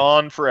fucking gone.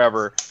 gone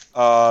forever.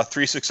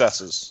 3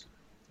 successes.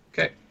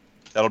 Okay.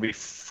 That'll be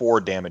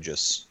 4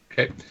 damages.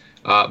 Okay.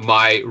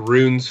 My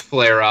runes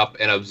flare up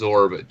and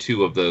absorb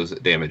 2 of those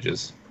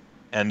damages.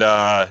 And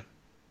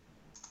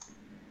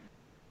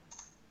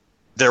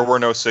there were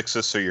no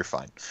 6s, so you're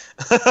fine.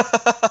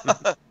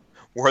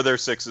 Were there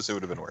 6s, it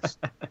would have been worse.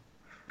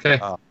 Okay.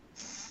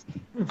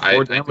 I, Four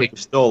I damage take is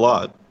still a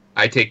lot.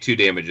 I take 2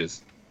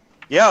 damages.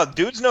 Yeah,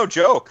 dude's no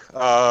joke.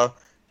 So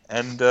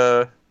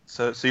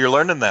you're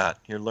learning that.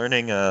 You're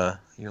learning.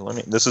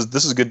 This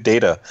is good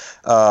data.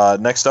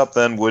 Next up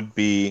then would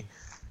be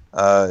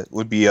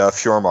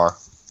Fjormar.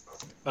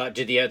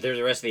 Did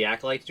the rest of the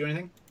acolytes do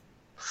anything?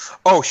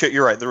 Oh shit,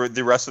 you're right.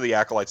 The rest of the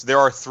acolytes. There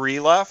are 3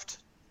 left.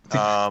 They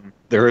One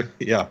Going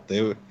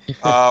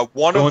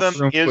of them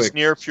through 'em is quick.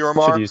 near Should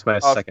Fjormar. use my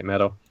second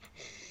medal.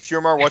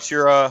 Fjormar, what's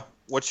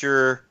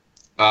your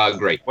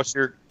Great.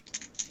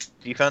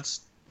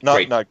 defense?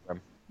 Great. Not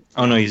Grim.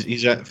 Oh no,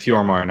 he's at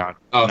Fjormar, not.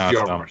 Oh, not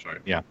Fjormar, sorry.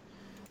 Yeah.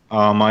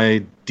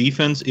 My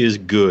defense is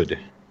good.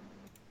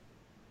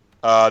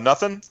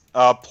 Nothing.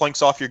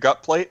 Plinks off your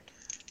gut plate.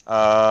 2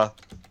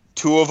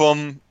 of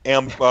them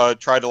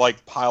try to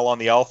like pile on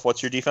the elf.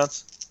 What's your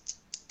defense?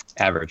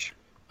 Average.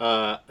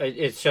 So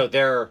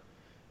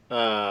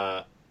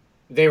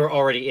they were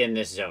already in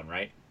this zone,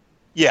 right?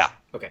 Yeah.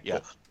 Okay. Yeah.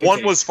 Cool. One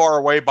Continue. was far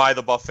away by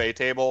the buffet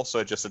table, so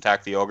it just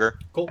attacked the ogre.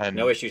 Cool. and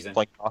No issues then.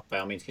 Plinked off. By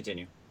all means,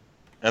 continue.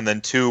 And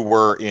then 2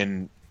 were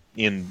in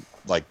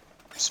like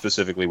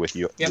specifically with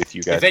you Yep. with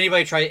you guys.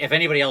 If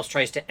anybody else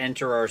tries to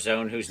enter our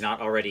zone who's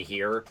not already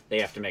here, they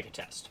have to make a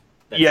test.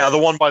 Yeah, the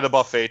one by the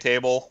buffet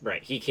table.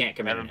 Right. He can't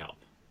come in and help.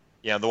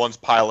 Yeah, the one's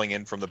piling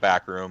in from the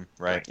back room.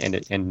 Right. And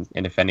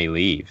if any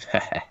leave.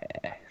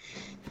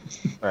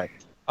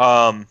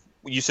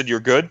 You said you're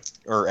good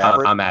or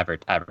average? I'm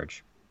average.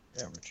 Average.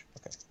 Average.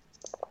 Okay.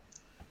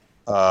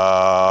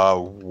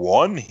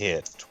 1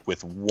 hit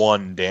with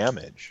 1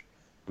 damage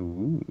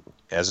Ooh.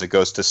 as it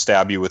goes to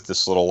stab you with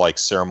this little like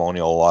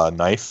ceremonial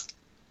knife.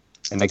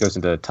 And that goes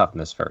into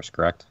toughness first,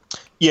 correct?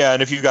 Yeah,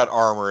 and if you got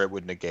armor, it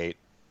would negate.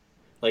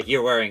 Like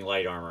you're wearing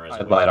light armor as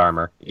well. Light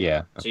armor.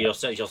 Yeah. So you'll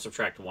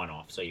subtract 1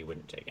 off, so you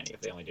wouldn't take any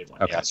if they only did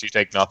 1. Okay. Yeah, so you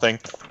take nothing.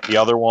 The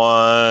other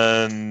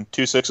one,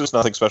 2 6s.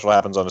 Nothing special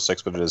happens on a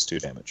 6, but it is 2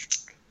 damage.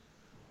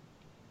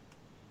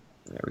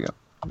 There we go.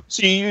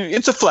 So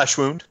it's a flesh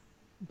wound.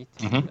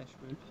 Mhm.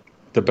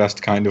 The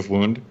best kind of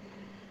wound.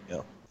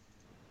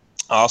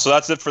 So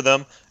that's it for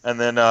them, and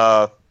then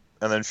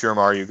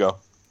Fjormar, you go.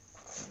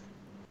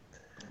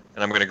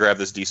 And I'm going to grab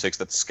this D6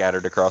 that's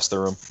scattered across the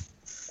room.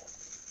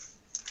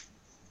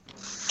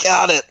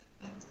 Got it.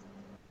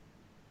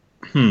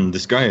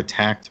 This guy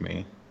attacked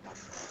me,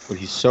 but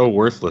he's so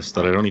worthless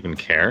that I don't even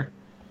care.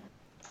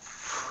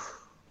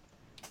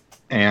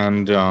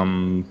 And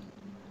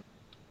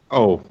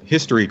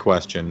history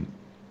question: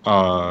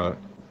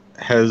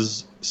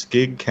 has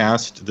Skig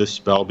cast this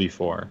spell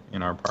before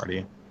in our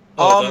party?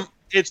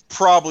 It's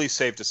probably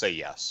safe to say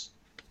yes.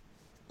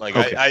 Like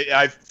Okay.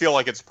 I feel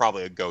like it's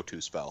probably a go-to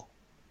spell.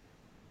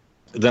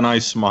 Then I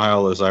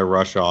smile as I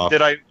rush off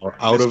Did I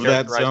out of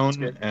that mischaracterize zone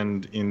Skig?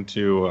 and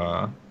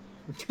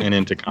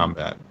into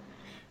combat.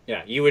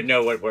 Yeah, you would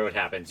know what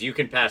happens. You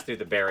can pass through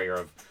the barrier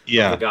of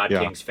Yeah, the God yeah.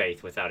 King's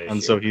faith without issue.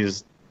 And so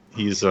he's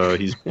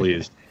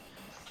pleased.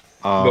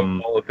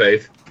 Ball of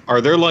faith.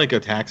 Are there like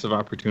attacks of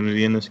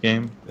opportunity in this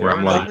game? There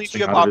are like, Only if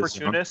you have out of this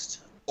zone? opportunist.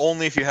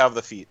 Only if you have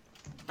the feat.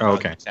 Oh, Not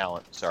okay. the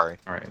talent. Sorry.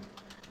 All right.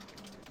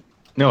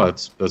 No,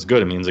 that's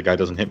good. It means the guy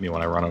doesn't hit me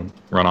when I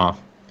run off.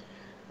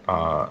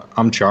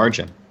 I'm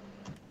charging.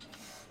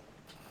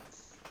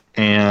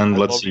 And I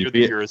let's love see. you're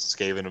the purest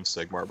Skaven of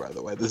Sigmar, by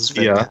the way. This is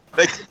Yeah.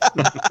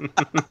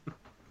 fantastic.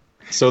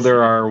 So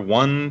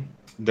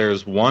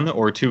there's 1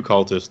 or 2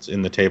 cultists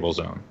in the table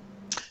zone.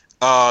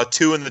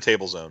 2 in the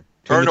table zone.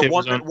 Two in Or the no, table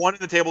one, zone? 1 in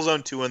the table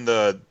zone, 2 in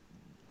the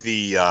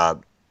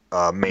main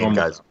Normal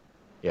guys. zone.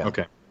 Yeah.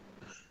 Okay.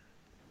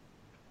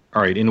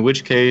 All right. In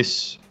which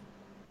case,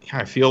 yeah,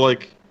 I feel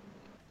like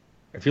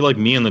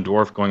me and the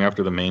dwarf going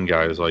after the main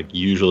guy is like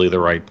usually the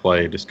right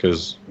play, just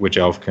because Witch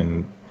Elf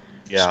can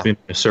Yeah. spin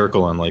in a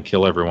circle and like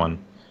kill everyone.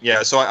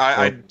 Yeah, so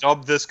I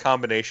dubbed this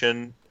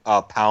combination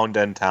Pound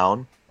and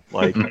Town.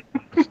 Like,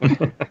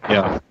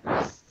 Yeah.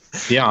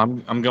 Yeah,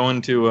 I'm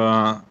going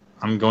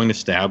to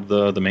stab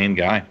the main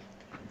guy.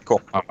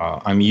 Cool.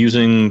 I'm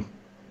using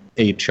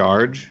a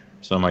charge,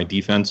 so my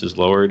defense is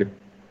lowered,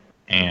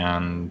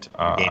 and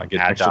I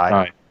get add extra die.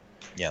 die.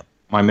 Yeah.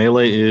 My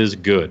melee is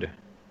good.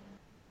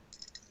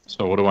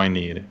 So what do I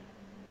need?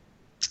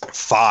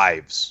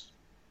 5s.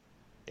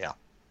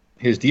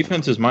 His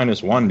defense is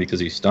 -1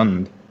 because he's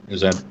stunned. Is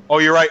that? Oh,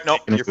 you're right. Nope,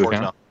 Taking you're into forced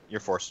account? now. You're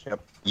forced. Yep.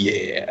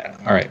 Yeah.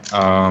 All right.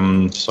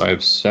 So I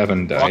have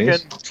 7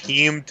 dice. Fucking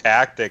team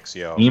tactics,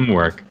 yo.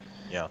 Teamwork.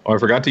 Yeah. Oh, I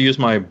forgot to use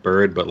my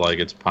bird, but like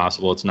it's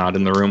possible it's not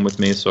in the room with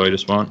me, so I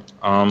just won't.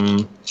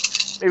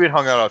 Maybe it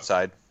hung out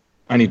outside.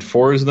 I need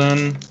 4s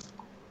then.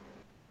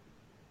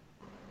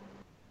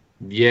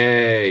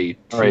 Yay.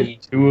 All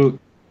right, two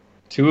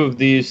of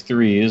these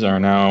 3s are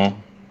now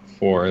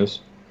 4s.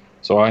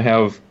 So I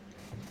have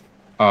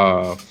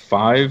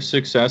 5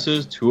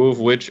 successes, 2 of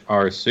which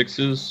are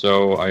 6s,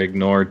 so I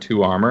ignore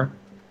 2 armor.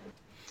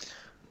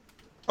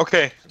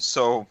 Okay,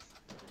 so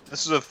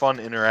this is a fun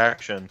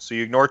interaction. So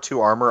you ignore 2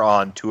 armor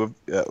on 2 of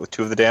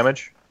the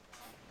damage.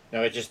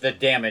 No, it's just the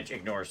damage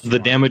ignores. The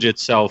damage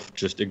itself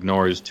just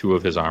ignores 2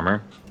 of his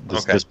armor.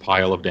 This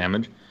pile of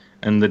damage.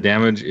 And the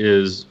damage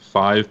is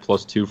 5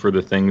 plus 2 for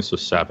the thing, so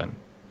 7.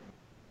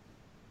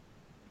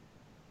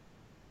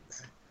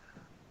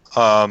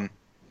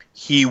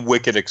 He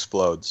wicked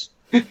explodes.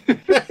 Like,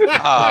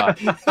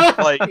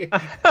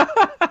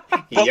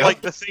 but Yep.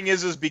 like the thing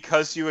is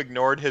because you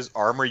ignored his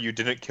armor, you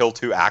didn't kill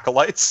 2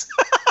 acolytes.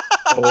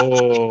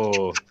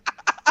 Oh,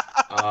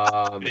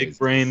 Amazing. big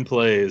brain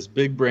plays.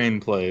 Big brain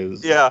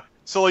plays. Yeah.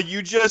 So like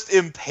you just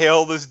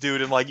impale this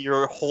dude and like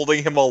you're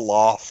holding him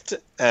aloft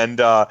and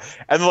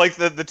like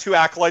the 2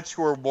 acolytes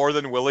who are more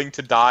than willing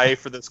to die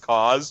for this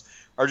cause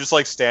are just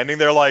like standing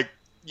there like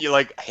you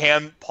like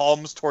hand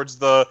palms towards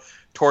the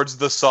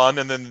sun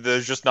and then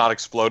there's just not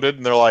exploded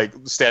and they're like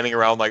standing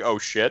around like oh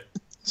shit.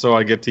 So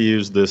I get to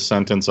use this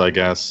sentence, I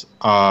guess.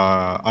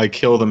 I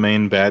kill the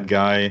main bad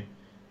guy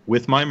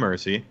with my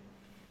mercy.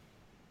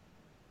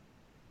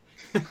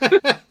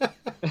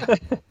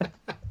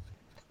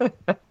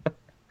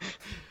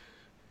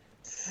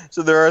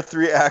 So there are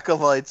 3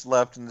 acolytes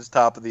left in this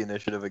top of the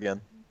initiative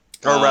again.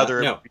 Or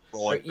rather no.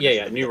 rolling.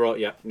 Yeah, new roll.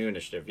 Yeah, new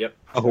initiative. Yep.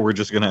 Oh, we're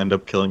just gonna end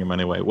up killing him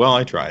anyway. Well,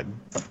 I tried.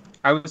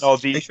 I was. No,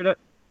 They should have.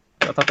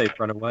 I thought they'd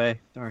run away.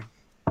 Darn.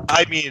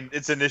 I mean,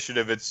 it's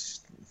initiative.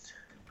 It's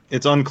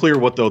It's unclear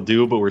what they'll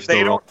do, but we're still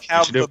they don't rolling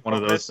have the initiative. One of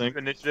those bonus things.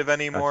 initiative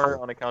anymore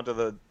Excellent. on account of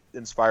the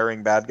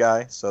inspiring bad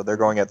guy. So they're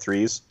going at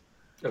 3s.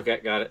 Okay,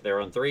 got it. They're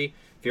on 3.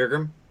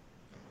 Feargrim,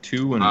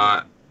 2 and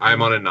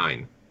I'm on a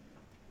 9.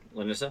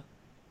 Lanissa,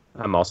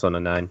 I'm also on a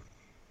 9.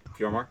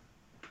 Fjormar.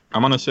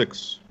 I'm on a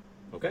 6.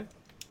 Okay.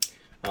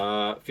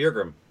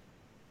 Feargrim.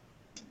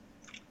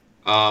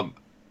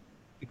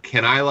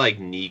 Can I like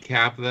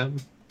kneecap them?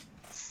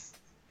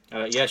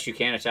 Yes, you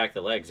can attack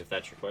the legs if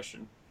that's your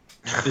question.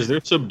 Is there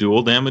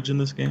subdual damage in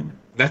this game?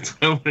 That's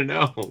what I want to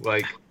know.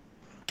 Like,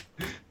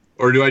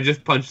 or do I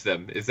just punch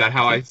them? Is that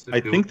how I?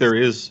 I think there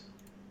is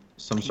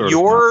some sort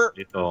You're of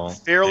lethal-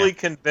 fairly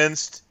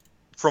convinced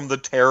from the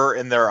terror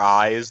in their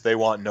eyes they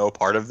want no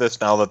part of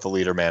this now that the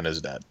leader man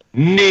is dead.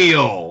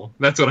 Kneel.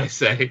 That's what I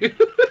say.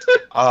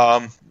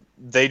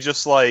 They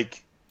just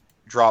like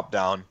drop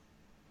down.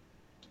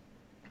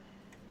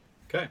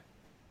 Okay.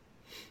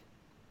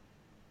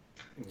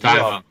 Tie him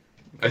Yeah. up.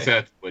 I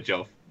said witch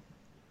elf.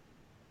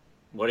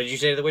 What did you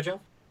say to the witch elf?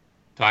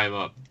 Tie him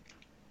up.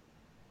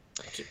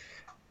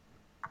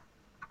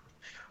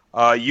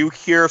 You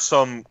hear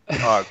some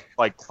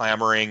like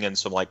clamoring and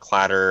some like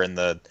clatter in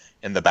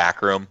the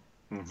back room.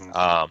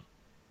 Mm-hmm.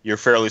 You're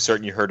fairly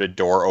certain you heard a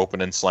door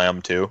open and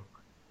slam too.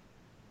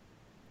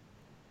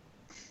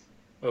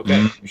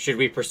 Okay. Should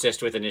we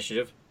persist with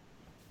initiative,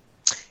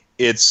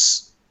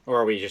 It's.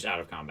 or are we just out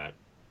of combat?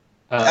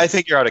 I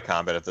think you're out of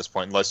combat at this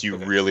point, unless you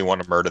Okay. really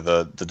want to murder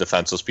the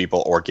defenseless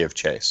people or give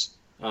chase.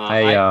 If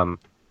sorry, they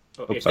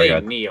go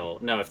ahead. kneel,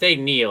 if they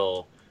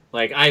kneel,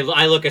 like I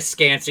look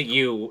askance at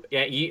you,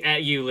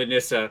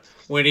 Lanissa,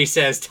 when he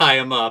says tie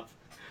him up.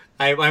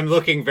 I'm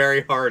looking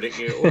very hard at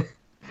you.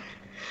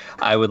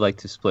 I would like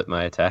to split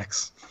my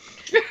attacks.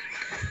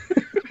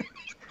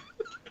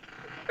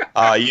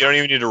 You don't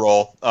even need to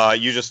roll.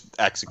 You just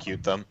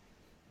execute them.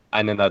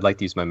 And then I'd like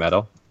to use my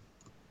metal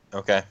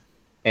Okay.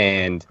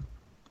 and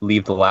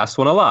leave the last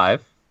one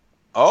alive.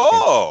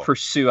 Oh.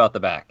 Pursue out the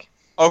back.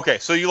 Okay,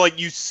 so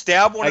you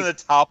stab one in the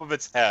top of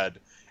its head,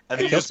 and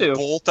then you kill just 2.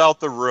 bolt out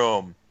the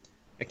room.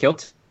 I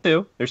killed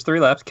 2. There's 3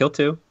 left. Kill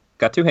 2.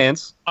 Got 2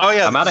 hands. Oh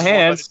yeah, I'm out of there's one by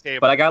hands, the table.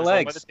 but I got There's one by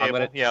legs. the I'm table.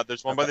 gonna- Yeah,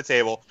 there's one by the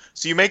table.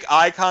 So you make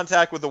eye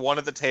contact with the one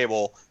at the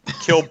table,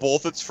 kill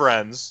both its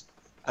friends,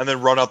 and then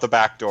run out the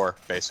back door.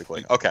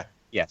 Basically, okay.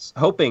 Yes.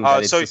 Hoping that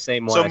it's so the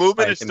same one. so I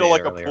movement is spiked still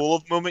like made earlier. a pool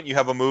of movement. You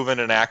have a move and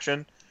an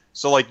action.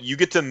 So like you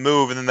get to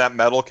move, and then that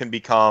metal can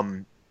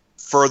become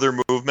further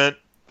movement.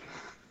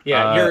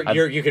 Yeah,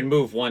 you can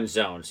move one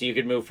zone, so you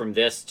could move from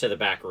this to the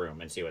back room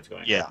and see what's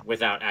going Yeah. on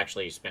without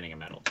actually spinning a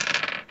metal.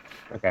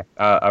 Okay.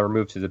 I'll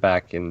remove to the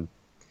back and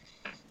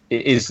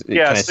is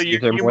Yeah, can I so see you,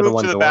 if there you more than move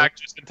one to the door? back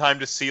just in time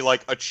to see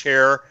like a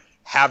chair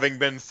having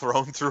been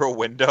thrown through a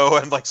window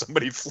and like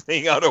somebody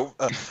fleeing out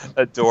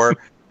a door.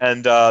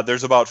 And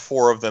there's about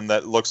 4 of them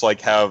that looks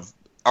like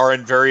are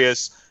in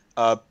various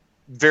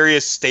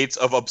states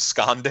of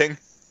absconding.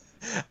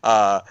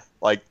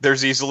 Like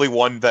there's easily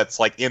one that's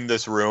like in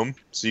this room,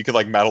 so you could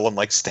like metal and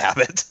like stab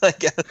it, I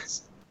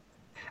guess.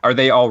 Are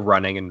they all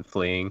running and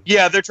fleeing?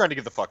 Yeah, they're trying to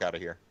get the fuck out of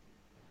here.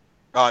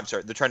 Oh, I'm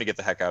sorry, they're trying to get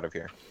the heck out of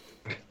here.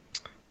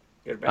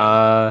 Good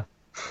or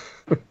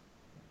bad?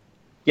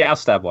 Yeah, I'll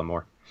stab one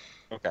more.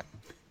 Okay.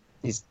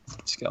 He's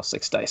got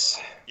 6 dice.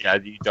 Yeah,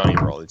 you don't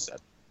even roll. It's dead.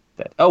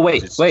 Dead. Oh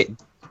wait. It's-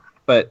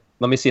 But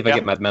let me see if I Yeah.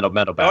 get my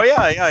metal back. Oh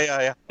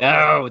yeah.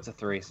 Oh, it's a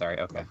 3. Sorry.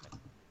 Okay.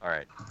 All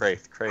right,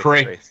 Kraith.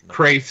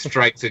 Kraith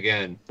strikes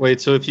again.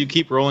 Wait, so if you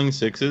keep rolling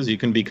 6s, you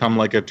can become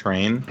like a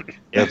train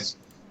that's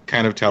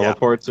kind of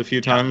teleports a few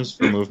times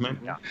for movement?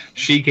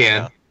 She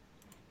can.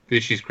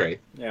 Because she's great.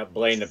 Yeah,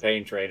 Blaine the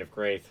pain train of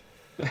Kraith.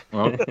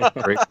 Well,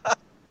 great.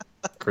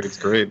 Great's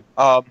great.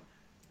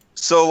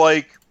 So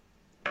like,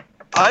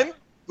 I'm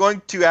going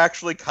to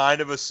actually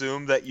kind of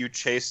assume that you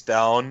chase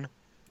down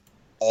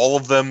all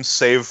of them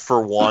save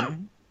for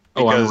one.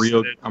 Oh,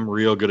 because I'm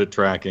real good at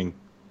tracking.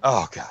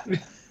 Oh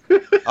god.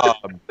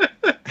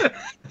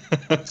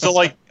 So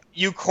like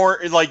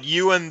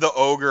you and the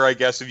ogre, I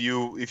guess if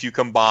you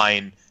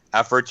combine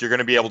efforts, you're going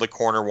to be able to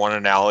corner one in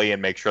an alley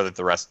and make sure that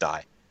the rest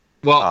die.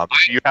 Well,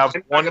 You have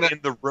I'm one gonna- in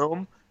the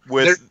room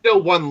with. there's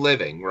still one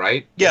living,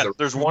 right? Yeah,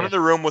 there's one in the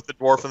room with the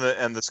dwarf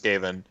and the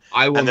Skaven.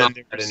 I will and then not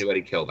let there's-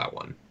 anybody kill that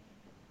one.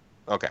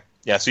 Okay.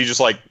 Yeah, so you just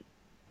like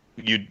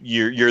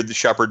you're the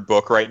shepherd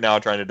book right now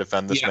trying to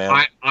defend this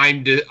man.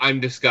 I'm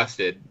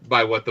disgusted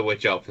by what the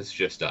witch elf has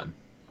just done.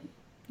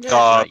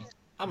 Uh,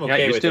 I'm You're not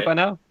okay used with to it by it.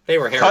 now? They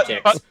were Cut-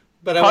 heretics,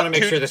 but I want to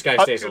make cut sure this guy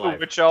cut stays to the alive.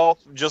 witch elf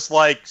just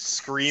like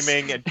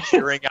screaming and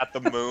cheering at the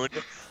moon,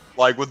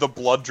 like with the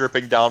blood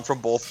dripping down from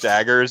both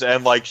daggers,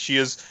 and like she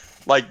is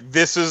like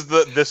this is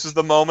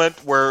the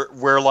moment where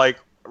like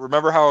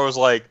remember how I was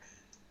like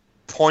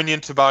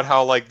poignant about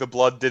how like the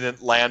blood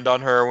didn't land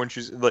on her when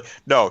she's like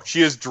no,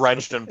 she is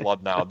drenched in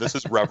blood now. This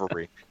is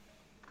revelry.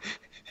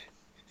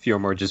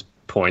 Fjormor just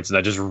points and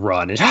I just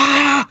run and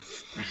ah!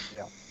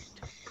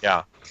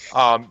 Yeah.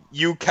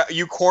 You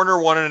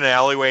corner one in an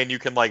alleyway and you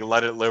can like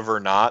let it live or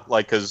not,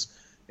 like because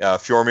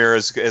Fjormir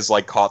is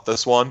like caught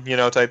this one,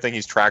 type thing.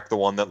 He's tracked the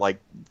one that like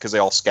because they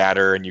all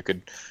scatter and you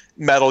could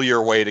meddle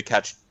your way to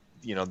catch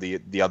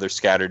the other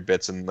scattered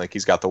bits, and like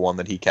he's got the one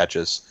that he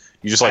catches.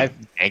 You just like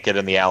yank it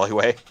in the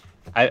alleyway.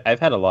 I've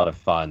had a lot of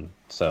fun,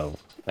 so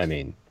I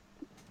mean,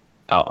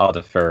 I'll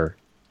defer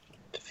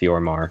to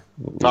Fjormar.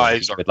 Oh,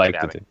 he's would already like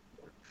to dabbing.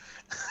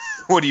 do.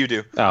 What do you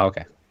do? Oh,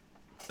 okay.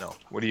 No.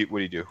 What do you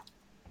do?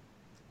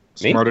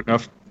 Me? Smart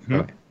enough.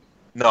 Okay.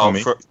 No. Oh, me?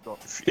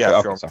 Yeah.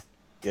 Okay, Fjormar. sorry.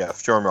 Yeah.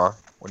 Fjormar.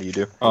 What do you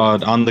do?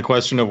 On the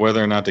question of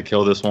whether or not to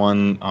kill this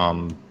one,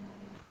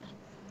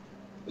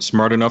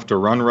 smart enough to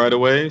run right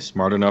away,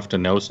 smart enough to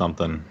know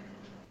something.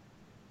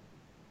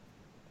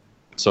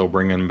 So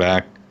bringing him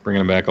back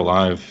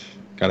alive,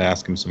 gotta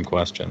ask him some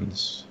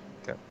questions.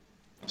 Okay.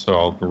 So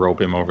I'll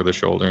rope him over the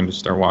shoulder and just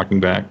start walking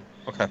back.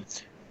 Okay.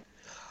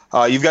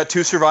 You've got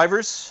two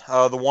survivors.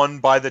 The one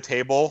by the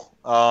table,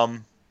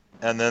 and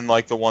then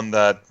like the one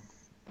that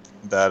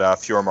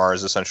Fjormar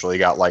has essentially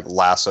got like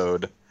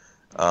lassoed.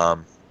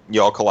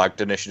 You all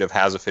collect. Initiative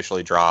has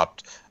officially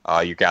dropped.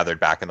 You gathered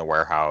back in the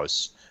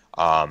warehouse.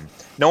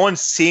 No one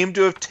seemed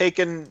to have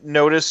taken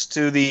notice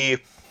to the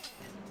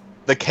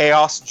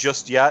chaos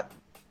just yet.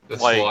 The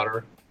Like-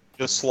 slaughter.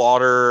 The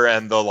slaughter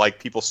and the like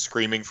people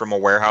screaming from a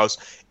warehouse.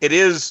 It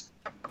is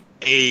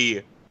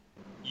it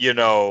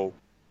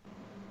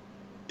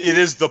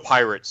is the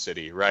pirate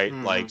city, right?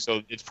 Mhm. Like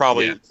so it's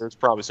probably Yes. there's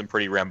probably some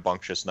pretty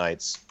rambunctious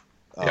nights.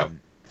 Yep.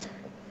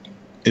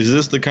 Is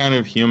this the kind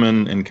of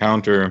human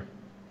encounter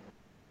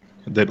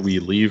that we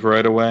leave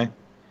right away?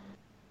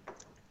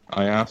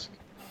 I ask.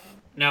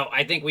 No,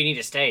 I think we need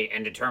to stay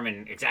and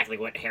determine exactly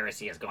what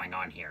heresy is going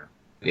on here.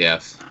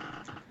 Yes,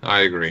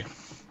 I agree.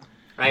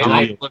 I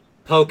Um,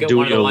 poke at Do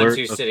one we of the ones alert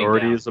who's sitting down.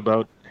 authorities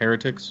about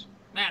heretics?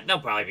 They'll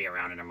probably be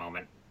around in a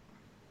moment.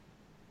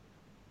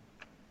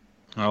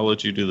 I'll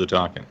let you do the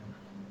talking.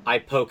 I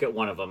poke at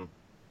one of them.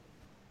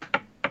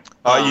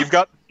 You've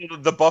got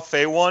the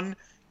buffet one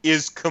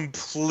is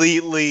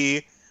completely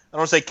I don't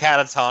want to say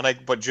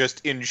catatonic, but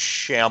just in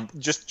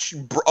this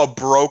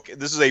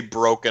is a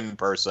broken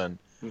person.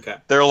 Okay.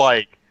 They're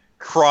like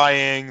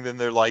crying, then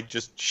they're like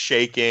just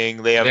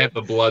shaking. They have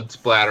the blood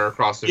splatter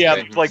across their yeah,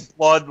 face. like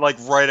blood like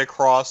right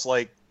across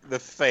like the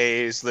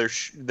face.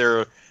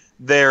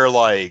 They're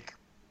like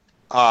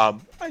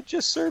I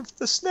just served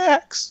the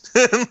snacks.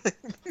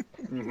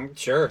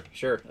 Sure,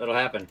 that'll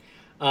happen.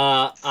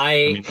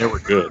 I mean, they were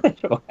good.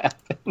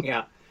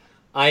 Yeah,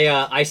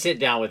 I sit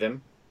down with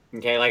him.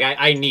 Okay, like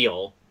I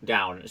kneel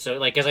down. So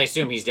like, because I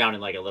assume he's down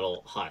in like a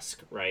little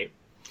husk, right?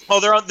 Oh,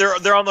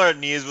 they're on their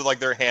knees with like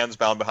their hands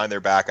bound behind their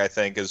back. I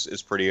think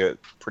is pretty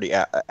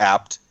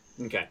apt.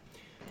 Okay,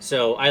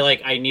 so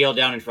I kneel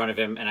down in front of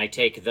him and I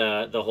take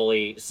the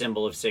holy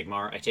symbol of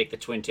Sigmar. I take the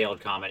twin-tailed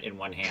comet in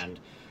one hand,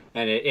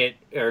 and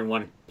or in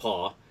one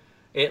paw.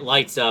 It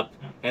lights up,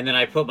 and then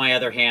I put my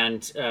other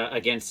hand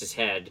against his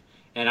head,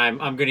 and I'm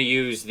going to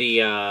use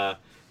I'm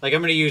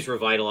going to use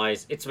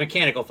Revitalize. It's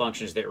mechanical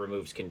functions that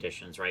removes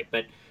conditions, right?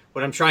 But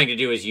what I'm trying to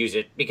do is use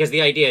it because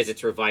the idea is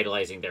it's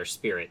revitalizing their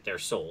spirit, their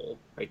soul,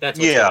 right? That's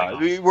what's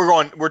going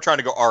on. We're trying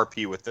to go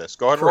RP with this.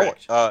 Go ahead and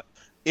Correct. roll it.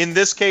 In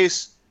this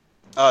case,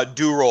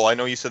 do roll. I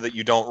know you said that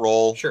you don't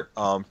roll. Sure.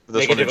 For this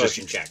Make a one,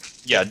 devotion check.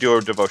 Yeah, do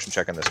a devotion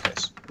check in this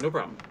case. No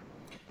problem.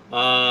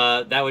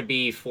 That would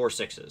be 4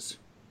 6s.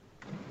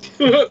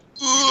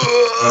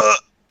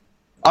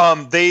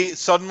 They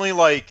suddenly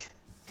like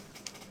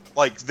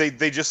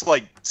they just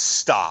like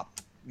stop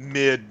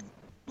mid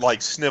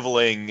like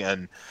sniveling,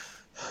 and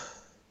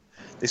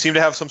they seem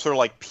to have some sort of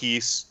like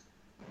peace,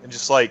 and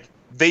just like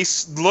they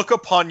look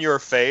upon your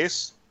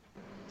face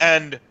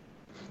and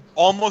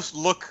almost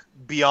look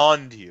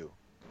beyond you,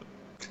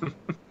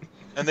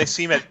 and they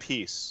seem at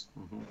peace.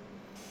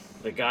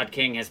 The God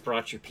King has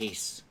brought you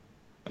peace.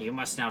 You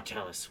must now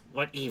tell us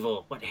what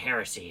evil, what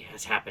heresy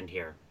has happened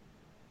here.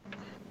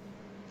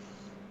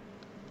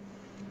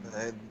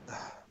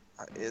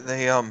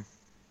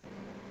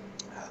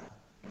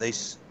 They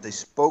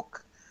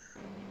spoke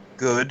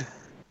good.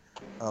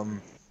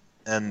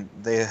 And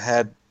they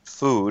had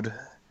food,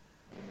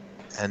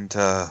 and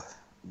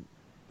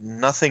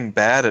nothing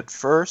bad at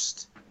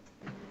first.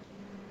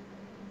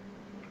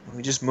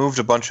 We just moved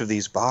a bunch of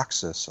these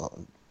boxes,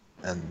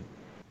 and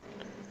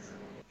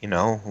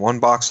one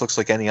box looks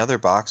like any other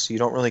box. You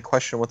don't really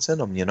question what's in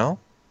them,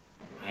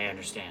 I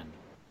understand.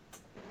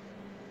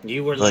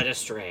 You were led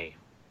astray.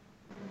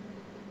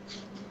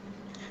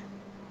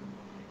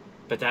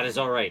 But that is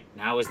all right.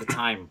 Now is the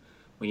time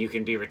when you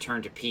can be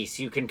returned to peace.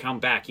 You can come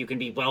back. You can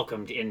be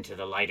welcomed into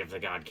the light of the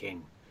God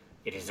King.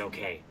 It is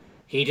okay.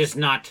 He does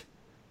not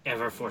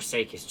ever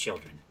forsake his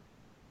children.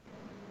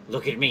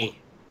 Look at me.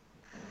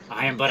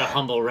 I am but a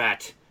humble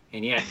rat,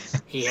 and yet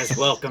he has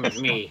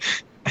welcomed me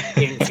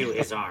into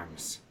his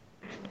arms.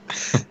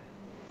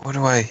 What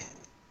do I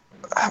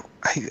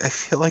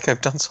feel like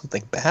I've done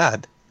something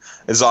bad.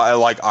 His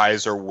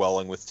eyes are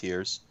welling with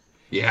tears.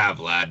 You have,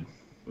 lad.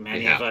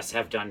 Many of us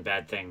have done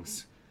bad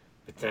things,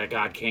 but the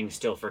God King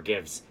still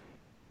forgives.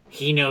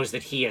 He knows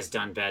that he has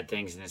done bad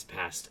things in his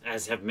past,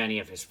 as have many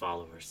of his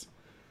followers.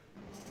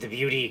 The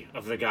beauty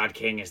of the God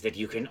King is that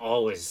you can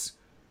always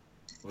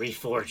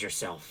reforge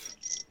yourself.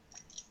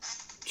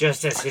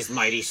 Just as his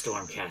mighty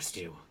Stormcast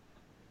do.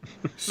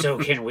 So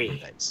can we.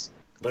 Nice.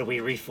 But we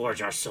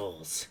reforge our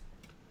souls.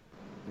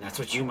 And that's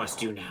what you must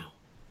do now.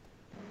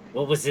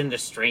 What was in the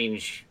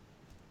strange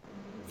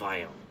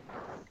vial?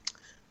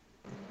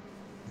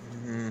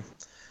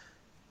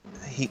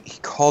 He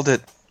called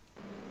it.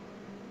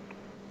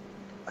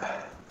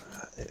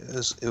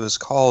 It was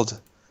called.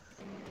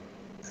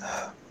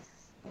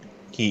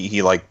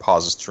 He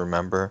pauses to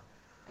remember.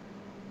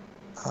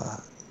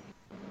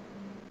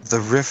 The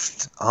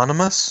Rift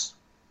Animus.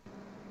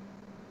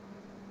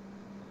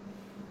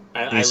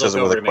 I look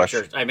over to make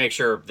sure. I make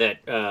sure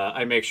that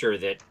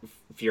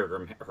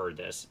Fjorgrim heard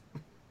this.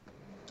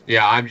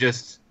 Yeah,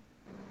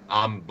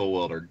 I'm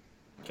bewildered.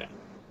 Okay.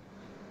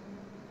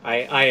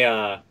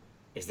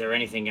 Is there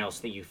anything else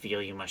that you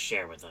feel you must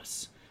share with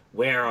us?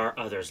 Where are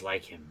others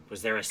like him?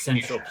 Was there a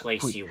central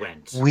place you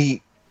went?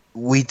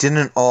 We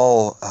didn't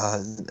all,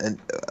 and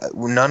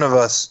none of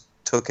us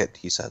took it.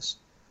 He says,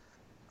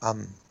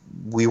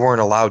 we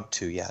weren't allowed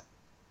to yet.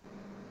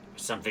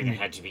 Something that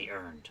had to be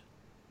earned.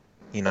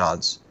 He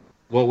nods.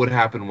 What would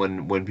happen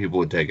when people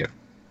would take it?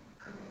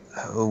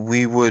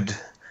 We would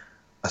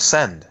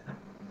ascend.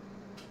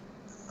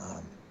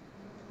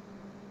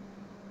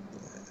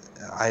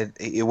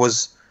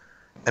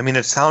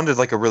 It sounded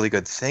like a really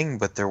good thing,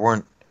 but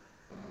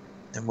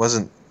it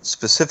wasn't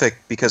specific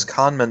because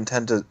conmen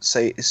tend to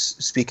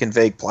speak in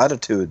vague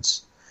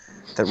platitudes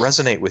that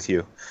resonate with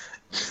you.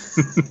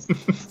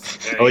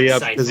 Oh yeah,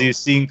 insightful. because you've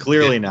seen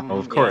clearly now,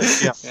 of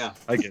course. Yeah,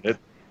 I get it.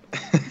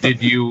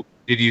 Did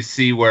you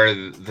see where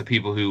the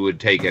people who would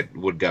take it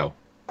would go?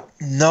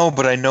 No,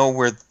 but I know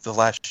where the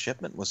last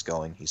shipment was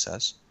going, he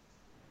says.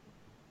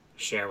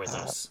 Share with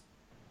us.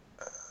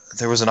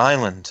 There was an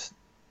island.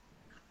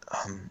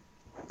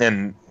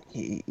 And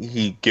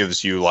he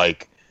gives you,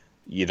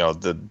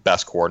 the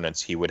best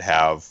coordinates he would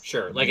have.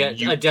 Sure, like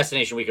a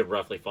destination we could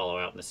roughly follow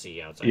out in the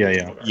sea outside.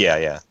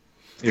 Yeah.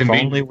 If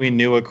only we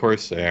knew a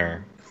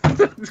Corsair.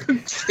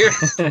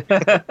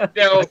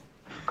 No.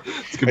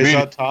 I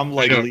saw Tom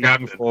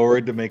leaning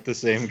forward to make the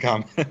same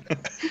comment.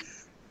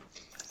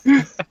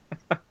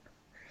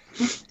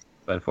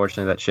 But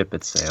unfortunately, that ship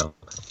had sailed.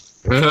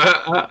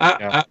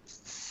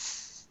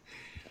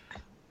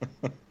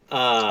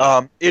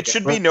 It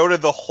should be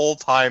noted the whole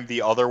time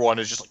the other one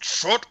is just like,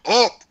 shut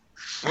up!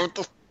 Shut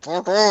the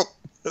fuck up!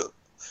 Sure.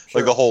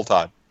 Like the whole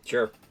time.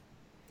 Sure.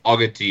 I'll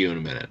get to you in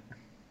a minute.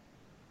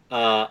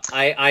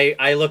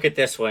 I look at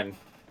this one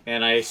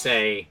and I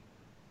say,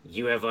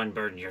 you have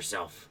unburdened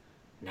yourself.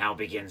 Now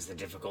begins the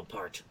difficult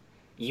part.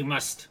 You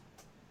must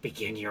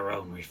begin your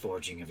own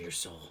reforging of your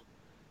soul.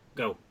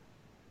 Go.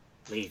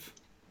 Leave.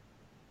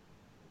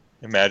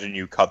 Imagine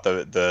you cut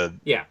the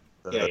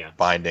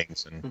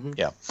bindings and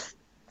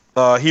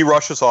he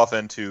rushes off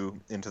into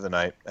the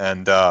night,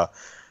 and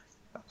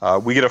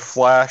we get a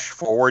flash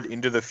forward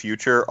into the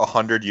future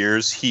 100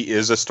 years. He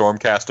is a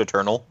Stormcast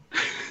Eternal.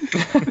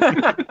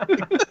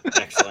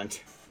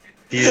 Excellent.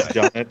 He's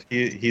done it.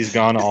 He's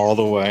gone all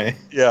the way.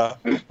 Yeah.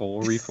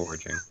 Full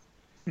reforging.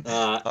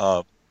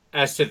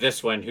 As to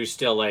this one, who's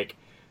still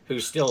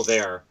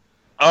there.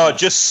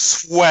 Just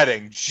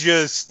sweating,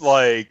 just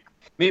like.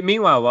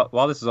 Meanwhile,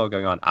 while this is all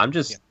going on, I'm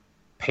just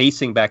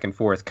pacing back and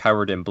forth,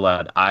 covered in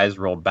blood, eyes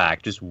rolled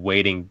back, just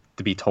waiting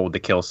to be told to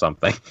kill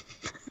something.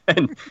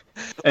 and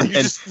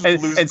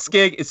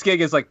Skig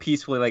is like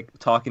peacefully like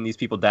talking these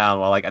people down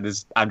while like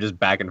I'm just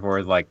back and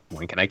forth like,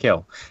 when can I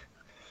kill?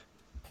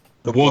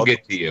 We'll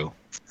get to you.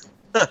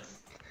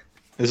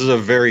 This is a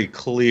very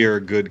clear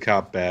good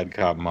cop, bad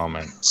cop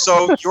moment.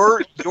 So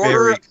you're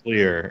very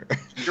clear.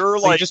 You're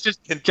So like just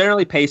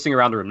generally pacing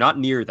around the room, not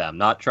near them,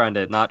 not trying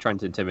to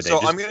intimidate. So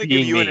just I'm going to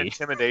give you an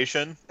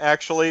intimidation,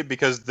 actually,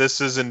 because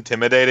this is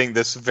intimidating.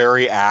 This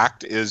very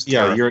act is.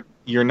 Yeah,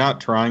 you're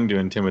not trying to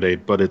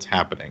intimidate, but it's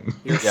happening.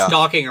 You're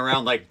stalking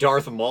around like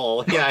Darth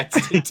Maul. Yeah,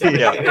 it's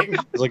intimidating.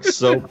 It's like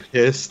so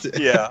pissed.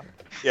 Yeah.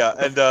 Yeah,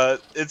 and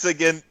it's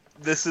again.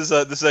 This is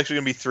actually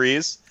gonna be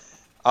threes.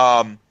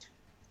 3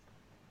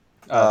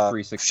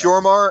 successes.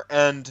 Fjormar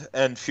and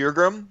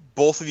Feargrim,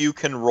 both of you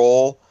can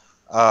roll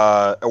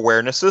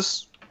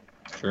awarenesses.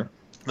 Sure.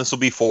 This will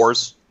be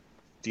fours,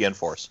 DN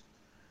fours.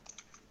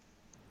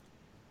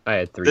 I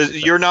had 3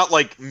 successes. You're not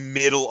like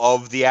middle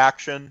of the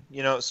action,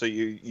 so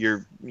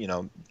you're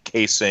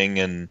casing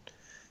and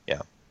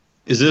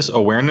Is this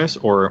awareness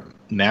or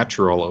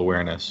natural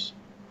awareness?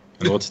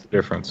 And what's the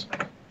difference?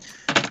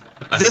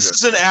 this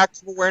is an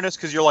active awareness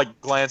because you're like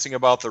glancing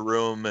about the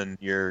room and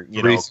you're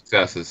 3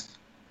 successes.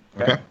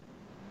 Okay.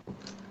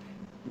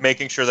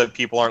 making sure that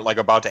people aren't like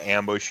about to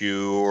ambush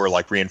you or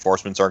like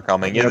reinforcements aren't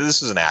coming. Yeah, Yep.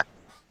 this is an act.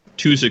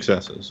 2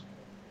 successes.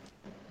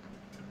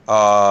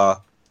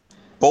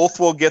 Both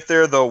will get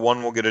there, though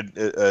one will get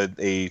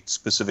a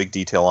specific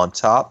detail on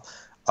top.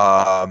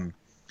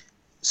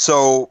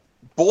 So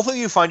both of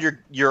you find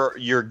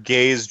your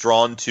gaze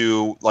drawn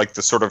to like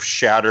the sort of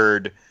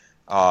shattered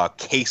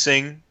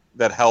casing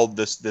that held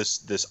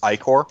this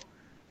ichor.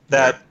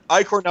 That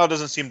ichor now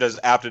doesn't seem as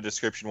apt a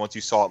description once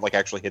you saw it like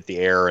actually hit the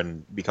air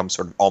and become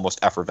sort of almost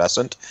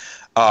effervescent.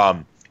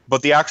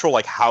 But the actual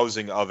like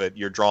housing of it,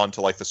 you're drawn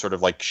to like the sort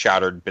of like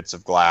shattered bits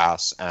of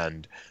glass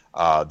and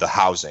the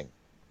housing.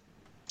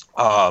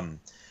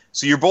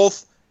 So you're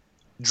both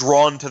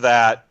drawn to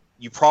that.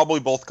 You probably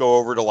both go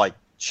over to like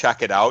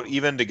check it out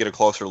even to get a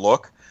closer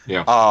look.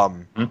 Yeah.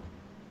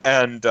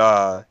 And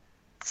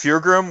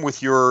Feargrim,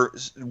 with your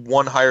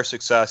one higher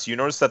success, you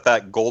notice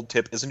that gold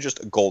tip isn't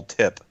just a gold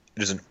tip.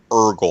 It is an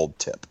gold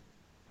tip.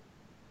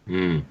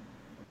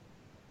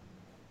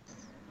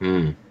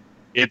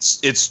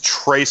 It's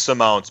trace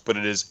amounts, but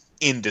it is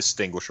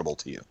indistinguishable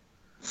to you.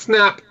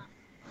 Snap.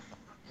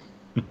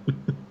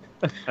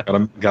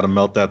 Gotta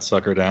melt that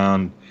sucker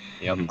down.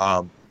 Yep.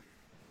 Slam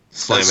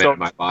So- it in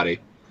my body.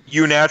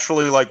 You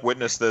naturally like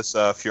witness this,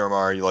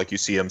 Fjormar. You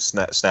see him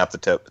snap the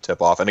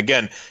tip off, and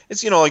again,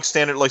 it's like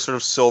standard like sort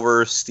of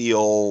silver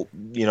steel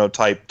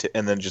type,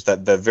 and then just that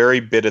very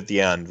bit at the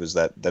end was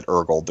that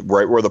Urgold,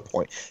 right where the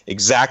point,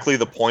 exactly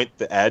the point,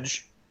 the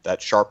edge, that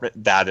sharpness,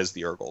 that is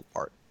the Urgold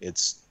part.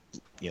 It's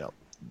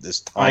this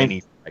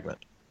tiny fragment.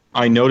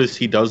 I noticed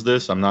he does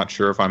this. I'm not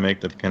sure if I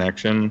make the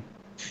connection.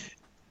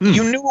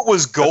 You knew it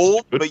was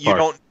gold, good but you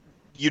part.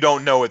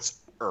 don't know it's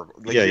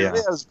Urgold. Like, Yeah.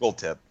 It has a gold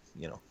tip.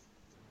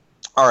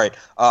 All right,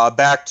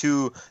 back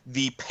to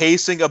the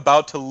pacing,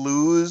 about to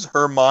lose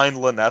her mind,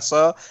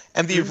 Lanessa,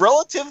 and the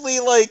relatively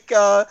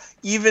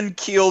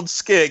even-keeled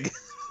Skig.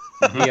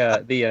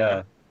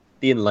 The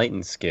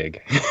enlightened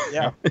Skig.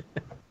 Yeah.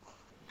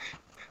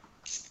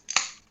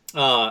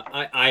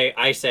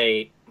 I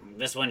say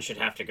this one should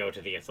have to go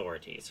to the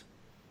authorities.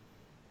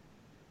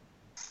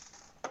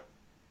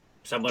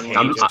 Someone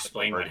will need to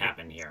explain what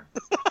happened here.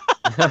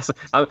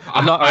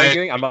 I'm not I-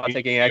 arguing. I'm not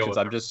taking actions.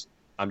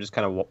 I'm just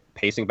kind of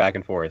pacing back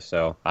and forth.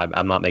 So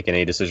I'm not making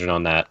any decision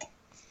on that.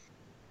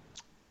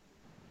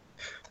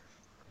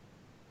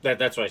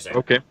 That's what I say.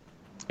 Okay.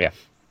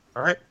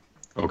 All right.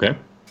 Okay.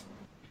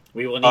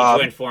 We will need to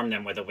inform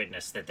them with a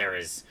witness that there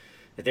is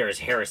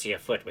heresy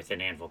afoot within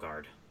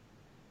Anvilgard.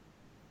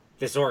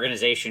 This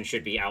organization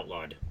should be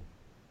outlawed.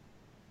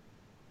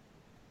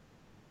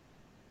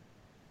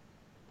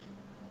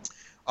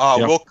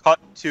 Yeah. We'll cut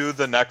to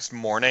the next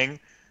morning.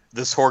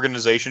 This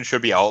organization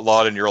should be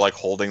outlawed, and you're like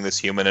holding this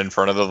human in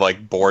front of the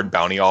like bored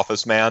bounty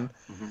office man.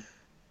 Mhm.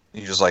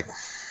 You're just like,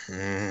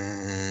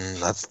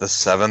 that's the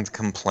 7th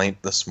complaint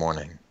this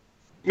morning,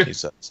 he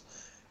says.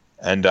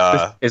 And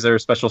Is there a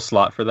special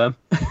slot for them?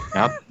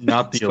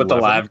 Not the With the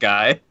 11th. live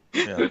guy.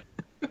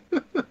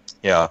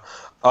 yeah,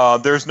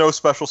 there's no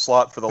special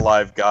slot for the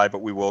live guy,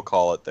 but we will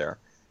call it there.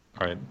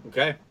 All right.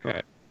 Okay.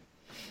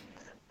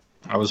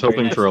 I was Very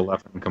hoping nice. for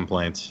 11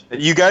 complaints.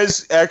 You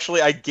guys,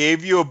 actually, I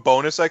gave you a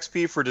bonus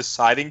XP for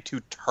deciding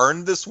to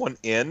turn this one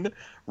in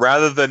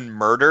rather than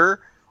murder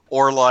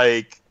or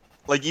like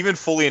even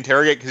fully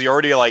interrogate, because you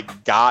already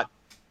like got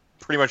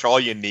pretty much all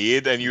you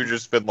need, and you've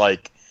just been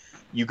like,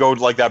 you go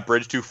like that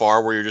bridge too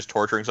far where you're just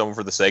torturing someone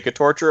for the sake of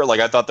torture. Like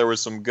I thought there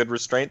was some good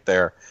restraint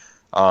there.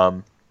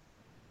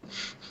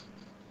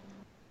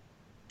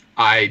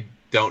 I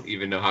don't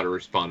even know how to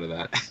respond to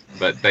that,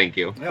 but thank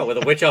you. No, with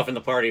a witch elf in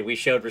the party, we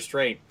showed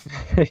restraint.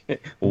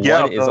 One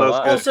Yeah, is no, that's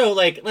alive. Also,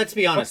 let's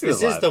be honest, Let's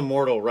this be is alive. the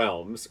Mortal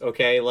Realms,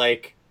 okay?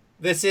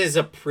 This is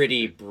a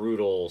pretty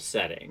brutal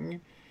setting.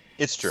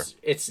 It's true.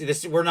 This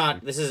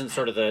isn't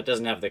sort of it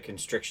doesn't have the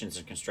constrictions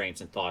and constraints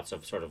and thoughts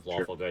of sort of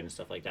lawful good and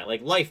stuff like that.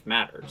 Like, life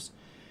matters.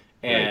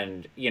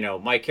 And,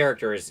 my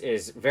character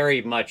is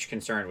very much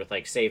concerned with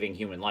saving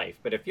human life.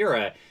 But if you're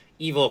a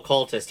evil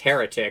cultist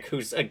heretic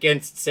who's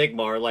against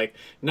Sigmar,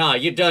 nah,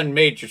 you done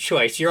made your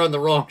choice. You're on the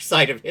wrong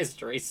side of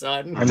history,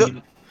 son. I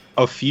mean,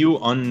 a few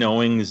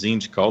unknowing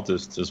Tzeentch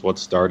cultists is what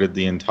started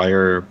the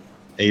entire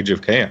Age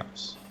of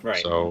Chaos.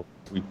 Right. So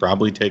we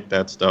probably take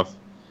that stuff,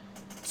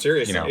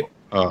 Seriously.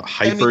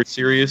 hyper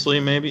seriously.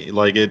 Maybe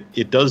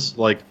it does.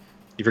 Like,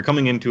 if you're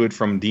coming into it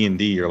from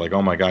D&D, you're like,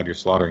 oh my god, you're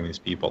slaughtering these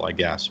people, I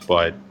guess.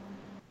 But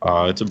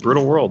it's a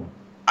brutal world.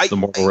 The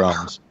Mortal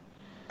Realms.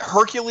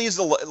 Hercules,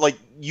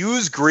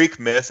 use Greek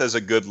myth as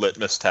a good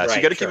litmus test. Right,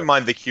 You got to sure. keep in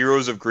mind the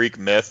heroes of Greek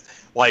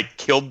myth like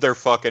killed their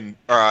fucking.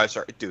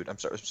 Sorry, dude. I'm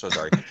sorry. So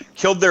sorry.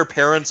 Killed their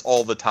parents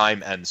all the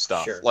time and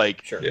stuff. Sure.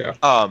 Like, Sure. Yeah.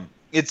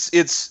 it's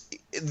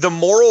the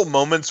moral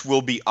moments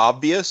will be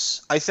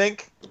obvious. I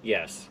think.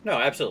 Yes. No,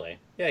 absolutely.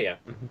 Yeah.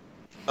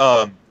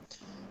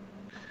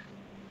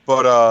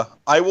 But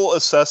I will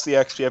assess the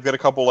XP. I've got a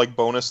couple like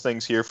bonus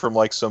things here from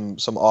like some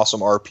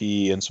awesome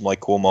RP and some like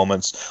cool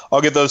moments.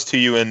 I'll get those to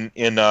you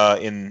in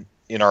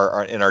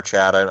our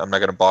chat. I'm not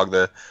gonna bog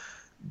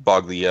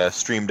the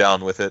stream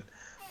down with it,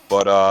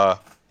 but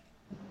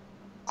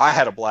I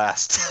had a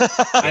blast.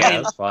 I mean,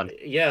 it was fun.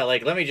 Yeah,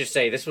 like let me just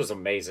say this was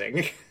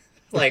amazing.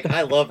 Like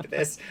I loved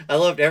this. I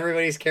loved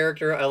everybody's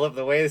character. I love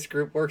the way this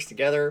group works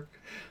together.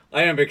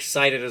 I am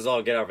excited as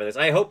all get out for this.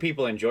 I hope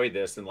people enjoyed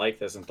this and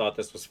liked this and thought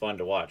this was fun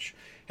to watch.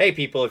 Hey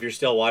people, if you're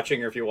still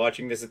watching or if you're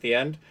watching this at the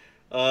end,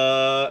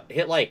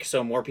 hit like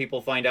so more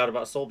people find out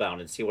about Soulbound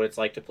and see what it's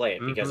like to play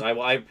it, because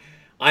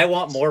I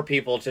want more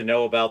people to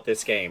know about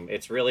this game.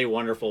 It's really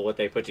wonderful what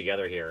they put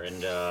together here.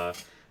 And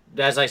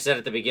as I said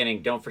at the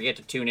beginning, don't forget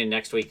to tune in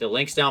next week. The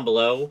link's down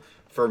below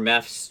for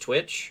Meph's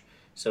Twitch.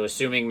 So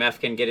assuming Meph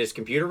can get his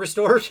computer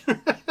restored,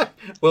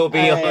 we'll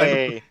be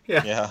on.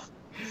 Yeah.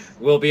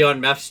 We'll be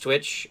on Meph's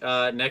Twitch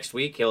next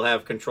week. He'll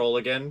have control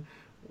again.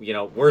 You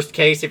know, worst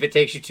case, if it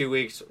takes you 2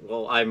 weeks,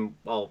 well,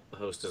 I'll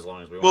host as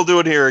long as we want. We'll do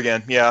it here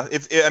again. Yeah.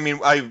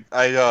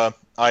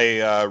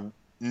 I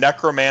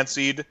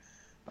necromancied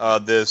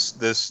this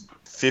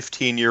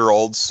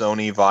 15-year-old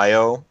Sony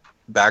Vaio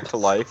back to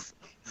life.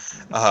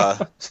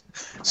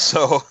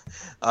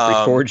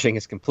 Reforging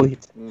is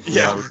complete.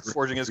 Yeah,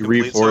 reforging is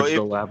complete. Reforged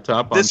the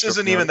laptop. This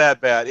isn't even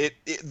that bad.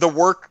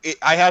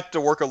 I had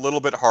to work a little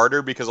bit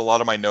harder because a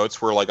lot of my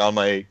notes were like on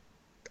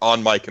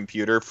my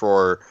computer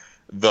for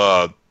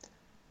the.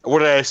 What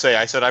did I say?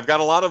 I said I've got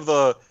a lot of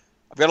the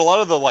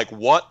like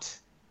what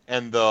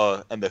and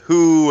the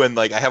who and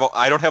like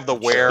I don't have the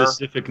where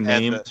specific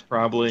names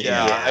probably.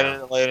 Yeah,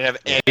 Yeah. I didn't have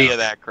any of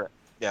that crap.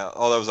 Yeah,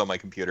 all that was on my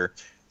computer.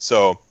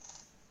 So,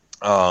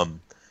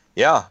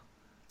 yeah.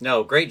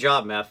 No, great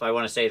job, Meph. I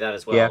want to say that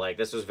as well. Yeah. Like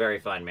this was very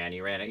fun, man.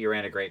 You ran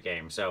a great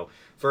game. So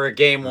for a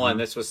game one,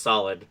 this was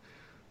solid.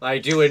 I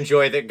do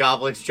enjoy that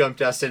goblins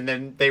jumped us and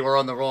then they were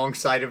on the wrong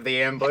side of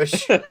the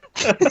ambush.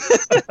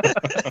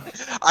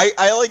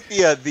 I like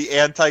the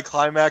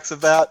anticlimax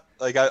of that.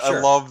 Like I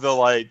Sure. love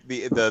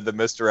the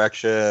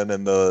misdirection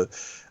and the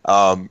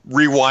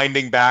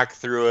rewinding back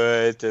through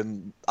it,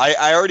 and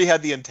I already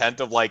had the intent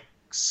of like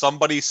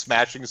somebody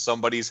smashing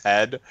somebody's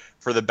head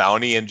for the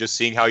bounty and just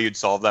seeing how you'd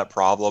solve that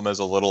problem as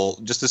a little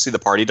just to see the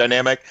party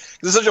dynamic.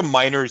 It's such a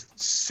minor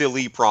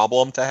silly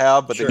problem to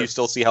have, but Sure. then you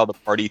still see how the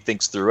party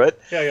thinks through it.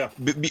 Yeah.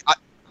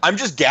 I'm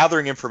just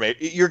gathering information.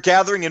 You're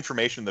gathering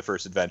information in the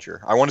first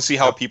adventure. I want to see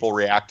how people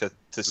react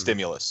to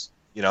stimulus.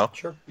 You know?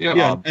 Sure. Yeah.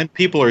 Yeah, and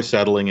people are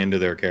settling into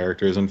their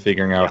characters and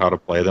figuring out how to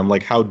play them.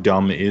 Like, how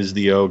dumb is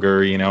the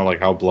ogre? You know, like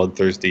how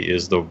bloodthirsty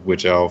is the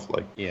witch elf?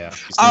 Like, Yeah. these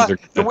things The are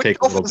gonna witch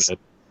take a elf little is- bit.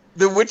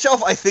 The witch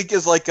elf, I think,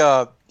 is like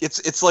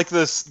it's like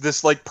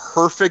this like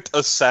perfect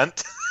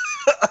ascent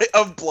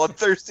of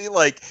bloodthirsty,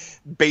 like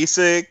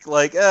basic,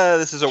 like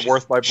this isn't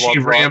worth my blood. She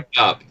loss. ramped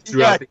up Yeah,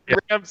 throughout the he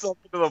ramps up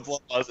into the blood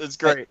loss. It's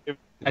great.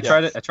 I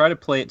try to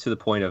play it to the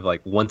point of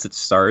like once it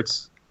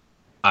starts,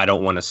 I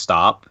don't want to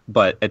stop,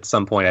 but at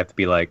some point I have to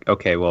be like,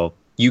 okay, well,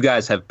 you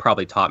guys have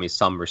probably taught me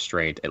some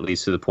restraint, at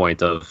least to the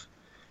point of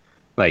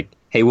like,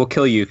 hey, we'll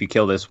kill you if you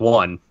kill this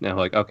one. And I'm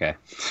like, okay.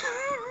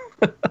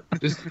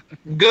 Just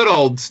good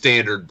old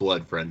standard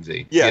blood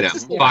frenzy. Yeah, You know,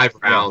 just- 5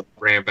 rounds,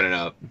 ramping it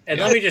up. And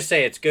Yeah. let me just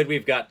say, it's good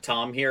we've got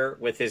Tom here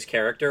with his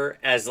character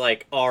as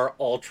like our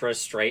ultra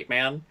straight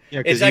man.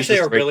 Yeah, 'cause It's he's actually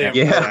the a straight really man.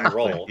 important Exactly.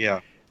 role. Yeah.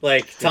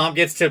 Like Tom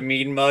gets to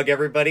mean mug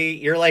everybody.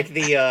 You're like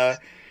the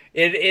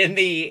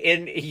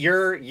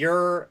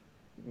you're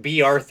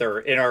B. Arthur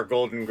in our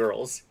Golden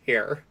Girls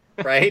here,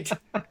 right?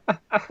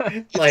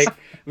 Like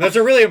that's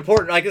a really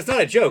important. Like it's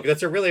not a joke.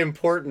 That's a really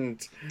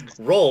important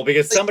role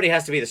because somebody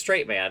has to be the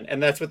straight man,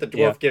 and that's what the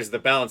dwarf Yeah. gives the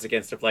balance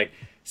against. Of like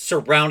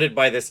surrounded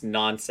by this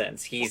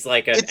nonsense, he's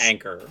like an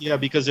anchor. Yeah,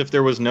 because if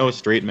there was no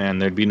straight man,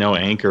 there'd be no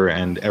anchor,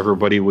 and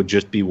everybody would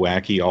just be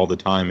wacky all the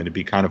time, and it'd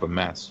be kind of a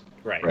mess.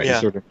 Right. Right?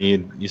 Yeah.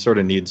 You sort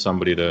of need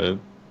somebody to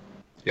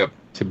Yep.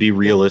 to be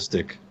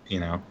realistic, you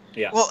know.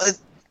 Yeah. Well,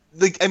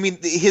 I mean,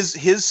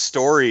 his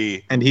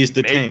story. And he's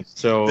the Makes tank,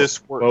 so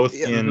this work. both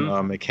Yeah.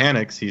 in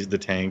mechanics, he's the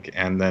tank,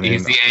 and then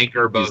He's in, the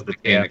anchor, he's both the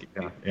mechanic.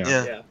 tank.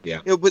 Yeah.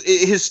 Yeah. But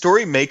his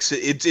story makes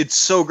it's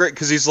so great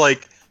because he's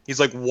like,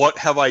 what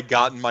have I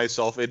gotten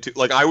myself into?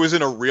 Like, I was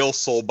in a real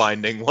soul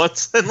binding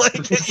once, and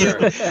like, Sure.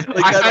 like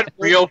I that- had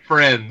real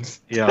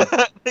friends. Yeah.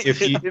 If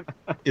he,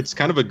 it's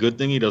kind of a good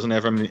thing he doesn't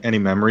have any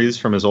memories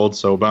from his old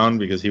Soulbound,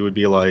 because he would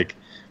be like,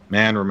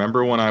 man,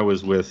 remember when I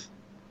was with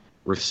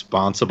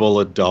responsible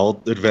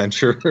adult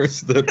adventurers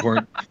that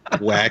weren't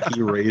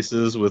wacky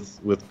races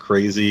with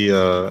crazy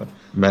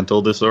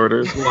mental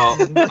disorders? Well,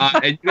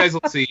 and you guys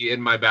will see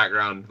in my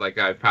background, like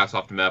I pass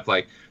off to Mep,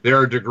 like there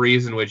are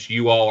degrees in which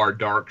you all are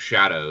dark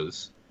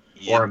shadows.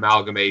 or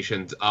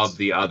amalgamations of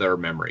the other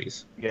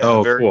memories. Yeah,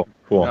 Oh, very, cool.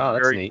 Oh,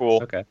 that's very neat.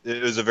 cool. Okay.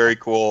 It was a very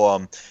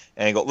cool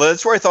angle.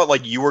 That's where I thought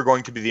like you were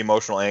going to be the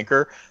emotional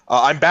anchor.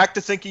 I'm back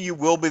to thinking you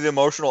will be the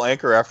emotional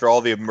anchor after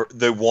all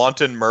the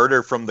wanton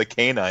murder from the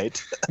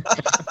K-Knight.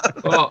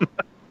 Well,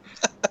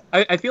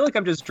 I feel like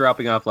I'm just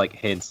dropping off like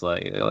hints,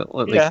 like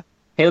Yeah.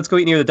 hey, let's go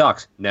eat near the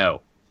docks.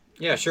 No,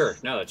 Yeah, sure.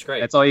 No, it's great.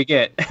 that's all you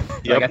get.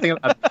 Yep. Like I think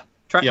I'm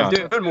trying Yeah.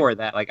 to do more of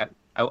that. Like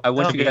I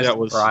want No, you guys that to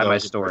was- pry that my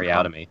was a story great out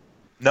one. of me.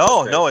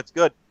 No, That's no, it's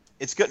good.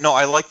 It's good. No,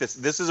 I like this.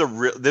 This was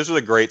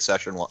a great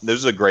session. This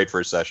was a great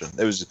first session.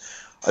 It was.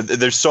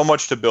 There's so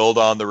much to build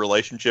on. The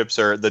relationships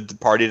are the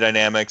party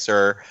dynamics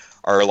are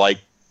like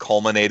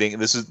culminating.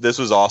 This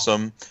was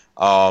awesome.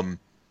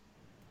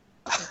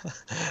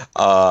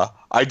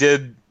 I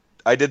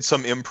did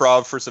some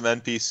improv for some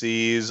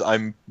NPCs.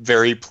 I'm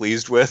very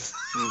pleased with.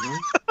 Mhm.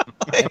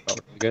 That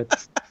felt really good.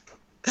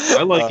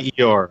 I like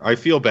ER. I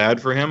feel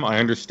bad for him. I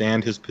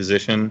understand his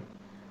position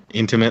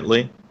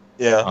intimately.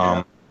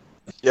 Yeah.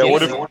 Yeah. He's,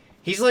 What if?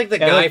 he's like the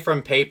Yeah, guy like-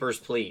 from Papers,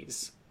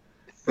 Please.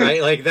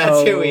 Right? Like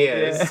that's who he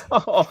is.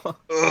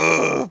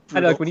 Yeah. I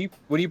know, like when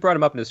you brought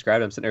him up and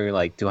described him, I'm sitting there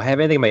like, do I have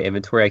anything in my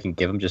inventory I can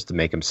give him just to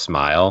make him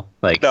smile?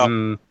 Like,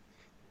 No.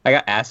 I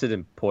got acid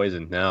and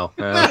poison. No,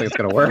 I don't think it's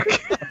gonna work.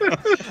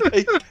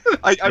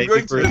 I'm Maybe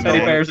going for to. his Teddy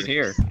own- Bears is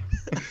here.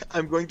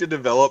 I'm going to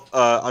develop.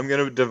 I'm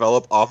going to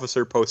develop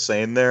Officer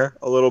Posehn there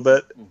a little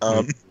bit.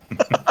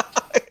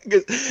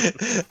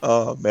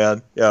 Oh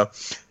man, yeah.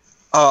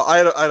 I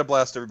had a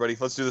blast, everybody.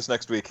 Let's do this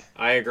next week.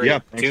 I agree. Yeah,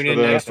 thanks Tune for in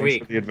the, next thanks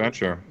week. for the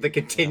adventure. The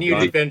continued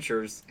Done.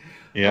 adventures.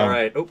 Yeah. All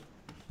right. Oh,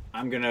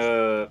 I'm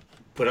gonna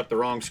put up the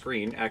wrong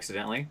screen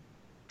accidentally.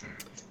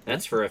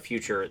 That's for a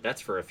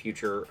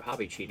future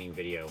hobby cheating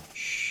video.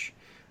 Shh.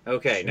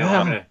 Okay.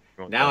 Now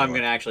I'm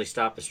gonna actually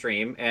stop the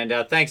stream. And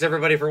thanks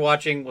everybody for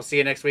watching. We'll see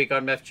you next week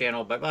on Meth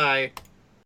Channel. Bye bye.